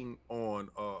hating on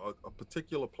a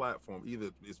particular platform.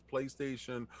 Either it's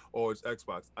PlayStation or it's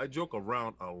Xbox. I joke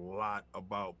around a lot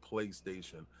about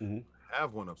PlayStation.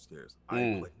 Have one upstairs.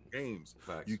 I play games.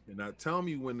 Facts. You cannot tell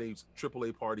me when these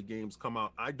AAA party games come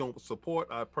out. I don't support,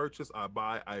 I purchase, I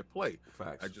buy, I play.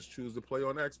 Facts. I just choose to play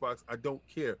on Xbox. I don't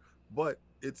care. But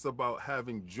it's about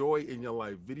having joy in your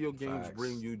life. Video games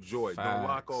bring you joy. Don't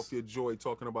lock off your joy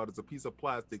talking about it's a piece of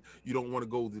plastic. You don't want to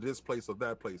go to this place or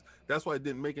that place. That's why it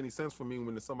didn't make any sense for me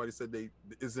when somebody said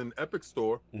is in Epic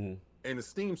Store and the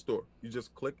Steam Store. You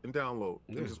just click and download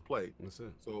and just play. That's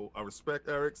it. So I respect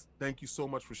Eric's. Thank you so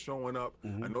much for showing up.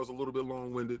 I know it's a little bit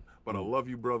long-winded, but I love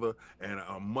you, brother, and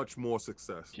much more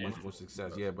success. Much more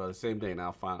success. Yeah, brother. Same thing.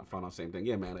 I'll find out the same thing.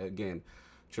 Yeah, man. Again,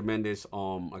 tremendous.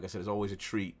 Like I said, it's always a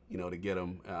treat, to get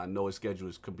him. I know his schedule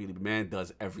is completely, man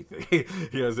does everything. You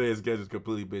know what I'm saying? His schedule is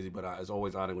completely busy, but it's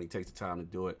always honored when he takes the time to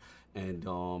do it. And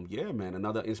yeah, man,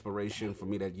 another inspiration for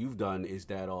me that you've done is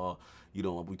that,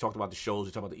 we talked about the shows,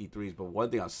 we talked about the E3s, but one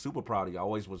thing I'm super proud of you, I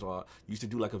always was, used to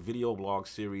do like a video blog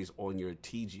series on your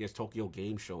TGS Tokyo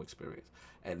Game Show experience.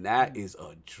 And that is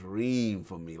a dream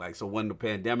for me. Like, so when the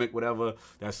pandemic, whatever,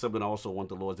 that's something I also want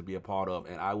the Lords to be a part of.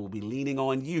 And I will be leaning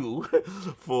on you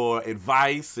for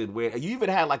advice and where you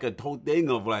even had like a whole thing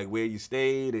of like where you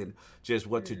stayed and just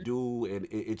what to do. And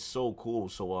it's so cool.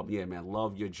 So, yeah, man,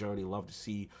 love your journey. Love to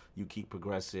see you keep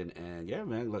progressing. And yeah,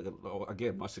 man, like,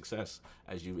 again, much success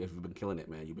as you've been killing it,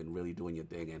 man. You've been really doing your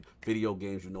thing. And video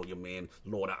games, your man,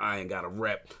 Lord of Iron got a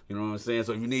rep. You know what I'm saying?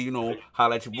 So if you need,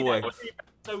 holla at your boy.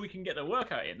 So we can get the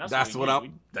workout in. That's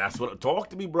what talk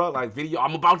to me, bro. Like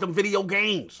I'm about them video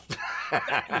games.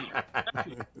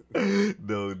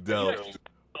 No doubt.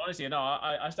 Honestly, no,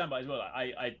 I stand by as well. Like,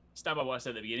 I stand by what I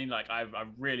said at the beginning. Like I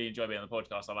really enjoy being on the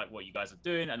podcast. I like what you guys are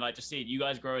doing, and like just seeing you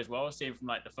guys grow as well. Seeing from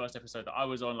like the first episode that I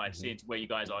was on, like seeing to where you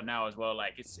guys are now as well.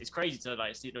 Like it's crazy to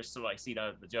like see the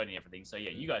journey and everything. So yeah,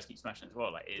 you guys keep smashing as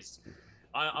well. Like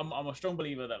I'm a strong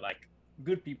believer that like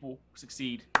good people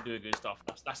succeed doing good stuff.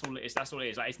 That's all it is. That's all it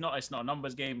is. Like it's not a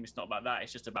numbers game. It's not about that.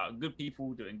 It's just about good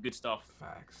people doing good stuff.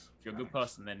 Facts. If you're a good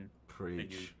person, then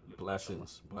preach.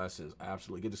 Blessings.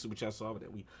 Absolutely. Get the super chat solved.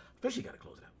 We officially got to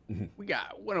close it out. We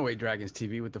got Runaway Dragons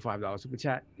TV with the $5 super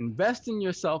chat. Invest in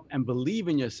yourself and believe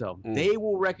in yourself. They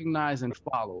will recognize and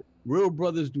follow. Real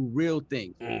brothers do real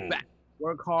things. Back.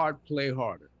 Work hard, play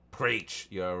harder. Preach.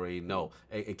 You already know.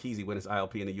 Hey, Keezy, when it's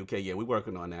ILP in the UK, yeah, we're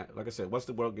working on that. Like I said, once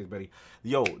the world gets ready.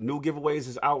 Yo, new giveaways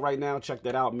is out right now. Check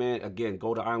that out, man. Again,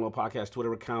 go to Iron Lord Podcast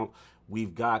Twitter account.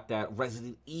 We've got that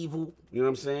Resident Evil, you know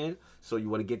what I'm saying? So you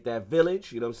want to get that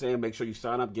village, you know what I'm saying? Make sure you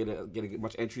sign up, get as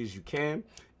much entry as you can.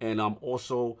 And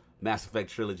also, Mass Effect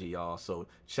trilogy, y'all. So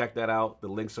check that out. The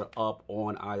links are up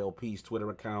on IOP's Twitter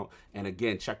account. And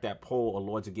again, check that poll on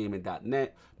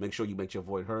lordsofgaming.net. Make sure you make your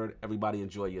voice heard. Everybody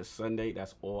enjoy your Sunday.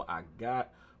 That's all I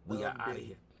got. We are out of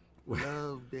here.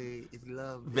 Love Day. It's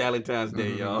Love Day. Valentine's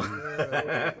Day, y'all.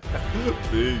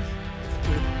 Peace.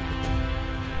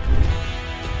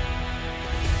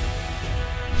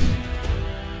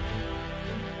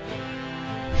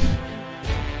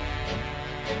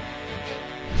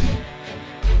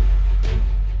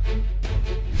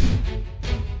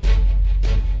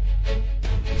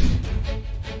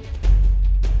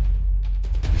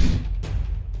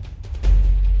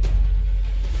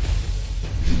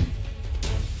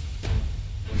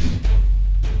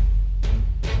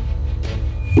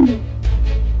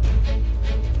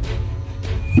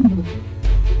 Thank you.